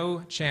 with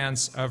no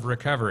chance of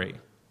recovery.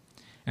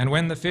 And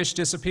when the fish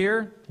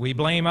disappear, we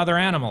blame other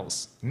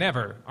animals,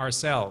 never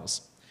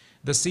ourselves.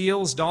 The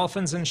seals,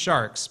 dolphins, and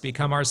sharks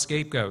become our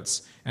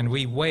scapegoats, and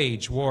we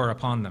wage war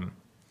upon them.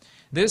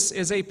 This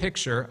is a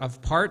picture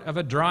of part of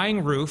a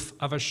drying roof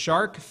of a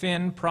shark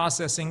fin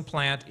processing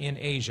plant in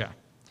Asia.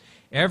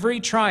 Every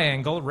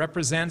triangle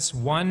represents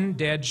one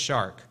dead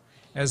shark,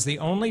 as the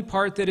only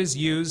part that is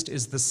used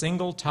is the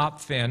single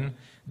top fin,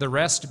 the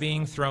rest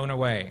being thrown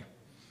away.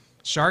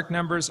 Shark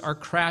numbers are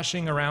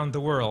crashing around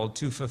the world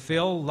to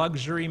fulfill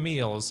luxury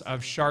meals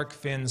of shark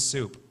fin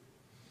soup.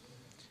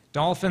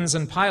 Dolphins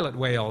and pilot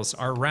whales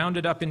are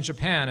rounded up in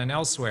Japan and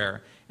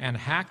elsewhere and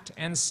hacked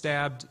and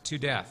stabbed to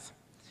death.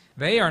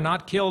 They are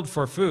not killed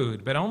for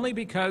food, but only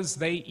because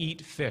they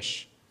eat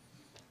fish.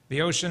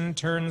 The ocean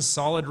turns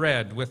solid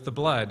red with the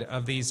blood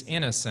of these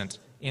innocent,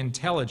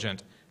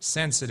 intelligent,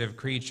 sensitive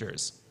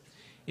creatures.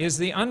 Is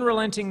the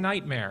unrelenting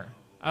nightmare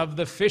of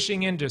the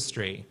fishing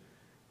industry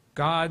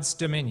God's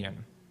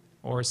dominion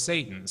or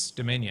Satan's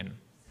dominion?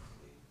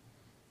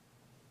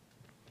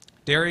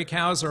 Dairy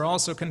cows are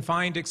also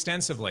confined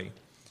extensively.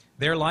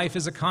 Their life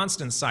is a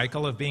constant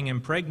cycle of being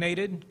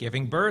impregnated,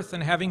 giving birth,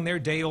 and having their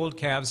day-old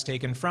calves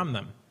taken from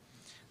them.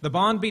 The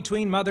bond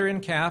between mother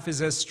and calf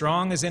is as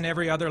strong as in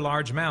every other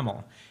large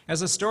mammal,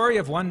 as a story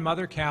of one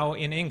mother cow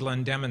in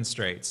England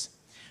demonstrates.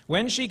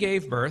 When she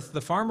gave birth,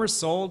 the farmer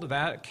sold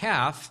that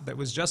calf that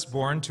was just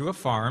born to a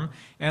farm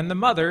and the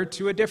mother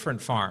to a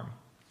different farm.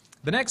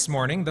 The next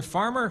morning, the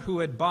farmer who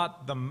had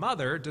bought the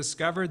mother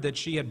discovered that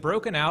she had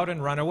broken out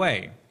and run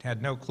away,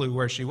 had no clue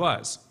where she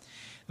was.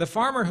 The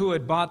farmer who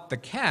had bought the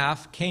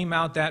calf came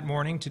out that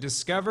morning to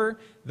discover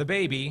the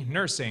baby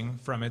nursing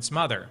from its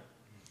mother.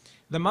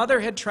 The mother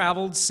had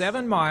traveled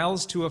 7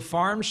 miles to a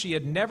farm she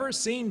had never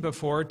seen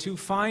before to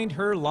find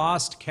her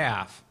lost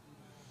calf.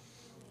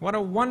 What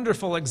a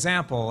wonderful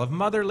example of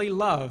motherly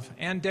love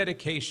and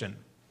dedication.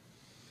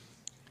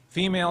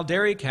 Female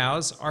dairy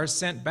cows are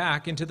sent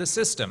back into the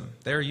system.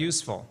 They're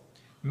useful.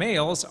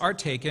 Males are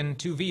taken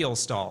to veal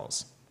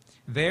stalls.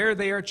 There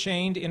they are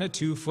chained in a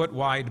 2-foot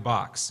wide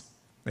box.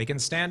 They can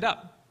stand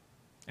up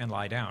and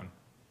lie down.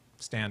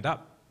 Stand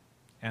up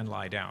and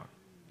lie down.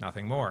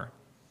 Nothing more.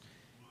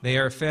 They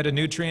are fed a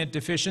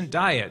nutrient-deficient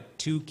diet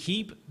to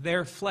keep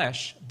their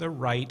flesh the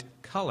right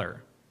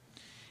color.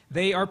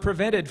 They are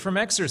prevented from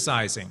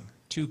exercising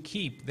to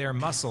keep their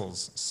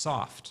muscles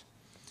soft.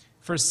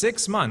 For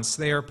 6 months,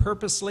 they are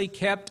purposely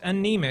kept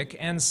anemic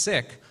and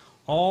sick,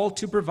 all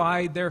to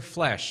provide their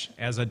flesh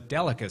as a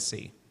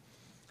delicacy.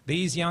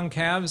 These young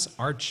calves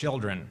are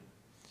children.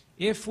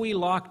 If we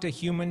locked a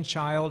human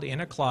child in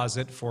a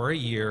closet for a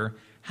year,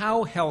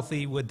 how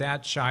healthy would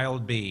that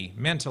child be,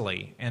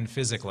 mentally and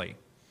physically?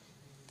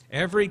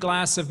 Every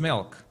glass of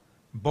milk,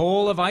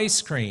 bowl of ice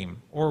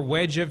cream, or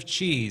wedge of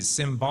cheese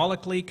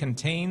symbolically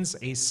contains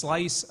a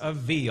slice of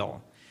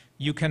veal,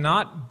 You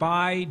cannot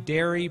buy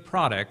dairy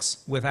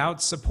products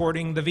without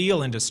supporting the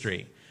veal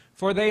industry,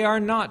 for they are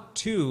not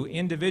two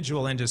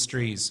individual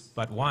industries,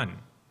 but one.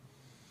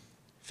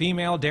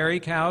 Female dairy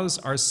cows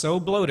are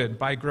so bloated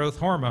by growth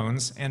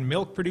hormones and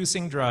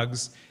milk-producing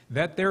drugs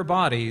that their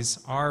bodies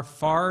are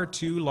far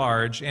too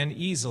large and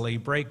easily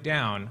break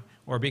down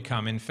or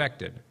become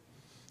infected.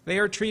 They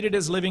are treated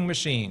as living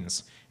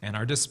machines and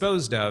are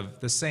disposed of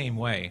the same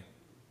way.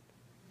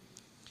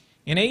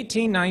 In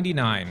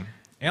 1899,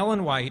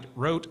 Ellen White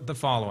wrote the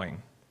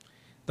following: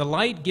 "The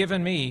light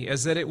given me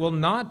is that it will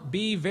not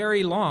be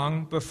very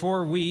long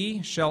before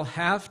we shall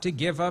have to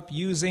give up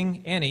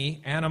using any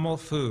animal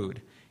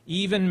food.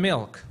 Even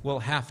milk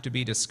will have to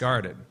be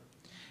discarded."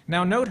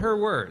 Now note her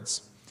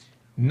words,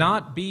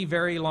 "not be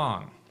very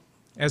long,"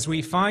 as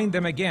we find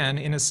them again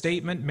in a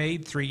statement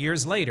made 3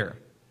 years later.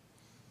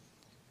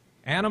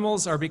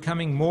 Animals are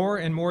becoming more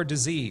and more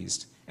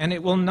diseased, and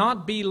it will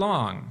not be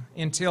long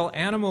until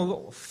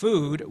animal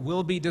food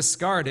will be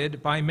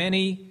discarded by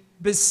many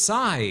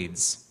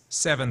besides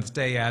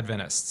Seventh-day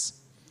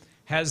Adventists.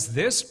 Has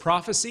this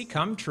prophecy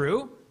come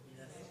true?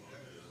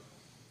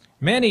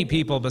 Many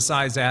people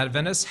besides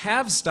Adventists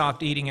have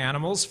stopped eating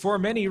animals for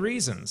many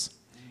reasons.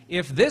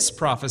 If this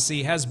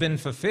prophecy has been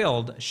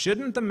fulfilled,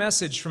 shouldn't the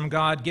message from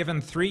God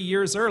given 3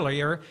 years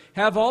earlier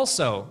have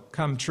also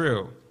come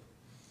true?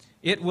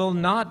 It will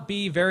not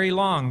be very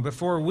long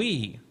before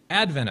we,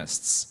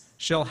 Adventists,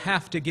 shall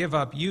have to give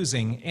up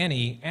using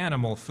any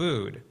animal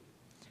food.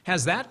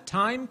 Has that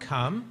time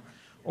come,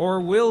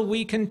 or will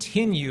we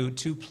continue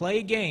to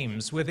play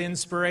games with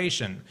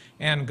inspiration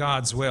and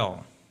God's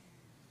will?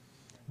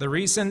 The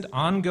recent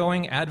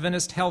ongoing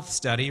Adventist health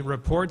study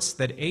reports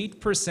that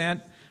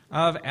 8%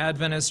 of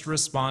Adventist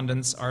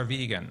respondents are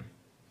vegan.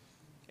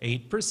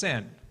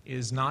 8%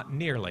 is not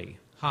nearly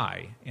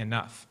high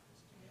enough.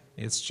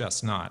 It's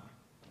just not.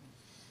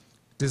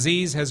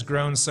 Disease has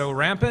grown so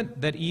rampant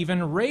that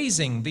even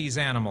raising these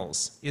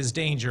animals is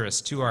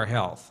dangerous to our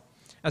health.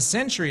 A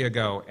century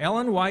ago,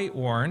 Ellen White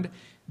warned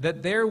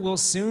that there will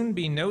soon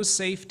be no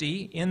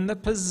safety in the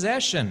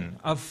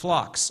possession of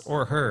flocks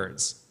or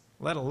herds,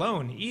 let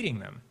alone eating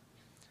them.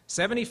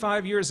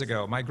 75 years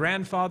ago, my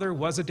grandfather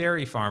was a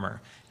dairy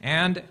farmer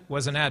and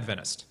was an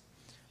Adventist.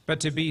 But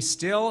to be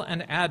still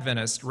an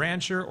Adventist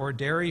rancher or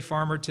dairy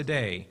farmer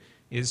today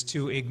is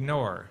to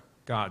ignore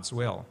God's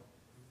will.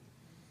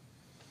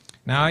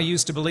 Now, I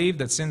used to believe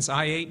that since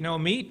I ate no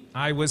meat,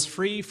 I was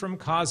free from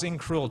causing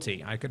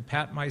cruelty. I could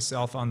pat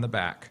myself on the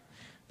back.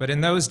 But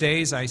in those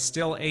days, I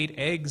still ate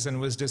eggs and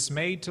was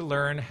dismayed to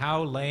learn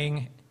how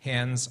laying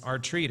hens are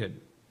treated.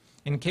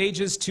 In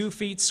cages 2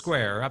 feet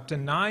square, up to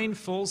 9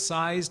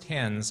 full-sized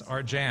hens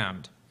are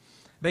jammed.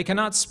 They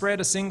cannot spread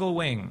a single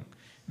wing.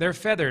 Their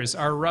feathers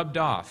are rubbed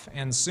off,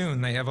 and soon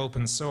they have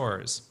open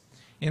sores.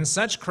 In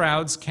such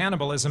crowds,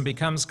 cannibalism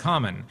becomes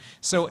common,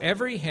 so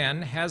every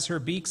hen has her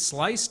beak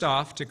sliced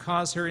off to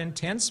cause her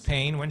intense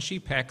pain when she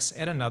pecks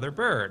at another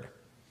bird.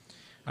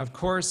 Of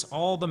course,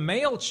 all the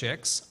male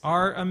chicks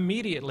are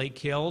immediately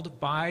killed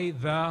by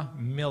the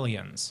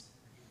millions.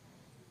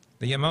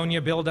 The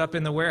ammonia buildup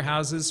in the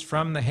warehouses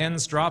from the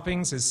hens'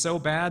 droppings is so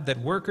bad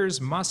that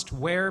workers must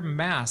wear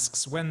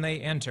masks when they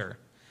enter,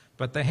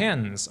 but the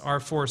hens are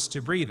forced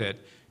to breathe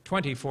it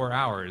 24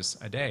 hours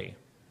a day.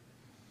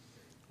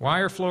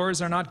 Wire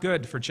floors are not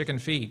good for chicken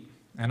feet,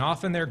 and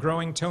often their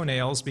growing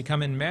toenails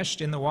become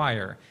enmeshed in the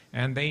wire,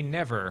 and they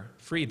never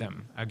free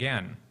them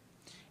again.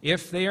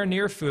 If they are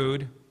near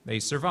food, they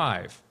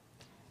survive.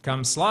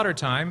 Come slaughter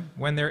time,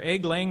 when their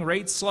egg-laying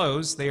rate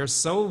slows, they are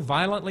so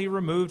violently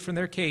removed from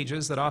their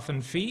cages that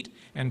often feet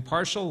and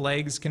partial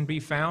legs can be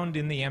found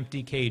in the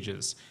empty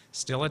cages,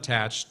 still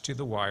attached to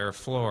the wire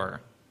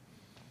floor.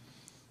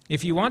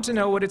 If you want to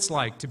know what it's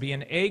like to be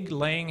an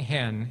egg-laying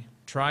hen,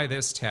 try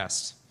this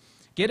test.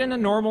 Get in a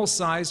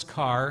normal-sized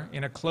car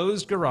in a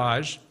closed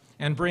garage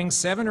and bring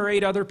 7 or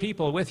 8 other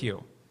people with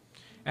you.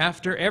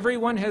 After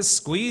everyone has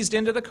squeezed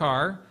into the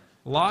car,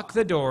 lock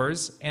the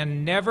doors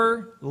and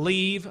never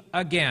leave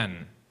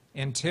again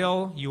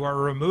until you are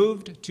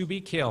removed to be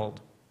killed.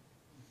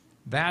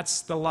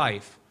 That's the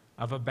life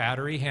of a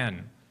battery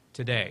hen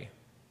today.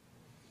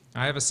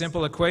 I have a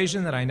simple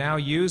equation that I now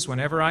use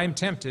whenever I am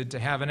tempted to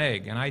have an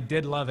egg, and I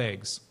did love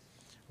eggs.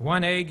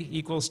 1 egg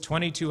equals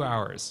 22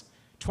 hours.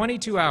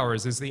 22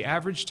 hours is the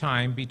average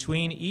time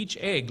between each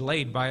egg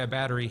laid by a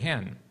battery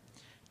hen.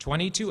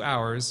 22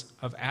 hours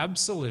of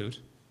absolute,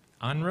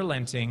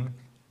 unrelenting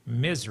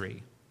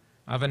misery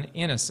of an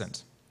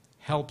innocent,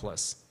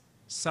 helpless,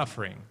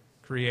 suffering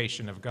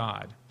creation of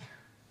God.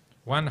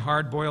 1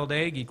 hard-boiled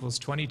egg equals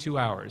 22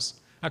 hours.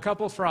 A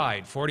couple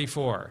fried,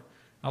 44.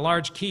 A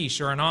large quiche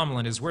or an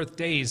omelet is worth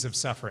days of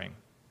suffering,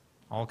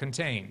 all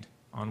contained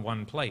on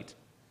 1 plate.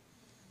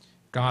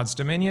 God's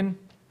dominion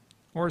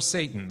or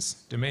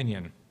Satan's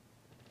dominion.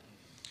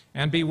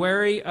 And be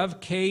wary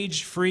of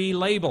cage-free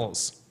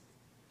labels.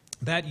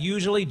 That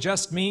usually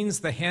just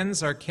means the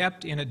hens are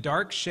kept in a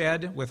dark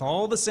shed with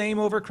all the same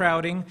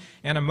overcrowding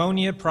and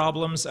ammonia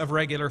problems of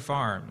regular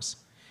farms.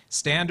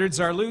 Standards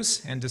are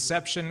loose and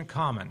deception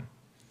common.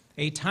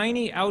 A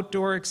tiny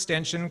outdoor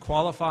extension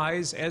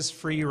qualifies as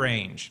free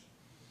range.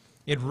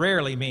 It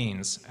rarely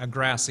means a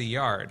grassy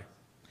yard.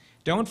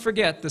 Don't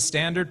forget the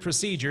standard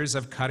procedures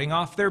of cutting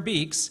off their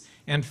beaks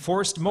and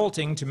forced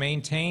molting to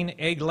maintain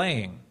egg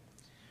laying.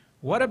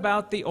 What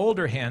about the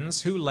older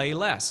hens who lay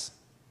less?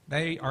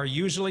 They are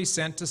usually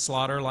sent to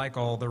slaughter like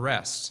all the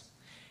rest.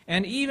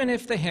 And even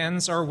if the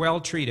hens are well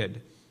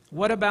treated,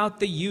 what about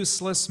the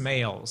useless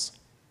males?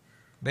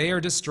 They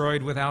are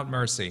destroyed without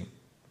mercy.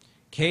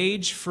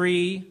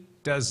 Cage-free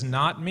does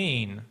not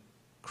mean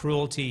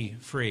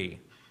cruelty-free.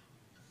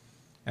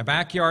 A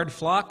backyard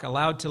flock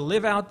allowed to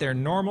live out their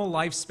normal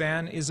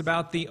lifespan is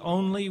about the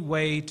only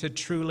way to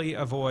truly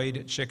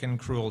avoid chicken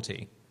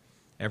cruelty.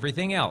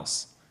 Everything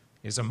else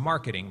is a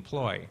marketing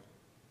ploy.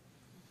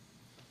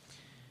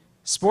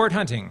 Sport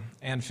hunting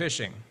and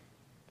fishing.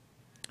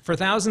 For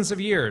thousands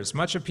of years,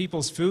 much of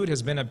people's food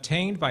has been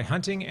obtained by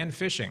hunting and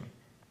fishing.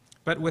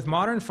 But with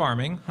modern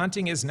farming,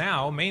 hunting is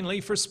now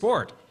mainly for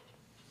sport.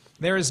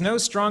 There is no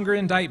stronger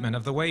indictment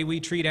of the way we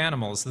treat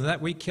animals than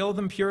that we kill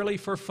them purely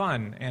for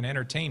fun and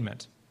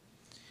entertainment.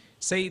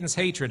 Satan's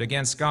hatred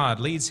against God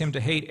leads him to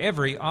hate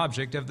every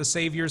object of the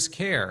Savior's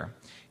care.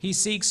 He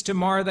seeks to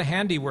mar the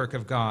handiwork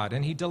of God,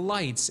 and he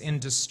delights in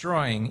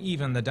destroying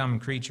even the dumb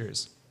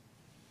creatures.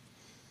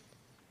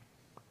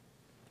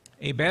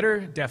 A better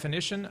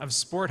definition of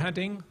sport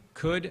hunting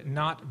could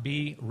not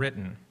be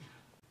written.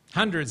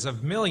 Hundreds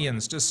of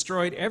millions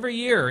destroyed every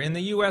year in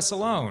the U.S.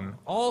 alone,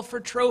 all for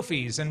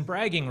trophies and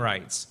bragging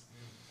rights.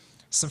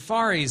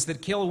 Safaris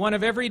that kill one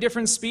of every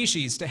different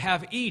species to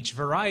have each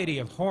variety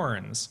of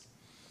horns.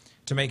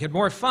 To make it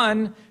more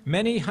fun,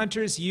 many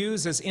hunters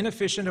use as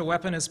inefficient a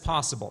weapon as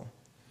possible.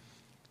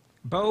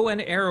 Bow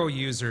and arrow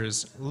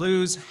users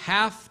lose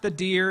half the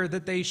deer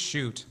that they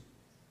shoot.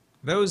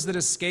 Those that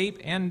escape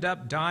end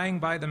up dying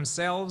by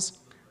themselves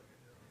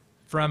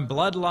from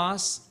blood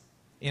loss,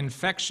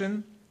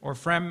 infection, or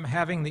from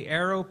having the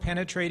arrow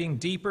penetrating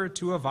deeper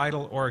to a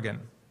vital organ.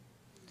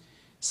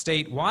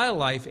 State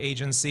wildlife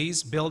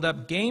agencies build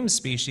up game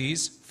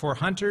species for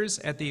hunters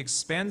at the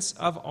expense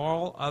of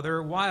all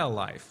other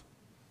wildlife.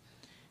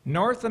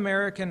 North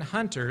American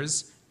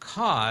hunters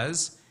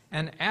cause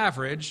an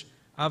average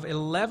of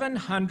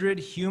 1,100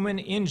 human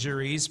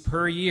injuries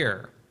per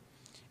year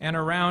and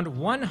around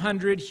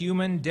 100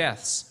 human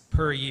deaths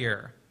per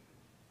year.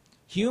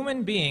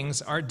 Human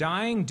beings are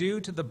dying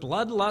due to the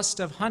bloodlust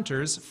of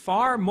hunters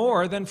far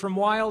more than from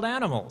wild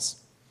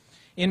animals.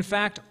 In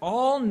fact,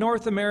 all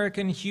North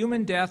American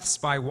human deaths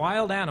by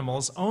wild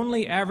animals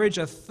only average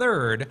a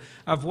third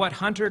of what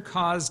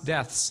hunter-caused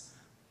deaths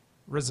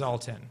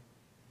result in.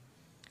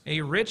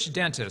 A rich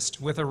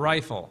dentist with a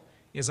rifle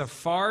is a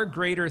far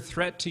greater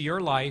threat to your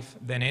life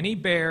than any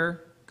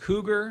bear,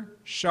 cougar,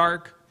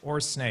 shark, or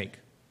snake.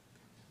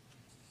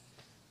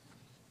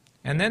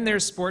 And then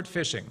there's sport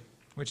fishing,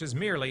 which is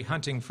merely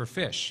hunting for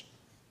fish.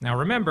 Now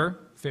remember,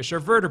 fish are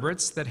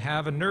vertebrates that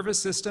have a nervous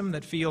system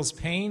that feels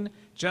pain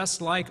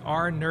just like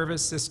our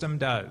nervous system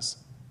does.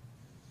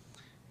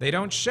 They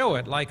don't show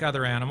it like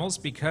other animals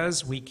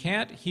because we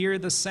can't hear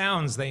the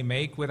sounds they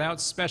make without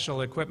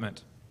special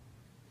equipment.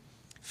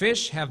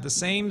 Fish have the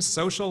same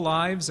social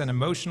lives and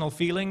emotional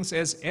feelings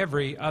as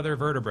every other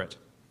vertebrate.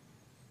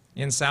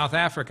 In South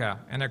Africa,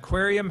 an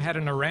aquarium had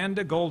an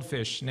Oranda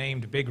goldfish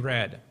named Big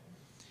Red.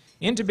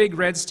 Into Big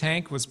Red's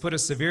tank was put a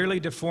severely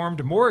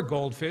deformed Moor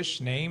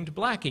goldfish named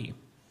Blackie.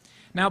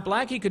 Now,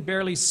 Blackie could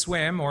barely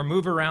swim or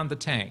move around the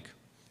tank.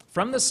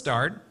 From the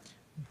start,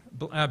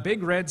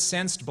 Big Red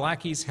sensed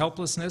Blackie's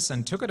helplessness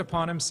and took it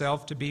upon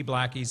himself to be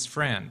Blackie's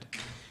friend.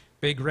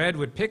 Big Red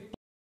would pick